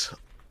that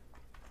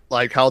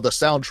like how the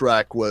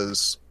soundtrack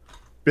was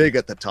big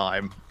at the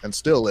time and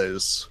still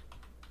is.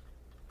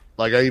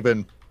 Like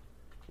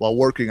while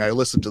working, I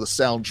listened to the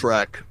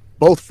soundtrack,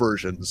 both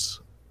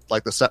versions,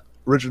 like the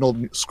original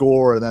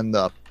score and then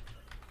the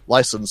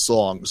licensed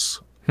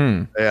songs.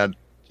 And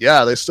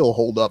yeah, they still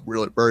hold up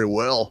really very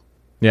well.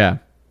 Yeah.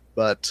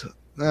 But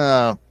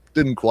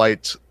didn't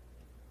quite.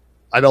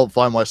 I don't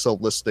find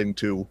myself listening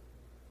to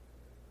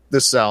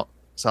this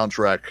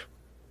soundtrack,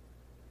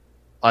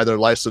 either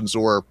licensed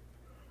or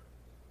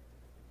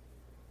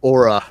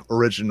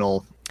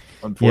original,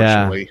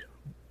 unfortunately.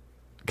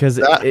 Because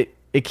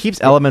it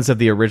keeps elements of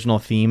the original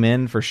theme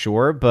in, for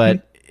sure,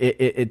 but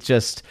it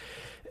just...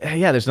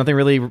 Yeah, there's nothing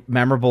really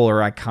memorable or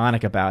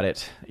iconic about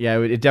it. Yeah,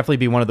 it'd definitely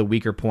be one of the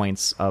weaker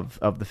points of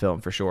the film,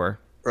 for sure.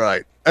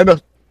 Right.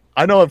 And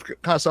I know it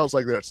kind of sounds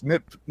like that's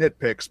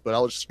nitpicks, but I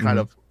was just kind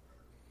of...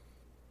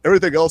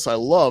 Everything else I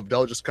loved, I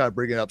was just kind of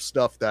bringing up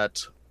stuff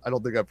that I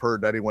don't think I've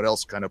heard anyone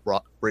else kind of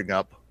bring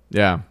up.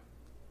 Yeah.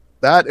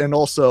 That, and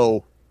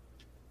also...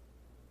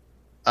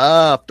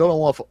 don't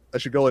know if I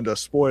should go into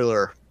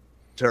spoiler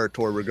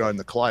territory regarding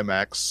the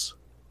climax.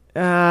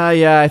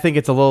 Yeah, I think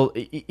it's a little,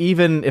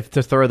 even if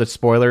to throw the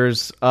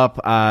spoilers up,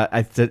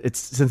 it's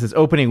since it's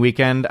opening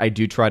weekend, I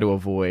do try to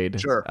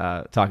avoid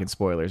talking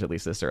spoilers, at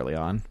least this early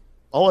on.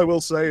 All I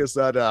will say is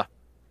that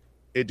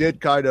it did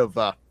kind of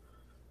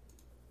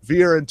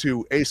veer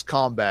into Ace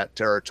Combat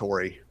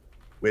territory,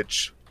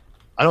 which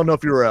I don't know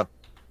if you're a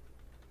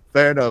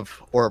fan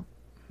of or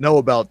know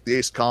about the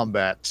Ace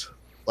Combat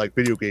like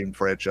video game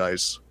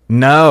franchise.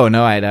 No,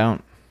 I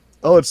don't.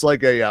 Oh, it's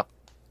like a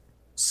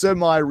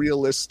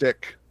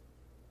semi-realistic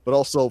but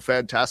also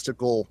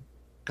fantastical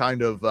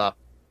kind of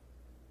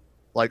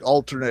like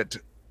alternate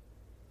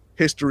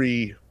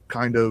history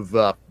kind of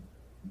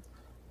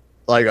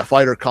like a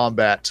fighter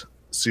combat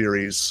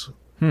series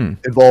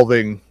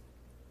involving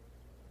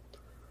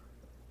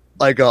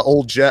like a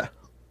old jet,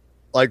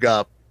 like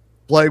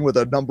playing with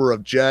a number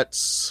of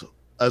jets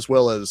as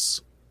well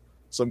as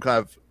some kind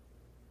of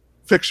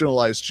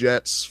fictionalized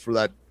jets for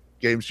that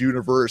game's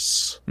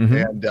universe.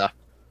 And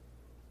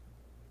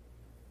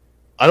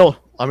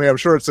I'm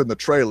sure it's in the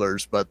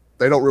trailers, but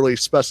they don't really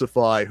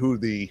specify who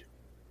the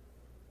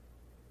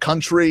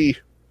country,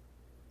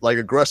 like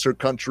aggressor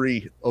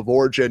country of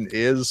origin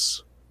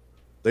is.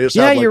 They just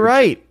have, like, you're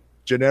right.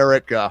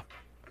 Generic.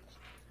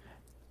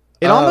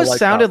 It almost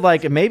sounded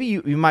like, maybe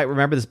you might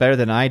remember this better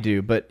than I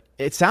do, but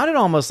it sounded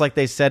almost like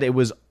they said it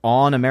was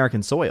on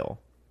American soil.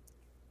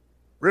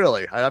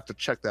 Really? I have to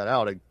check that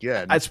out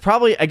again. It's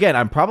probably, again,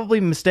 I'm probably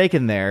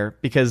mistaken there,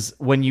 because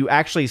when you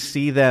actually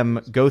see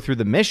them go through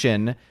the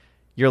mission,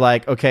 you're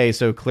like, okay,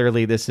 so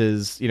clearly this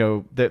is,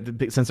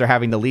 since they're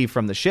having to leave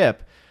from the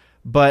ship.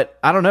 But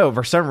I don't know,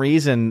 for some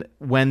reason,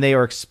 when they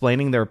are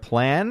explaining their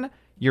plan,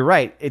 you're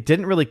right, it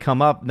didn't really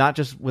come up, not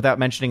just without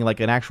mentioning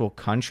like an actual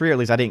country, or at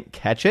least I didn't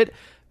catch it,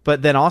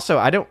 but then also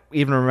I don't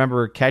even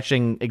remember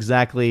catching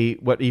exactly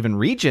what even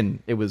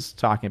region it was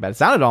talking about. It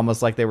sounded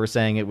almost like they were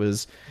saying it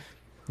was,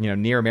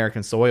 near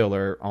American soil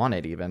or on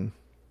it even.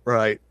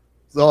 Right.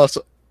 So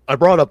I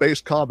brought up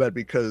Ace Combat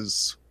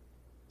because,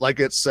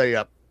 like, it's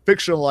a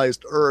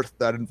fictionalized Earth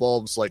that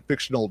involves like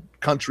fictional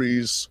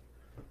countries.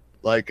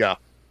 Like, it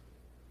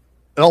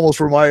almost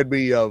reminded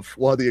me of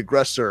one of the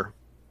aggressor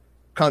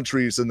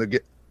countries in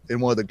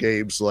one of the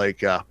games, like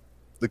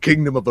the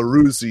Kingdom of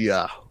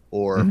Eruzia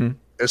or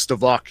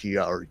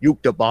Estavakia or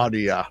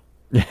Yuktabania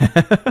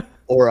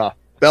or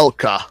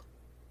Belka.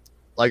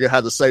 Like, it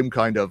had the same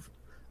kind of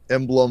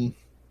emblem,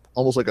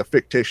 almost like a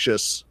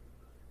fictitious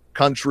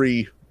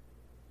country.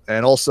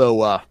 And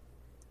also, I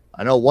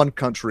know one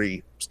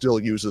country still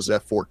uses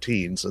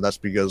F-14s, and that's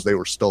because they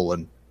were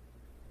stolen.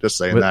 Just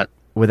saying that.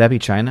 Would that be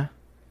China?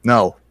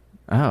 No.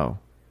 Oh.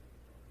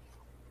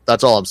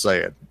 That's all I'm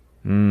saying.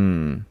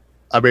 Hmm.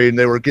 I mean,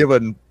 they were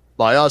given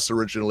by us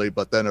originally,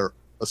 but then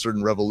a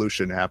certain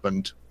revolution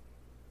happened,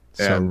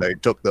 and they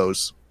took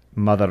those.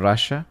 Mother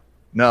Russia?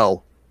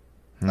 No.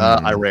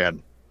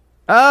 Iran.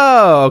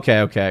 Oh,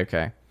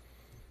 okay.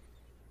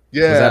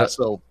 Yeah,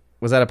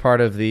 was that a part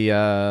of the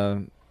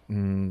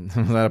was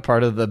that a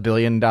part of the $1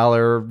 billion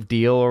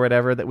deal or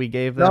whatever that we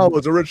gave them? No, it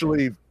was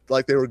originally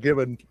like they were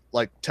given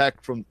like tech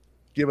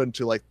given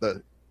to like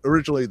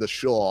originally the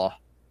Shah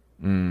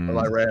of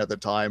Iran at the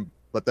time,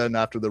 but then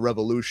after the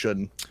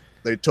revolution,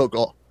 they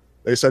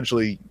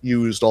essentially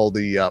used all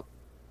the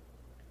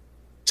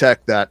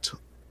tech that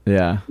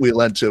we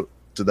lent to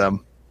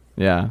them.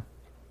 Yeah.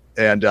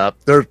 And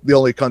they're the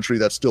only country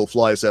that still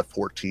flies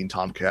F-14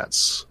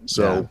 Tomcats.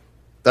 So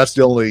that's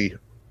the only,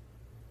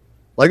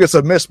 like, it's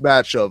a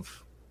mismatch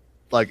of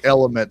like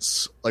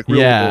elements, like real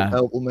world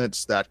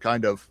elements that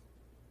kind of,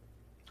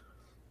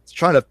 it's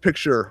trying to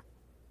picture,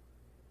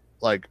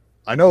 like,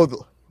 I know,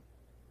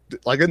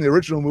 like in the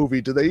original movie,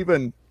 did they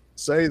even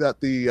say that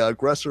the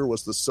aggressor were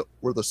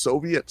the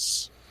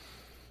Soviets?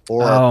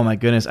 Or oh my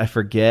goodness, I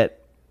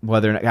forget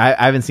whether or not,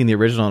 I haven't seen the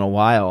original in a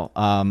while.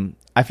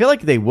 I feel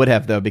like they would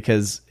have, though,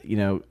 because, you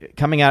know,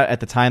 coming out at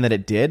the time that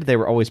it did, they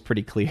were always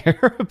pretty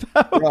clear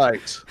about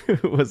who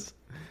it was.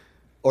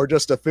 Or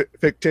just a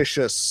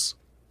fictitious,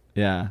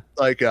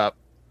 like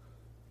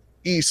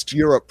East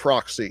Europe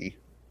proxy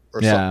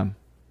or something.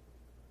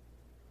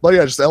 But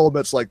yeah, just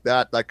elements like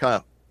that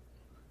kind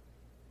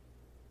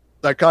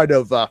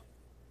of,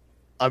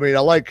 I mean,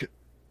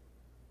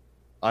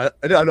 I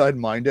didn't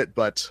mind it,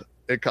 but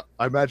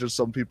I imagine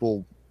some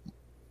people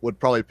would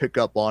probably pick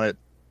up on it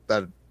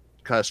that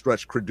kind of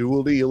stretch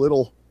credulity a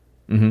little,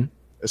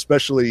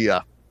 especially.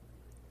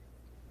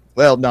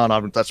 Well,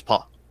 no, that's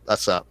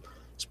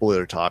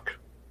spoiler talk.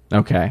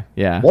 Okay,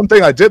 yeah. One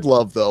thing I did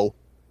love though,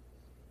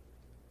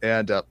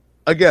 and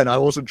again, I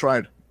wasn't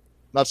trying,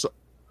 I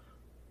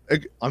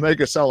make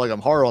it sound like I'm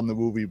hard on the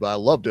movie, but I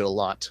loved it a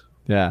lot.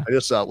 Yeah, I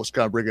just was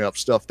kind of bringing up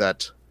stuff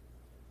that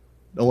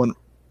that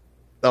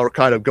were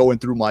kind of going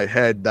through my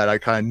head that I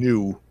kind of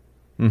knew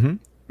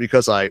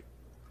because I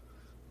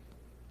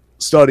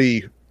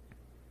study.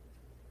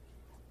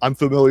 I'm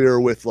familiar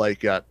with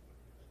like a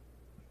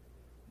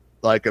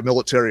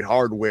military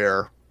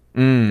hardware,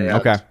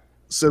 and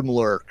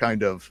similar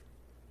kind of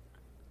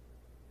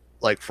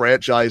like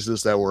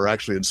franchises that were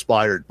actually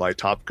inspired by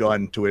Top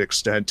Gun to an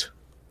extent.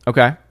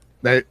 Okay,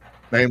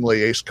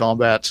 namely Ace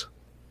Combat,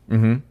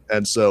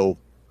 and so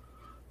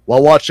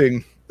while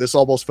watching this,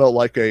 almost felt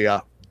like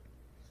a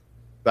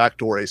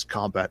backdoor Ace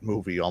Combat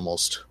movie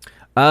almost.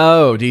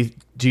 Oh, do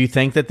you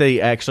think that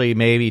they actually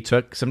maybe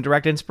took some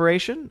direct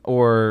inspiration,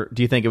 or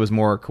do you think it was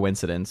more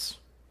coincidence?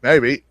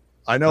 Maybe.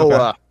 I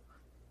know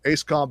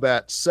Ace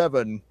Combat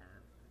 7,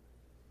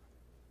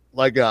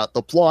 like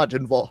the plot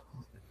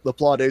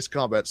Ace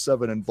Combat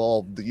 7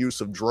 involved the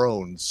use of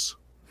drones.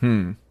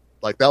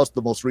 Like that was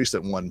the most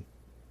recent one.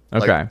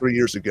 Like 3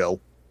 years ago.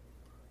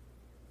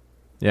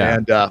 Yeah.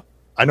 And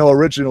I know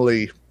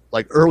originally,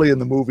 like early in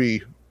the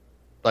movie,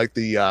 like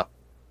the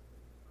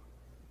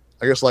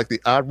I guess like the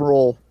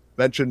Admiral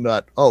mentioned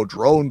that,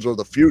 drones are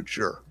the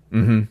future.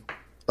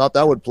 Thought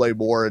that would play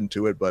more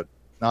into it, but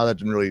now that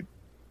didn't really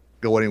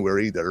go anywhere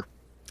either.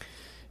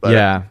 But,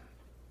 yeah.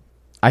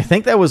 I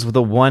think that was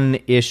the one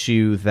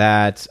issue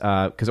that,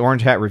 because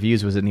Orange Hat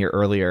Reviews was in here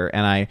earlier,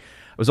 and I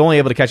was only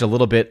able to catch a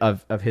little bit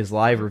of his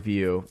live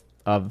review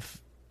of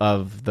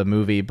the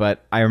movie,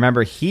 but I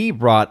remember he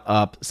brought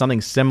up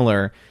something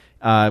similar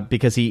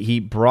because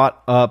he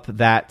brought up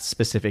that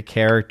specific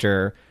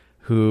character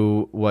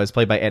who was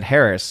played by Ed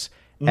Harris.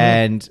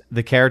 And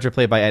the character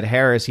played by Ed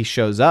Harris, he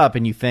shows up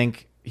and you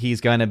think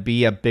he's going to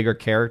be a bigger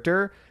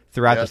character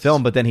throughout the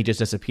film, but then he just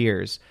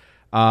disappears.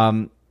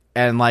 And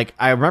like,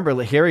 I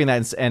remember hearing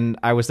that and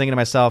I was thinking to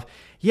myself,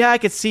 yeah, I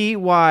could see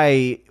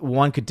why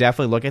one could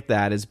definitely look at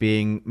that as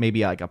being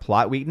maybe like a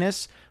plot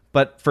weakness.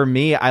 But for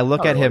me, I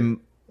look at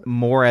him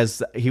more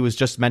as he was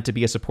just meant to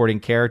be a supporting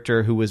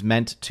character who was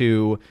meant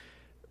to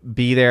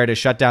be there to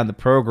shut down the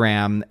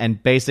program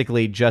and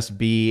basically just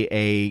be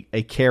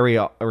a carry,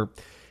 or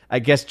I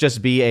guess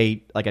just be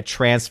a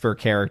transfer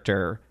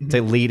character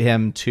to lead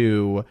him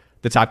to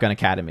the Top Gun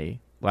Academy.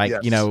 Like,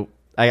 you know,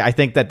 I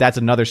think that's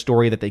another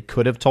story that they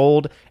could have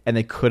told and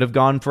they could have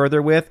gone further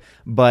with,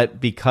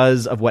 but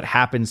because of what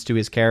happens to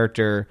his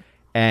character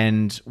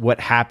and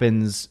what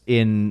happens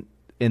in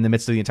the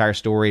midst of the entire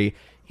story,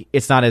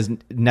 it's not as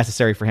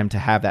necessary for him to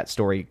have that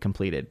story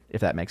completed,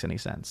 if that makes any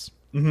sense.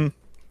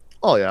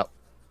 Oh yeah.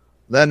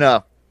 Then,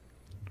 of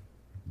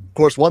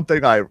course, one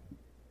thing I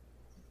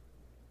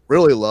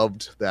really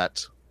loved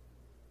that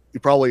you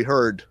probably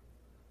heard,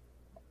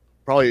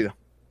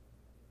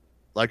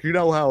 like, you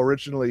know how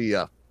originally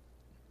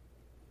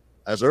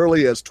as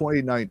early as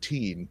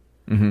 2019,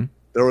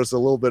 there was a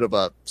little bit of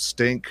a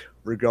stink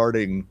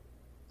regarding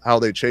how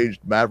they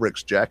changed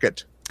Maverick's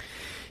jacket.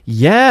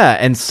 Yeah,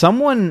 and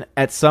someone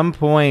at some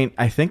point,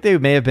 I think they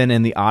may have been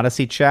in the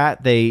Odyssey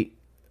chat,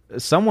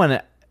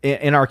 someone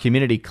in our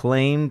community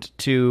claimed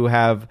to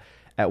have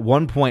at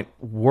one point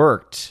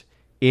worked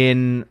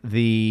in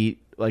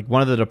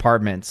one of the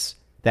departments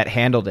that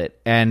handled it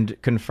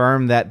and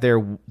confirmed that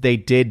they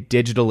did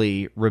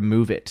digitally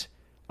remove it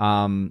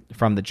from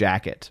the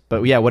jacket.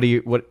 But yeah, what'd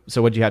you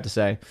have to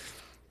say?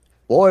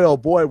 Boy, oh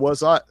boy,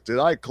 did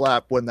I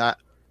clap when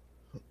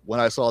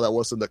I saw that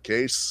wasn't the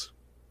case.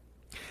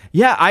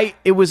 Yeah,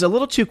 it was a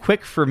little too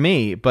quick for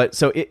me, but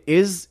so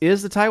is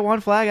the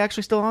Taiwan flag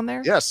actually still on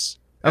there? Yes.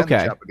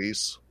 Okay.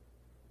 Japanese.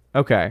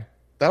 Okay.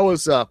 That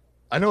was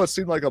I know it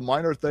seemed like a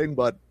minor thing,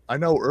 but I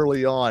know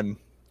early on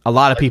a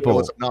lot of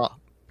people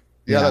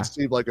that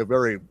seemed like a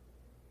very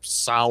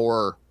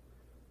sour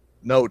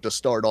note to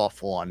start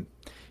off on.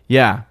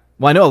 Yeah.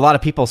 Well, I know a lot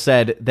of people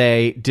said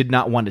they did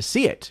not want to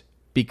see it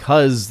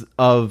because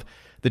of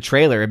the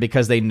trailer and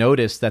because they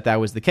noticed that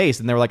was the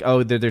case, and they were like,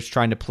 "Oh, they're just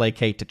trying to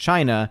placate to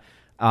China,"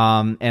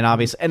 and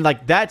obviously, and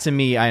like that to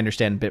me, I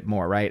understand a bit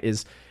more. Right?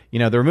 Is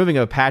the removing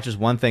of a patch is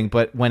one thing,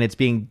 but when it's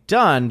being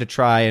done to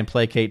try and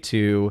placate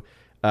to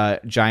a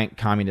giant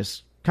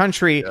communist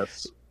country,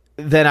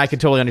 then I could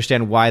totally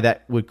understand why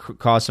that would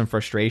cause some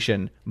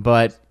frustration.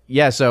 But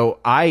yeah, so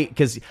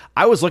because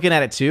I was looking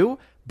at it too.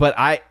 But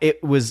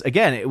it was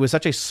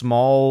such a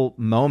small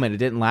moment. It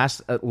didn't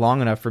last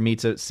long enough for me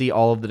to see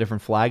all of the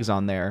different flags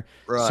on there.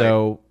 Right.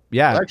 So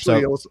yeah,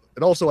 actually,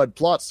 it also had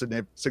plot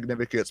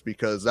significance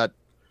because that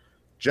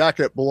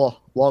jacket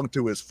belonged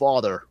to his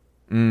father,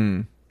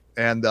 and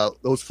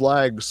those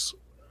flags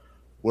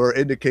were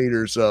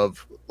indicators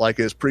of like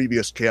his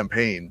previous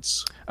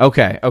campaigns.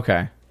 Okay.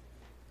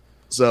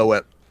 So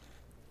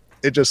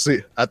it just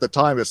at the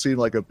time it seemed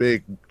like a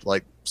big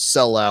like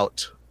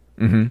sellout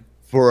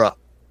for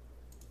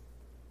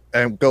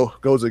and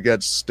goes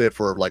against it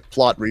for like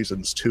plot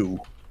reasons too.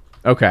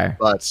 Okay.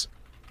 But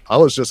I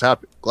was just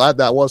glad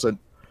that was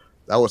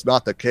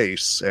not the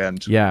case.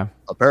 And yeah,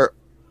 it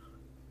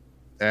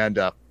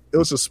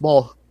was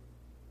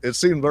it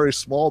seemed very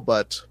small,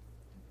 but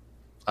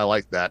I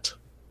like that.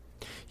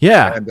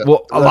 Yeah. And,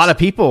 well, a lot of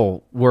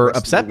people were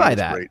upset by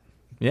that. Great.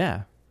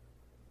 Yeah.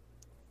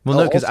 Well,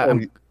 no, because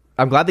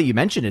I'm glad that you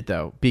mentioned it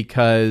though,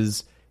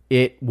 because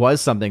it was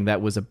something that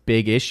was a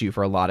big issue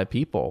for a lot of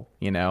people.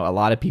 A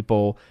lot of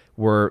people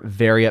were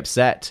very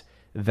upset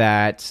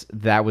that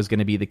was going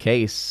to be the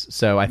case.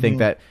 So I think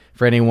that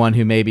for anyone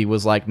who maybe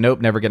was like, nope,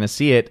 never going to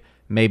see it,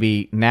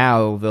 maybe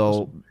now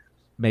they'll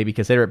maybe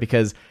consider it,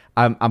 because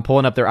I'm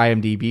pulling up their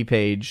IMDb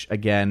page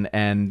again,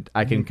 and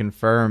I can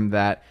confirm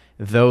that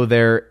though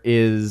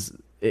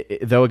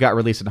it got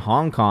released in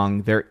Hong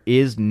Kong, there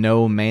is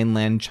no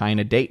mainland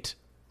China date.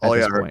 Oh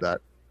yeah, I heard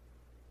that.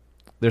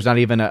 There's not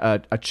even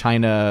a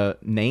China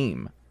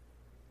name.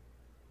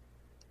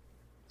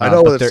 I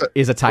know but there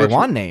is a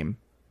Taiwan name.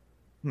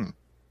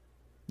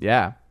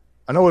 Yeah.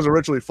 I know it was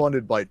originally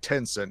funded by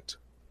Tencent,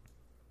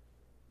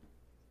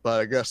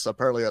 but I guess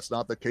apparently that's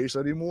not the case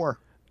anymore.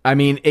 I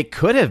mean, it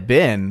could have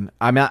been.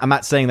 I'm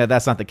not saying that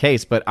that's not the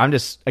case, but I'm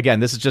just, again,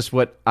 this is just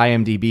what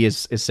IMDb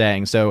is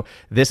saying. So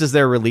this is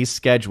their release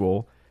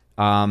schedule,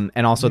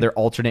 and also their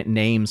alternate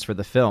names for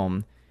the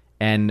film.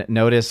 And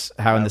notice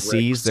how in the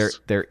C's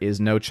there is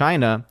no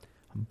China,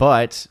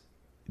 but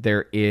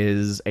there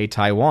is a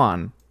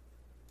Taiwan.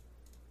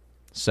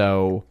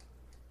 So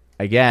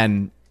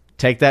again,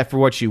 take that for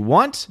what you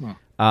want.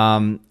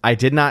 I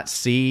did not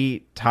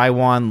see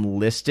Taiwan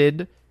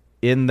listed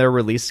in their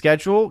release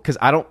schedule because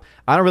I don't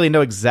really know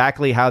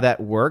exactly how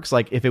that works.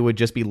 Like if it would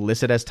just be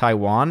listed as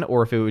Taiwan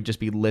or if it would just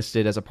be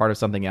listed as a part of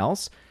something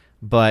else.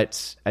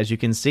 But as you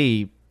can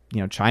see,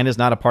 China's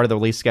not a part of the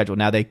release schedule.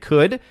 Now they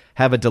could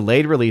have a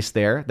delayed release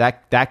there.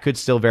 That could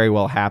still very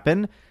well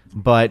happen.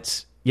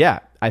 But yeah,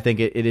 I think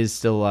it is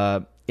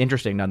still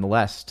interesting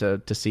nonetheless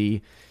to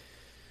see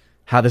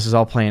how this is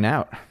all playing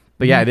out.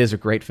 But yeah, it is a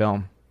great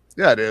film.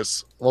 Yeah, it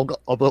is. Well,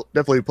 I'll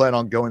definitely plan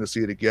on going to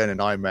see it again in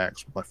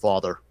IMAX with my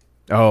father.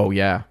 Oh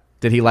yeah,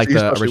 did he like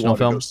the original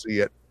film? Go see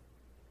it.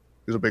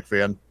 He's a big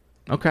fan.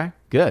 Okay,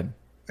 good.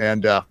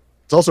 And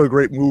it's also a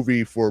great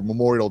movie for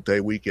Memorial Day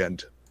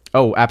weekend.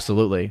 Oh,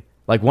 absolutely.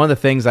 Like one of the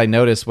things I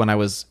noticed when I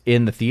was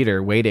in the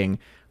theater waiting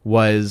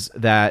was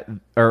that,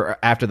 or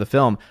after the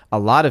film, a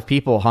lot of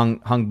people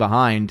hung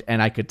behind,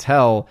 and I could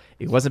tell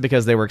it wasn't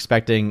because they were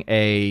expecting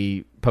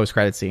a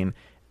post-credit scene.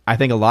 I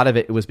think a lot of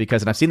it was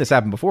because, and I've seen this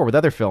happen before with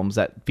other films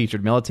that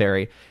featured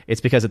military,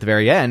 it's because at the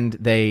very end,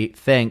 they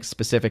thank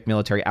specific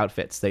military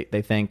outfits. They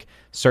thank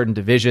certain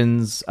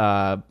divisions,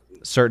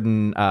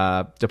 certain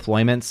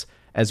deployments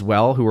as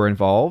well who were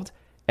involved.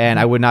 And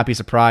I would not be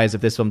surprised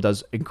if this film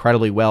does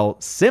incredibly well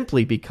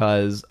simply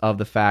because of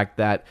the fact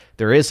that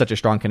there is such a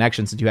strong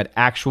connection, since you had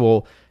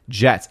actual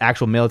jets,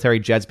 actual military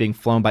jets being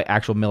flown by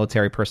actual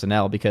military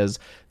personnel, because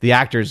the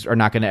actors are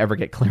not going to ever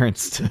get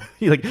clearance to,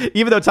 like,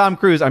 even though Tom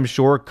Cruise, I'm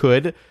sure,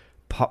 could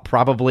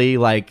probably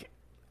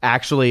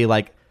actually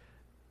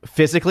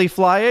physically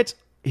fly it,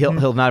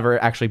 he'll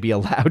never actually be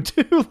allowed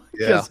to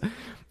because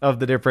of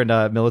the different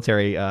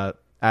military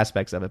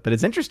aspects of it. But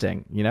it's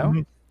interesting, you know.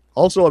 Mm-hmm.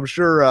 Also, I'm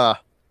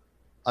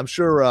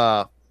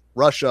sure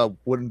Russia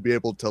wouldn't be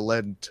able to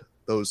lend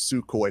those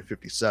Sukhoi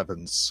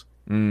 57s.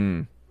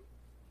 Mm.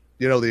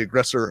 You know, the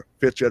aggressor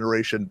 5th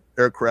generation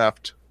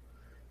aircraft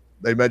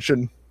they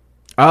mentioned.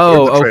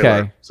 Oh,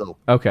 okay. So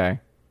okay,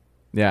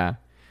 yeah.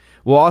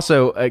 Well,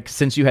 also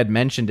since you had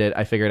mentioned it,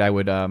 I figured I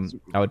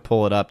would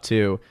pull it up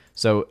too.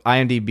 So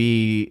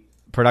IMDb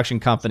production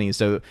companies.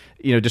 So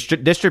you know,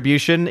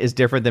 distribution is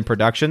different than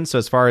production. So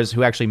as far as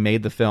who actually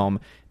made the film,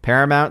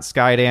 Paramount,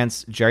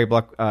 Skydance, Jerry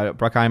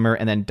Bruckheimer,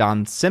 and then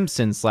Don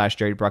Simpson /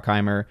 Jerry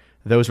Bruckheimer.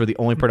 Those were the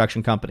only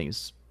production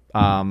companies,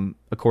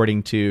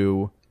 according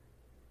to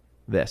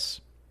this.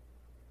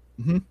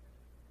 Mm-hmm.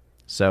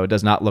 So it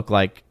does not look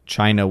like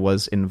China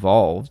was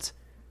involved,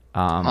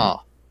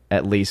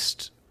 at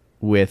least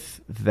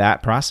with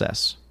that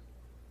process.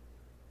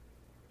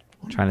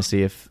 I'm trying to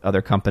see if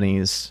other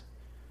companies,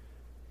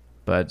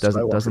 but it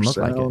doesn't look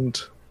like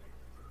it.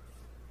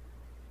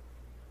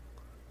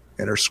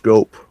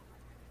 Interscope.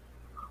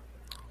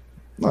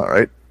 All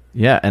right.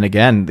 Yeah, and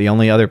again, the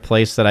only other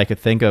place that I could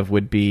think of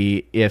would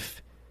be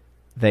if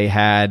they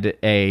had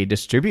a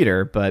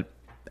distributor, but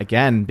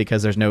again,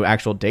 because there's no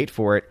actual date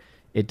for it,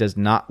 it does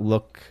not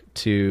look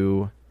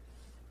to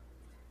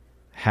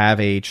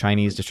have a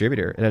Chinese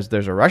distributor.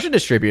 There's a Russian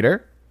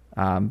distributor,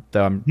 though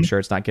I'm sure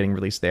it's not getting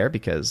released there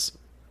because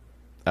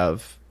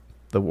of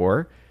the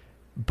war.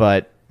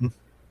 But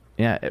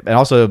yeah, and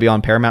also it'll be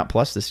on Paramount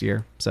Plus this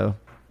year. So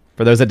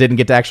for those that didn't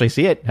get to actually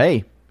see it,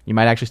 hey, you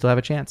might actually still have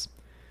a chance.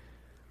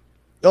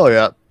 Oh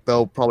yeah,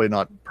 though probably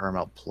not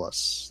Paramount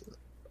Plus.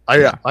 I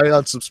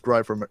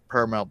unsubscribed from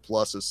Paramount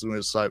Plus as soon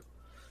as I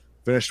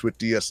finished with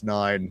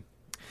DS9.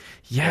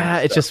 Yeah,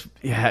 it's just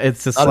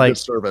not like a good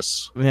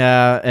service.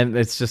 Yeah, and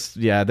it's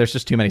just there's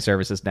just too many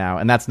services now,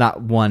 and that's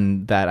not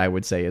one that I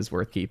would say is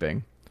worth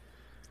keeping.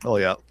 Oh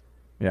yeah.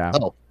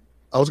 Oh,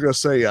 I was gonna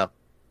say,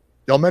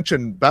 y'all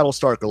mentioned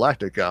Battlestar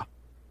Galactica.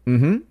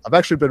 Mm-hmm. I've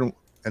actually been,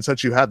 and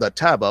since you had that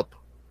tab up,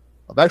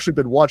 I've actually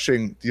been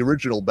watching the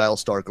original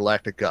Battlestar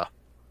Galactica.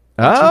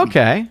 Oh,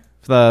 okay.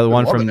 The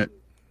one from it.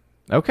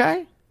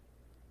 Okay.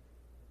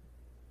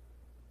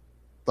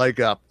 Like,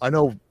 I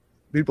know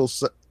people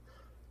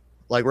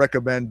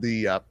recommend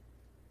the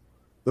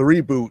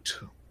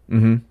reboot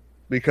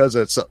because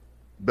it's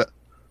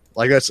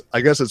I guess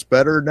it's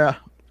better now.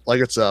 Like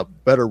it's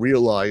better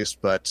realized,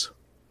 but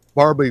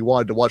Barbie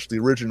wanted to watch the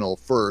original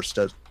first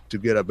to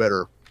get a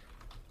better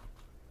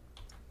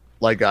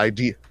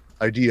idea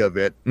of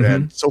it,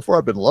 and so far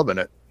I've been loving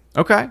it.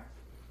 Okay.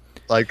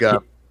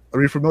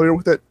 Are you familiar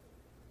with it?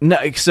 No,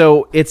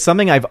 so it's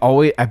something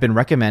I've been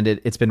recommended.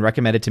 It's been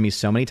recommended to me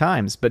so many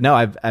times, but no,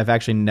 I've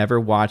actually never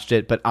watched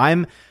it. But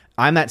I'm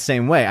that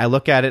same way. I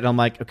look at it and I'm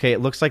like, okay, it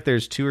looks like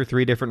there's 2 or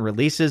 3 different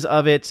releases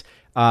of it.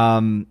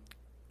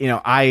 You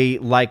know, I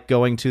like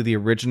going to the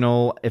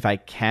original if I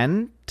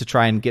can to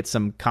try and get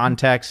some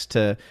context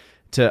to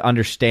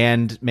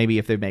understand maybe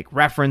if they make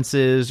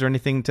references or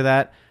anything to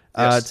that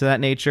to that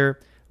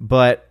nature.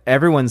 But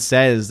everyone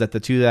says that the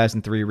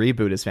 2003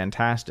 reboot is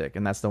fantastic,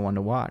 and that's the one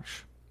to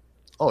watch.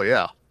 Oh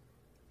yeah,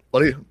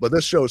 but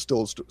this show is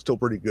still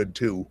pretty good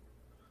too.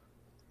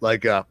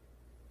 Like,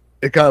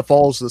 it kind of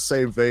follows the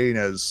same vein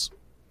as,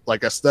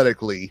 like,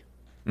 aesthetically,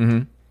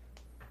 from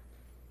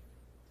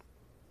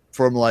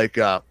like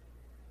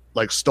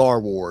Star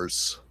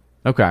Wars.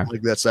 Okay,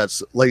 like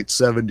that's late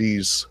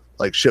 70s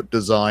like ship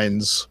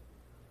designs.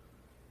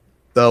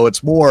 Though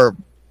it's more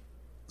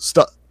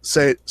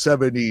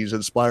 70s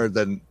inspired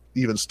than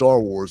even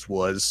Star Wars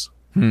was,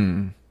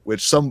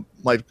 which some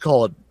might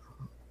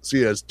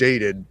see it as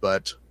dated,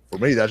 but for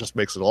me that just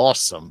makes it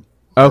awesome.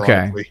 Okay.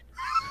 Ironically.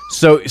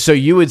 So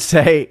you would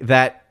say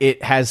that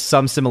it has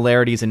some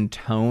similarities in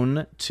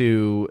tone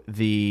to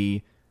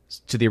the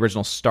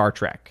original Star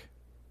Trek?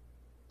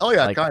 Oh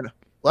yeah, kind of.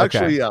 Well,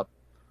 actually,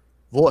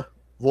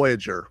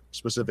 Voyager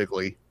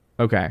specifically.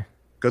 Okay.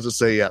 Because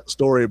it's a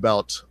story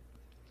about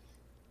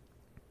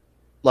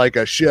like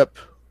a ship,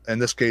 in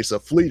this case a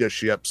fleet of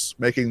ships,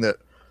 making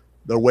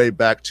their way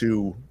back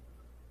to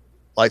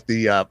like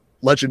the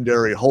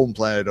legendary home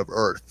planet of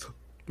Earth.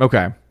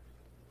 Okay.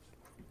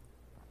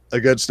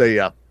 Against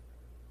a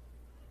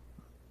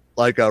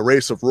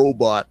race of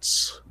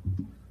robots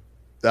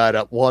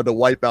that wanted to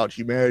wipe out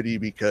humanity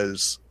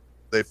because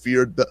they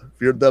feared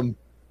them,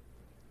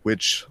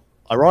 which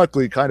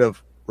ironically kind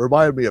of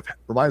reminds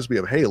me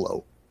of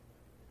Halo,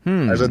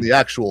 as in the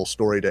actual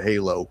story to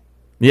Halo.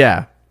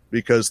 Yeah,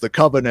 because the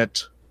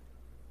Covenant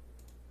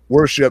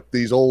worshipped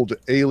these old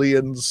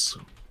aliens,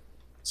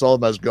 saw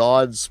them as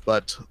gods,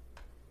 but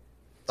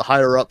the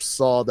higher ups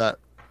saw that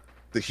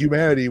the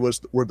humanity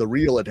were the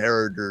real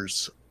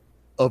inheritors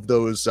of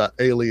those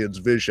aliens'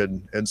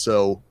 vision, and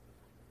so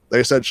they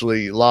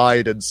essentially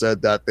lied and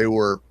said that they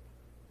were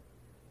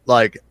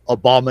like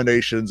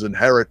abominations and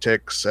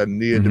heretics and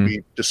needed to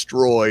be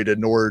destroyed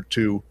in order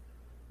to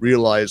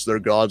realize their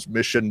god's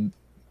mission.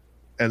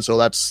 And so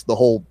that's the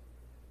whole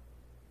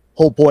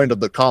whole point of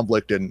the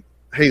conflict in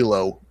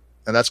Halo,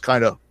 and that's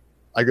kind of,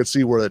 I could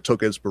see where it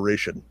took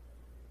inspiration.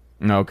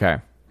 Okay.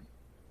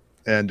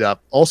 And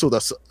also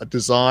the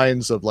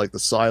designs of like the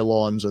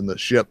Cylons and the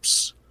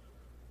ships,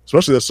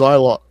 especially the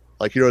Cylon,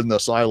 like hearing the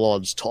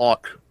Cylons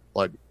talk,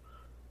 like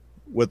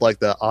with like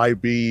the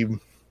I-beam.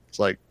 It's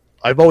like,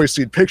 I've always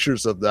seen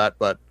pictures of that,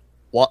 but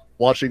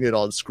watching it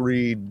on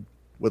screen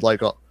with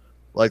like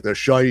the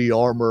shiny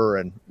armor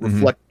and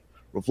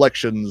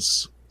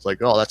reflections, it's like,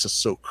 oh, that's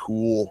just so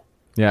cool.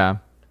 Yeah.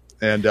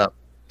 And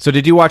so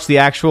did you watch the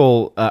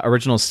actual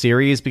original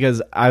series?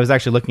 Because I was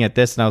actually looking at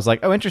this and I was like,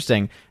 oh,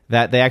 interesting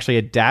that they actually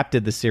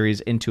adapted the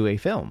series into a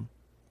film.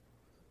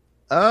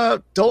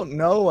 Don't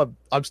know.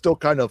 I'm still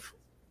kind of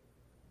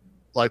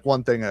like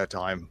one thing at a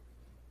time.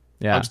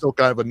 Yeah. I'm still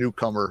kind of a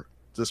newcomer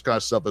to this kind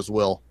of stuff as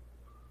well.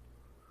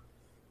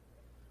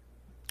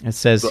 It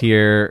says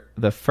here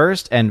the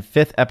first and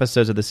fifth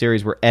episodes of the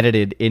series were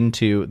edited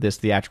into this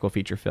theatrical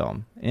feature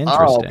film.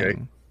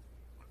 Interesting.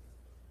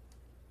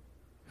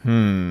 Oh,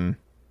 okay.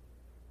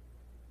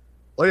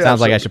 Well, yeah, sounds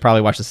like I should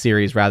probably watch the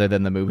series rather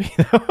than the movie.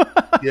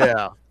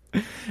 Yeah.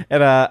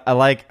 And I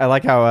like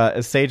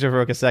how Sage of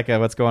Rokaseka,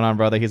 what's going on,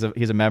 brother? He's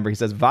a member. He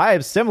says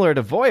vibes similar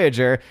to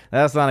Voyager.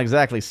 That's not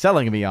exactly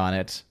selling me on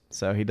it.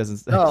 So he doesn't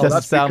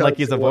sound like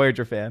he's a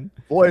Voyager fan.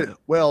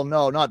 Well,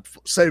 no, not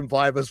same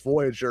vibe as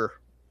Voyager.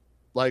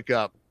 Like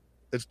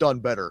it's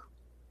done better.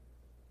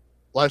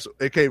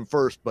 It came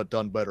first, but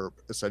done better,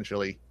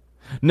 essentially.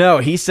 No,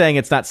 he's saying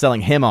it's not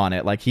selling him on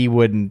it. Like he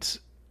wouldn't.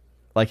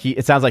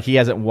 It sounds like he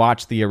hasn't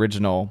watched the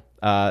original.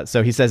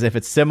 So he says if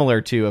it's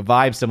similar to a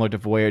vibe similar to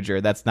Voyager,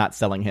 that's not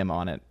selling him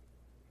on it.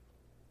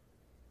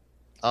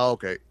 Oh,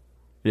 okay.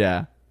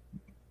 Yeah.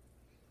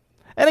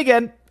 And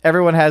again,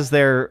 everyone has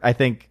their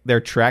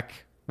Trek,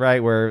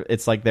 right? Where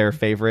it's like their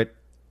favorite.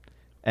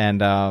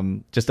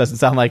 And just doesn't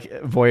sound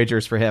like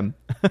Voyager's for him.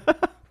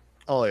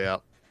 Oh, yeah.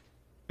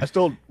 I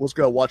still was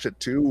going to watch it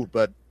too,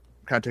 but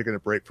kind of taking a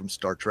break from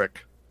Star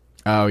Trek.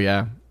 Oh,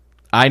 yeah.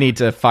 I need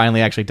to finally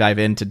actually dive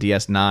into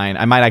DS9.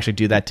 I might actually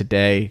do that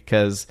today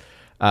because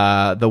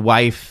the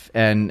wife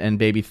and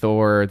baby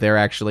Thor, they're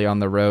actually on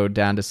the road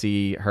down to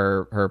see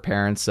her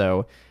parents.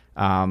 So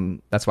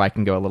that's why I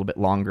can go a little bit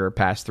longer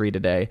past 3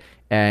 today.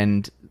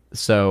 And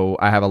so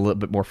I have a little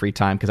bit more free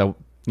time because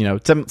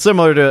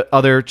similar to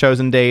other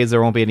chosen days,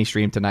 there won't be any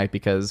stream tonight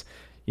because,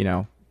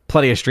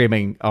 plenty of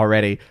streaming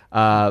already.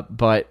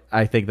 But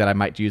I think that I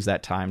might use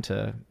that time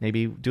to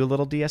maybe do a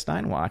little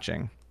DS9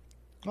 watching.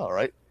 All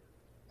right.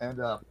 And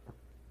I'll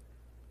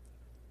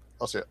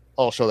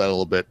show that a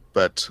little bit.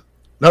 But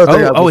is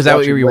that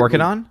what you were working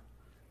on?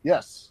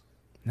 Yes.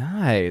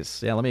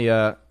 Nice. Yeah. Let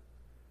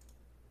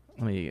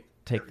me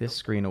take this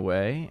screen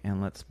away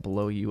and let's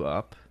blow you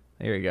up.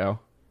 There you go.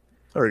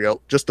 There we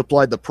go. Just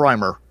applied the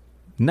primer.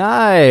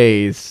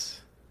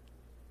 Nice.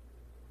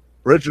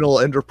 Original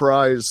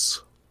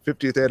Enterprise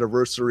 50th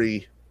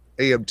anniversary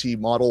AMT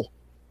model.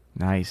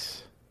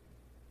 Nice.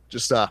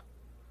 Just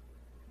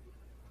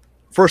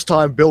first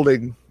time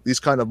building these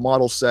kind of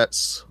model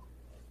sets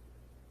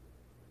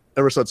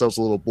ever since I was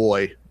a little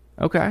boy.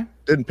 Okay.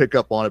 Didn't pick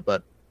up on it,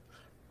 but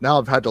now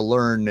I've had to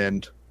learn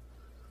and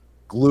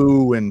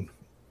glue and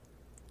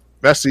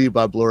messy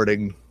by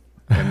blurting,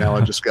 and now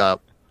I just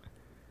got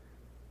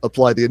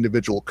apply the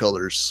individual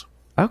colors.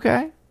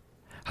 Okay.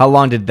 How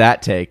long did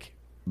that take?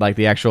 Like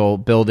the actual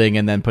building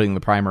and then putting the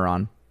primer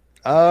on?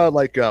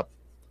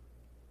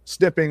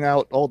 Snipping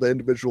out all the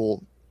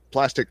individual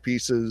plastic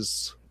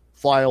pieces,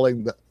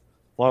 filing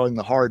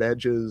the hard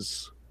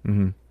edges,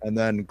 and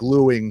then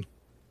gluing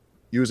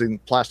using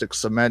plastic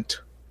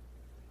cement,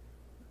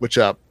 which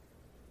is a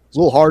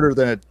little harder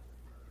than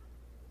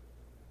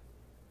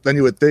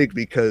you would think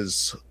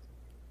because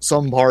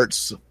some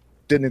parts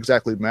didn't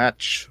exactly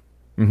match.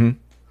 Mm-hmm.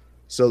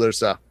 So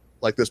there's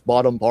this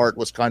bottom part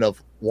was kind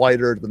of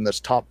wider than this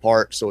top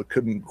part, so it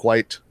couldn't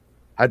quite.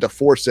 Had to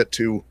force it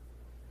to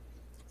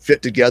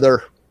fit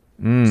together.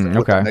 With the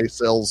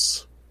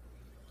nacelles,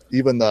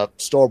 even the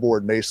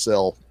starboard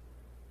nacelle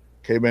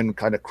came in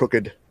kind of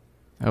crooked.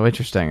 Oh,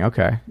 interesting.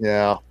 Okay.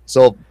 Yeah.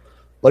 So,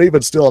 but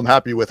even still, I'm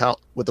happy with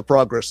the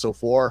progress so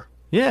far.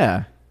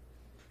 Yeah.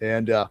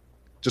 And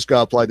just got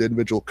to apply the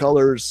individual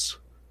colors,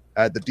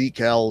 add the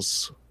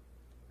decals,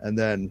 and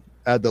then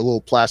add the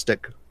little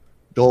plastic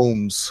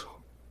dome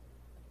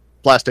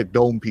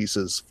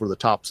pieces for the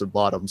tops and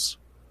bottoms.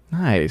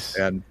 Nice.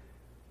 And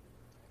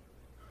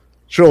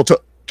sure it'll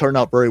turn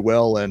out very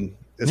well, and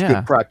it's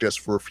good practice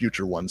for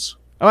future ones.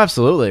 Oh,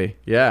 absolutely.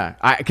 Yeah.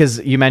 Because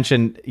you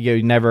mentioned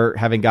you never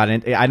having gotten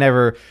into I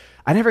never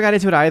got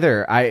into it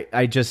either. I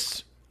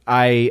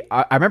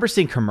remember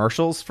seeing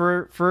commercials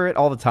for it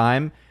all the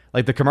time.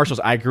 Like the commercials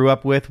I grew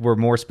up with were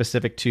more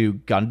specific to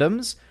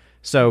Gundams.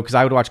 So, because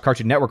I would watch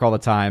Cartoon Network all the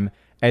time.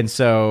 And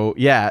so,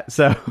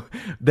 so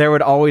there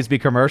would always be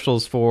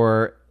commercials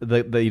for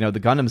the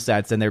Gundam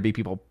sets, and there'd be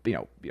people,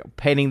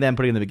 painting them,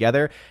 putting them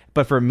together.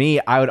 But for me,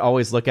 I would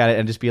always look at it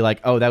and just be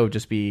like, oh, that would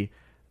just be,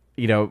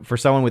 for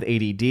someone with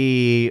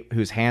ADD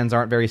whose hands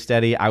aren't very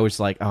steady, I was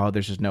like, oh,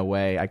 there's just no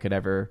way I could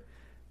ever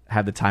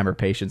have the time or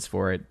patience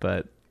for it.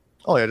 But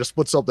Oh yeah, just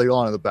put something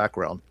on in the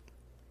background.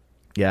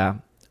 Yeah.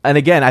 And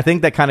again, I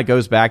think that kind of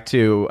goes back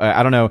to,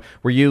 I don't know,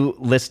 were you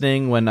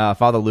listening when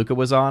Father Luca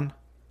was on?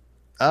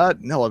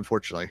 No,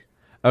 unfortunately.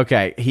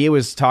 Okay. He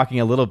was talking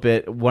a little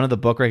bit. One of the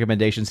book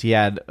recommendations he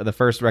had, the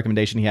first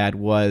recommendation he had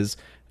was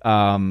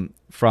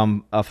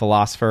from a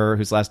philosopher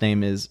whose last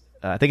name is,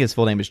 I think his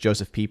full name is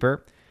Joseph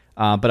Pieper,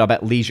 but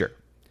about leisure.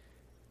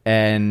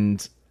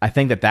 And I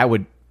think that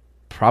would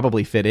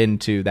probably fit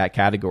into that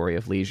category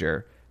of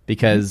leisure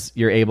because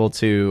you're able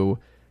to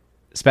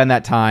spend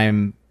that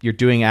time, you're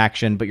doing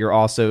action, but you're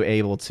also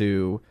able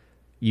to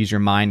use your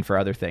mind for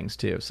other things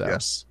too. So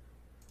yes,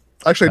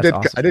 actually,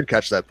 I did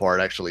catch that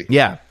part actually.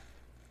 Yeah.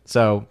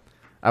 So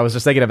I was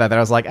just thinking about that.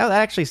 I was like, oh,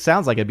 that actually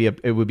sounds like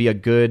it would be a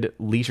good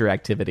leisure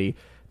activity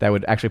that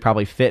would actually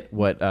probably fit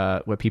what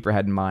Pieper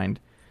had in mind.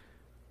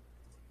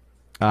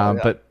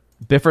 But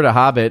Bifford a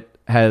Hobbit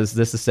has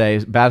this to say: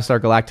 Battlestar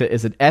Galactica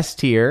is an S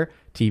tier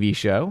TV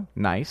show.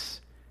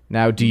 Nice.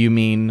 Now, do you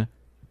mean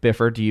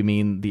Bifford? Do you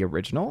mean the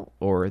original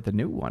or the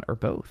new one or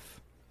both?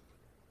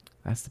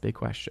 That's the big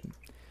question.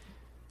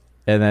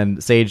 And then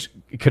Sage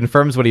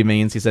confirms what he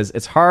means. He says,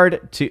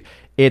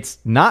 it's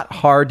not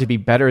hard to be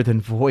better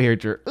than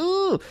Voyager.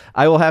 Ooh,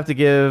 I will have to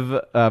give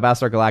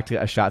Battlestar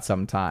Galactica a shot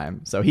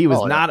sometime. So he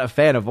was not a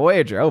fan of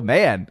Voyager. Oh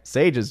man,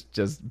 Sage is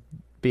just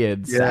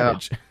being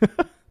savage.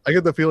 I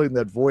get the feeling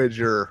that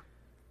Voyager,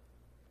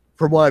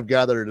 from what I've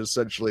gathered, is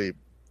essentially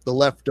the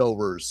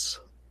leftovers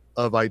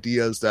of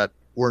ideas that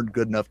weren't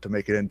good enough to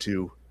make it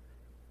into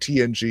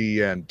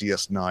TNG and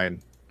DS9,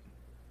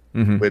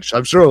 which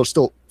I'm sure was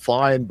still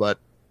fine, but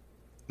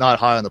not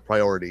high on the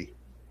priority.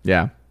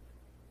 Yeah.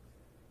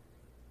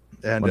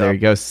 And there you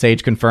go.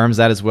 Sage confirms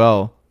that as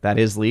well. That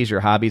is leisure.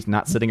 Hobbies,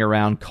 not sitting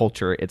around.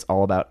 Culture. It's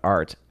all about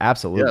art.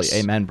 Absolutely. Yes.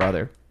 Amen,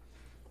 brother.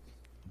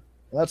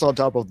 That's on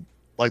top of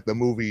like the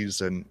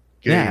movies and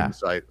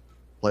games I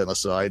play on the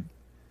side.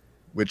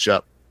 Which,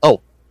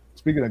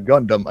 speaking of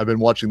Gundam, I've been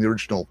watching the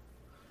original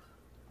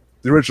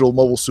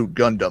Mobile Suit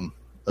Gundam.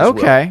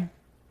 Okay.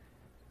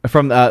 Well.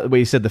 From what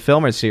you said, the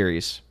film or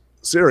series?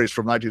 Series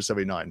from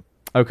 1979.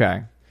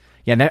 Okay.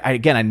 Yeah.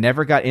 I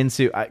never got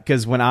into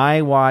because when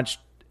I watched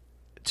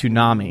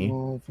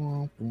Toonami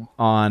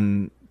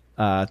on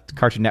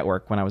Cartoon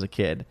Network when I was a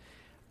kid,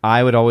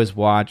 I would always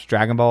watch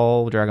Dragon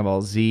Ball, Dragon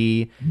Ball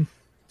Z.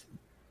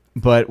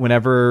 But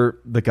whenever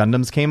the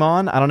Gundams came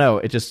on, I don't know.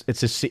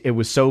 It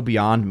was so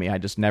beyond me. I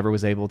just never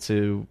was able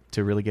to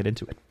really get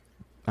into it.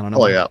 I don't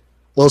know. Oh yeah.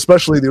 Well,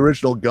 especially the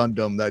original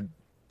Gundam that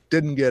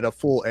didn't get a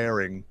full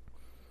airing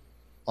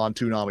on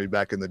Toonami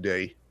back in the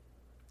day.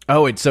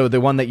 Oh, so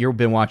the one that you've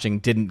been watching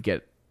didn't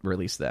get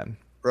released then.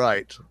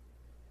 Right.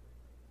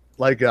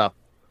 Like I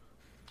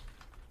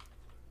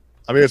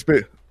mean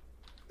it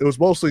was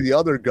mostly the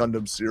other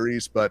Gundam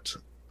series, but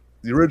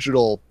the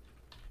original,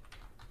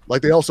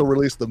 like they also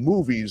released the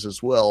movies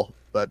as well,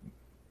 but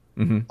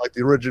like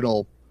the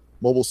original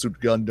Mobile Suit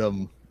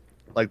Gundam,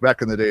 like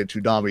back in the day in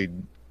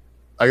Toonami,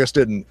 I guess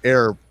didn't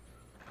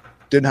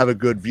have a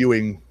good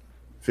viewing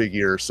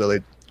figure, so they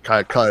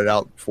kind of cut it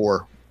out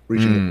before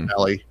reaching the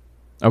finale.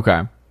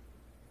 Okay.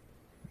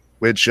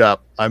 Which I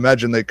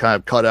imagine they kind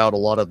of cut out a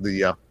lot of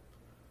the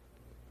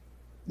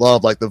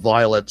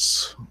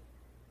violence.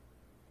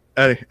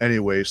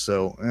 Anyway,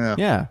 so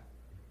yeah.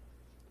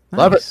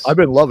 Nice. I've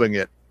been loving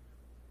it.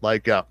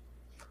 Like, I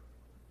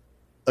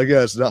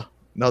guess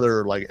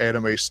another like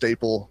anime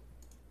staple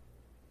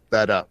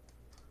that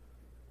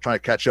trying to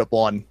catch up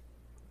on,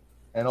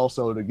 and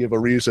also to give a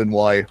reason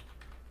why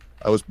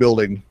I was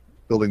building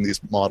these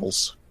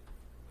models.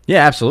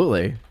 Yeah,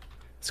 absolutely.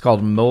 It's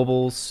called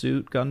Mobile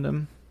Suit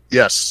Gundam.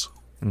 Yes.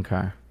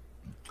 Okay.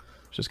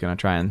 Just gonna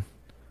try and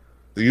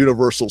the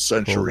Universal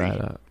Century. Pull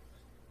that up.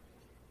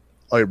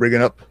 Oh, you're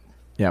bringing it up?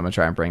 Yeah, I'm gonna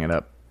try and bring it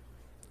up.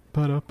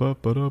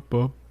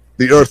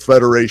 The Earth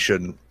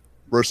Federation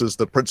versus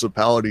the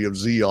Principality of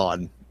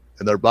Zeon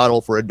in their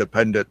battle for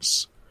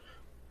independence,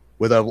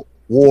 with a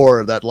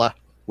war that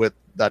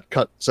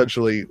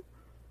essentially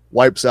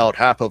wipes out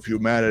half of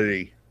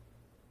humanity,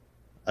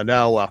 and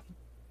now a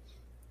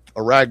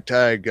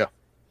ragtag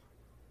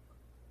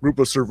group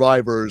of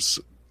survivors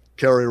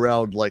carry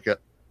around like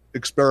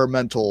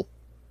experimental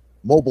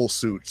mobile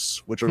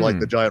suits, which are like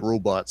the giant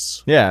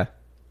robots. Yeah.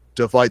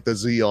 To fight the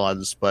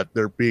Zeons, but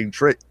they're being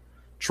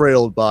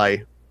trailed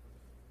by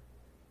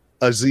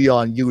a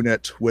Zeon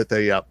unit with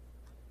a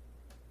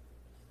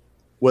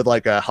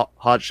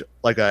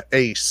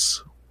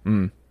ace,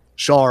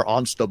 Char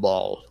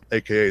Onstabal,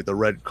 aka the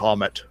Red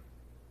Comet,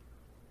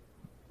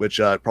 which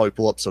I'd probably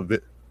pull up some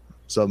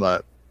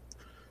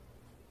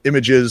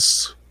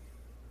images.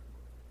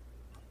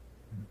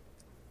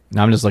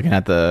 Now I'm just looking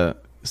at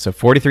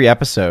 43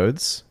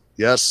 episodes.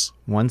 Yes.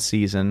 1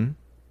 season.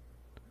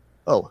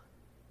 Oh.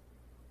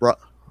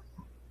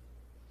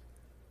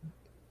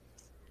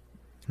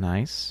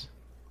 Nice.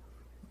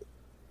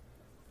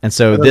 And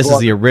so this is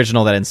the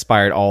original that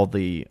inspired all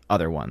the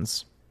other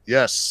ones.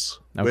 Yes.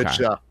 Okay.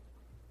 Which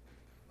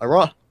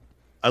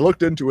I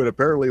looked into it.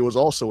 Apparently it was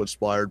also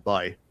inspired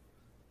by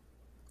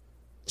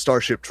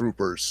Starship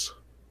Troopers.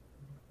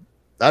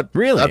 That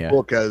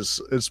book has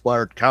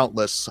inspired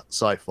countless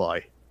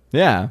sci-fi.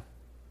 Yeah.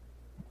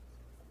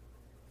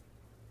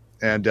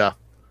 And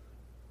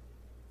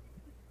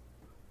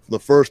the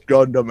first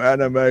Gundam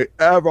anime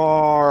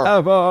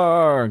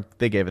ever.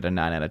 They gave it a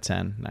 9 out of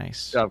 10.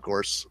 Nice. Yeah, of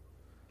course.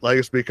 Like,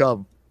 it's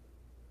become,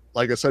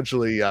 like,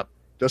 essentially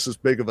just as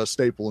big of a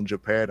staple in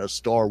Japan as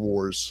Star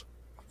Wars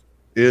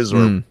is,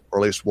 or at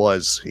least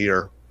was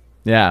here.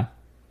 Yeah.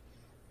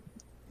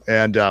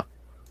 And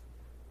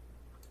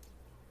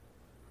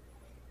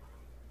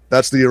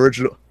that's the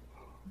original.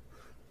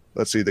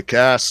 Let's see, the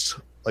cast,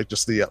 like,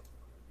 just the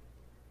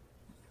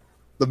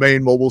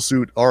main mobile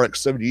suit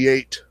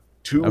RX-78-2.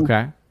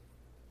 Okay.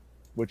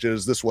 Which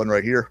is this one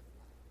right here.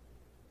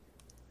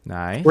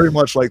 Nice. Pretty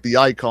much like the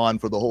icon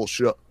for the whole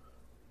show,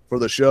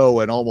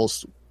 and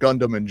almost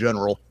Gundam in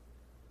general.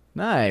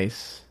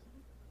 Nice.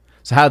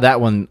 So how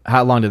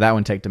long did that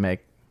one take to make?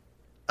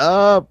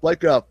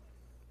 Like a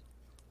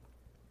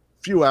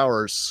few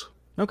hours.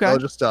 Okay.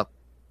 Just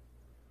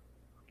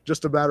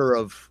a matter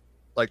of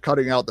like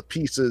cutting out the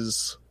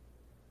pieces.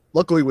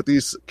 Luckily with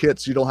these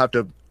kits you don't have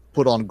to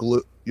put on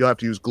glue. You have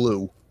to use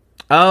glue.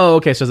 Oh,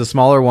 okay. So the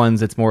smaller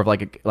ones, it's more of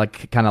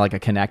like kind of like a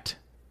Connect.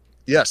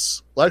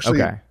 Yes, well,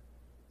 actually,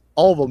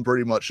 all of them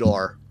pretty much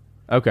are.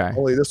 Okay.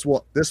 Only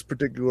this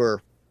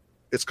particular,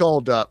 it's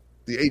called the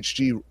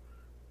HG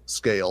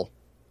scale.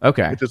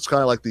 Okay. Which is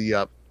kind of like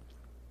the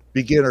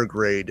beginner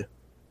grade.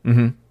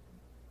 Mm-hmm.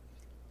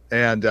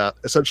 And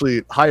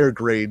essentially, higher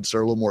grades are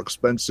a little more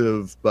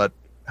expensive, but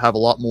have a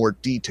lot more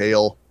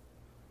detail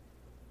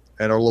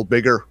and are a little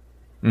bigger.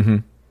 Mm-hmm.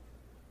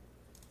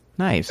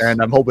 Nice.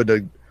 And I'm hoping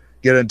to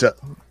get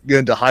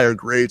into higher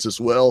grades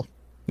as well.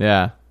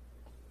 Yeah.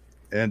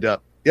 And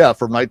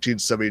from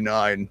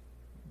 1979,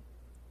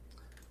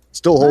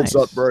 still holds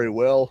up very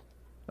well.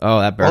 Oh,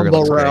 that burger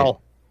looks great.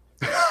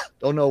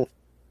 Don't know.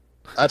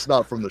 That's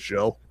not from the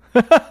show.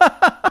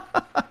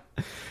 I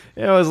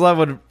always love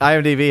when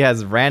IMDb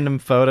has random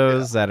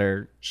photos that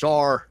are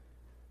Char.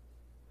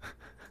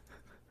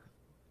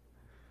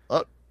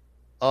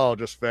 Oh,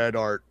 just fan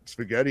art.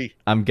 Spaghetti.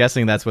 I'm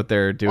guessing that's what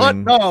they're doing. What?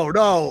 No.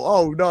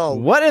 Oh, no.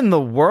 What in the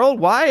world?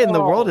 Why in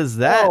the world is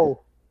that? No.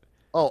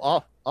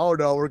 Oh,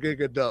 no. We're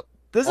getting it up.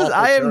 This is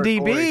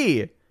IMDb.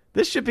 Territory.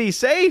 This should be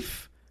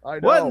safe. I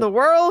know. What in the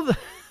world?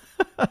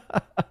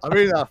 I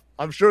mean,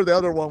 I'm sure the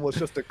other one was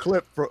just a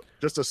clip,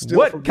 just a still.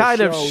 What kind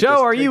of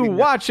show are you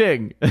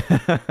watching?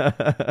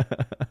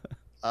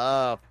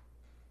 One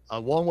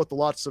with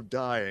lots of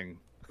dying,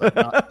 but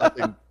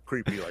nothing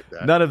creepy like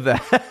that. None of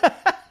that.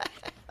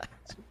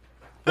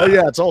 But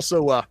yeah, it's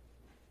also. I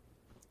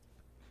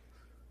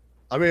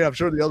mean, I'm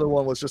sure the other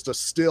one was just a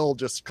still,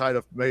 just kind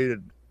of made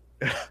in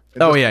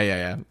oh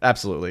yeah,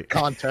 absolutely.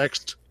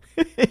 Context,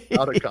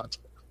 out of context.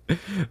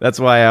 That's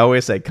why I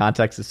always say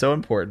context is so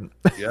important.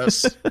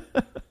 Yes.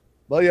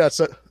 Well, yeah,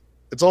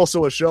 it's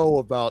also a show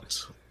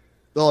about,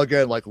 well,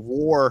 again, like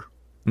war.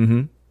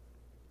 Mm-hmm.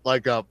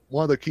 Like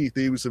one of the key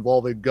themes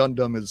involving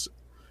Gundam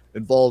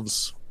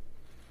involves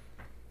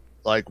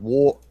like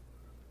war,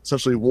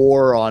 essentially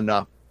war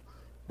on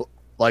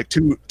like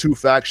two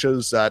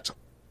factions that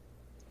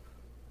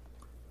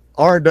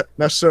aren't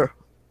necessarily,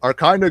 are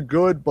kind of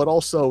good, but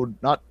also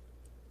not,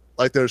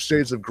 like there's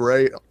shades of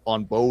gray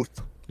on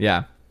both.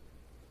 Yeah.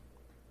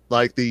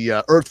 Like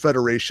the Earth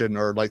Federation,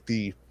 or like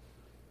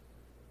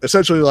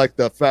essentially like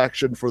the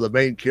faction for the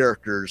main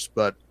characters,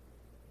 but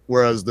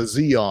whereas the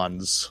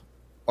Zeons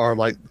are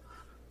like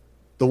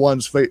the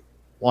ones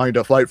wanting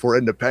to fight for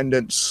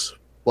independence,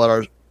 but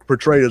are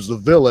portrayed as the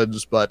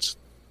villains, but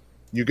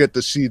you get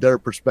to see their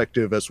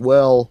perspective as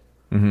well.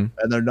 Mm-hmm.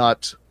 And they're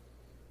not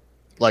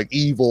like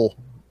evil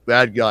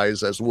bad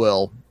guys as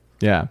well.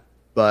 Yeah.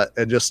 But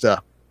it just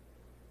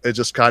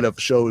kind of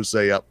shows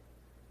a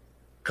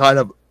kind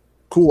of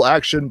cool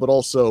action, but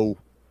also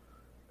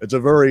it's a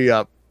very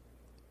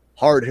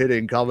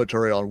hard-hitting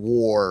commentary on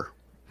war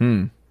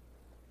on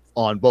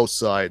both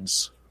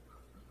sides.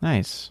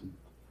 Nice.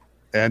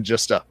 And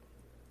just and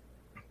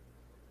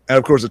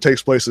of course it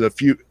takes place in a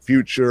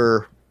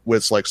future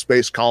with like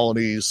space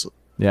colonies,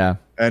 yeah,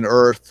 and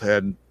Earth,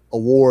 and a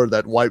war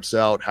that wipes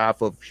out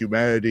half of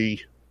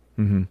humanity.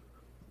 Mm-hmm.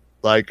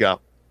 Like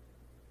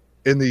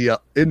in the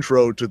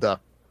intro to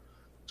the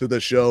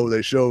show,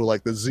 they show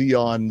like the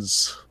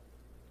Zeons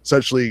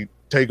essentially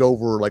take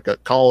over like a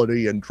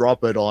colony and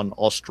drop it on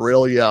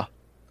Australia.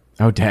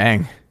 Oh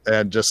dang!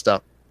 And just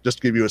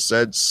give you a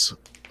sense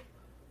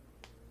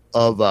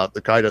of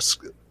the kind of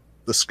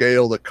the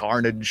scale, the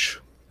carnage,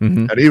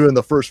 and even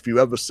the first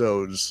few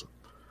episodes,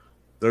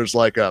 there's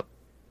like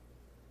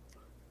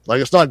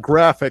it's not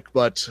graphic,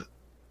 but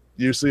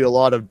you see a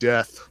lot of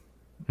death,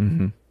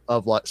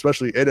 of like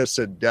especially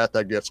innocent death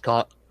that gets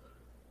caught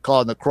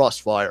in the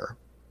crossfire,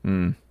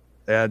 and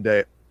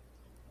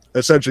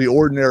essentially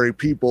ordinary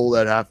people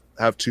that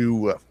have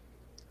to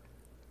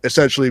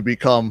essentially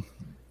become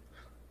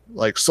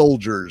like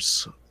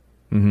soldiers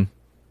in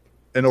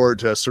order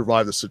to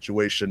survive the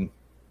situation.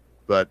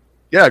 But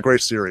yeah,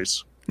 great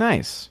series.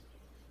 Nice.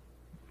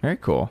 Very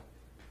cool.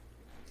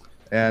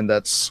 And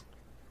that's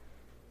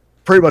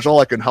pretty much all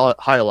I can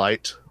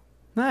highlight.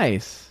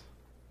 Nice.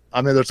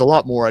 I mean, there's a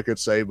lot more I could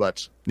say,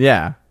 but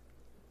yeah,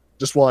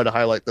 just wanted to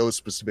highlight those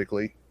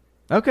specifically.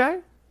 Okay.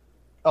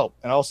 Oh,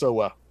 and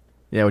also,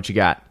 yeah, what you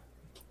got?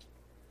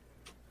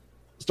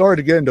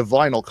 Started to get into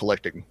vinyl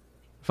collecting.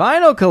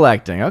 Vinyl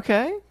collecting,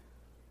 okay.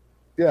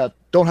 Yeah,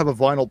 don't have a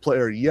vinyl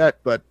player yet,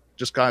 but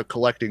just kind of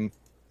collecting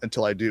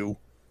until I do.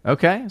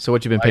 Okay, so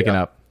what you been picking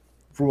up?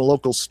 From a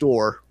local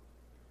store.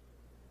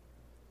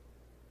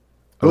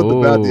 Good,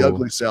 the Bad, the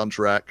Ugly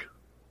soundtrack.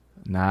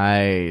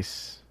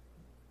 Nice.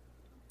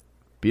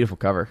 Beautiful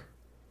cover.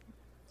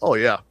 Oh,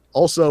 yeah.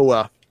 Also,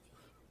 I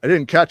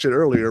didn't catch it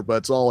earlier, but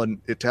it's all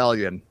in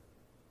Italian.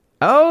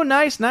 Oh,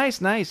 nice,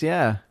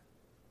 yeah.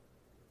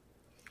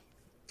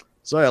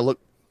 So, yeah, look.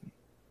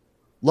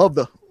 Love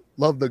the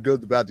Good,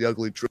 the Bad, the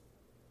Ugly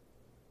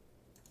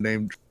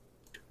named,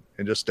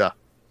 and just thought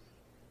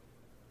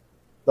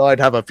I'd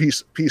have a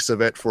piece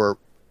of it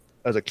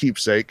as a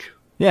keepsake.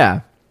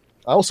 Yeah.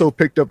 I also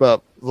picked up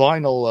a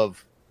vinyl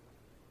of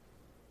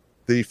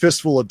the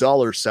Fistful of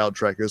Dollars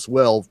soundtrack as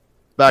well,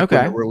 back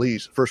when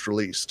it first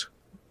released,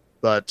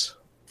 but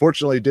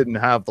fortunately didn't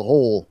have the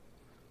whole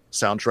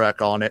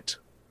soundtrack on it.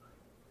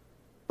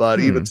 But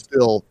even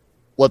still,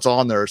 what's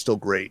on there is still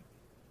great.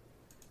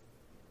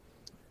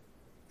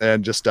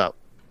 And just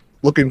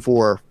looking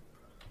for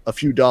a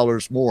few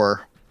dollars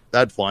more,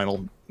 that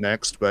vinyl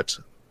next, but...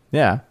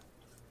 Yeah.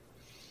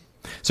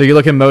 So you're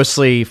looking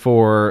mostly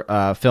for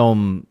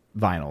film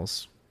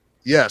vinyls?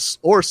 Yes,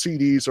 or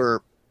CDs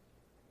or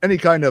any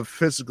kind of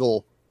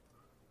physical...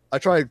 I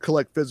try to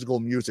collect physical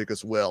music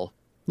as well.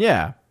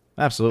 Yeah,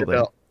 absolutely.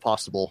 If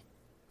possible.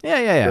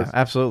 Yeah,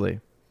 absolutely.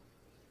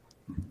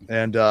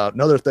 And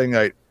another thing,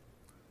 I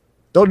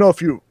don't know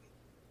if you...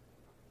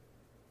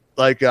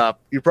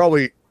 you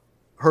probably...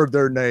 heard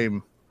their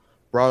name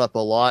brought up a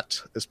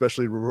lot,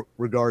 especially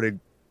regarding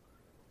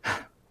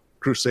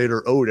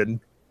Crusader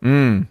Odin.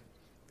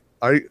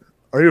 Are you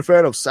a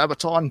fan of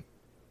Sabaton?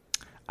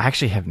 I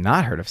actually have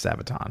not heard of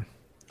Sabaton.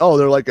 Oh,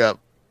 they're like a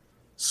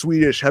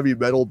Swedish heavy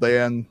metal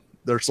band.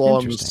 Their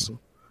songs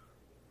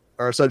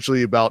are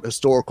essentially about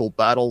historical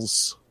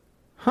battles.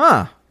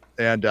 Huh.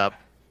 And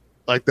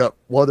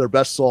one of their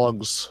best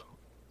songs,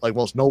 like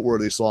most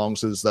noteworthy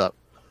songs, is the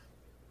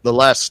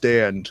Last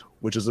Stand,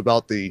 which is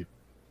about the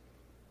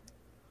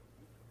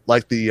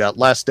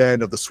last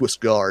stand of the Swiss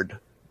Guard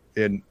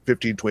in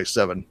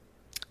 1527.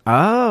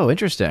 Oh,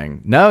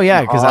 interesting. No,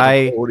 yeah, because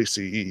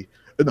CE.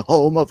 In the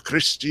home of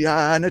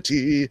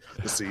Christianity,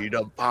 the seat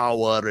of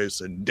power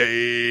is in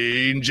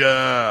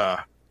danger.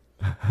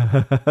 You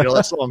know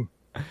that song?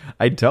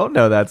 I don't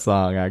know that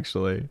song,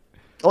 actually.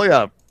 Oh,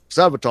 yeah.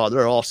 Sabaton,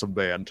 they're an awesome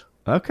band.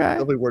 Okay.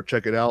 Definitely worth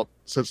checking out.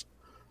 Since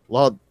a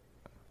lot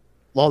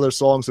of their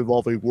songs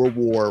involving World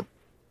War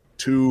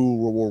II,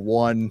 World War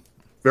One,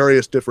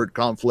 various different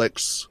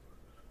conflicts,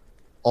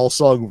 all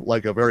sung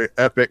like a very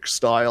epic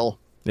style.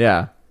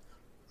 Yeah.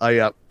 I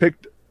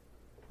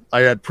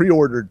had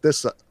pre-ordered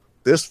this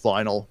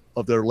vinyl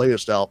of their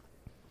latest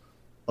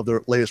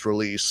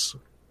release.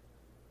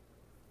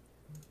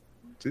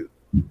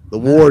 The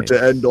War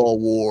to End All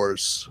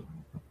Wars.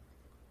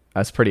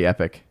 That's pretty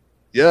epic.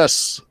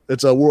 Yes,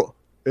 it's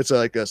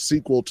like a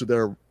sequel to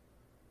their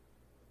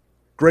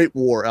Great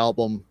War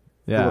album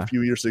from a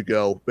few years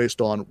ago, based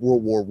on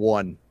World War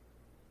One.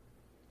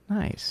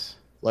 Nice.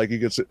 Like you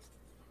can see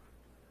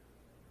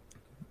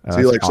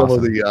like awesome. Some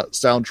of the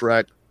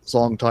soundtrack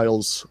song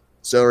titles: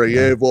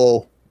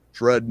 Sarajevo,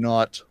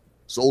 Dreadnought,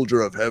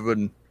 Soldier of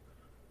Heaven,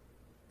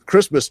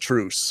 Christmas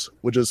Truce,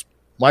 which is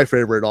my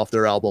favorite off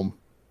their album,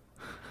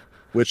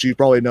 which you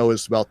probably know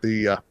is about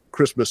the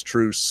Christmas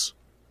truce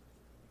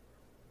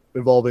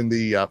involving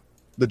the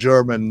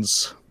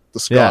Germans, the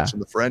Scots,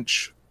 and the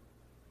French.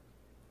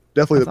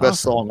 Definitely That's the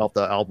best song off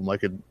the album. I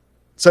could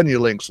send you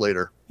links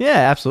later.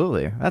 Yeah,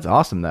 absolutely. That's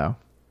awesome, though.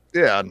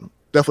 Yeah, I'm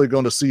definitely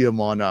going to see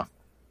them on... I'm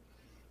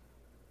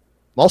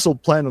also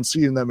planning on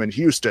seeing them in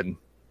Houston.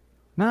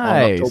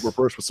 Nice. On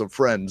October 1st with some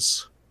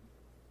friends.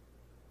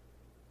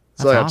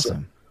 That's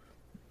awesome.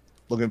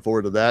 Looking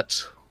forward to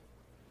that.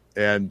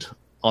 And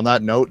on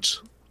that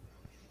note,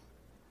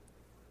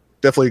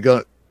 definitely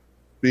going to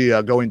be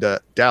going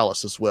to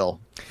Dallas as well.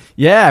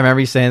 Yeah, I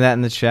remember you saying that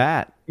in the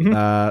chat.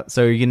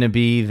 So you're going to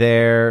be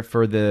there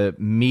for the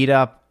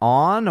meetup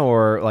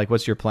or like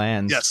what's your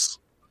plans? Yes.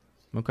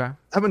 Okay.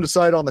 Haven't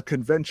decided on the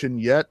convention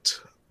yet.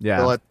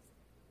 Yeah. But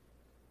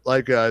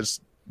is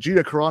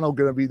Gina Carano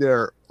going to be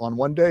there on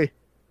one day?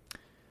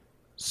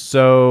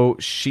 So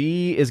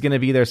she is going to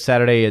be there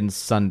Saturday and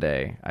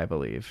Sunday, I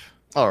believe.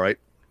 All right.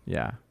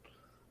 Yeah.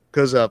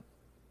 Because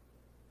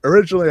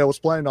originally I was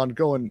planning on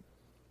going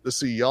to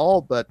see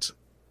y'all, but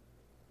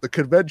the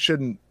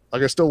convention,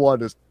 I still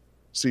wanted to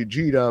see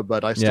Gina,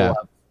 but I still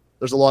have.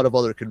 There's a lot of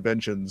other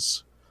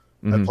conventions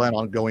I plan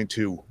on going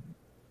to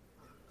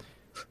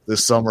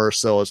this summer,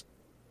 so I was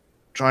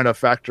trying to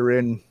factor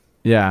in.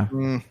 Yeah.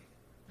 Well,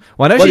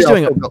 I know she's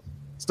doing.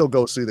 Still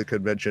go see the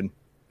convention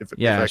if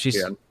I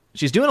can.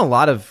 She's doing a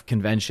lot of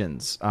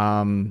conventions.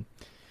 And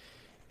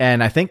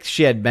And I think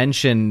she had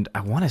mentioned, I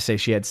want to say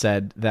she had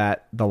said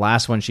that the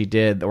last one she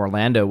did,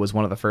 Orlando, was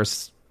one of the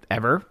first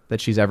ever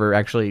that she's ever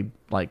actually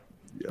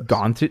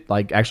gone to,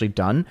 actually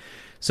done.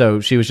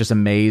 So she was just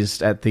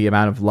amazed at the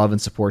amount of love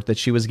and support that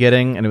she was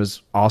getting, and it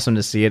was awesome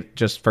to see it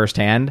just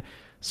firsthand.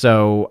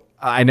 So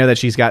I know that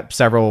she's got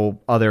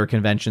several other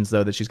conventions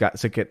though that she's got.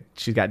 So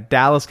she's got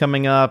Dallas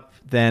coming up.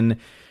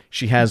 Then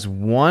she has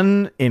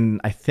one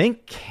in, I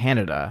think,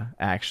 Canada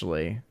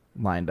actually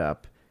lined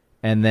up.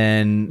 And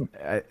then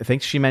I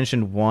think she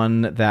mentioned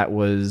one that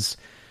was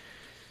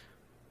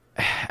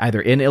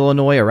either in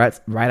Illinois or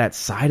right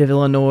outside of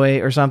Illinois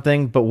or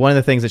something. But one of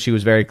the things that she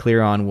was very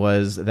clear on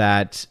was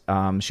that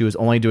she was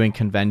only doing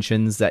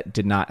conventions that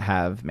did not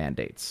have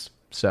mandates.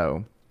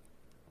 So,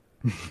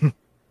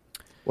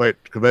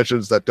 wait,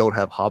 conventions that don't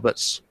have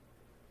hobbits?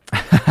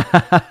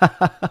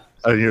 I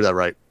didn't hear that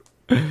right.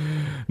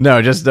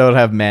 No, just don't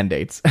have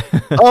mandates.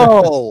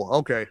 Oh,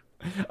 okay.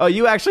 Oh,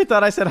 you actually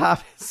thought I said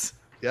hobbits?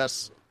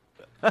 Yes.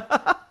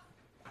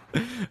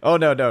 Oh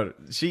no,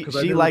 she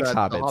likes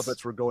hobbits. The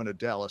hobbits were going to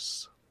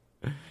Dallas.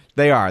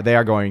 They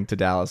are going to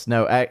Dallas.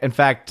 No, in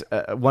fact,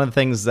 one of the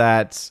things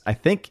that I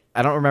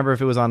don't remember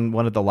if it was on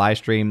one of the live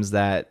streams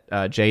that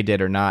Jay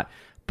did or not,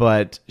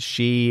 but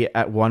she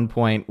at one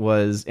point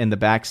was in the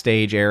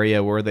backstage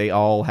area where they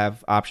all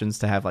have options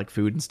to have like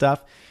food and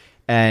stuff,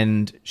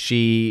 and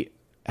she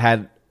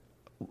had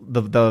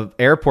the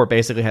airport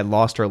basically had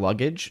lost her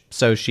luggage,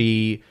 so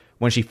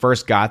when she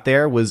first got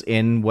there, was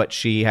in what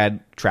she had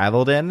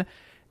traveled in.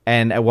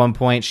 And at one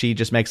point she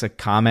just makes a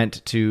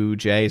comment to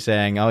Jay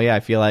saying, "Oh yeah,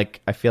 I feel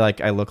like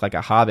I look like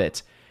a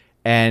hobbit."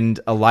 And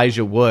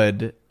Elijah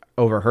Wood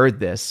overheard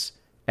this.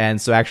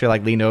 And so actually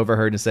leaned over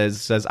her and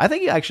says, "I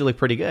think you actually look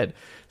pretty good."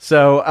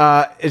 So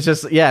it's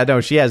just,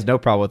 she has no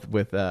problem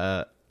with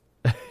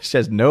she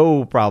has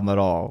no problem at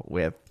all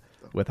with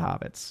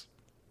hobbits.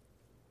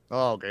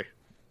 Oh, okay.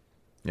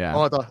 Yeah.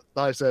 Oh, I thought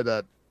I said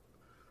that.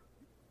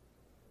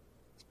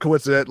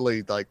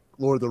 Coincidentally,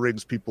 Lord of the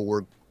Rings people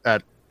were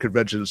at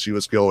conventions she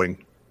was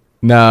going.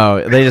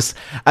 No, they just,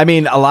 I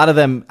mean, a lot of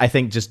them, I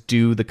think, just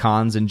do the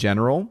cons in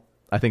general.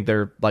 I think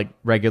they're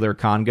regular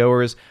con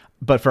goers.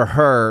 But for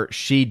her,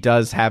 she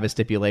does have a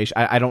stipulation.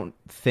 I don't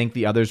think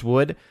the others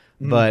would.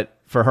 But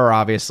for her,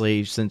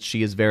 obviously, since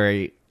she is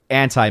very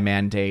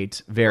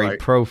anti-mandate, very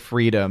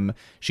pro-freedom,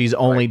 she's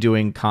only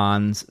doing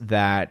cons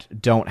that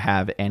don't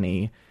have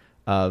any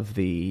of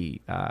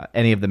the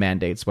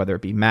mandates, whether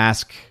it be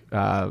mask,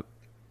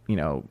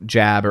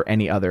 jab or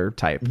any other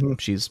type.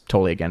 She's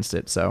totally against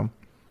it. So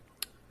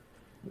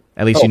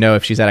at least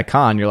if she's at a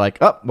con, you're like,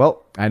 oh,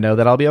 well, I know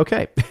that I'll be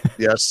okay.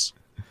 Yes.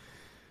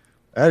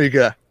 And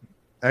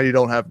you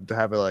don't have to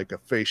have a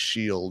face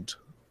shield.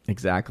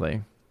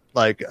 Exactly.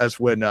 As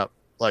when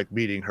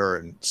meeting her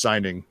and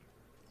signing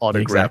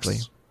autographs.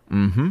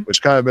 Exactly.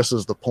 Which kind of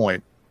misses the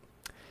point.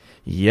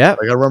 Yep.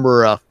 I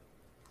remember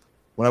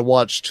when I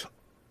watched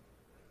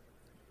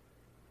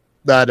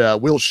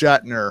that Will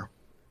Shatner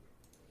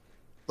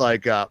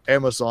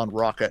Amazon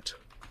Rocket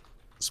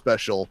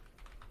special,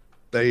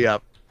 they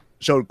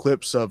showed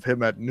clips of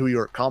him at New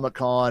York Comic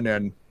Con,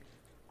 and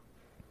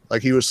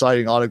he was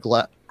signing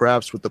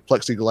autographs with the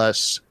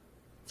plexiglass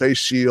face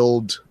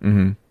shield,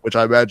 which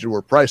I imagine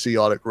were pricey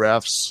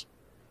autographs,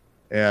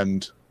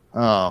 and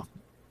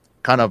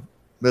kind of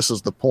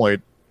misses the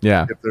point.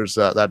 Yeah, if there's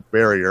that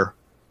barrier.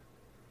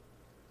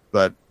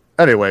 But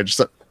anyway, just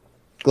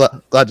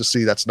glad to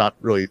see that's not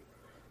really.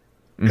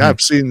 I've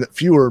seen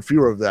fewer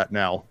of that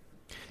now.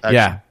 Actually.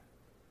 Yeah.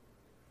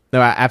 No,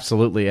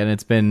 absolutely. And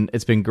it's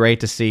been great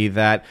to see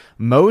that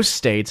most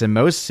states and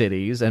most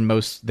cities and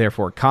most,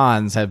 therefore,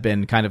 cons have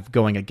been kind of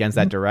going against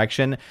that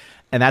direction.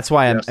 And that's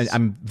why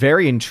I'm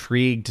very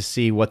intrigued to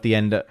see what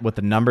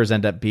the numbers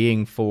end up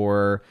being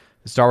for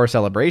the Star Wars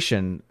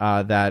Celebration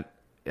that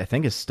I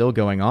think is still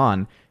going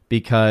on,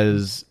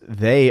 because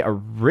they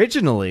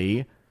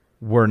originally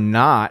were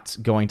not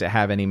going to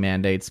have any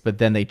mandates, but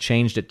then they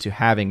changed it to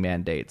having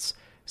mandates.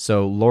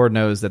 So Lord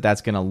knows that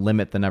that's going to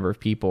limit the number of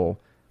people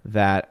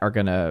that are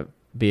going to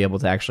be able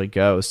to actually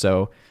go.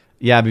 So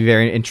yeah, I'd be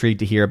very intrigued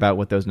to hear about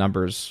what those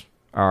numbers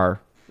are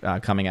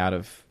coming out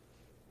of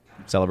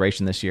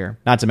Celebration this year.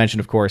 Not to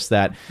mention, of course,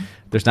 that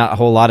there's not a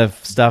whole lot of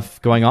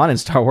stuff going on in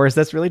Star Wars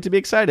that's really to be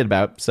excited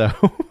about. So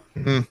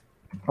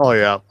oh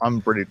yeah, I'm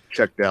pretty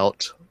checked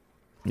out.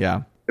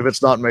 Yeah. If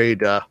it's not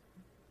made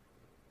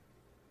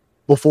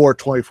before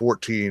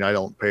 2014, I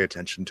don't pay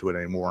attention to it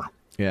anymore.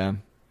 Yeah.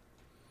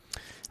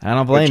 I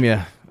don't blame you.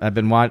 I've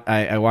been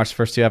I watched the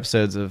first 2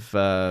 episodes of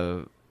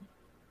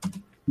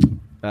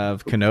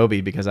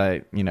Kenobi because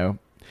I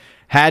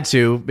had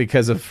to,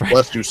 because of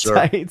Bless you,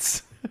 sir.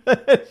 It's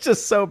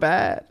just so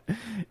bad.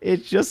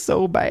 It's just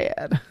so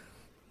bad.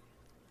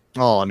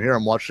 Oh, and here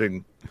I'm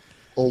watching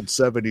old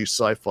 70s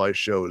sci-fi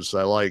shows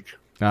I like.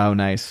 Oh,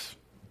 nice.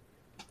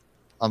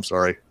 I'm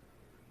sorry.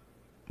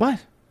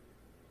 What?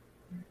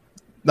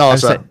 No,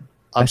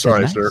 I'm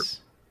sorry, nice. Sir.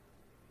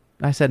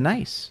 I said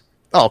nice.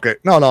 Oh, okay.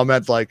 No, I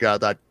meant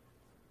that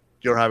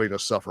you're having to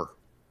suffer.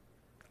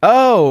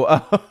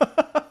 Oh,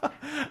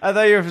 I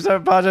thought you were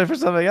apologizing for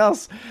something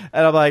else,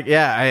 and I'm like,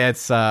 yeah,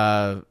 it's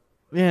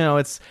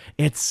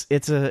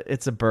it's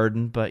a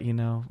burden, but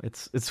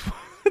it's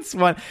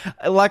one.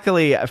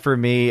 Luckily for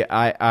me,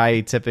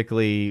 I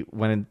typically,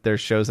 when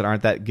there's shows that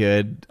aren't that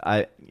good,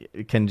 I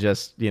can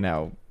just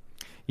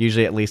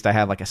usually at least I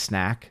have like a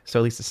snack, so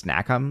at least the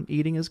snack I'm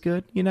eating is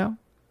good,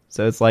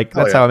 So it's like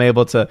that's how I'm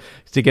able to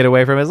get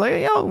away from it. It's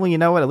like, well, you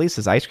know what? At least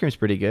this ice cream's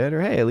pretty good,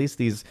 or hey, at least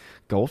these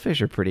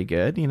goldfish are pretty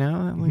good.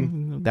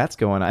 That's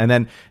going on. And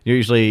then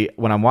usually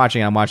when I'm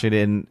watching it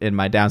in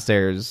my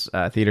downstairs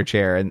theater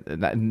chair, and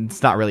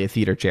it's not really a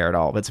theater chair at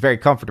all. It's a very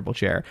comfortable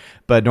chair.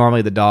 But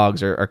normally the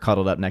dogs are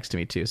cuddled up next to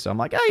me too. So I'm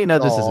like, this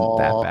isn't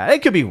that bad.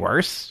 It could be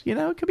worse.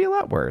 It could be a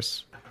lot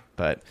worse.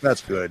 But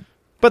that's good.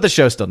 But the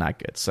show's still not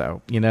good.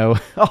 So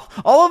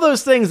all of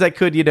those things that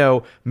could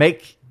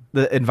make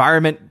the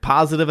environment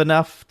positive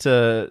enough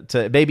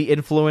to maybe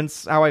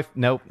influence how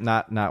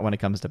not when it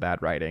comes to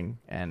bad writing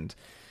and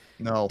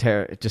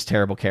just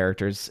terrible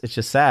characters. It's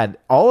just sad.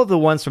 All of the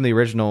ones from the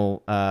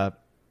original, all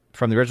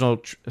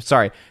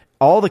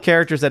the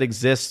characters that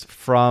exist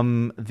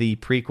from the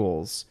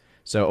prequels.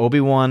 So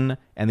Obi-Wan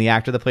and the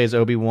actor that plays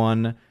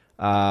Obi-Wan,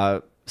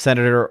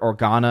 Senator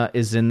Organa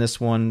is in this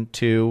one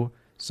too.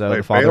 So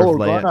the father of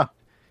Leia. Organa.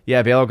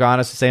 Yeah, Bail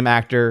Organa's the same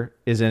actor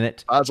is in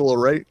it. Basil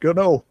Array, good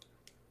no.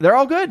 They're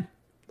all good.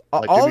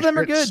 All of them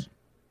are good.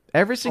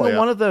 Every single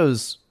one of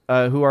those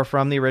who are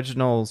from the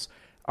originals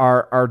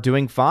are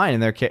doing fine,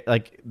 and they're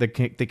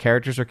the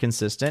characters are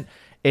consistent.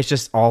 It's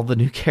just all the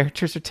new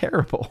characters are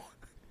terrible.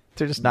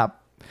 They're just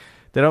not.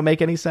 They don't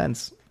make any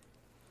sense.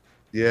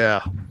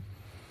 Yeah.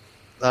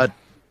 The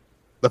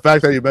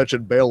fact that you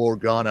mentioned Bail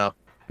Organa,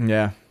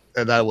 and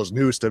that was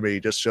news to me,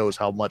 just shows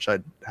how much I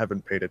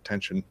haven't paid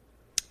attention.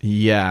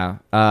 Yeah,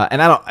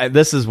 and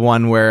this is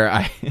one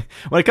where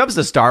when it comes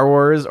to Star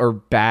Wars or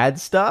bad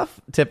stuff,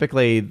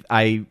 typically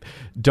I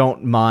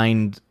don't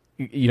mind,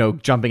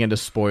 jumping into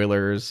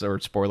spoilers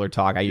or spoiler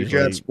talk. I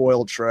usually get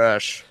spoiled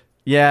trash.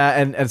 Yeah,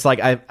 and it's like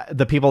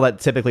the people that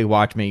typically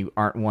watch me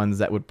aren't ones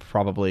that would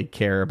probably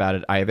care about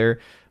it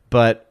either.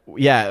 But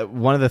yeah,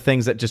 one of the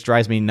things that just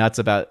drives me nuts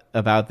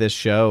about this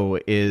show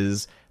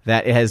is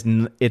that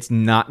it's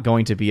not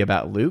going to be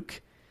about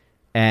Luke,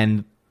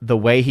 and the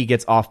way he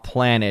gets off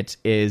planet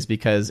is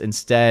because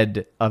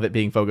instead of it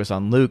being focused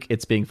on Luke,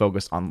 it's being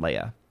focused on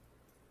Leia.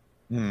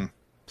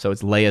 So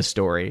it's Leia's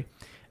story,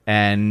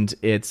 and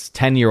it's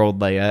 10-year-old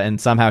Leia,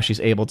 and somehow she's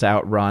able to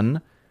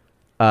outrun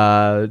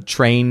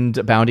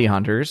trained bounty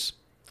hunters,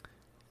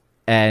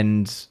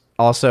 and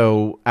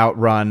also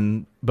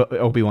outrun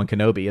Obi-Wan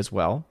Kenobi as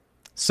well.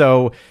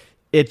 So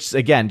it's,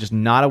 again, just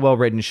not a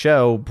well-written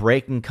show,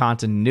 breaking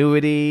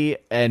continuity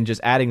and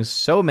just adding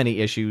so many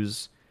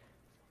issues.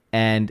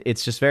 And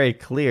it's just very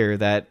clear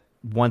that,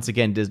 once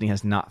again, Disney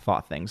has not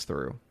thought things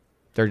through.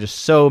 There are just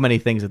so many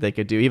things that they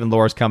could do. Even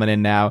Laura's coming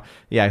in now,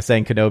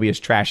 saying Kenobi is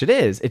trash. It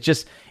is.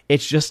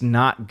 It's just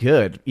not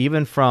good.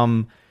 Even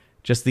from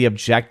just the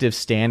objective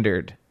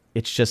standard,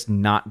 it's just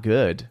not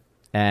good.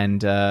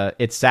 And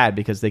it's sad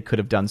because they could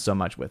have done so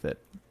much with it.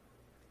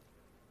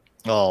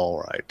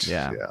 All right.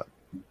 Yeah,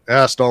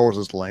 Star Wars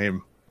is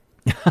lame.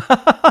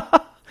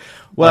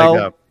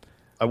 Well,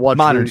 I watched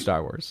modern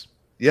Star Wars.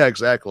 Yeah,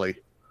 exactly.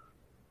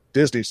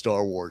 Disney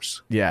Star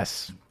Wars.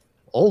 Yes.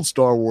 Old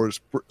Star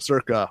Wars,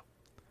 circa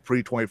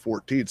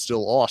pre-2014,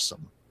 still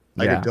awesome.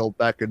 I can delve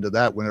back into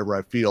that whenever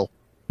I feel.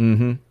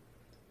 Mm-hmm.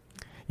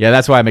 Yeah,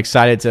 that's why I'm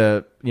excited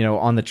to,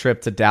 on the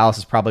trip to Dallas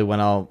is probably when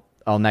I'll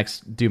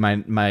next do my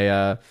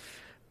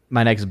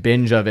next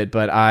binge of it.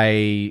 But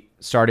I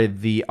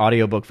started the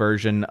audiobook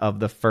version of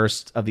the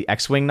first of the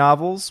X-Wing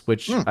novels,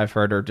 which I've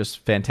heard are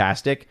just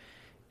fantastic,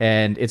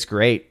 and it's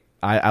great.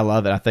 I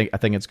love it. I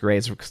think it's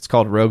great. It's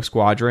called Rogue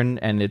Squadron,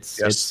 and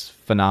it's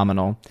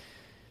phenomenal.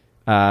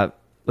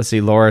 Let's see.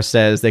 Laura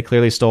says they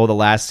clearly stole the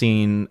last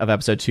scene of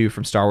Episode 2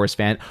 from Star Wars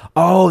fan.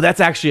 Oh, that's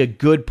actually a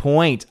good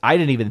point. I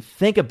didn't even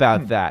think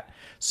about that.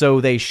 So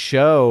they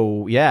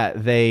show, in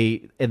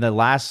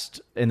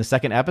the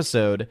second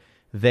episode,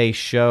 they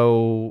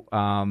show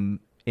I'm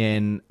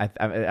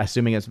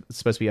assuming it's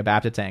supposed to be a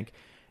Bapta tank.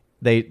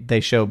 They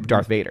show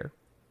Darth Vader,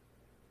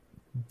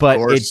 but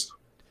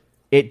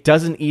it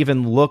doesn't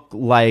even look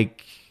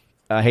like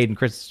Hayden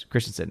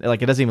Christensen.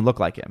 Like, it doesn't even look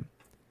like him.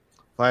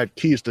 If I had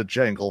keys to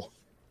jangle.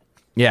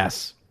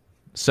 Yes.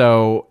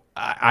 So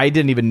I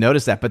didn't even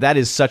notice that, but that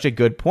is such a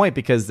good point,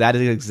 because that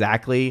is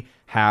exactly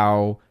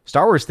how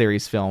Star Wars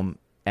Theories film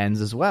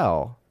ends as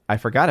well. I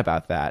forgot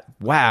about that.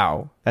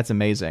 Wow. That's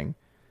amazing.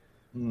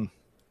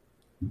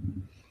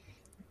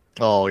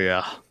 Oh,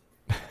 yeah.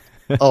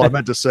 I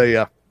meant to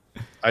say,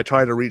 I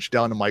tried to reach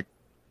down to my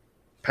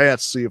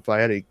pants, see if I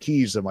had any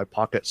keys in my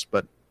pockets,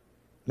 but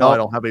no, I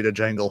don't have any to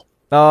jangle.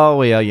 Oh,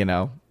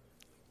 well,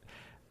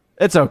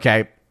 it's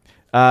okay.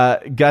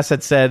 Gus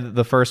had said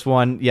the first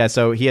one,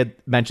 so he had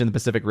mentioned the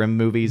Pacific Rim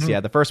movies.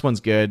 The first one's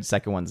good,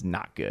 second one's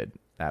not good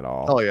at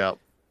all. Oh, yeah.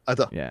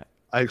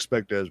 I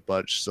expected as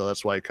much, so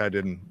that's why I kind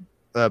of didn't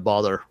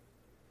bother.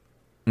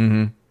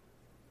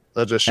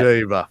 That's a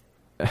shame. John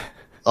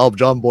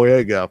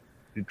Boyega,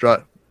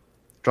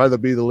 trying to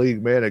be the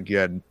leading man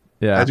again.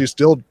 Yeah. Has he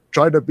still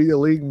tried to be a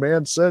leading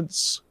man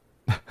since?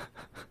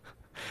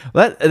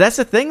 That's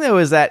the thing, though,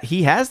 is that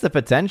he has the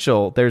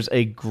potential. There's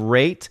a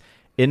great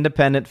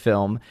independent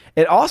film.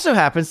 It also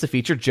happens to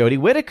feature Jodie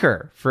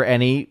Whittaker for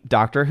any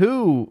Doctor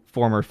Who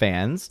former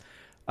fans.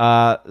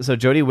 So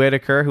Jodie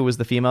Whittaker, who was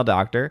the female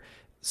doctor.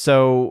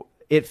 So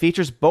it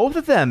features both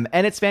of them,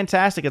 and it's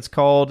fantastic. It's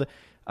called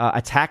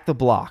Attack the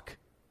Block.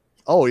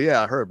 Oh,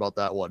 yeah, I heard about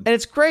that one. And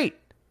it's great.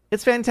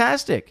 It's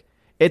fantastic.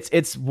 It's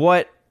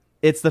the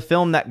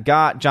film that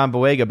got John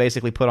Boyega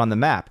basically put on the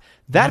map.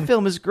 That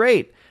film is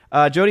great.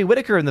 Jodie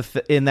Whittaker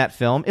in that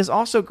film is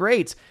also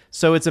great.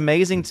 So it's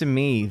amazing to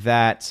me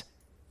that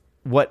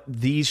what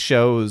these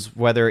shows,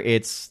 whether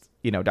it's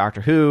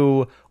Doctor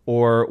Who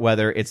or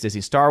whether it's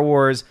Disney Star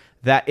Wars,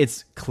 that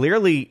it's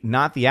clearly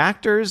not the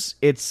actors,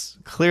 it's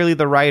clearly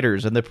the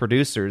writers and the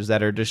producers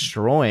that are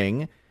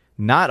destroying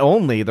not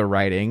only the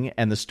writing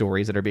and the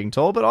stories that are being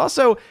told, but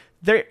also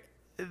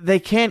they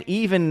can't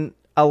even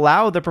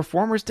allow the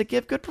performers to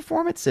give good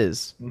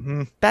performances.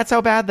 Mm-hmm. That's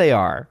how bad they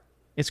are.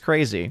 It's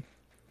crazy.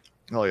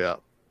 Oh, yeah.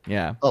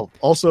 Yeah. Oh,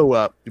 also,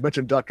 you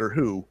mentioned Doctor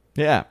Who.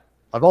 Yeah.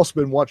 I've also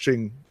been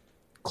watching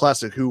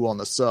Classic Who on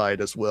the side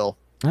as well.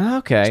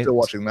 Okay. Still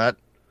watching that.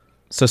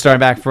 So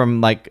starting back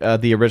from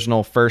the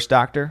original first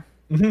Doctor?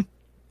 Mm-hmm.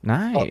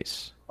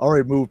 Nice.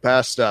 Already moved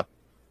past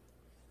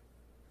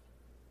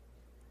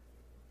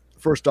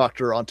first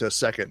Doctor onto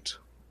second.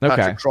 Okay.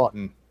 Patrick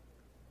Troughton.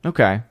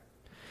 Okay.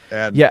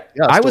 And yeah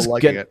I was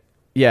liking it.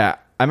 Yeah.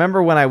 I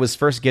remember when I was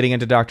first getting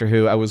into Doctor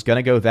Who, I was going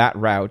to go that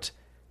route,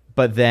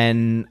 but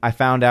then I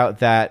found out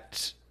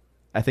that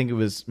I think it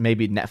was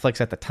maybe Netflix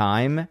at the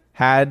time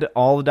had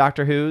all the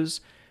Doctor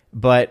Who's,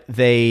 but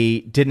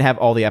they didn't have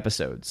all the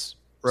episodes.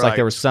 It's like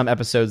there were some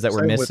episodes that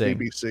were missing. Same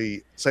with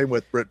BBC. Same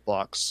with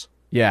BritBox.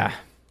 Yeah.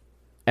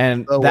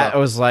 And I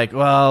was like,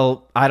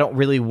 well, I don't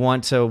really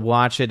want to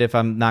watch it if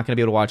I'm not going to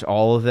be able to watch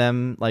all of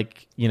them,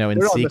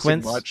 in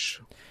sequence.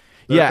 Much.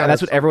 Yeah,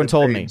 that's what everyone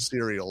told me.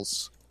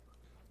 Serials.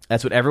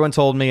 That's what everyone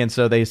told me, and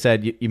so they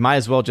said you might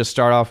as well just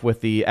start off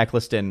with the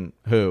Eccleston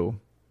Who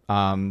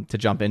to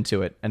jump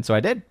into it, and so I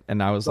did,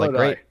 and I was like,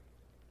 great.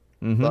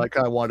 Mm-hmm. But I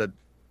kind of wanted to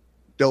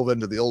delve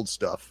into the old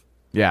stuff.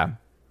 Yeah,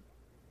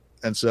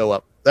 and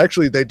so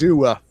actually they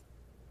do.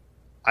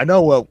 I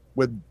know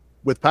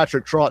with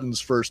Patrick Troughton's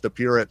first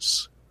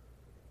appearance,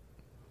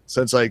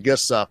 since I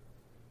guess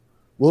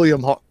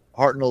William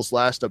Hartnell's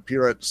last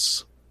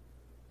appearance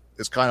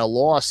is kind of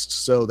lost,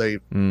 so they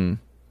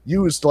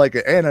used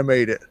an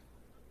animated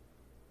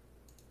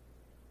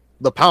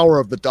The Power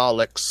of the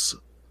Daleks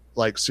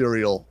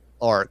serial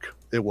arc.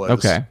 It was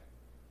okay,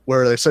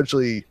 where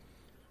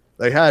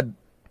they had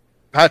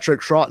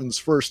Patrick Troughton's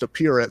first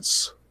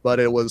appearance, but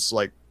it was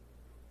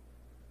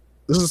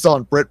this is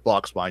on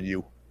BritBox, mind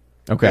you.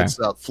 Okay, it's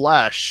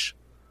Flash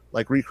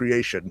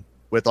recreation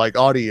with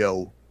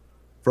audio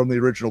from the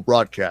original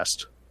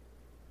broadcast,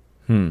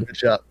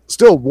 which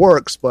still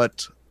works,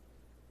 but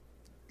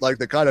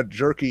the kind of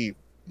jerky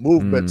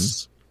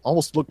movements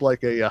almost look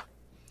like an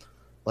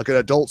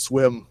Adult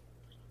Swim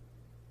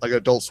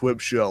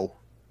show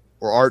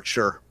or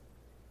Archer,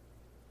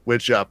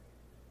 which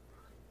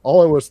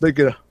all I was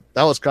thinking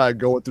that was kind of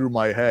going through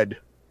my head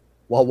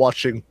while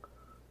watching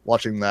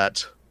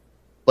that,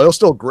 but it was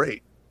still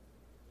great.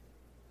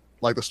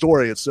 The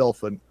story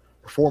itself and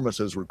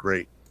performances were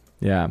great.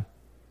 Yeah.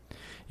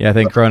 Yeah, I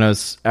think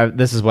Kronos,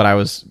 this is what I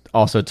was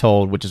also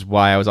told, which is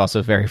why I was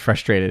also very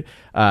frustrated.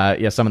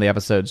 Some of the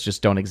episodes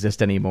just don't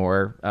exist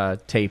anymore.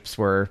 Tapes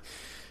were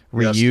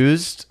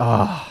reused. Yes.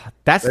 Oh,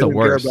 that's the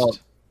worst. Care about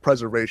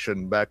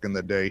preservation back in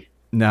the day.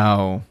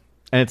 No.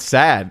 And it's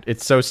sad.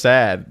 It's so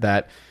sad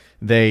that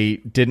they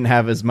didn't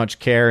have as much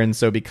care. And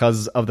so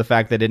because of the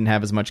fact they didn't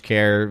have as much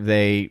care,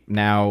 they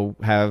now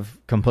have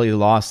completely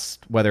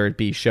lost, whether it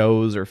be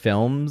shows or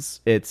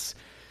films. It's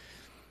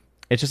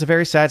just a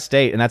very sad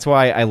state. And that's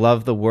why I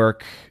love the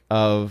work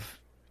of,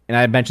 and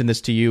I mentioned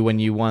this to you when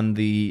you won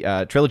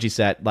the trilogy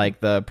set,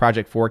 the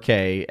Project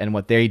 4K and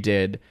what they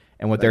did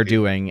and what they're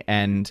doing.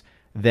 And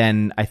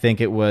then I think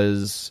it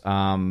was,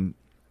 who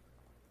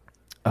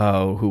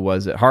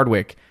was it?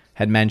 Hardwick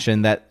had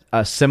mentioned that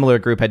a similar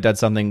group had done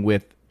something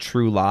with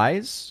True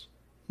Lies,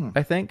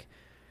 I think.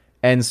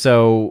 And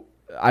so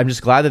I'm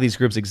just glad that these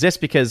groups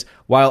exist, because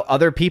while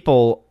other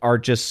people are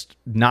just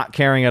not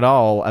caring at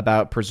all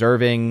about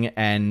preserving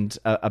and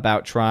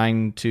about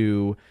trying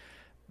to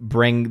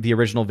bring the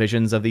original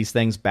visions of these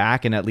things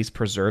back and at least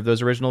preserve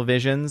those original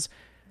visions,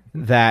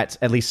 that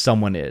at least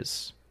someone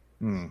is.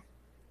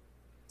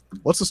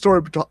 What's the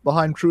story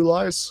behind True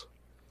Lies?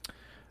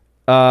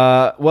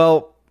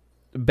 Well,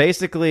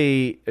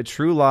 basically,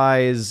 True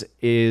Lies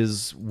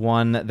is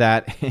one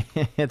that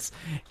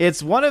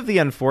it's one of the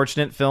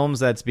unfortunate films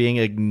that's being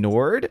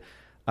ignored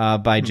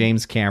by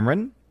James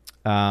Cameron,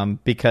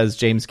 because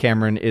James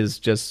Cameron is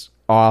just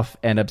off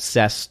and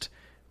obsessed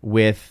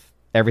with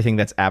everything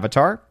that's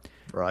Avatar.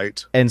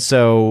 Right. And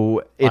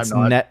so it's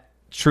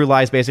True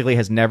Lies basically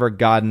has never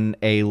gotten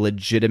a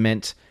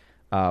legitimate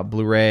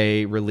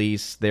Blu-ray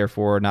release,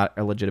 therefore not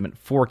a legitimate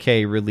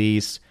 4K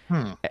release.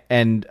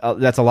 And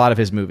that's a lot of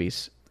his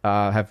movies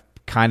have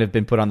kind of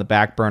been put on the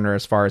back burner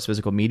as far as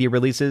physical media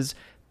releases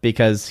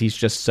because he's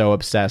just so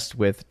obsessed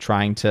with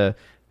trying to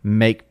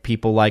make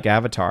people like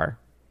Avatar.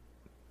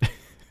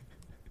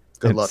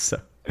 Good luck.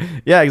 So,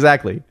 yeah,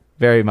 exactly.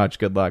 Very much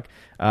good luck.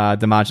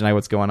 Damaj and I,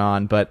 what's going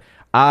on? But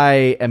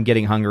I am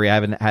getting hungry. I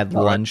haven't had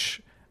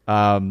lunch.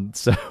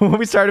 So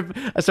when I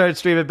started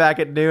streaming back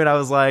at noon. I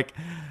was like,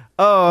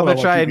 "Oh, I'm gonna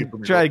try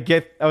and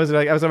get." I was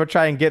gonna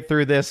try and get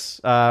through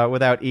this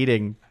without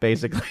eating,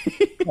 basically.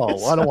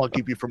 Oh, I don't want to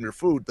keep you from your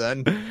food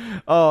then.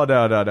 Oh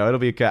no, it'll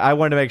be okay. I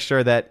wanted to make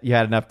sure that you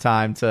had enough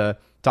time to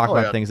talk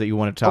about things that you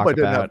want to talk I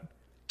didn't about. have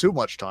too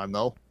much time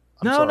though.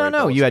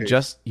 No. You had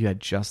just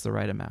the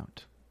right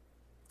amount.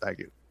 Thank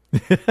you.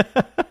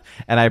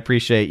 And I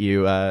appreciate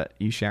you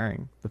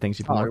sharing the things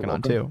you've been working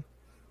on too.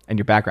 And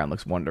your background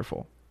looks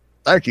wonderful.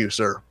 Thank you,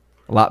 sir.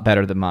 A lot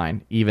better than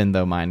mine, even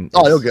though mine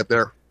you'll get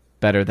there.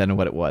 Better than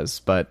what it was.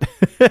 But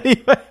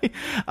anyway,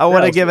 I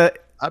want to give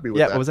it. Happy with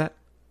that. What was that?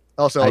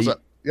 Also, I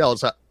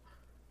was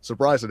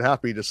surprised and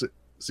happy to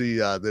see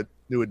the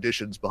new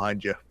additions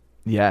behind you.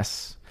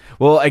 Yes.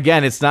 Well,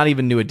 again, it's not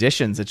even new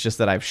additions. It's just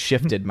that I've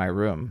shifted my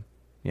room.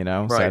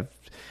 Right. So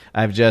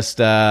I've just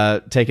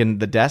taken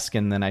the desk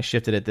and then I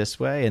shifted it this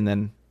way, and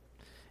then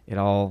it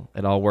all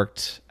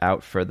worked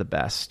out for the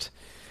best.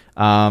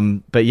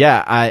 But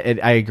yeah,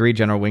 I agree,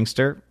 General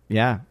Wingster.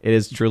 Yeah, it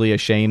is truly a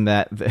shame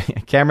that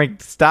Cameron,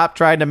 stop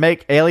trying to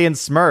make alien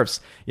Smurfs.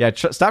 Yeah,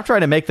 stop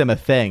trying to make them a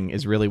thing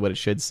is really what it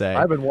should say. I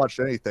haven't watched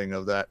anything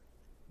of that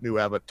new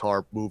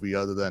Avatar movie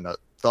other than a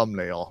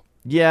thumbnail.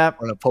 Yeah,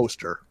 on a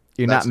poster.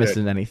 You're not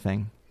missing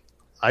anything.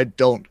 I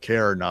don't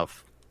care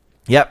enough.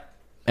 Yep.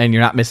 And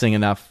you're not missing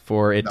enough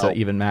for it to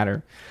even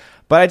matter.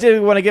 But I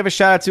did want to give a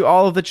shout out to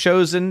all of the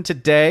chosen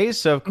today.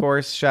 So, of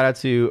course, shout out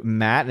to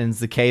Matt and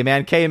the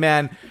K-Man.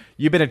 K-Man,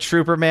 you've been a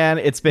trooper, man.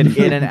 It's been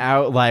in and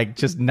out, like,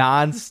 just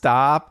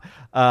nonstop.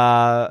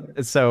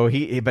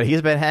 But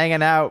he's been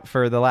hanging out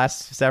for the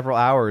last several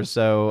hours.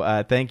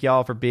 So thank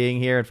y'all for being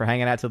here and for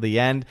hanging out till the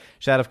end.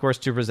 Shout out, of course,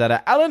 to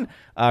Rosetta Allen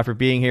for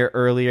being here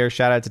earlier.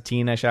 Shout out to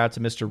Tina. Shout out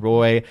to Mr.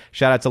 Roy.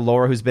 Shout out to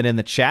Laura, who's been in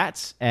the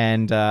chat.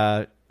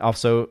 And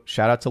also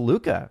shout out to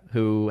Luca,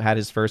 who had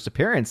his first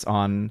appearance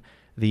on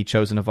the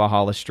Chosen of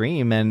Valhalla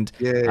stream. And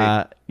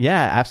yeah,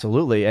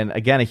 absolutely. And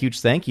again, a huge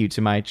thank you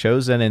to my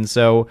Chosen. And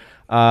so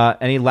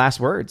any last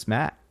words,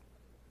 Matt?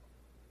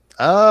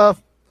 Go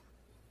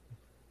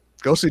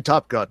see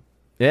Top Gun.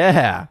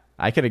 Yeah,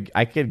 I could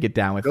get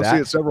down with that. Go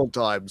see it several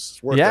times.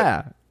 It's worth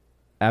it.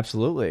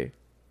 Absolutely.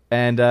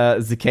 And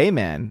the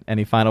K-Man,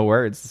 any final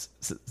words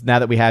now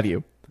that we have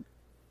you?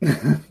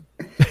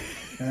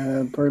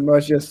 Pretty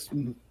much just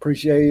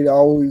appreciate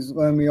always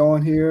letting me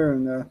on here,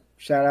 and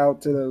shout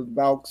out to the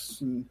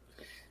Valks and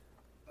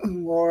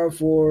Laura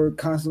for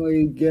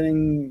constantly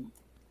getting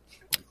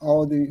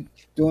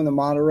doing the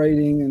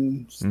moderating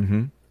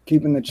and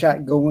keeping the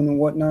chat going and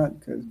whatnot,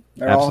 because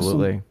they're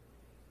awesome.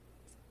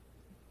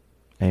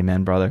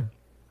 Amen, brother.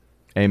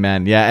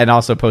 Amen. Yeah, and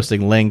also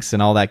posting links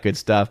and all that good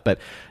stuff. But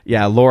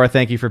yeah, Laura,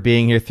 thank you for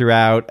being here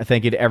throughout.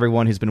 Thank you to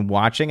everyone who's been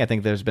watching. I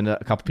think there's been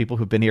a couple people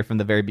who've been here from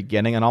the very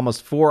beginning, an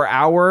almost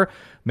 4-hour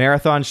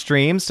marathon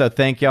stream. So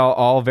thank y'all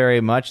all very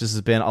much. This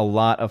has been a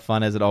lot of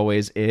fun, as it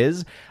always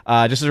is.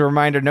 Just as a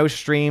reminder, no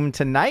stream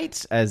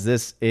tonight, as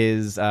this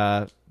is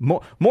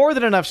more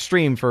than enough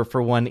stream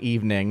for one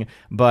evening.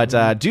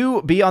 But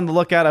do be on the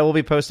lookout. I will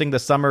be posting the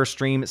summer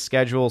stream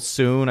schedule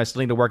soon. I still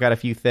need to work out a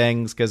few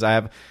things because I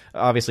have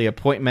obviously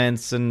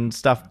appointments and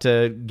stuff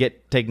to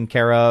get taken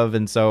care of.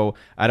 And so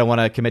I don't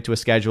want to commit to a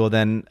schedule,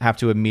 then have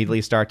to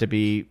immediately start to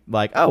be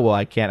like, oh, well,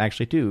 I can't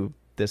actually do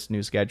this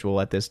new schedule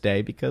at this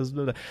day because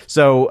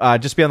so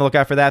just be on the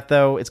lookout for that,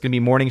 though. It's gonna be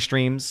morning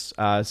streams,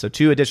 so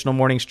 2 additional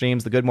morning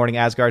streams, the Good Morning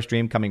Asgard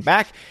stream coming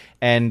back,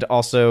 and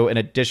also an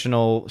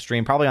additional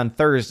stream probably on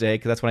Thursday,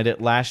 because that's when I did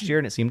it last year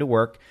and it seemed to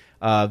work,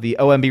 the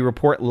OMB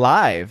Report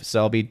Live. So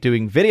I'll be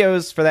doing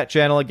videos for that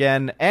channel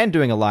again and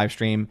doing a live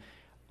stream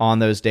on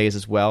those days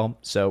as well.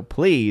 So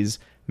please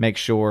make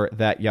sure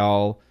that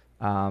y'all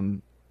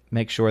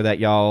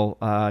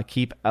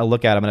keep a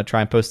look at it. I'm going to try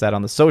and post that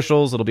on the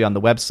socials. It'll be on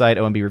the website,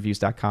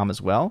 ombreviews.com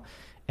as well.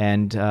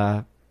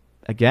 And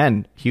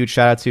again, huge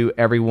shout out to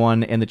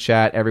everyone in the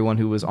chat, everyone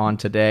who was on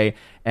today.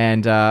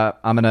 And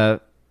I'm going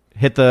to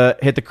hit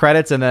the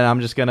credits, and then I'm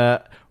just going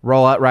to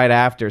roll out right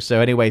after.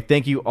 So anyway,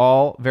 thank you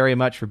all very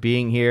much for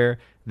being here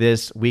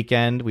this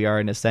weekend. We are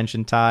in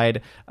Ascension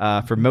Tide.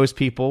 For most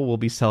people, we'll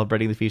be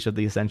celebrating the Feast of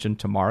the Ascension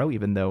tomorrow,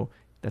 even though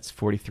that's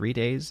 43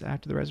 days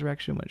after the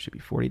resurrection, when it should be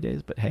 40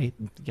 days. But hey,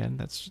 again,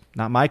 that's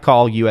not my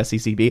call,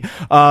 USCCB.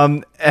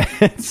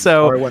 And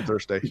so, or I went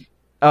Thursday.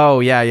 Oh,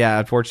 yeah.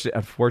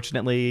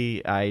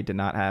 Unfortunately, I did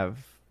not have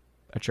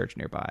a church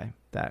nearby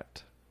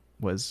that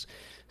was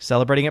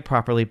celebrating it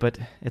properly, but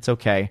it's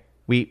okay.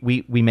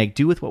 We make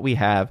do with what we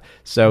have.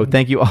 So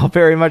thank you all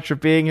very much for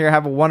being here.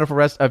 Have a wonderful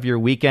rest of your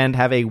weekend.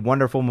 Have a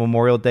wonderful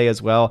Memorial Day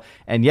as well.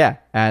 And yeah,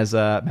 as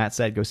Matt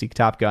said, go see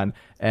Top Gun.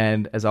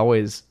 And as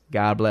always,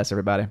 God bless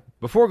everybody.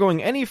 Before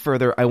going any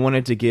further, I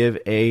wanted to give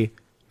a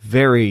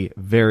very,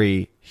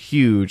 very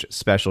huge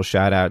special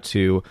shout out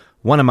to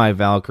one of my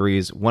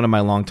Valkyries, one of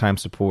my longtime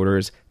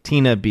supporters,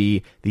 Tina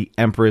B, the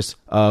Empress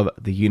of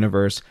the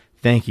Universe.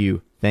 Thank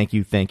you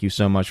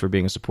so much for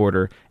being a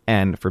supporter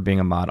and for being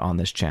a mod on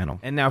this channel.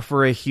 And now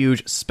for a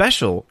huge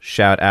special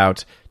shout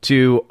out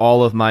to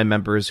all of my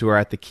members who are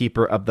at the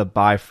Keeper of the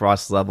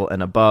Bifrost level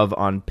and above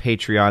on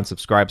Patreon,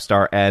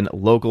 Subscribestar, and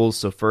Locals.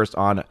 So first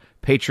on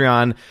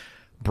Patreon,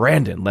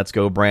 Brandon, let's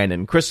go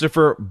Brandon,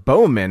 Christopher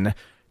Bowman,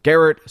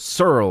 Garrett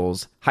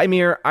Searles,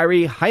 Hymir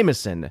Irie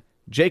Hymason,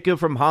 Jacob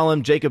from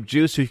Holland, Jacob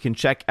Juice, who you can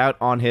check out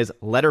on his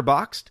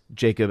Letterboxd.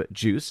 Jacob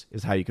Juice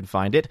is how you can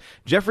find it.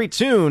 Jeffrey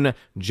Toon,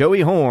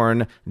 Joey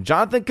Horn,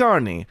 Jonathan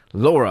Carney,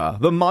 Laura,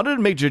 the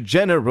Modern Major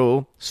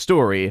General,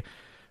 Story,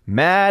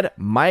 Mad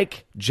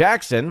Mike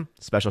Jackson,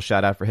 special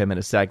shout out for him in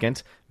a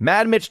second,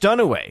 Mad Mitch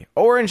Dunaway,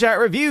 Orange Hat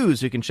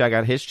Reviews, you can check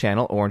out his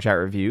channel, Orange Hat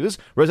Reviews,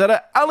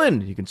 Rosetta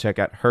Allen, you can check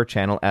out her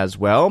channel as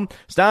well,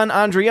 Stan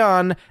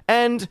Andrian,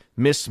 and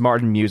Miss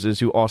Martin Muses,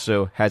 who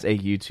also has a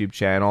YouTube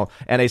channel,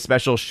 and a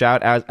special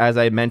shout out, as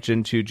I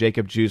mentioned, to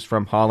Jacob Juice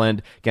from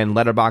Holland, again,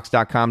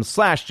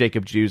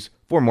 letterboxd.com/Jacob Juice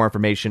for more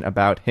information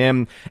about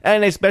him,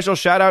 and a special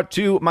shout out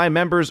to my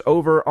members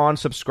over on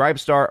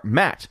Subscribestar,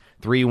 Matt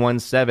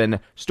 317,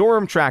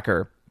 Storm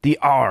Tracker, The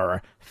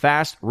R,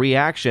 Fast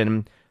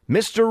Reaction,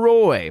 Mr.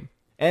 Roy,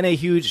 and a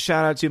huge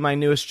shout out to my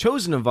newest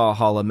Chosen of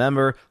Valhalla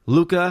member,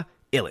 Luka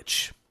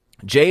Illich.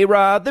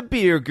 J-Rod, the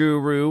Beer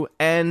Guru,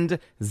 and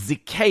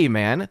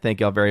ZK-Man. Thank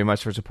y'all very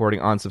much for supporting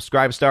on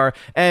Subscribestar.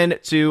 And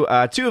to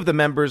two of the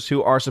members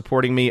who are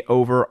supporting me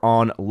over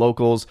on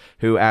Locals,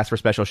 who asked for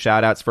special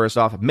shout-outs. First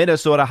off,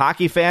 Minnesota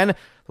hockey fan.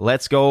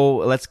 Let's go.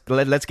 Let's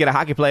get a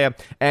hockey player.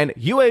 And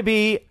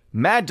UAB,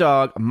 Mad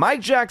Dog, Mike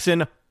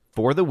Jackson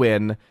for the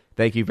win.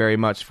 Thank you very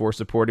much for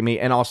supporting me,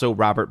 and also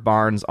Robert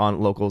Barnes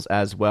on Locals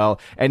as well.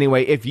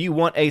 Anyway, if you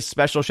want a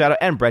special shout-out,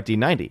 and Brett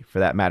D90 for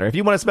that matter, if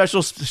you want a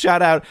special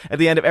shout-out at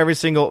the end of every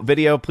single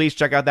video, please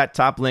check out that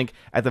top link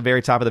at the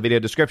very top of the video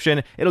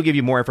description. It'll give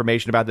you more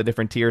information about the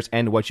different tiers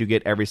and what you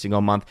get every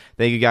single month.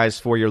 Thank you guys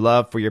for your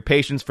love, for your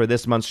patience, for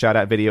this month's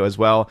shout-out video as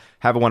well.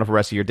 Have a wonderful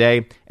rest of your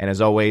day, and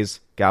as always,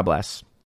 God bless.